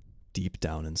for, deep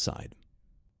down inside.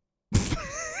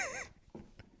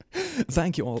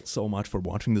 Thank you all so much for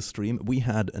watching this stream. We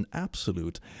had an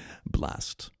absolute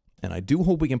blast. And I do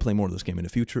hope we can play more of this game in the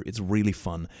future. It's really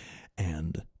fun.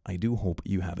 And I do hope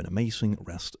you have an amazing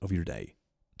rest of your day.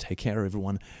 Take care,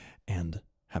 everyone, and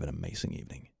have an amazing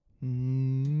evening.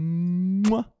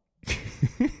 Mwah.